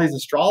found all these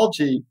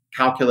astrology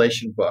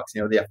calculation books,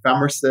 the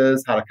ephemeris,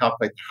 how to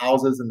calculate the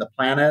houses and the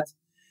planets.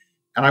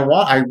 And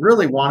I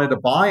really wanted to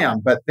buy them,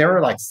 but they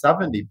were like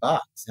 $70.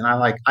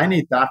 And I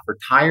need that for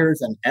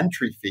tires and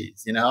entry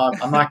fees.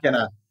 I'm not going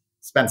to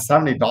spend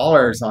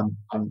 $70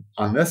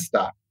 on this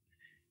stuff.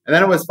 And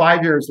then it was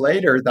 5 years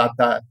later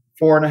that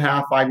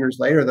 5 years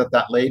later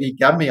that lady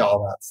gave me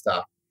all that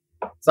stuff.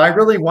 So I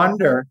really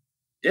wonder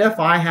if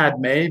I had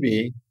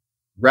maybe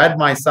read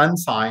my sun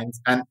signs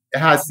and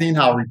has seen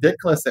how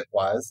ridiculous it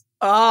was.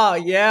 Oh,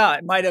 yeah.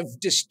 It might have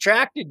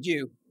distracted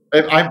you.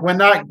 When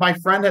my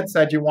friend had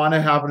said, you want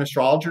to have an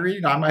astrology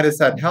reading, I might have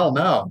said, hell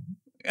no.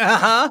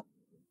 Uh-huh.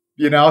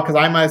 Because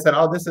I might have said,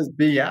 oh, this is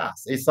BS.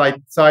 It's like,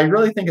 so I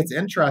really think it's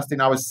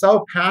interesting. I was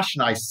so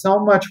passionate. I so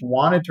much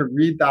wanted to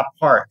read that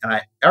part.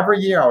 And every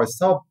year I was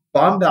so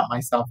bummed at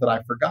myself that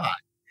I forgot.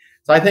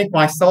 So I think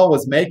my soul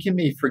was making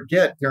me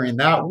forget during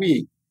that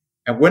week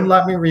and wouldn't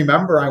let me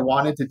remember I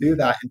wanted to do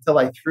that until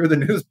I threw the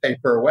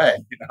newspaper away,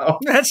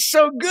 That's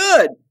so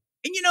good.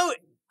 And,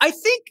 I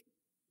think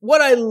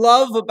what I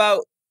love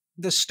about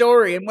the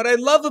story and what I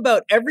love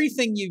about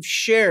everything you've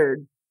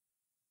shared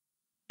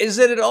is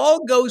that it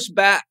all goes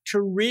back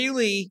to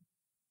really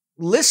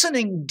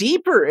listening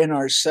deeper in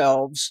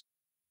ourselves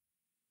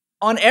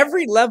on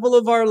every level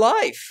of our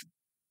life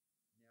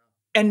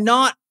and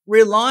not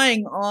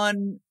relying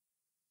on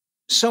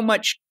so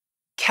much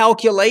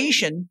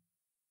calculation,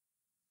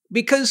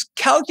 because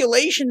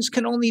calculations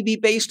can only be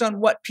based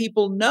on what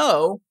people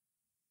know,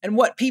 and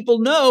what people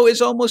know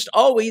is almost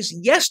always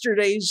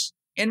yesterday's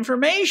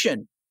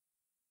information.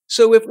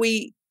 So if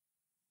we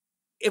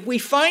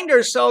find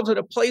ourselves at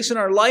a place in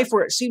our life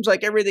where it seems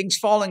like everything's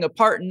falling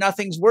apart and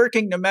nothing's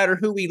working, no matter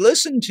who we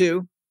listen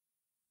to,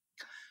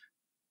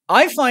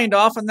 I find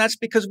often that's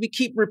because we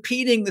keep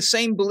repeating the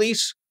same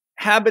beliefs,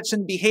 habits,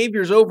 and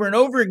behaviors over and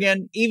over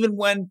again, even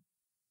when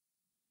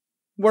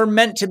we're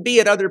meant to be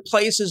at other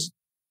places,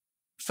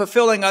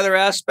 fulfilling other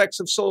aspects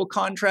of soul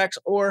contracts,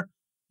 or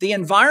the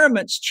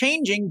environment's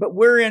changing, but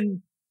we're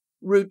in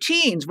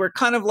routines. We're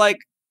kind of like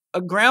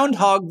a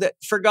groundhog that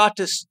forgot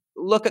to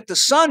look at the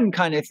sun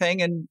kind of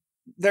thing, and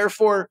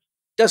therefore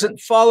doesn't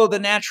follow the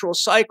natural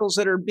cycles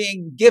that are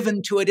being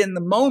given to it in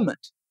the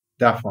moment.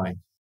 Definitely.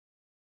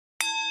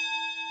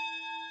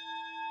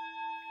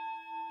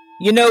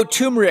 You know,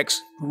 turmeric's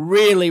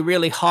really,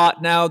 really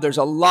hot now. There's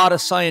a lot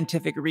of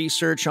scientific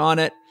research on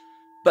it,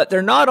 but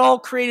they're not all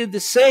created the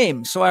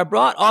same. So I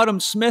brought Autumn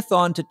Smith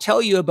on to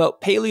tell you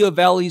about Paleo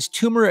Valley's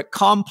turmeric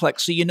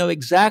complex, so you know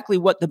exactly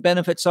what the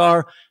benefits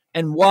are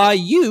and why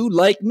you,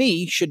 like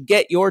me, should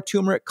get your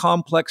turmeric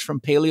complex from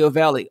Paleo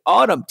Valley.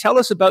 Autumn, tell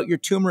us about your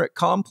turmeric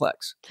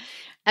complex.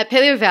 At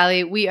Paleo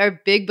Valley, we are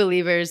big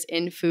believers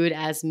in food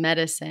as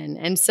medicine.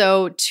 And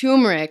so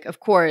turmeric, of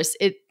course,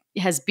 it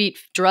has beat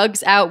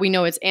drugs out. We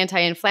know it's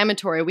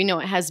anti-inflammatory. We know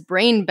it has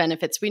brain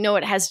benefits. We know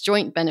it has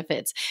joint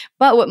benefits.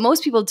 But what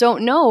most people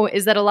don't know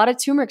is that a lot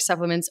of turmeric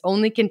supplements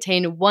only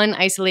contain one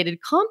isolated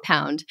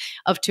compound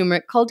of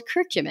turmeric called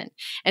curcumin.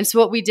 And so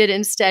what we did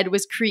instead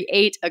was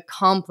create a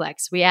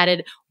complex. We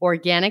added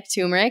organic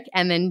turmeric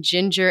and then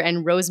ginger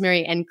and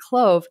rosemary and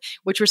clove,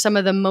 which were some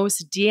of the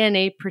most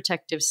DNA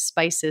protective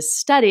spices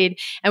studied.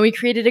 And we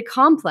created a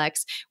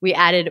complex. We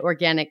added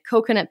organic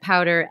coconut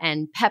powder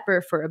and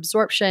pepper for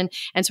absorption.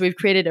 And so we've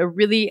created a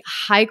really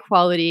high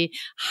quality,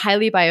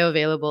 highly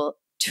bioavailable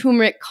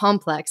turmeric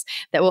complex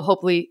that will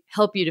hopefully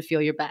help you to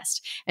feel your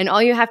best. And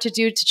all you have to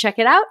do to check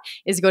it out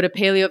is go to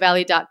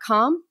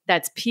paleovalley.com.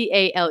 That's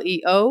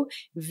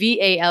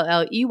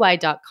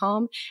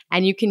PALEOVALLEY.com.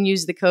 And you can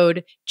use the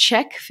code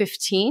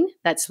CHEK15,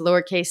 that's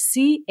lowercase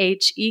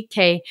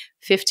CHEK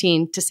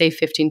 15, to save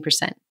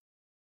 15%.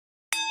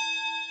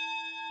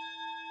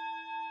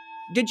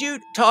 Did you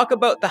talk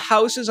about the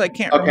houses? I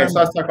can't remember. Okay, so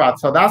let's talk about,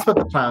 so that's what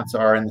the planets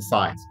are in the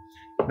signs.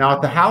 Now,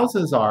 what the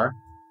houses are,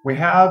 we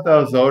have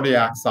those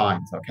zodiac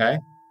signs, okay?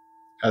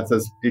 It's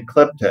this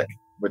ecliptic,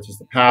 which is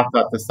the path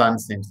that the sun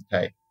seems to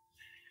take.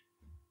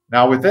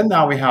 Now, within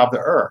that, we have the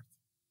Earth,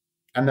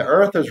 and the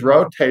Earth is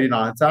rotating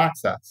on its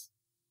axis.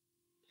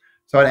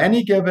 So at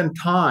any given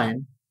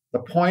time, the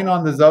point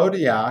on the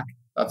zodiac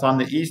that's on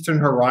the eastern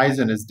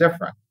horizon is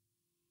different.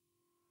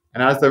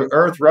 And as the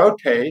Earth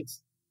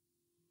rotates,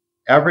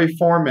 every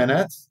 4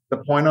 minutes, the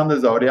point on the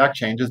zodiac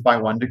changes by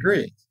 1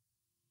 degree.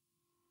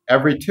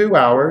 Every 2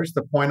 hours,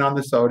 the point on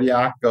the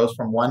zodiac goes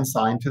from one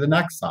sign to the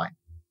next sign.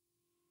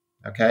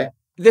 Okay?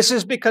 This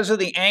is because of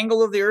the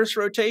angle of the Earth's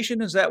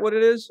rotation? Is that what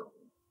it is?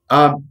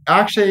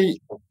 Actually...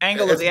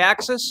 Angle of the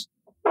axis?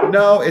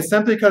 No, it's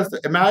simply because,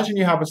 imagine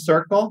you have a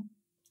circle,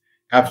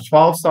 have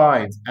 12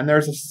 sides, and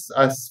there's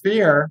a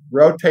sphere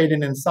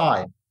rotating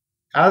inside.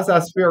 As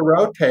that sphere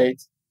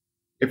rotates,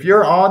 if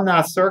you're on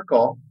that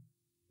circle,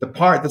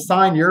 the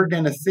sign you're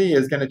going to see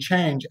is going to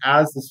change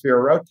as the sphere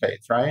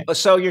rotates, right?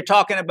 So you're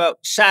talking about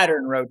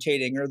Saturn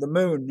rotating, or the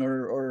moon,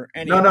 or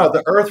any... No,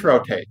 the Earth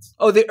rotates.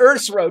 Oh, the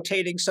Earth's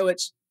rotating, so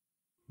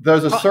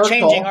there's a circle.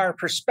 Changing our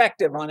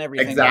perspective on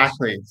everything.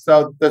 Exactly.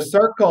 So the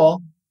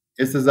circle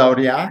is the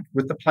zodiac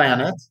with the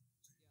planets,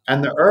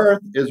 and the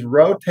Earth is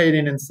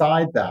rotating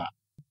inside that.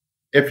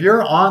 If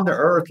you're on the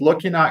Earth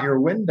looking out your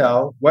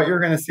window, what you're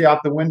going to see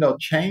out the window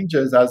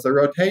changes as the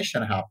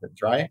rotation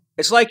happens, right?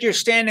 It's like you're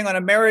standing on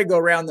a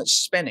merry-go-round that's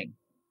spinning.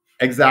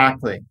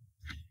 Exactly.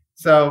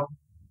 So,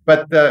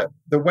 but the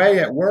way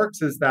it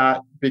works is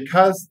that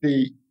because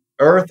the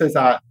Earth is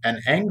at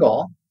an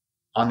angle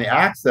on the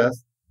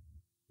axis,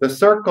 the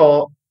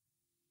circle,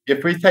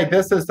 if we take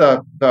this as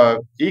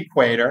the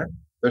equator,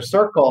 the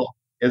circle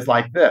is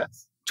like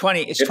this.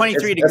 It's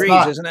 23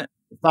 degrees, isn't it?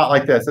 It's not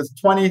like this. It's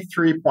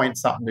 23 point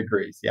something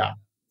degrees. Yeah.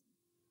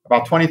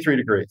 About 23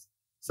 degrees.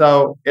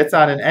 So it's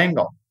at an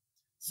angle.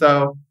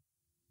 So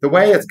the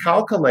way it's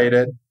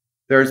calculated,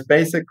 there's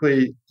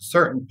basically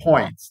certain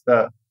points.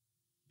 The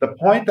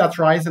point that's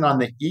rising on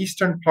the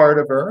eastern part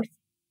of Earth,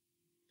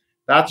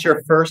 that's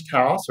your first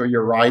house or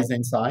your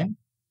rising sign.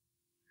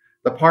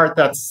 The part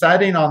that's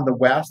setting on the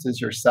west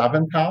is your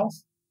seventh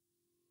house.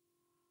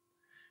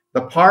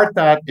 The part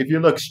that, if you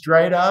look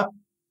straight up,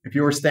 if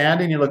you were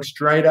standing, you look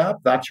straight up,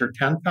 that's your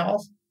 10th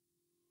house.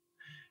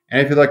 And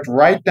if you looked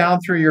right down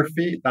through your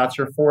feet, that's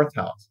your 4th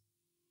house.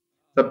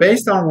 So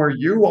based on where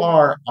you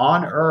are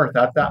on Earth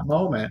at that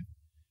moment,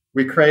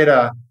 we create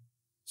a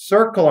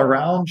circle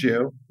around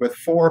you with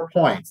 4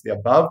 points, the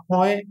above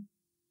point,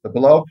 the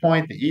below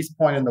point, the east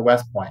point, and the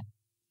west point.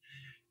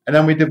 And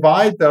then we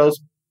divide those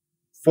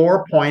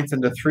 4 points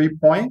into 3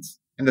 points,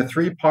 into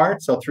 3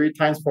 parts. So 3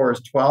 times 4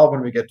 is 12,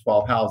 and we get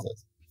 12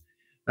 houses.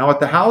 Now, what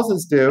the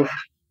houses do,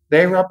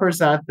 they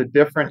represent the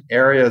different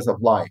areas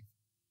of life,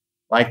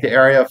 like the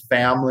area of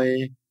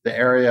family, the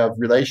area of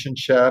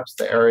relationships,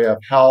 the area of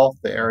health,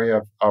 the area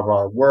of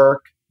our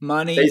work,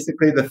 money,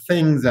 basically the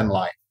things in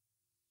life.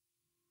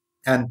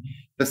 And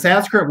the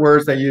Sanskrit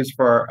words they use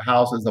for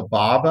house is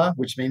abhava,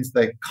 which means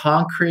the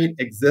concrete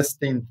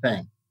existing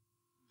thing.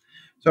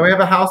 So we have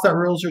a house that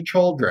rules your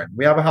children.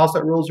 We have a house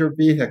that rules your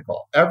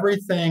vehicle.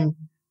 Everything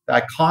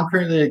that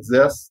concretely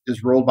exists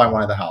is ruled by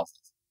one of the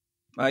houses.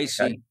 I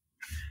see. Okay?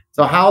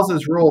 So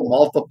houses rule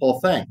multiple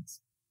things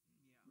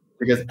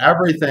because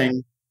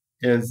everything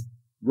is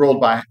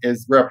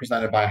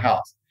represented by a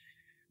house.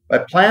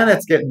 But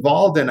planets get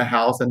involved in a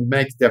house and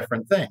makes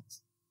different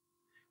things.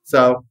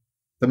 So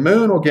the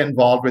moon will get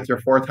involved with your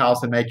 4th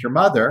house and make your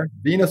mother.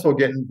 Venus will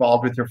get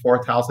involved with your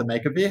 4th house and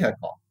make a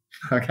vehicle.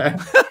 Okay.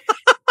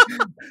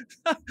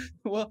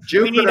 Well,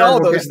 Jupiter we need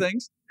all those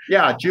things.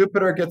 Yeah,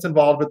 Jupiter gets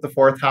involved with the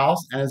 4th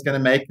house and is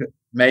going to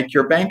make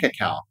your bank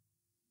account.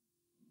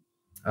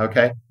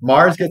 Okay.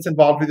 Mars gets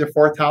involved with your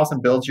 4th house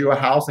and builds you a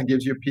house and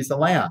gives you a piece of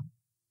land.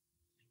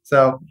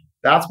 So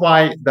that's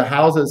why the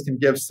houses can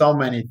give so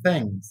many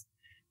things,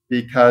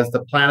 because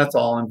the planets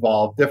all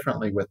involved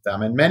differently with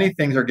them. And many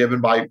things are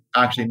given by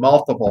actually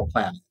multiple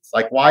planets.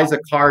 Like, why is a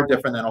car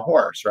different than a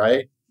horse,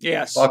 right?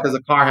 Yes. Well, because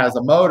a car has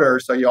a motor,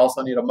 so you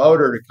also need a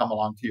motor to come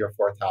along to your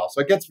 4th house.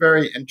 So it gets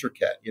very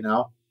intricate, you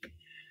know?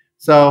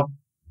 So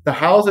the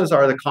houses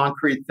are the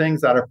concrete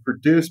things that are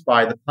produced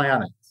by the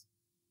planets.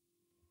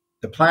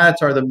 The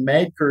planets are the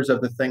makers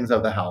of the things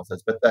of the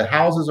houses, but the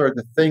houses are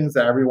the things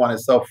that everyone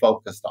is so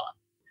focused on.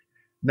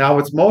 Now,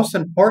 what's most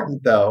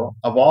important, though,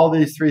 of all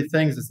these 3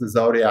 things is the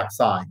zodiac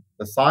sign,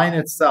 the sign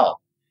itself,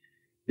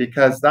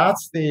 because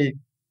that's the,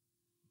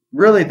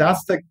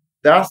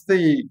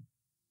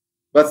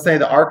 let's say,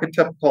 the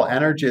archetypical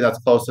energy that's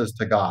closest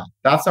to God.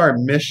 That's our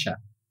mission.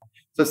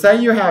 So say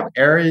you have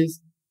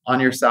Aries on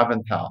your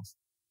 7th house.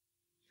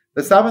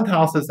 The 7th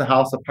house is the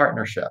house of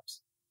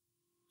partnerships.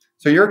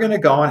 So you're going to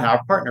go and have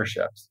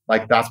partnerships.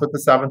 Like, that's what the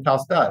 7th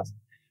house does.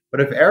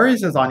 But if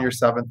Aries is on your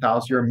 7th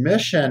house, your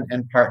mission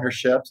in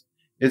partnerships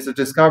is to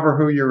discover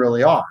who you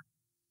really are.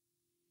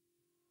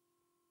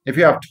 If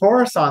you have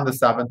Taurus on the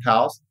 7th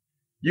house,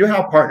 you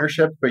have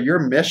partnerships, but your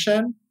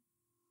mission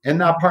in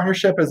that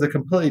partnership is a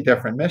completely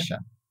different mission.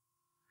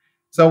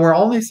 So we're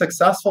only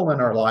successful in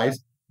our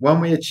lives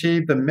when we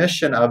achieve the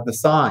mission of the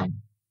sign,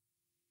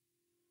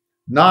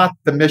 not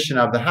the mission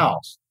of the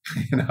house.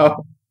 You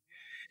know,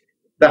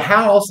 the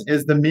house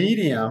is the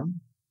medium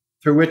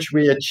through which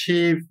we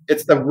achieve.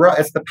 It's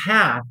the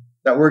path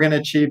that we're going to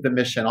achieve the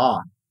mission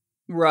on.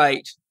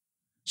 Right.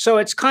 So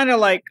it's kind of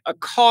like a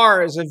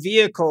car as a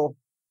vehicle,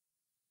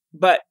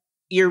 but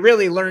you're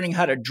really learning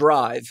how to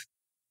drive.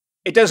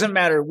 It doesn't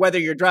matter whether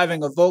you're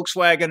driving a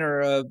Volkswagen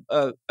or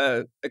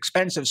a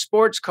expensive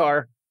sports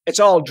car.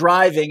 It's all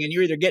driving, and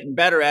you're either getting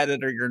better at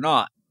it or you're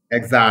not.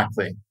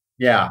 Exactly.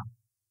 Yeah.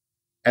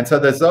 And so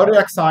the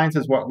zodiac signs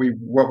is what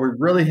we're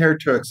really here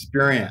to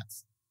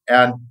experience.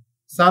 And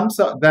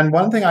then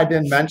one thing I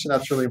didn't mention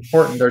that's really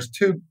important. There's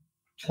 2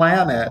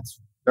 planets.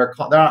 They're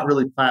not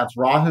really planets,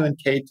 Rahu and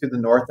Ketu, the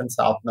north and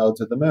south nodes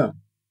of the moon.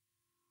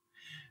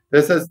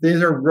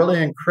 These are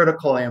really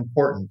critically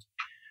important.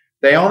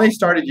 They only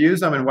started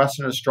using them in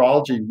Western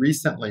astrology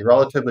recently,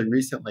 relatively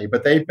recently,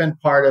 but they've been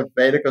part of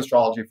Vedic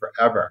astrology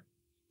forever.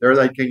 They're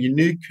like a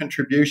unique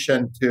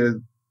contribution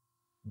to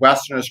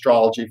Western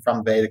astrology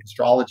from Vedic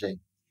astrology.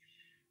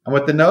 And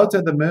with the nodes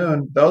of the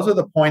moon, those are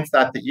the points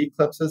that the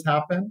eclipses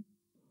happen.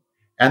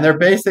 And they're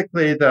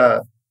basically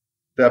the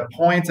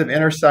points of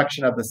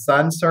intersection of the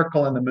sun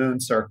circle and the moon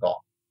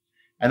circle.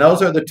 And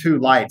those are the 2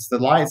 lights. The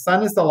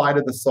sun is the light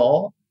of the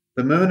soul.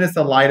 The moon is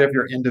the light of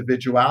your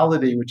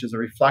individuality, which is a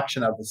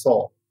reflection of the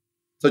soul.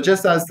 So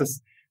just as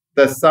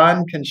the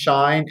sun can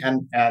shine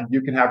and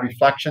you can have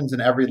reflections in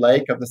every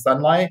lake of the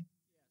sunlight,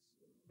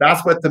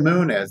 that's what the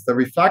moon is. The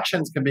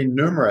reflections can be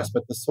numerous,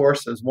 but the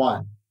source is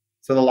one.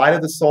 So the light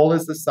of the soul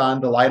is the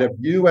sun. The light of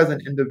you as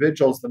an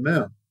individual is the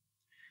moon.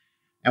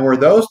 And where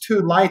those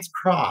 2 lights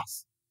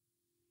cross,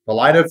 the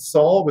light of the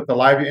soul with the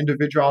light of your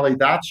individuality,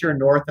 that's your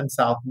north and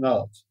south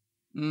nodes.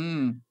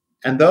 And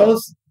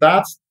that's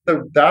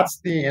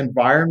the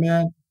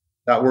environment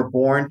that we're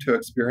born to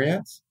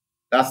experience.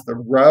 That's the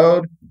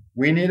road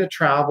we need to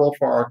travel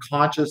for our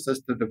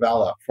consciousness to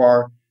develop,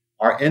 for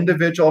our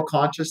individual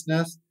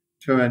consciousness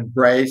to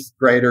embrace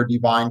greater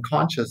divine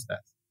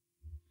consciousness.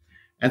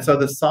 And so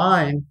the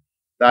sign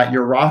that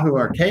you're Rahu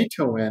or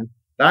Ketu in,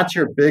 that's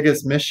your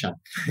biggest mission,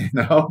 you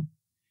know?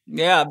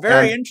 Yeah,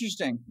 very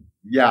interesting.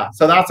 Yeah,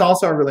 so that's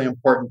also a really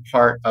important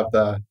part of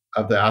the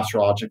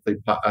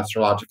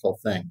astrological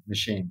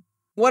machine.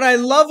 What I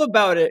love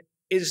about it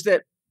is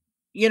that,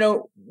 you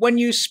know, when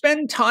you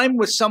spend time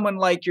with someone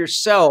like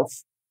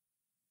yourself,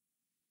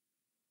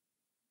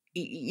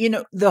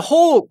 the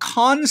whole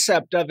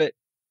concept of it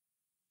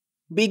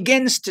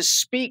begins to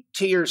speak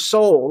to your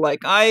soul. Like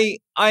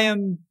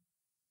I'm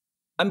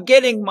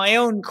getting my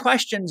own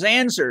questions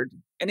answered.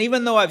 And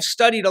even though I've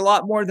studied a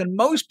lot more than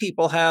most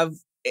people have,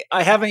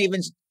 I haven't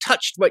even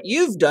touched what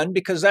you've done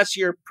because that's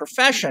your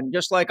profession.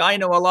 Just like I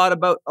know a lot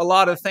about a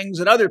lot of things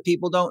that other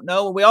people don't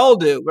know. We all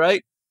do,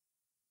 right?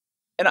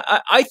 And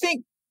I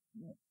think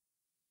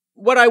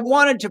what I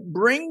wanted to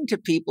bring to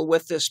people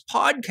with this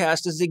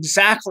podcast is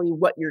exactly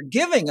what you're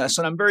giving us.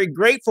 And I'm very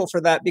grateful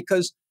for that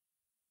because,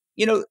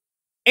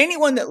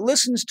 anyone that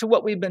listens to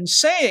what we've been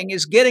saying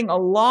is getting a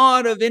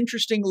lot of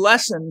interesting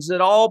lessons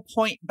that all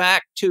point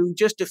back to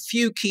just a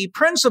few key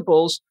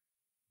principles.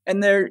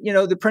 And they're,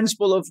 the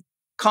principle of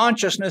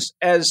consciousness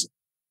as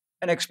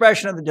an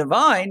expression of the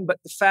divine, but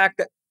the fact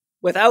that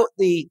without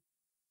the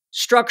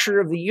structure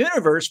of the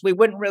universe, we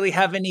wouldn't really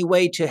have any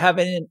way to have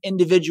an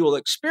individual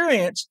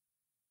experience,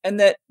 and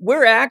that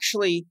we're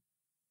actually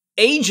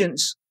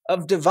agents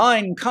of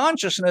divine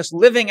consciousness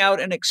living out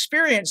an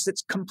experience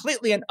that's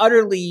completely and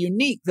utterly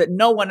unique that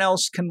no one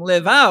else can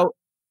live out,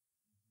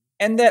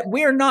 and that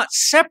we're not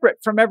separate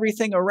from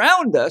everything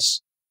around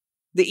us.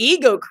 The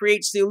ego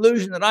creates the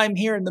illusion that I'm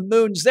here and the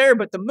moon's there,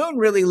 but the moon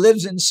really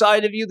lives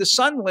inside of you. The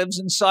sun lives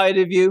inside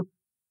of you,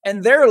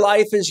 and their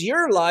life is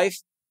your life.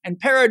 And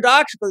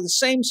paradoxically, the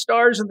same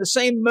stars and the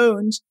same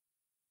moons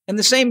and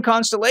the same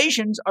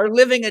constellations are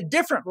living a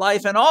different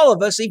life in all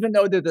of us, even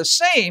though they're the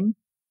same,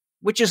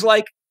 which is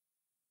like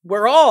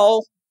we're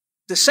all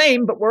the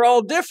same, but we're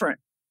all different.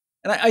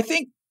 And I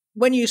think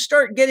when you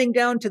start getting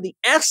down to the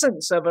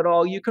essence of it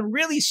all, you can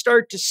really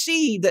start to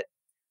see that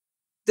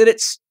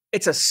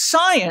it's a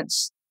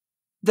science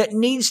that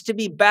needs to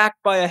be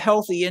backed by a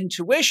healthy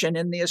intuition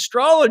in the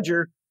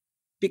astrologer,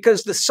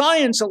 because the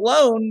science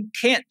alone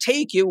can't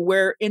take you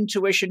where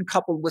intuition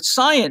coupled with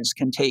science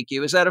can take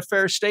you. Is that a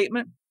fair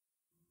statement?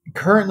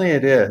 Currently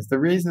it is. The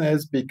reason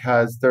is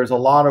because there's a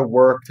lot of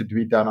work to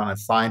be done on a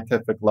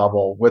scientific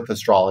level with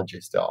astrology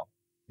still.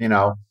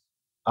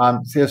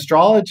 See,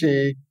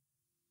 astrology,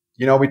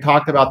 we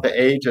talked about the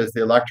ages,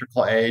 the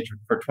electrical age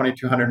for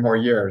 2,200 more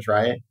years,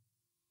 right?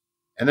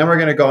 And then we're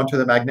going to go into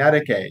the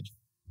magnetic age.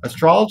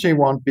 Astrology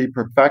won't be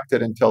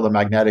perfected until the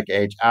magnetic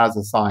age as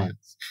a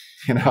science,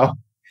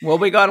 Well,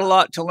 we got a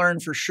lot to learn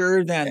for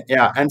sure then.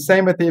 Yeah. And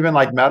same with even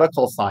like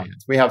medical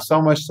science. We have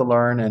so much to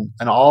learn in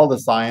all the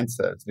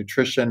sciences,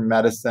 nutrition,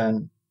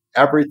 medicine,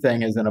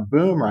 everything is in a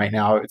boom right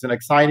now. It's an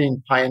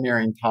exciting,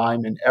 pioneering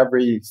time in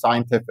every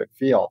scientific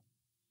field.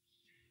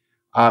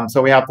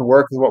 So we have to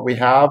work with what we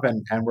have,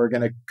 and we're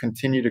going to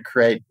continue to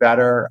create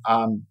better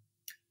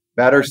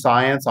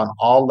science on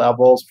all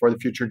levels for the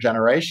future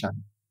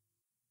generation.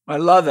 I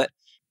love it.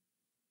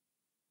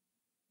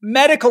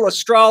 Medical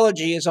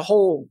astrology is a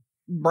whole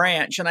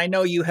branch, and I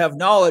know you have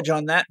knowledge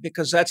on that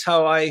because that's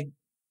how I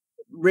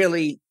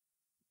really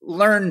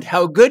learned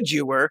how good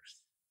you were,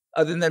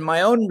 other than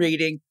my own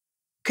reading.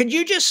 Could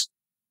you just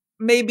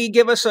maybe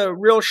give us a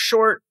real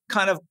short,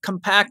 kind of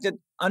compacted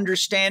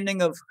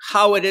understanding of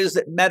how it is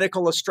that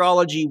medical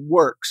astrology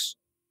works?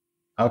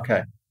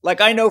 Okay. Like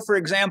I know, for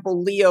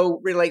example, Leo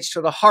relates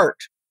to the heart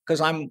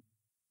because I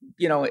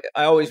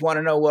always want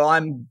to know, well,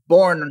 I'm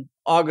born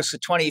August the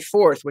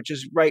 24th, which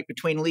is right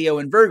between Leo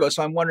and Virgo.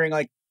 So I'm wondering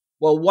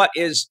well, what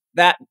is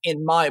that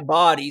in my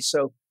body?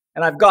 So,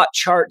 and I've got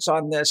charts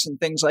on this and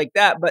things like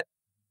that, but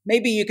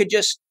maybe you could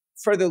just,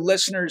 for the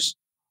listeners,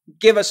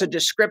 give us a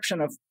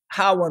description of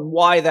how and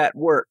why that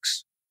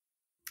works.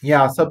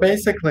 Yeah. So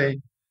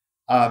basically,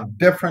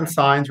 different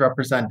signs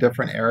represent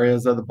different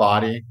areas of the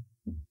body,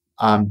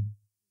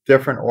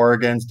 different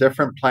organs,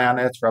 different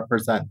planets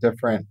represent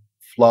different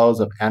flows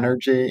of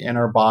energy in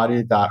our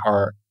body that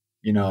are,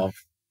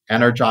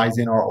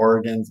 energizing our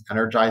organs,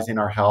 energizing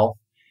our health.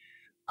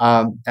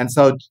 And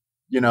so,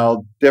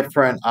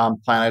 different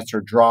planets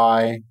are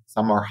dry,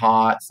 some are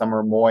hot, some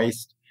are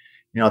moist.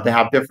 They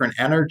have different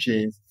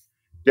energies.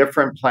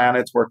 Different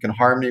planets work in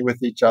harmony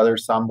with each other,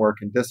 some work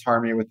in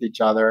disharmony with each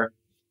other.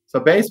 So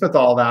based with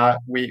all that,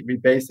 we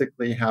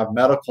basically have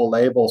medical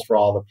labels for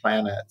all the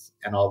planets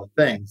and all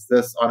the things.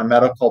 This on a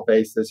medical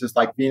basis, just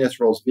like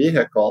Venus rules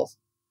vehicles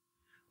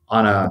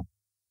on a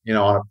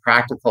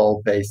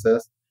practical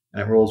basis,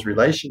 and it rules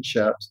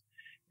relationships,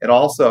 it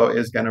also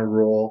is going to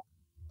rule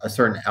a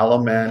certain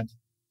element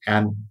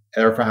and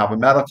therefore have a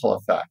medical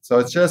effect. So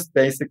it's just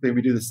basically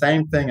we do the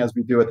same thing as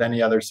we do with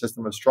any other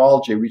system of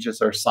astrology. We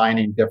just are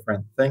assigning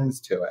different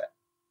things to it.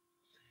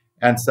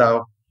 And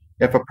so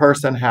if a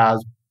person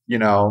has,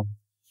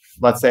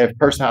 let's say if a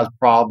person has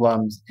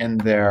problems in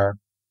their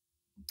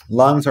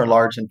lungs or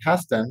large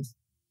intestines,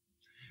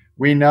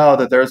 we know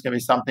that there's going to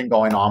be something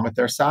going on with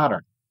their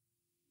Saturn,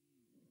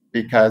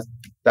 because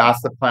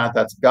that's the planet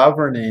that's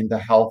governing the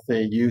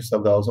healthy use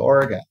of those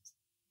organs.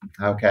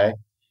 Okay.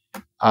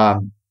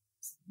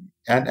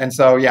 And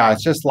so, yeah,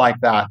 it's just like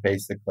that,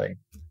 basically,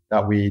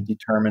 that we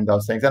determine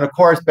those things. And of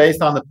course,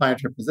 based on the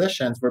planetary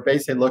positions, we're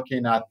basically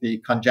looking at the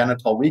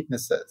congenital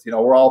weaknesses.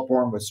 We're all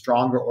born with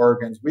stronger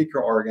organs, weaker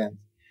organs.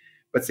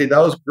 But see,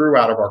 those grew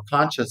out of our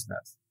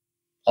consciousness.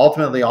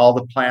 ultimately all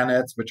the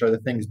planets, which are the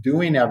things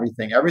doing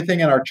everything. Everything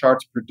in our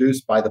charts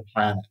produced by the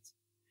planets.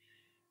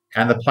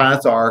 And the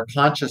planets are our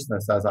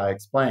consciousness, as I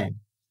explained.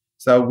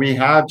 So we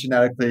have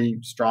genetically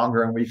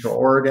stronger and weaker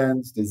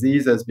organs,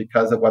 diseases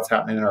because of what's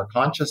happening in our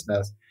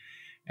consciousness.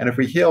 And if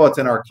we heal what's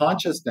in our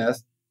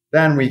consciousness,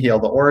 then we heal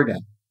the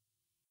organ.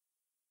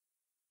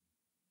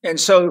 And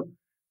so,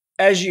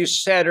 as you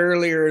said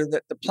earlier,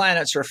 that the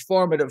planets are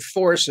formative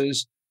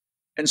forces.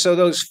 And so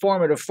those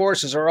formative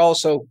forces are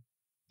also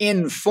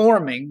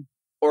informing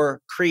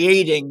or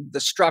creating the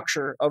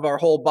structure of our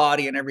whole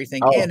body and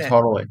everything in it.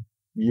 Totally.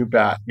 You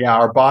bet. Yeah,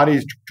 our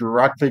body's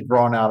directly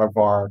grown out of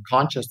our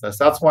consciousness.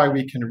 That's why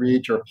we can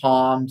read your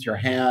palms, your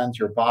hands,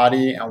 your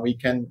body, and we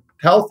can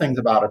tell things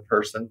about a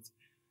person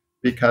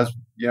because,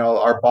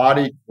 our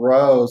body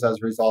grows as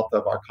a result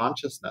of our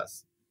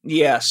consciousness.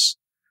 Yes.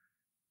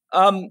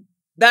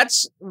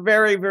 That's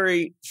very,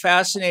 very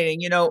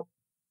fascinating.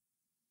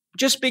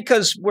 Just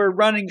because we're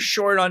running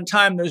short on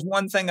time, there's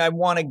one thing I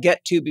want to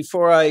get to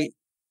before I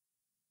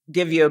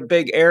give you a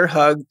big air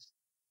hug.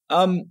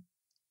 I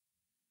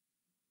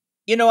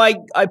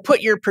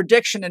put your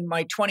prediction in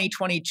my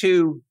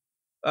 2022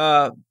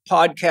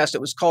 podcast.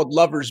 It was called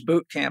Lovers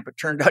Boot Camp. It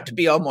turned out to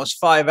be almost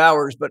 5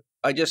 hours, but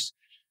I just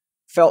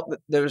felt that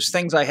there was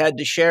things I had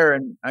to share,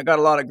 and I got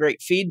a lot of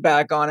great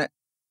feedback on it.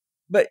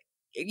 But,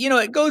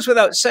 it goes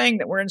without saying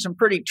that we're in some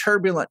pretty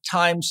turbulent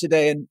times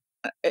today. And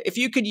if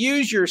you could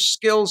use your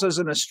skills as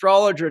an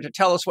astrologer to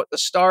tell us what the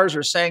stars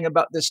are saying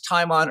about this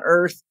time on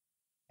Earth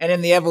and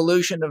in the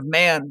evolution of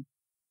man,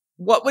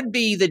 what would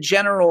be the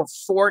general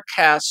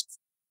forecast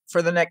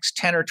for the next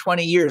 10 or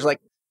 20 years? Like,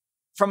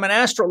 from an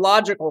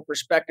astrological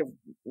perspective,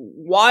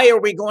 why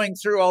are we going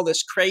through all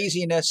this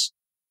craziness?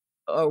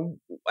 And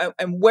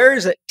where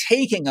is it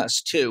taking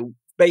us to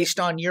based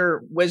on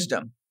your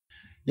wisdom?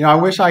 I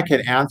wish I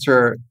could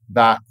answer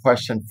that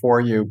question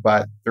for you,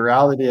 but the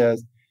reality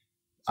is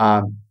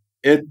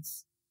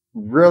it's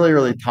really,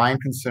 really time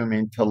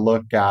consuming to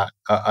look at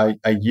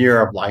a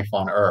year of life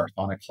on Earth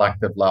on a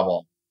collective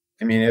level.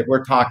 I mean,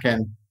 we're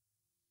talking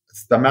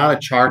the amount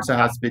of charts that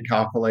has to be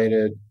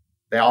calculated.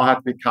 They all have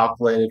to be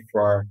calculated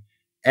for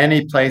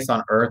any place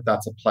on Earth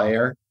that's a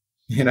player,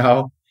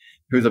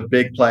 who's a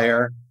big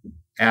player.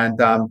 And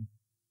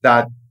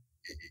that,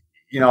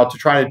 to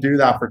try to do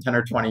that for 10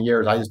 or 20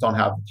 years, I just don't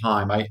have the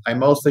time. I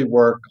mostly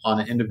work on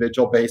an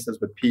individual basis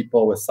with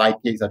people, with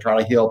psychics. I try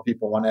to heal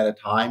people one at a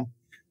time.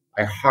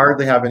 I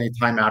hardly have any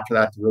time after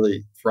that to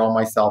really throw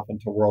myself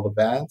into world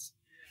events.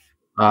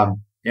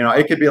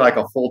 It could be like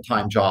a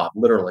full-time job,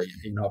 literally,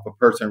 if a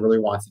person really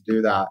wants to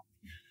do that.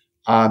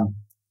 I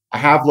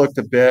have looked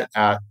a bit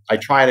I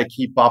try to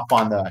keep up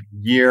on the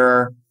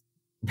year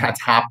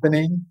that's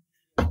happening.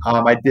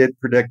 I did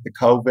predict the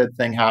COVID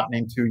thing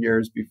happening 2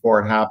 years before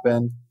it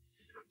happened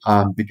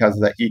because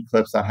of the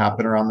eclipse that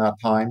happened around that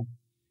time.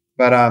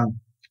 But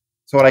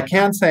so what I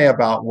can say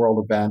about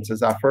world events is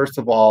that, first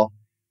of all,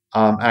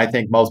 and I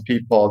think most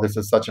people, this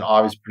is such an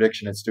obvious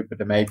prediction, it's stupid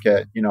to make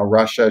it.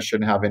 Russia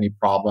shouldn't have any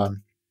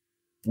problem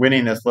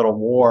winning this little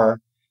war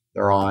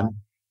they're on.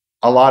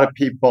 A lot of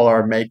people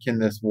are making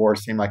this war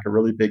seem like a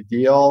really big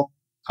deal.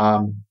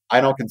 I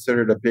don't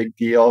consider it a big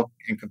deal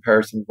in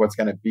comparison to what's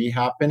going to be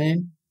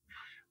happening.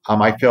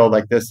 I feel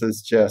like this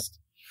is just,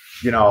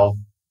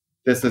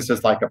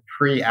 like a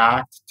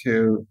pre-act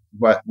to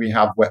what we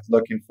have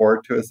looking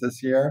forward to us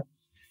this year.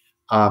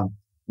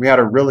 We had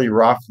a really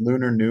rough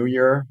Lunar New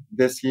Year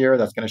this year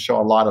that's going to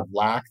show a lot of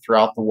lack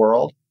throughout the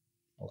world,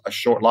 a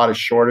lot of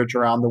shortage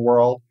around the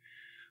world,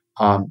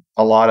 a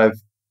lot of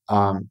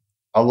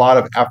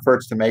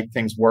efforts to make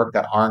things work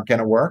that aren't going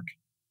to work.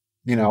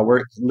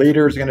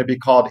 Leaders are going to be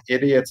called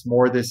idiots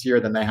more this year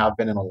than they have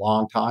been in a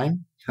long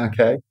time.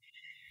 Okay,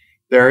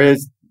 there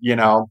is,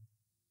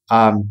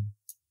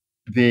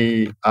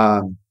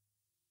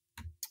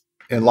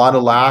 a lot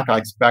of lack. I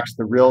expect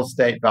the real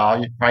estate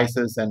value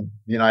prices in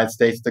the United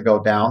States to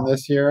go down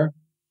this year.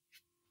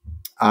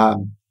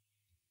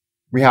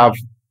 We have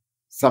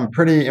some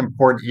pretty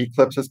important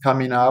eclipses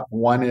coming up.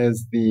 One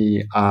is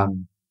the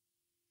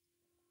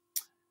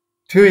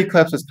two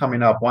eclipses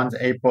coming up. One's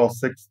April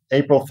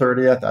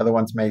 30th, the other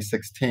one's May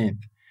 16th.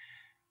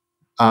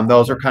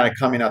 Those are kind of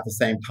coming at the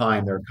same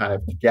time. They're kind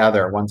of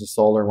together. One's a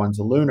solar, one's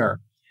a lunar.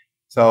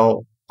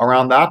 So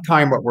around that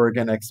time, what we're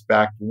going to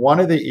expect, one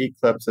of the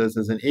eclipses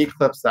is an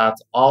eclipse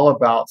that's all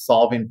about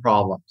solving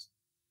problems.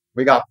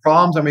 We got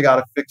problems and we got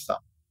to fix them.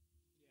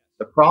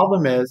 The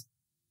problem is,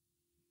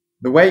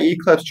 the way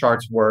eclipse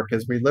charts work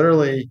is we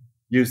literally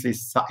use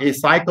these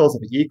cycles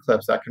of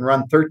eclipse that can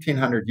run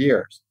 1,300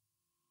 years.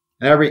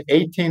 And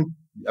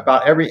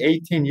about every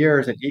 18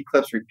 years, an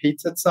eclipse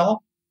repeats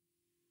itself.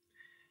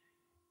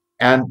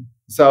 And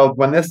so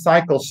when this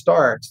cycle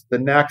starts, the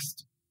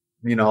next,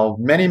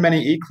 many,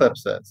 many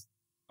eclipses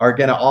are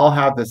going to all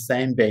have the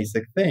same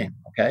basic theme,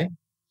 okay?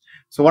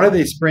 So one of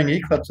these spring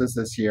eclipses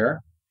this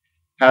year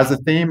has a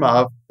theme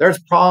of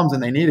there's problems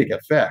and they need to get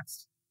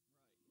fixed,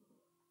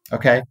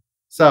 okay?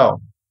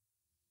 So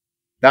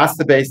that's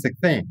the basic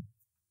theme.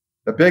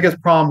 The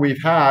biggest problem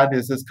we've had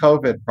is this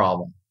COVID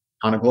problem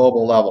on a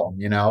global level,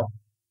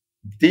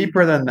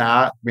 deeper than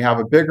that, we have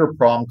a bigger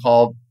problem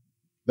called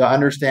the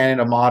understanding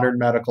of modern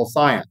medical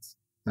science,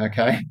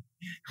 okay?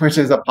 Which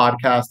is a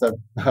podcast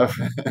of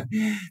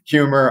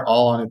humor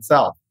all on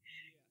itself.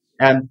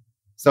 And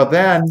so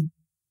then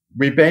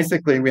we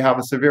have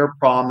a severe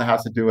problem that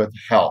has to do with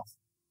health,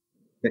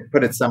 to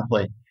put it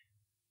simply.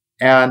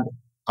 And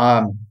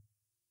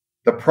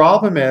the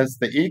problem is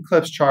the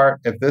eclipse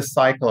chart of this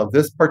cycle, of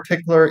this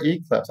particular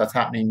eclipse that's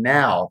happening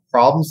now,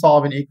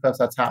 problem-solving eclipse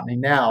that's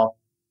happening now,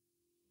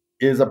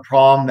 is a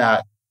problem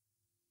that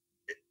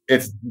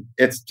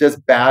it's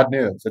just bad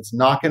news. It's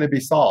not going to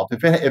be solved.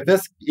 If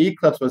this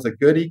eclipse was a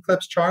good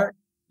eclipse chart,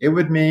 it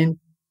would mean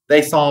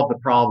they solved the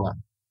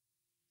problem.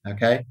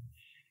 Okay,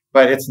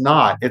 but it's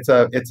not.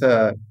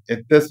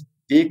 This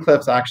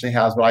eclipse actually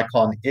has what I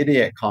call an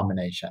idiot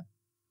combination,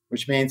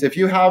 which means if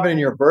you have it in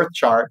your birth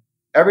chart,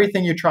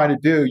 everything you try to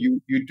do,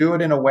 you do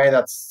it in a way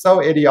that's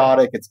so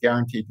idiotic it's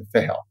guaranteed to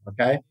fail.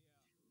 Okay,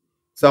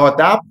 so at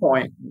that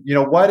point,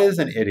 what is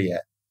an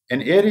idiot?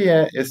 An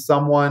idiot is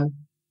someone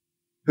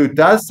who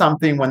does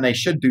something when they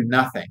should do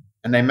nothing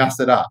and they mess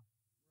it up.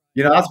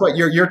 That's what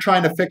you're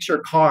trying to fix your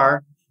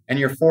car, and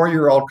your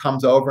 4-year-old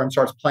comes over and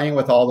starts playing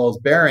with all those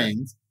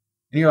bearings,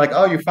 and you're like,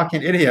 oh, you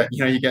fucking idiot.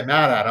 You get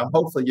mad at him.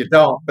 Hopefully you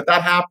don't, but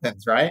that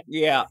happens, right?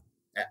 Yeah.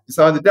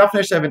 So the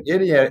definition of an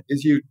idiot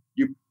is you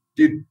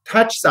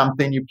touch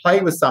something, you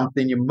play with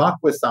something, you muck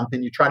with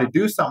something, you try to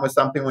do something with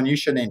something when you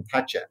shouldn't even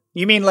touch it.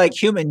 You mean like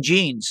human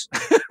genes?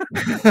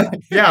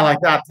 Yeah, like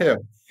that too.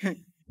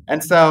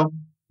 And so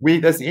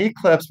this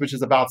eclipse, which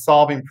is about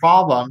solving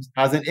problems,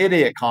 has an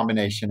idiot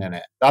combination in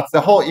it. That's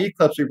the whole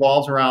eclipse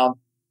revolves around,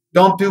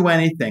 don't do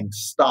anything,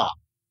 stop.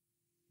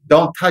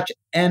 Don't touch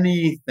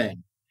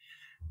anything.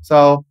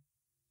 So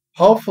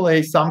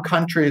hopefully some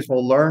countries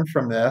will learn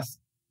from this.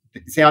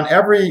 See,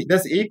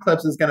 this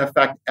eclipse is going to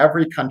affect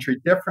every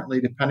country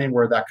differently depending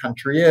where that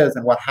country is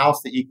and what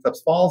house the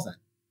eclipse falls in.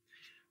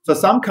 So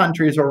some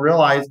countries will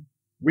realize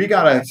we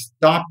got to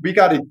stop, we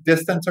got to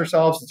distance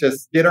ourselves,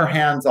 just get our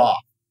hands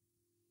off.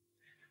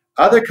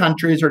 Other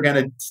countries are going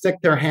to stick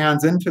their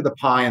hands into the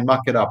pie and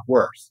muck it up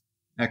worse,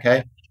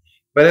 okay?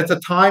 But it's a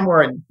time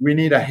where we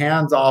need a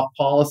hands-off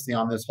policy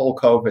on this whole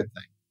COVID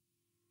thing.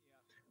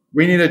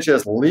 We need to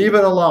just leave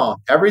it alone.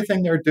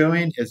 Everything they're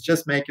doing is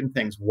just making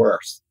things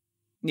worse.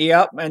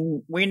 Yep,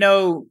 and we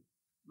know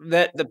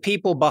that the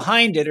people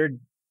behind it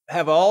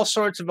have all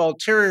sorts of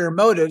ulterior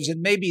motives,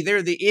 and maybe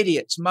they're the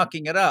idiots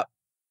mucking it up.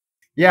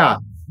 Yeah,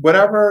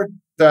 whatever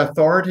the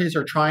authorities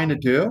are trying to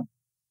do,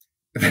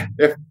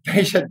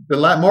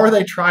 the more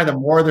they try, the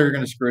more they're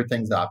going to screw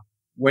things up.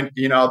 When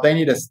they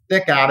need to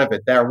stick out of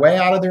it. They're way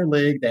out of their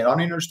league. They don't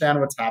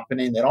understand what's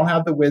happening. They don't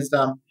have the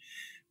wisdom.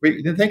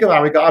 Think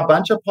about it. We got a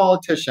bunch of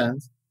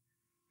politicians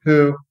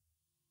who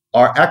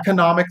are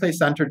economically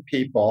centered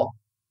people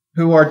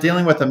who are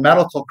dealing with a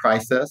medical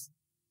crisis,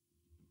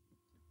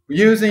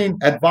 using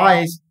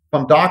advice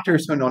from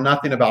doctors who know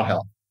nothing about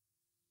health.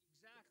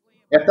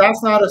 If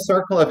that's not a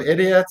circle of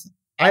idiots,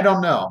 I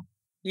don't know.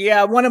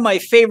 Yeah, one of my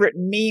favorite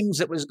memes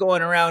that was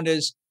going around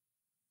is,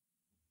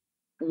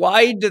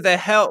 why the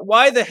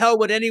hell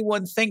would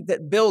anyone think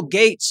that Bill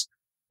Gates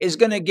is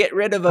going to get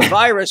rid of a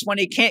virus when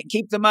he can't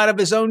keep them out of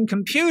his own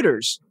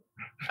computers?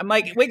 I'm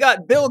like, we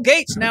got Bill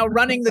Gates now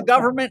running the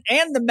government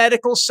and the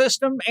medical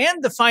system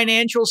and the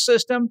financial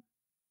system.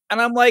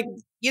 And I'm like,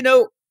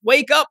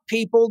 wake up,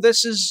 people.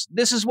 This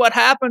is what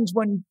happens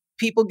when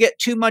people get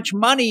too much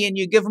money and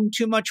you give them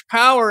too much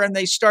power and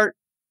they start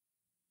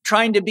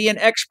trying to be an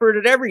expert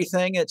at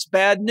everything. It's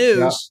bad news.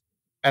 Yeah.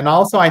 And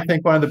also, I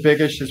think one of the big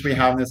issues we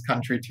have in this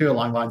country, too,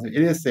 along the lines of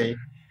idiocy,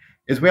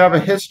 is we have a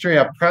history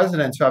of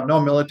presidents who have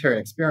no military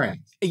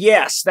experience.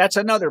 Yes, that's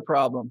another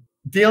problem.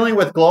 Dealing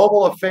with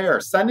global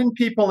affairs, sending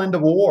people into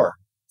war,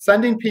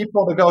 sending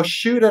people to go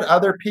shoot at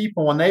other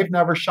people when they've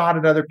never shot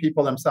at other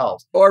people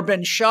themselves. Or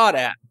been shot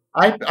at.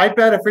 I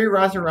bet if we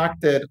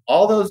resurrected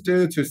all those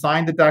dudes who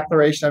signed the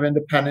Declaration of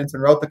Independence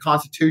and wrote the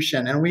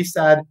Constitution, and we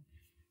said,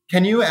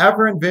 can you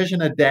ever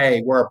envision a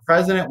day where a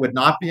president would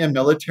not be a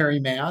military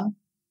man?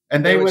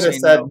 And they would have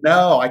said,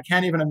 no, I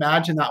can't even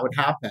imagine that would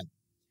happen.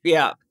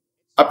 Yeah.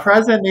 A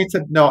president needs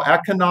to know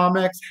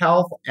economics,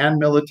 health, and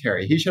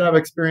military. He should have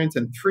experience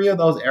in 3 of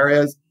those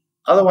areas.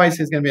 Otherwise,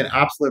 he's going to be an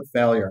absolute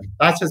failure.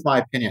 That's just my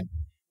opinion.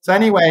 So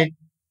anyway,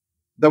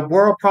 the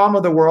problem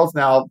of the world's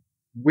now,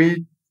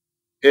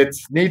 it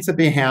needs to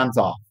be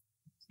hands-off.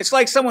 It's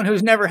like someone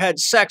who's never had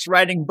sex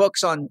writing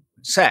books on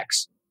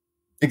sex.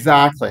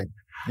 Exactly.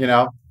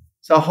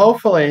 So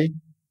hopefully,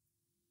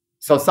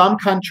 some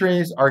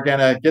countries are going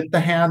to get the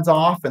hands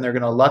off and they're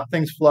going to let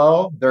things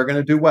flow. They're going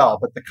to do well.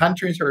 But the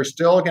countries who are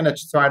still going to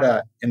try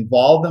to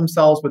involve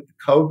themselves with the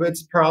COVID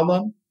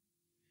problem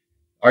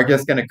are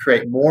just going to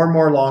create more and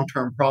more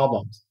long-term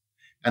problems.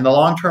 And the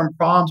long-term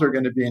problems are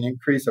going to be an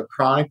increase of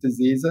chronic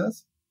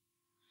diseases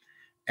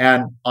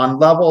and on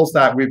levels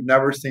that we've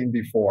never seen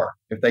before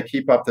if they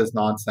keep up this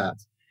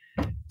nonsense.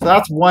 So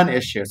that's one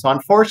issue. So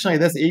unfortunately,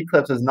 this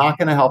eclipse is not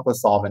going to help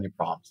us solve any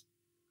problems.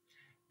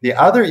 The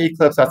other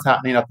eclipse that's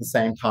happening at the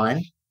same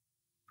time,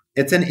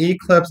 it's an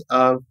eclipse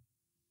of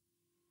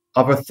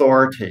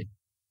authority.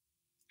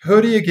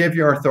 who do you give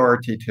your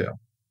authority to?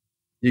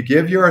 You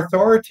give your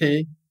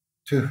authority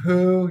to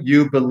who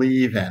you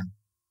believe in.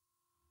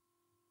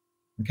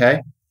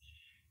 Okay?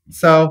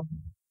 So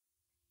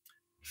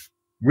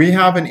we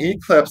have an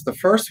eclipse. The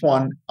first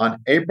one on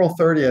April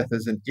 30th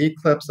is an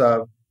eclipse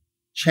of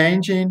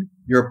changing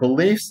your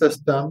belief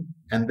system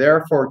and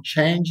therefore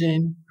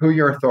changing who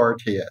your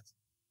authority is,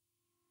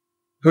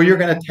 who you're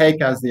going to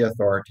take as the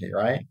authority,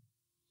 right?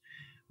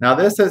 Now,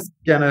 this is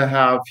going to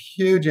have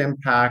huge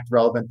impact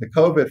relevant to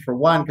COVID, for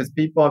one, because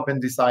people have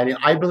been deciding,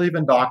 I believe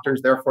in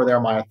doctors, therefore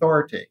they're my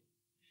authority.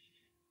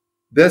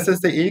 This is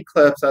the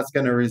eclipse that's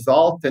going to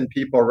result in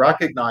people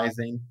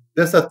recognizing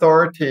this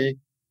authority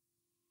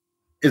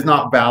is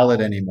not valid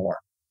anymore.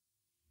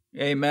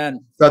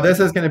 Amen. So this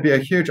is going to be a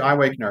huge eye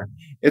awakener.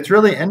 It's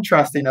really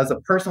interesting. As a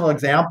personal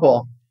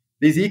example,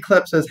 these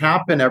eclipses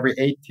happen every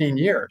 18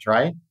 years,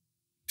 right?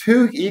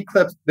 This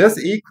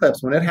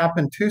eclipse, when it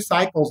happened 2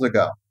 cycles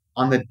ago,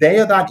 on the day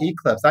of that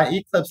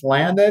eclipse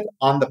landed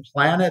on the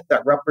planet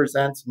that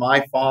represents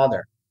my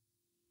father.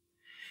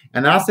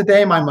 And that's the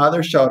day my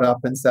mother showed up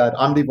and said,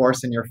 I'm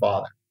divorcing your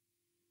father.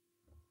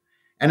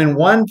 And in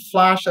one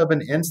flash of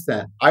an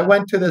instant, I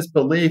went to this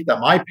belief that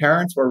my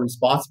parents were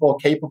responsible,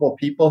 capable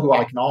people who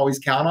I can always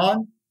count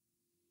on,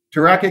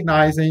 to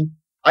recognizing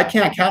I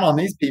can't count on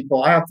these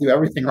people. I have to do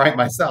everything right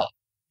myself.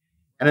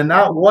 And in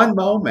that one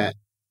moment,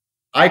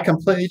 I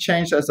completely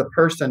changed as a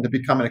person to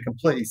becoming a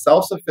completely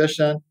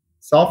self-sufficient,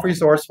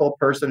 self-resourceful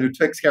person who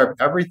takes care of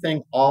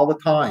everything all the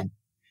time.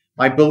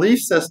 My belief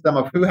system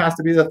of who has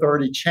to be the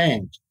authority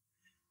changed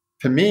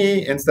to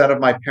me instead of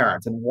my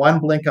parents in one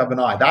blink of an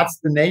eye. That's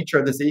the nature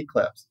of this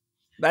eclipse.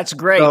 That's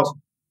great. So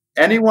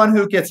anyone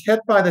who gets hit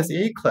by this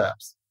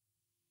eclipse,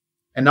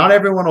 and not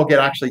everyone will get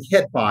actually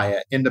hit by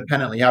it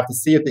independently. You have to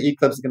see if the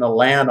eclipse is going to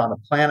land on a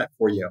planet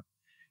for you.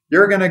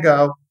 You're going to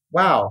go,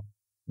 wow,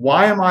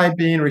 why am I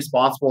being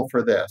responsible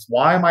for this?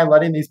 Why am I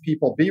letting these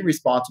people be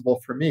responsible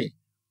for me?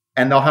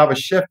 And they'll have a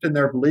shift in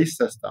their belief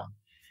system.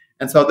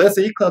 And so this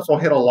eclipse will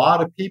hit a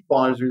lot of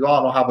people, and as a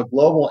result, it'll have a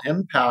global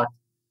impact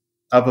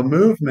of a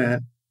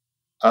movement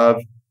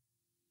of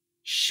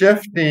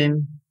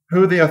shifting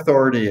who the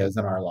authority is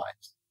in our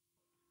lives.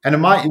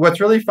 And what's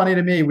really funny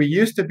to me, we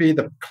used to be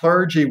the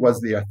clergy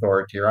was the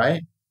authority,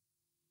 right?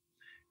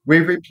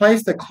 We've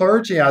replaced the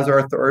clergy as our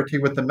authority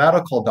with the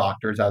medical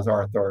doctors as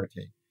our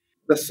authority.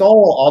 The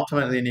soul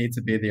ultimately needs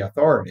to be the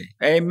authority.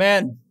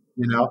 Amen.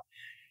 You know,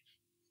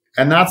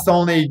 and that's the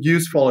only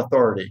useful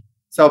authority.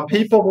 So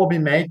people will be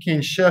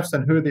making shifts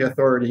in who the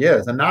authority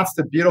is. And that's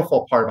the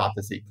beautiful part about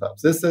this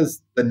eclipse. This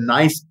is the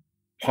nice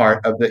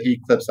part of the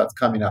eclipse that's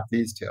coming up,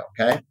 these two,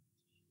 okay?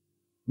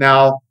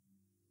 Now,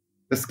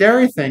 the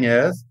scary thing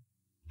is,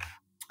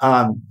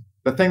 the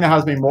thing that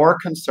has me more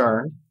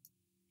concerned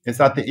is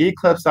that the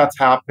eclipse that's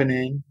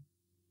happening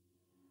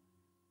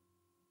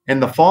in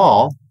the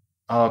fall,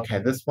 okay,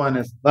 this one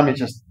is, let me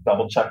just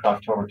double check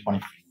October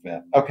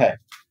 25th. Okay.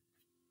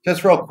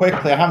 Just real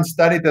quickly, I haven't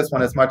studied this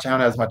one as much, I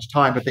haven't had as much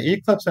time, but the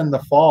eclipse in the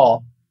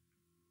fall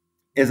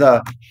is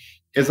a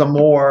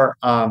more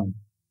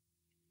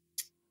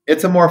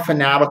it's a more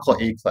fanatical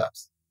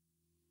eclipse.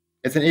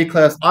 It's an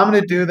eclipse. I'm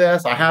going to do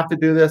this. I have to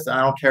do this, and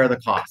I don't care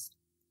the cost.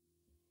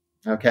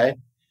 Okay,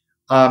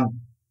 and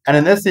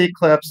in this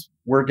eclipse,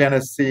 we're going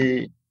to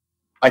see.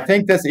 I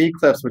think this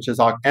eclipse, which is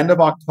end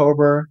of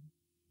October,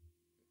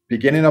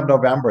 beginning of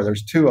November.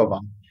 There's 2 of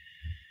them.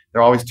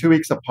 They're always 2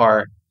 weeks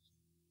apart.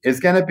 Is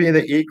going to be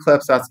the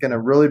eclipse that's going to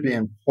really be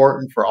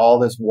important for all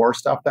this war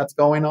stuff that's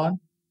going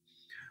on.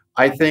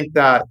 I think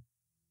that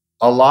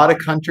a lot of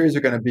countries are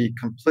going to be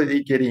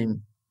completely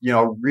getting,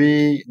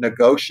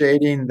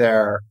 renegotiating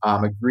their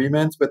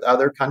agreements with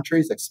other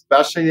countries,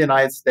 especially the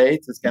United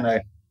States is going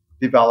to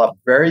develop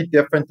very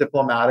different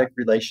diplomatic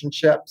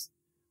relationships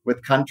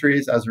with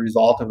countries as a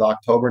result of the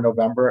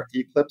October-November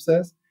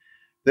eclipses.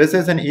 This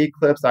is an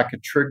eclipse that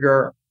could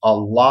trigger a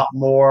lot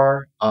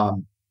more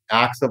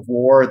acts of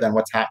war than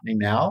what's happening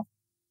now.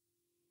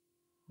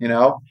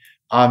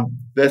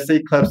 This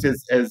eclipse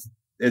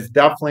is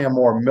definitely a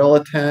more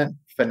militant,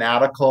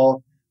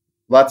 fanatical.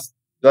 Let's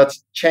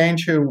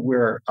change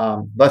who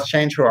let's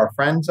change who our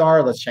friends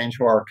are. Let's change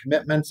who our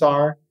commitments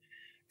are.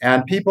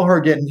 And people who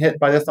are getting hit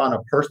by this on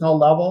a personal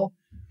level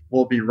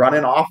will be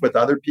running off with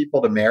other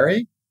people to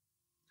marry.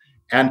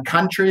 And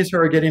countries who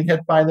are getting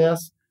hit by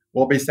this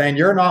will be saying,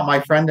 you're not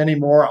my friend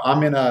anymore.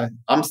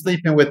 I'm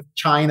sleeping with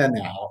China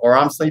now, or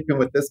I'm sleeping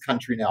with this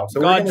country now. So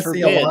we're going to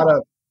see a lot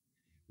of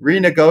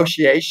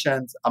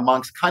renegotiations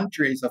amongst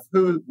countries of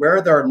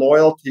where their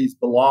loyalties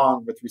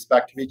belong with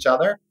respect to each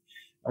other.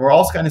 And we're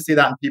also going to see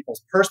that in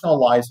people's personal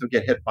lives who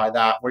get hit by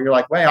that, where you're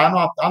like, wait, I'm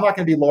not going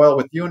to be loyal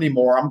with you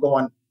anymore. I'm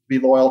going to be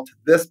loyal to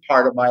this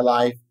part of my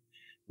life,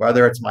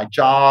 whether it's my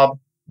job,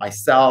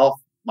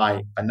 myself,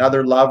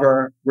 another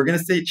lover. We're going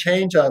to see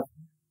change of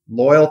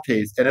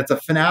loyalties, and it's a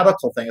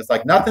fanatical thing. It's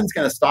like nothing's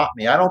going to stop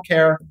me. I don't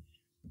care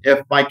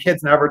if my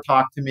kids never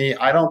talk to me.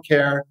 I don't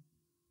care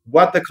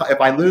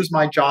if I lose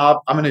my job,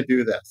 I'm going to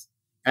do this.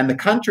 And the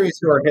countries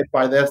who are hit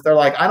by this, they're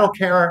like, I don't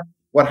care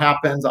what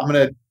happens. I'm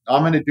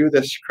going to do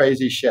this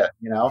crazy shit,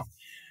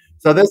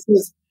 So this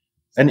is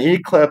an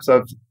eclipse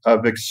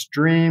of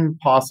extreme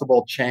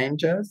possible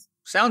changes.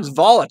 Sounds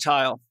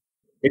volatile.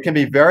 It can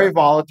be very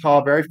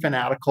volatile, very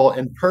fanatical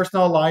in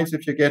personal lives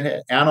if you get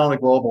hit, and on a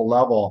global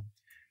level.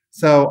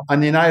 So in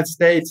the United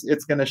States,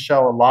 it's going to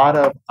show a lot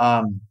of,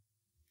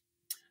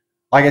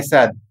 like I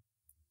said,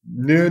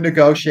 new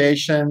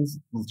negotiations,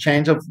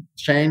 change of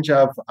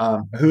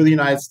who the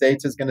United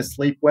States is going to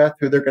sleep with,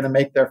 who they're going to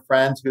make their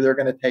friends, who they're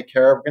going to take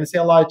care of. We're going to see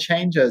a lot of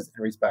changes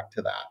in respect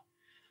to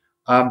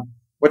that.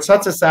 What's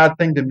such a sad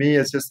thing to me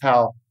is just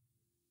how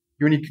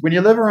when you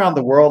live around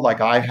the world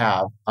like I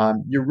have,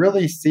 you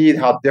really see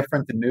how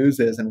different the news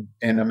is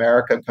in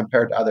America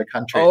compared to other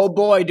countries. Oh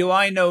boy, do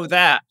I know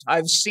that.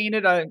 I've seen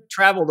it. I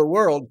travel the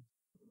world.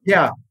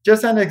 Yeah,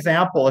 just an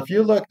example. If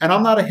you look, and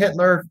I'm not a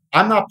Hitler,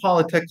 I'm not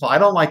political. I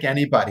don't like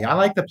anybody. I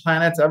like the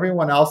planets.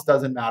 Everyone else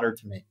doesn't matter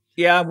to me.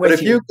 Yeah, I'm but with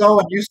if you go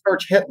and you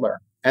search Hitler,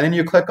 and then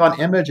you click on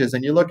images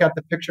and you look at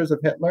the pictures of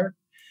Hitler,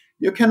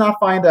 you cannot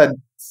find a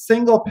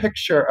single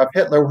picture of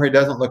Hitler where he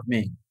doesn't look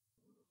mean.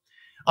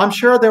 I'm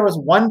sure there was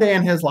one day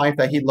in his life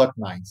that he looked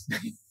nice,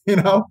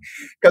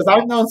 because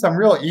I've known some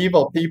real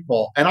evil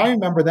people, and I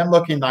remember them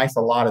looking nice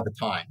a lot of the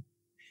time.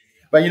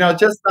 But,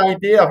 just the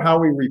idea of how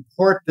we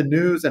report the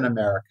news in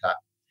America,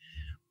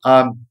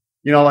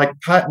 like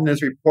Putin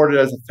is reported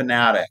as a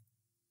fanatic.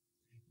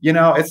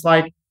 It's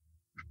like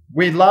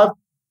we love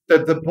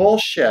the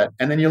bullshit.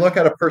 And then you look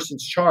at a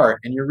person's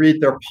chart and you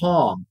read their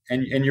palm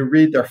and you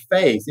read their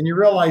face and you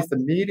realize the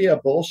media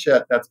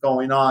bullshit that's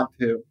going on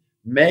to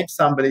make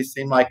somebody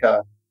seem like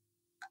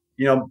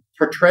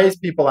portrays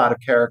people out of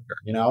character,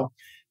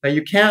 that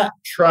you can't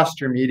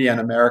trust your media in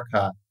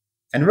America.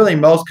 And really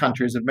most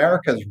countries.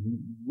 America is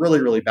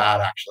really, really bad,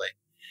 actually.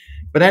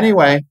 But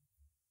anyway,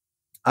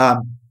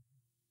 so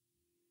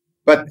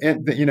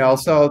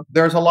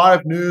there's a lot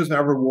of news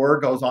whenever war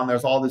goes on.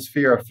 There's all this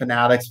fear of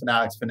fanatics.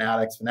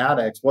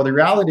 Well, the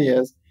reality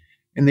is,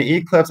 in the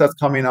eclipse that's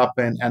coming up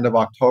in end of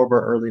October,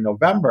 early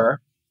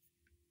November,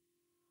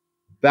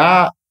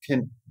 that's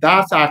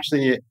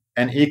actually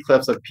an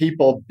eclipse of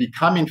people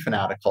becoming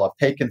fanatical, of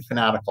taking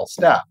fanatical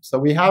steps. So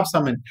we have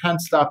some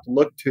intense stuff to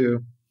look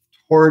to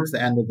towards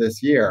the end of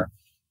this year.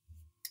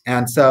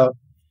 And so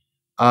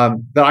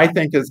that I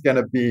think is going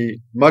to be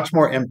much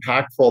more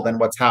impactful than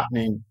what's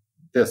happening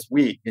this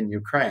week in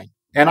Ukraine.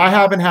 And I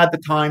haven't had the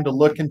time to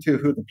look into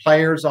who the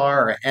players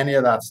are or any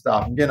of that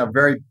stuff. I'm getting a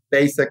very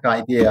basic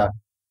idea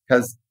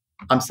because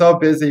I'm so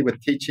busy with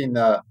teaching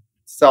the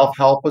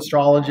self-help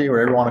astrology,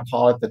 whatever you want to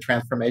call it, the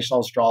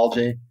transformational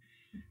astrology,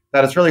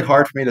 that it's really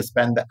hard for me to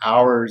spend the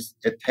hours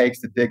it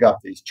takes to dig up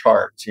these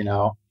charts,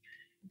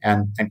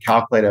 and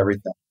calculate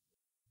everything.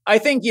 I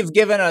think you've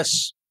given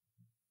us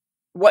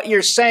what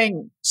you're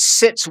saying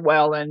sits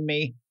well in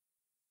me.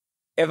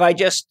 If I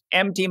just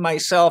empty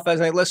myself as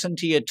I listen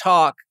to you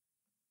talk,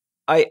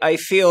 I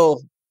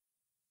feel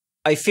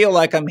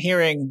like I'm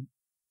hearing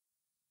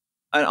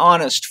an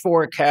honest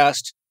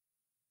forecast.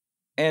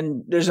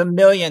 And there's a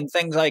million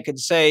things I could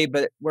say,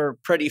 but we're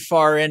pretty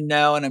far in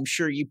now, and I'm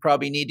sure you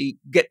probably need to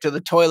get to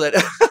the toilet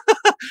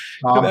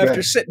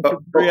after sitting for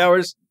 3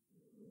 hours.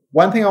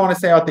 One thing I want to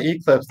say about the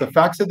eclipse, the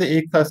effects of the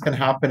eclipse can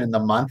happen in the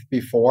month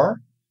before.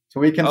 So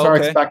we can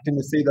start expecting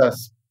to see the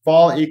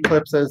fall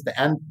eclipses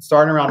to end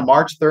starting around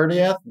March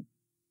 30th.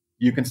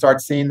 You can start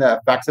seeing the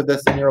effects of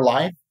this in your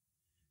life.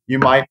 You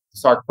might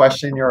start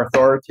questioning your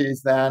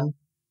authorities then.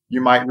 You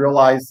might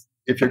realize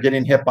if you're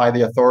getting hit by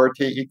the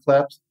authority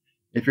eclipse,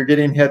 if you're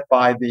getting hit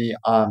by the,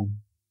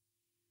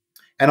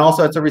 and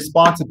also it's a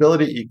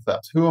responsibility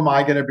eclipse. Who am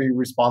I going to be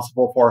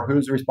responsible for?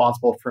 Who's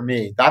responsible for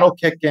me? That'll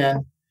kick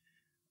in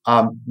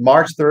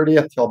March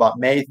 30th till about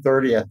May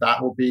 30th.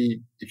 That will be,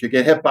 if you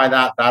get hit by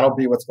that, that'll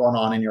be what's going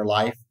on in your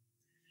life.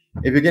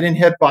 If you're getting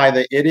hit by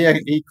the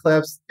idiot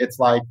eclipse, it's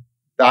like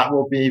that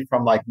will be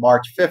from like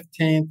March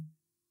 15th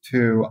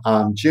to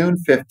June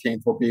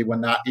 15th will be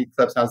when that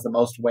eclipse has the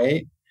most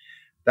weight.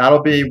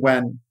 That'll be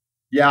when,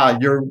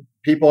 your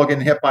people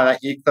getting hit by that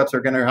eclipse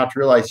are going to have to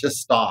realize, just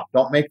stop.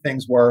 Don't make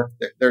things work.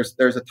 There's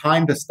a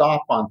time to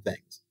stop on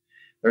things.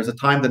 There's a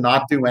time to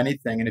not do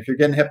anything. And if you're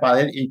getting hit by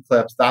that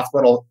eclipse, that's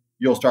what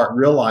you'll start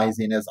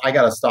realizing is, I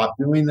got to stop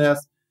doing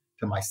this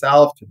to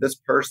myself, to this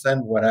person,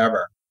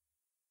 whatever.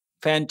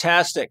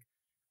 Fantastic.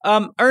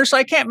 Ernst,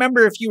 I can't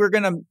remember if you were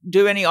going to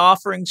do any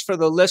offerings for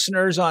the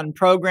listeners on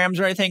programs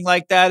or anything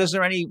like that. Is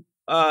there any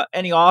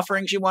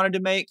offerings you wanted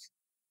to make?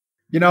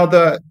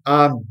 The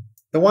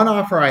one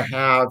offer I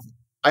have,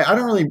 I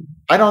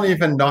don't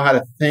even know how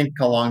to think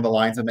along the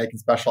lines of making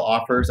special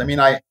offers. I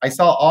mean, I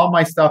sell all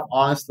my stuff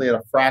honestly at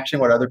a fraction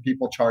what other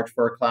people charge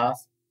for a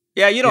class.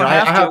 Yeah, you don't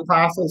have to. I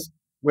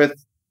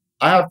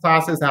have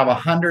classes that have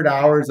 100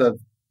 hours of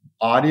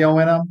audio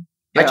in them.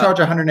 Yeah. I charge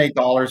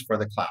 $108 for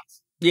the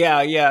class. Yeah,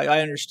 I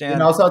understand.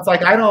 So it's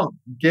like I don't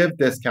give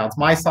discounts.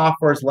 My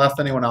software is less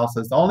than anyone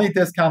else's. The only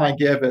discount I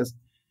give is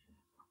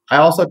I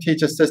also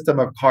teach a system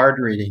of card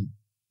reading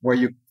where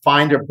you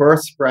find your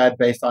birth spread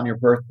based on your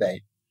birth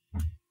date.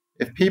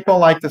 If people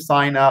like to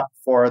sign up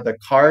for the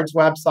cards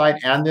website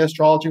and the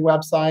astrology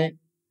website,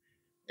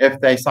 If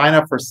they sign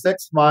up for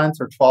 6 months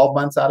or 12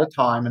 months at a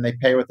time and they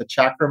pay with a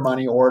check or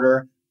money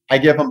order, I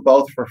give them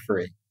both for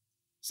free.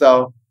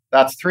 So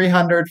that's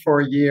 $300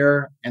 for a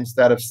year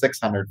instead of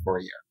 $600 for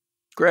a year.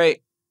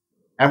 Great.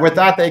 And with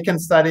that, they can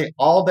study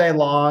all day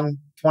long,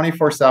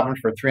 24/7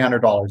 for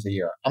 $300 a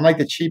year. I'm like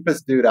the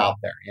cheapest dude out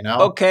there, you know?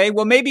 Okay.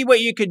 Well, maybe what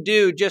you could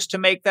do just to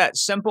make that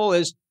simple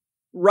is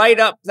write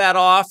up that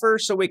offer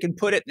so we can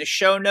put it in the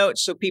show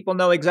notes so people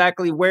know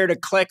exactly where to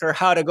click or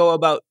how to go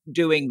about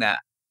doing that.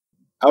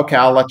 Okay,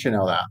 I'll let you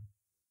know that.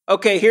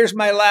 Okay, here's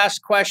my last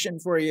question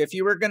for you. If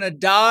you were going to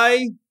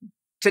die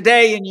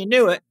today and you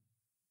knew it,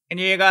 and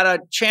you got a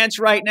chance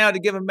right now to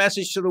give a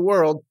message to the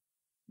world,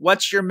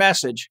 what's your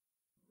message?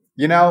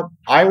 You know,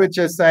 I would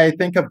just say,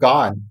 think of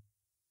God,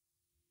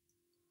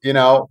 you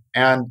know,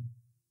 and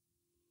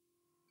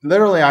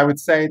literally I would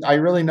say, I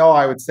really know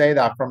I would say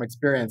that from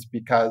experience,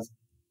 because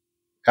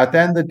at the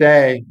end of the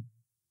day,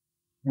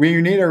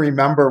 we need to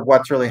remember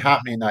what's really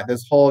happening, that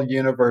this whole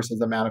universe is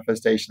a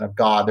manifestation of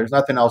God. There's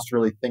nothing else to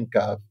really think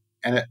of.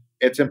 And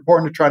it's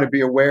important to try to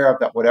be aware of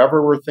that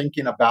whatever we're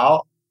thinking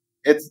about,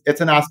 it's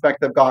an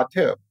aspect of God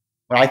too.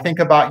 When I think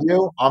about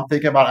you, I'm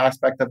thinking about an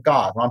aspect of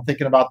God. When I'm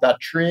thinking about that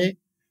tree,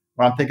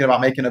 when I'm thinking about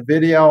making a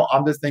video,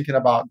 I'm just thinking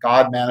about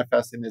God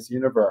manifesting this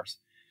universe.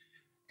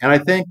 And I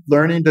think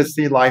learning to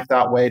see life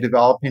that way,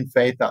 developing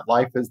faith that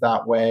life is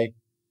that way,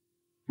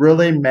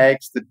 really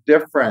makes the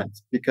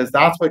difference, because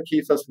that's what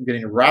keeps us from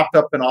getting wrapped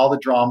up in all the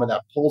drama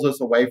that pulls us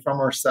away from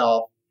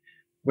ourselves.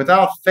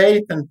 Without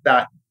faith in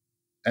that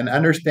and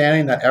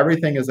understanding that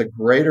everything is a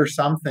greater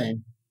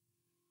something,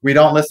 we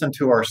don't listen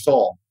to our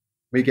soul.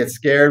 We get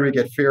scared, we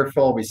get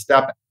fearful, we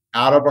step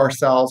out of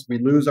ourselves, we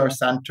lose our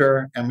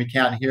center, and we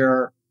can't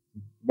hear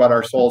what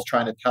our soul is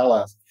trying to tell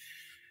us.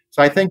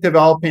 So I think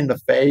developing the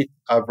faith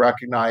of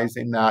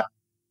recognizing that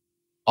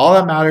all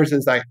that matters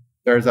is that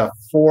there's a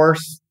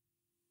force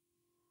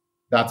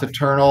that's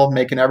eternal,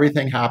 making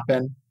everything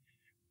happen.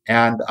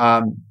 And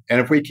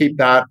if we keep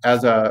that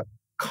as a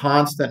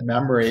constant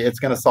memory, it's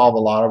going to solve a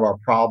lot of our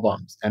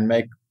problems and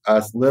make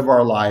us live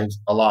our lives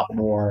a lot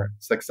more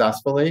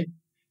successfully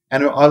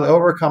and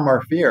overcome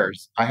our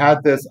fears. I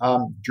had this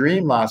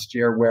dream last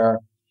year where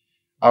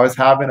I was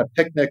having a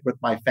picnic with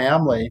my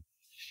family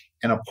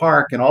in a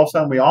park, and all of a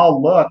sudden we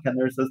all look and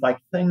there's this like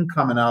thing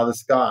coming out of the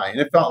sky.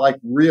 And it felt like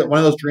real, one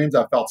of those dreams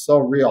that felt so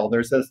real.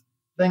 There's this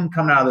thing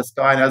coming out of the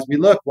sky. And as we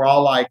look, we're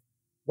all like,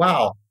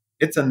 wow,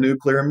 it's a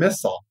nuclear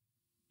missile.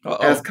 And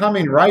it's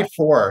coming right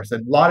for us.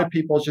 And a lot of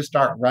people just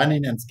start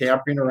running and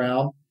scampering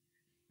around.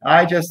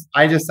 I just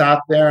sat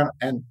there,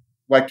 and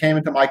what came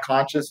into my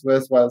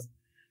consciousness was,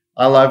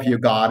 I love you,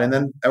 God. And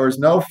then there was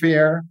no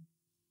fear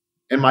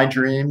in my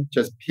dream,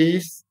 just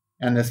peace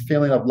and this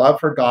feeling of love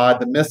for God.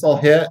 The missile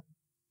hit,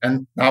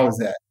 and that was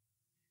it,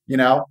 you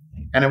know?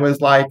 And it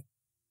was like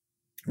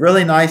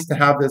really nice to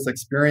have this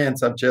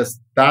experience of just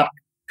that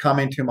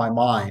coming to my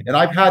mind. And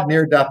I've had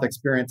near-death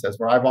experiences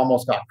where I've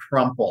almost got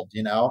crumpled,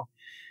 you know?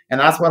 And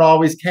that's what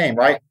always came,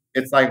 right?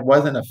 It's like,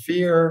 wasn't a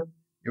fear.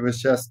 It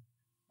was just,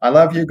 I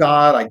love you,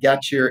 God. I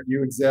get you.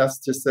 You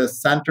exist. Just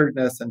this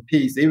centeredness and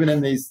peace, even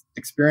in these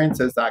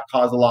experiences that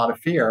cause a lot of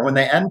fear. When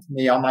they end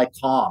me, I'm like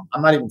calm.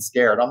 I'm not even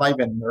scared. I'm not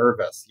even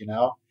nervous, you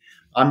know?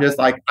 I'm just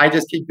like, I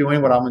just keep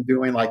doing what I'm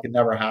doing like it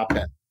never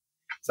happened.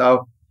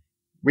 So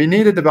we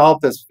need to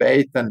develop this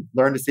faith and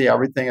learn to see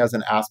everything as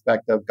an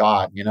aspect of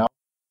God, you know?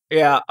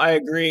 Yeah, I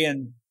agree.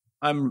 And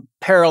I'm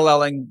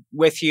paralleling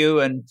with you.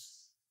 And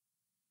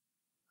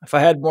if I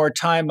had more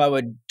time, I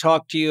would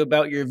talk to you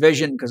about your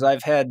vision, because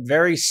I've had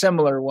very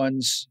similar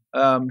ones.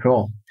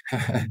 Cool.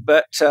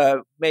 But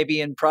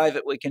maybe in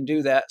private we can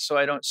do that so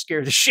I don't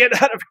scare the shit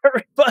out of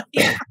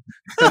everybody.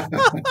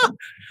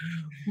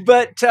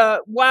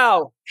 But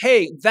wow.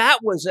 Hey, that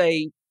was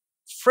a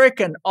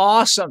freaking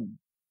awesome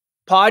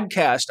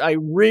podcast. I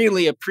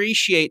really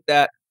appreciate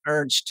that,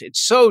 Ernst.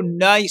 It's so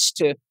nice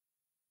to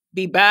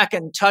be back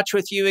in touch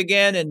with you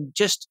again. And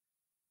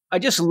I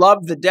just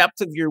love the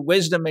depth of your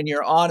wisdom and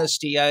your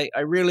honesty. I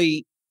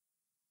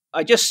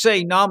just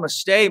say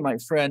namaste, my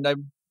friend.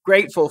 I'm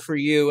grateful for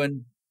you.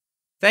 And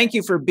thank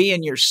you for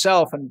being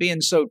yourself and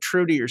being so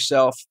true to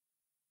yourself,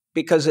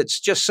 because it's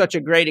just such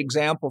a great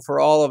example for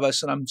all of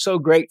us. And I'm so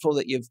grateful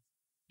that you've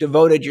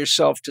devoted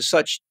yourself to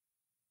such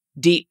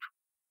deep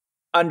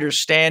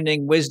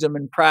understanding, wisdom,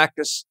 and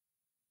practice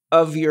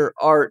of your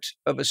art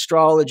of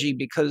astrology,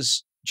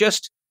 because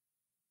just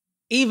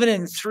even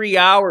in 3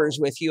 hours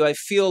with you, I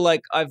feel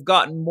like I've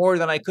gotten more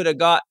than I could have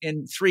got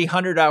in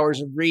 300 hours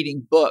of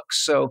reading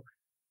books. So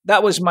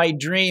that was my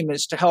dream,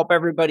 is to help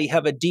everybody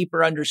have a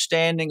deeper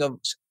understanding of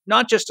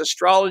not just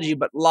astrology,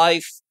 but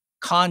life,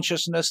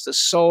 consciousness, the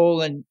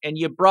soul, and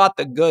you brought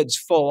the goods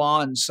full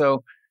on.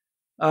 So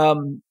I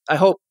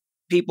hope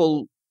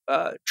people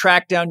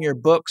track down your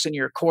books and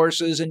your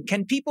courses. And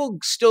can people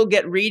still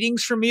get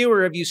readings from you,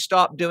 or have you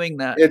stopped doing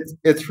that?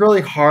 It's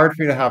really hard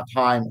for me to have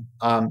time.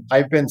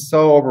 I've been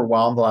so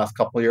overwhelmed the last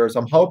couple of years.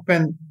 I'm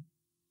hoping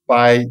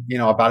by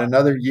about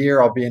another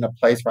year, I'll be in a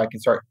place where I can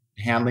start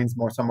handling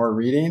some more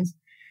readings.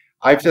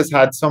 I've just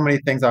had so many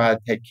things I had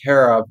to take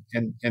care of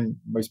in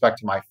respect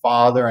to my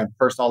father and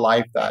personal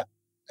life that,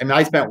 I mean,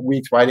 I spent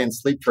weeks where I didn't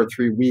sleep for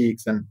 3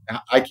 weeks, and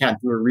I can't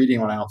do a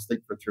reading when I don't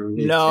sleep for 3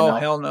 weeks. No,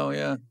 hell no,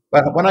 yeah.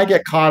 But when I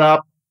get caught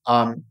up,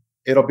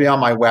 it'll be on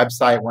my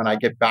website when I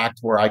get back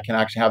to where I can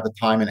actually have the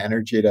time and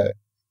energy to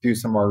do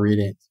some more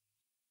readings.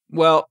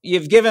 Well,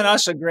 you've given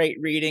us a great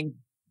reading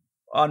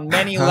on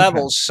many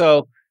levels,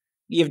 so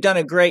you've done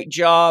a great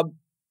job.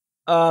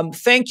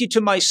 Thank you to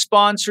my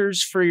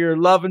sponsors for your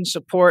love and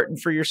support and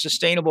for your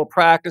sustainable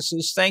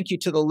practices. Thank you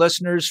to the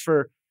listeners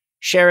for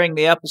sharing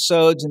the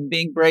episodes and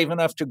being brave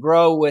enough to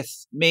grow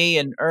with me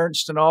and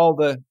Ernst and all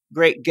the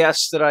great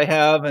guests that I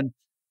have. And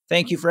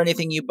thank you for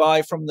anything you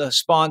buy from the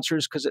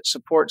sponsors, because it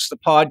supports the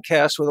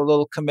podcast with a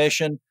little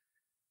commission.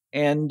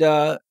 And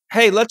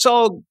hey, let's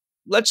all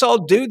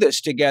do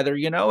this together.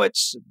 You know,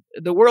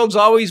 the world's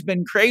always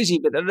been crazy,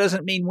 but that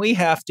doesn't mean we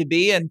have to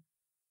be. And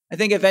I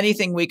think if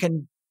anything, we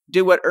can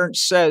do what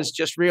Ernst says,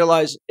 just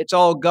realize it's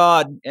all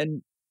God.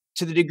 And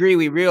to the degree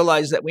we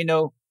realize that, we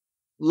know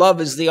love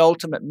is the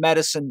ultimate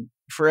medicine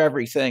for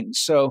everything.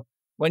 So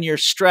when you're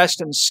stressed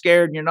and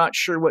scared and you're not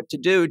sure what to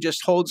do,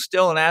 just hold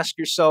still and ask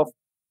yourself,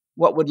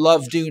 what would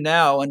love do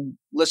now? And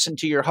listen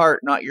to your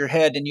heart, not your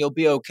head, and you'll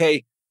be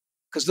okay.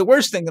 Because the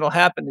worst thing that'll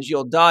happen is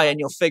you'll die and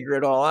you'll figure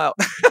it all out.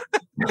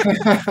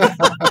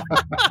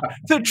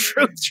 The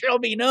truth shall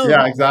be known.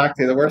 Yeah,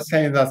 exactly. The worst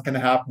thing that's going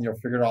to happen, you'll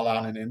figure it all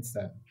out in an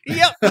instant.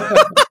 Yep.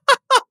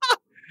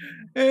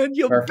 And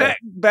you'll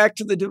back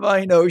to the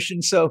divine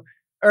ocean. So,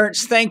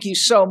 Ernst, thank you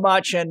so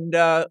much. And,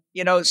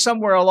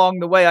 somewhere along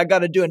the way, I got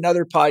to do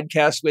another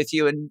podcast with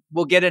you, and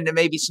we'll get into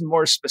maybe some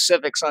more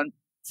specifics on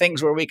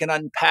things where we can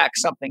unpack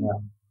something,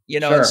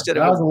 Sure. instead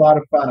of. That was a lot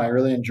of fun. I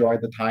really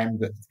enjoyed the time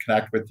to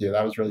connect with you.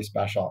 That was really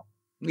special.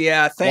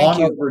 Yeah, thank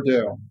you. Long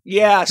overdue.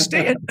 Yeah,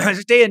 stay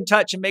in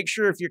touch, and make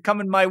sure if you're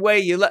coming my way,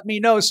 you let me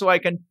know so I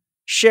can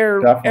share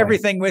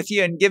everything with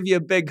you and give you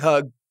a big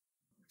hug.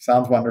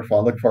 Sounds wonderful.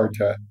 I look forward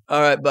to it.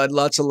 All right, bud.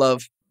 Lots of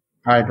love.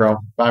 All right, bro.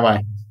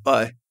 Bye-bye.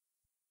 Bye.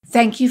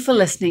 Thank you for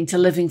listening to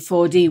Living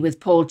 4D with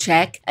Paul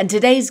Chek and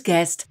today's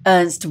guest,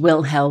 Ernst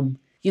Wilhelm.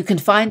 You can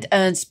find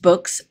Ernst's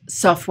books,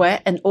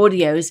 software, and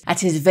audios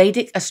at his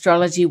Vedic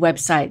Astrology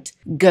website.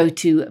 Go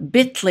to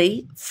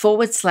bit.ly/Vedic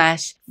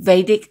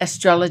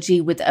Astrology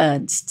with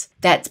Ernst.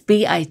 That's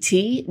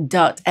bit.ly/Vedic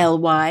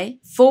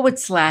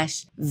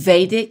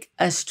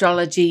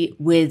Astrology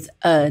with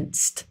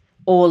Ernst,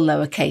 all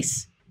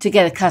lowercase. To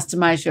get a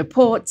customized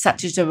report,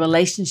 such as a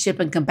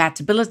relationship and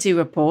compatibility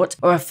report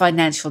or a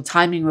financial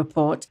timing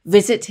report,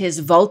 visit his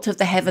Vault of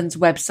the Heavens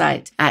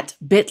website at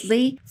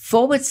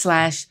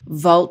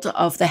bit.ly/Vault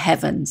of the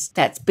Heavens.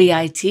 That's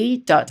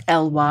bit.ly/Vault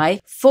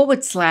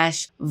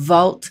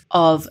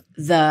of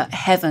the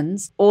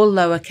Heavens, all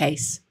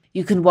lowercase.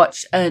 You can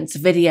watch Ernst's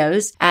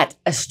videos at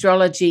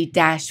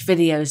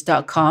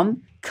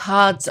astrology-videos.com,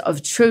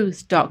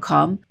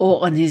 cardsoftruth.com,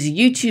 or on his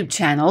YouTube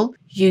channel,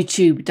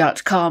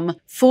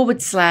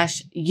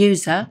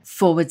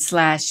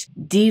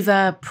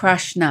 youtube.com/user/Diva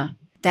Prashna.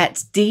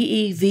 That's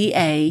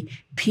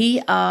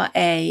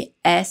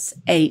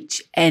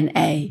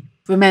DEVAPRASHNA.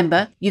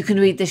 Remember, you can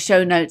read the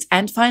show notes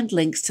and find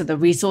links to the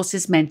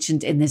resources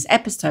mentioned in this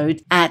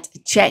episode at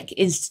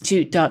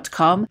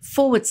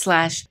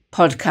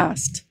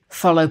chekinstitute.com/podcast.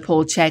 Follow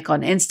Paul Chek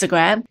on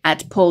Instagram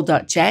at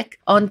paul.chek,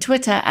 on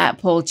Twitter at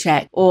Paul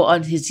Chek, or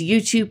on his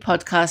YouTube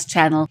podcast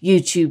channel,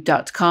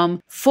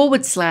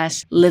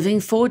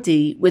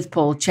 youtube.com/Living4D with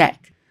Paul Chek.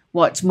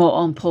 Watch more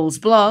on Paul's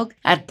blog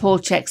at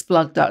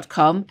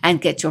paulcheksblog.com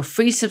and get your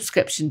free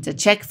subscription to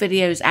Chek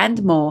videos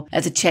and more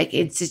at the Chek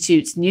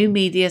Institute's new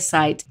media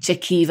site,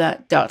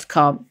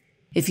 chekiva.com.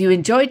 If you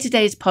enjoyed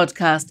today's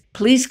podcast,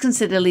 please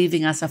consider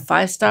leaving us a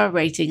 5-star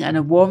rating and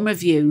a warm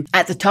review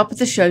at the top of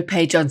the show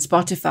page on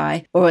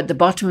Spotify or at the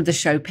bottom of the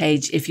show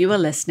page if you are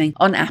listening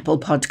on Apple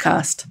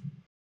Podcast.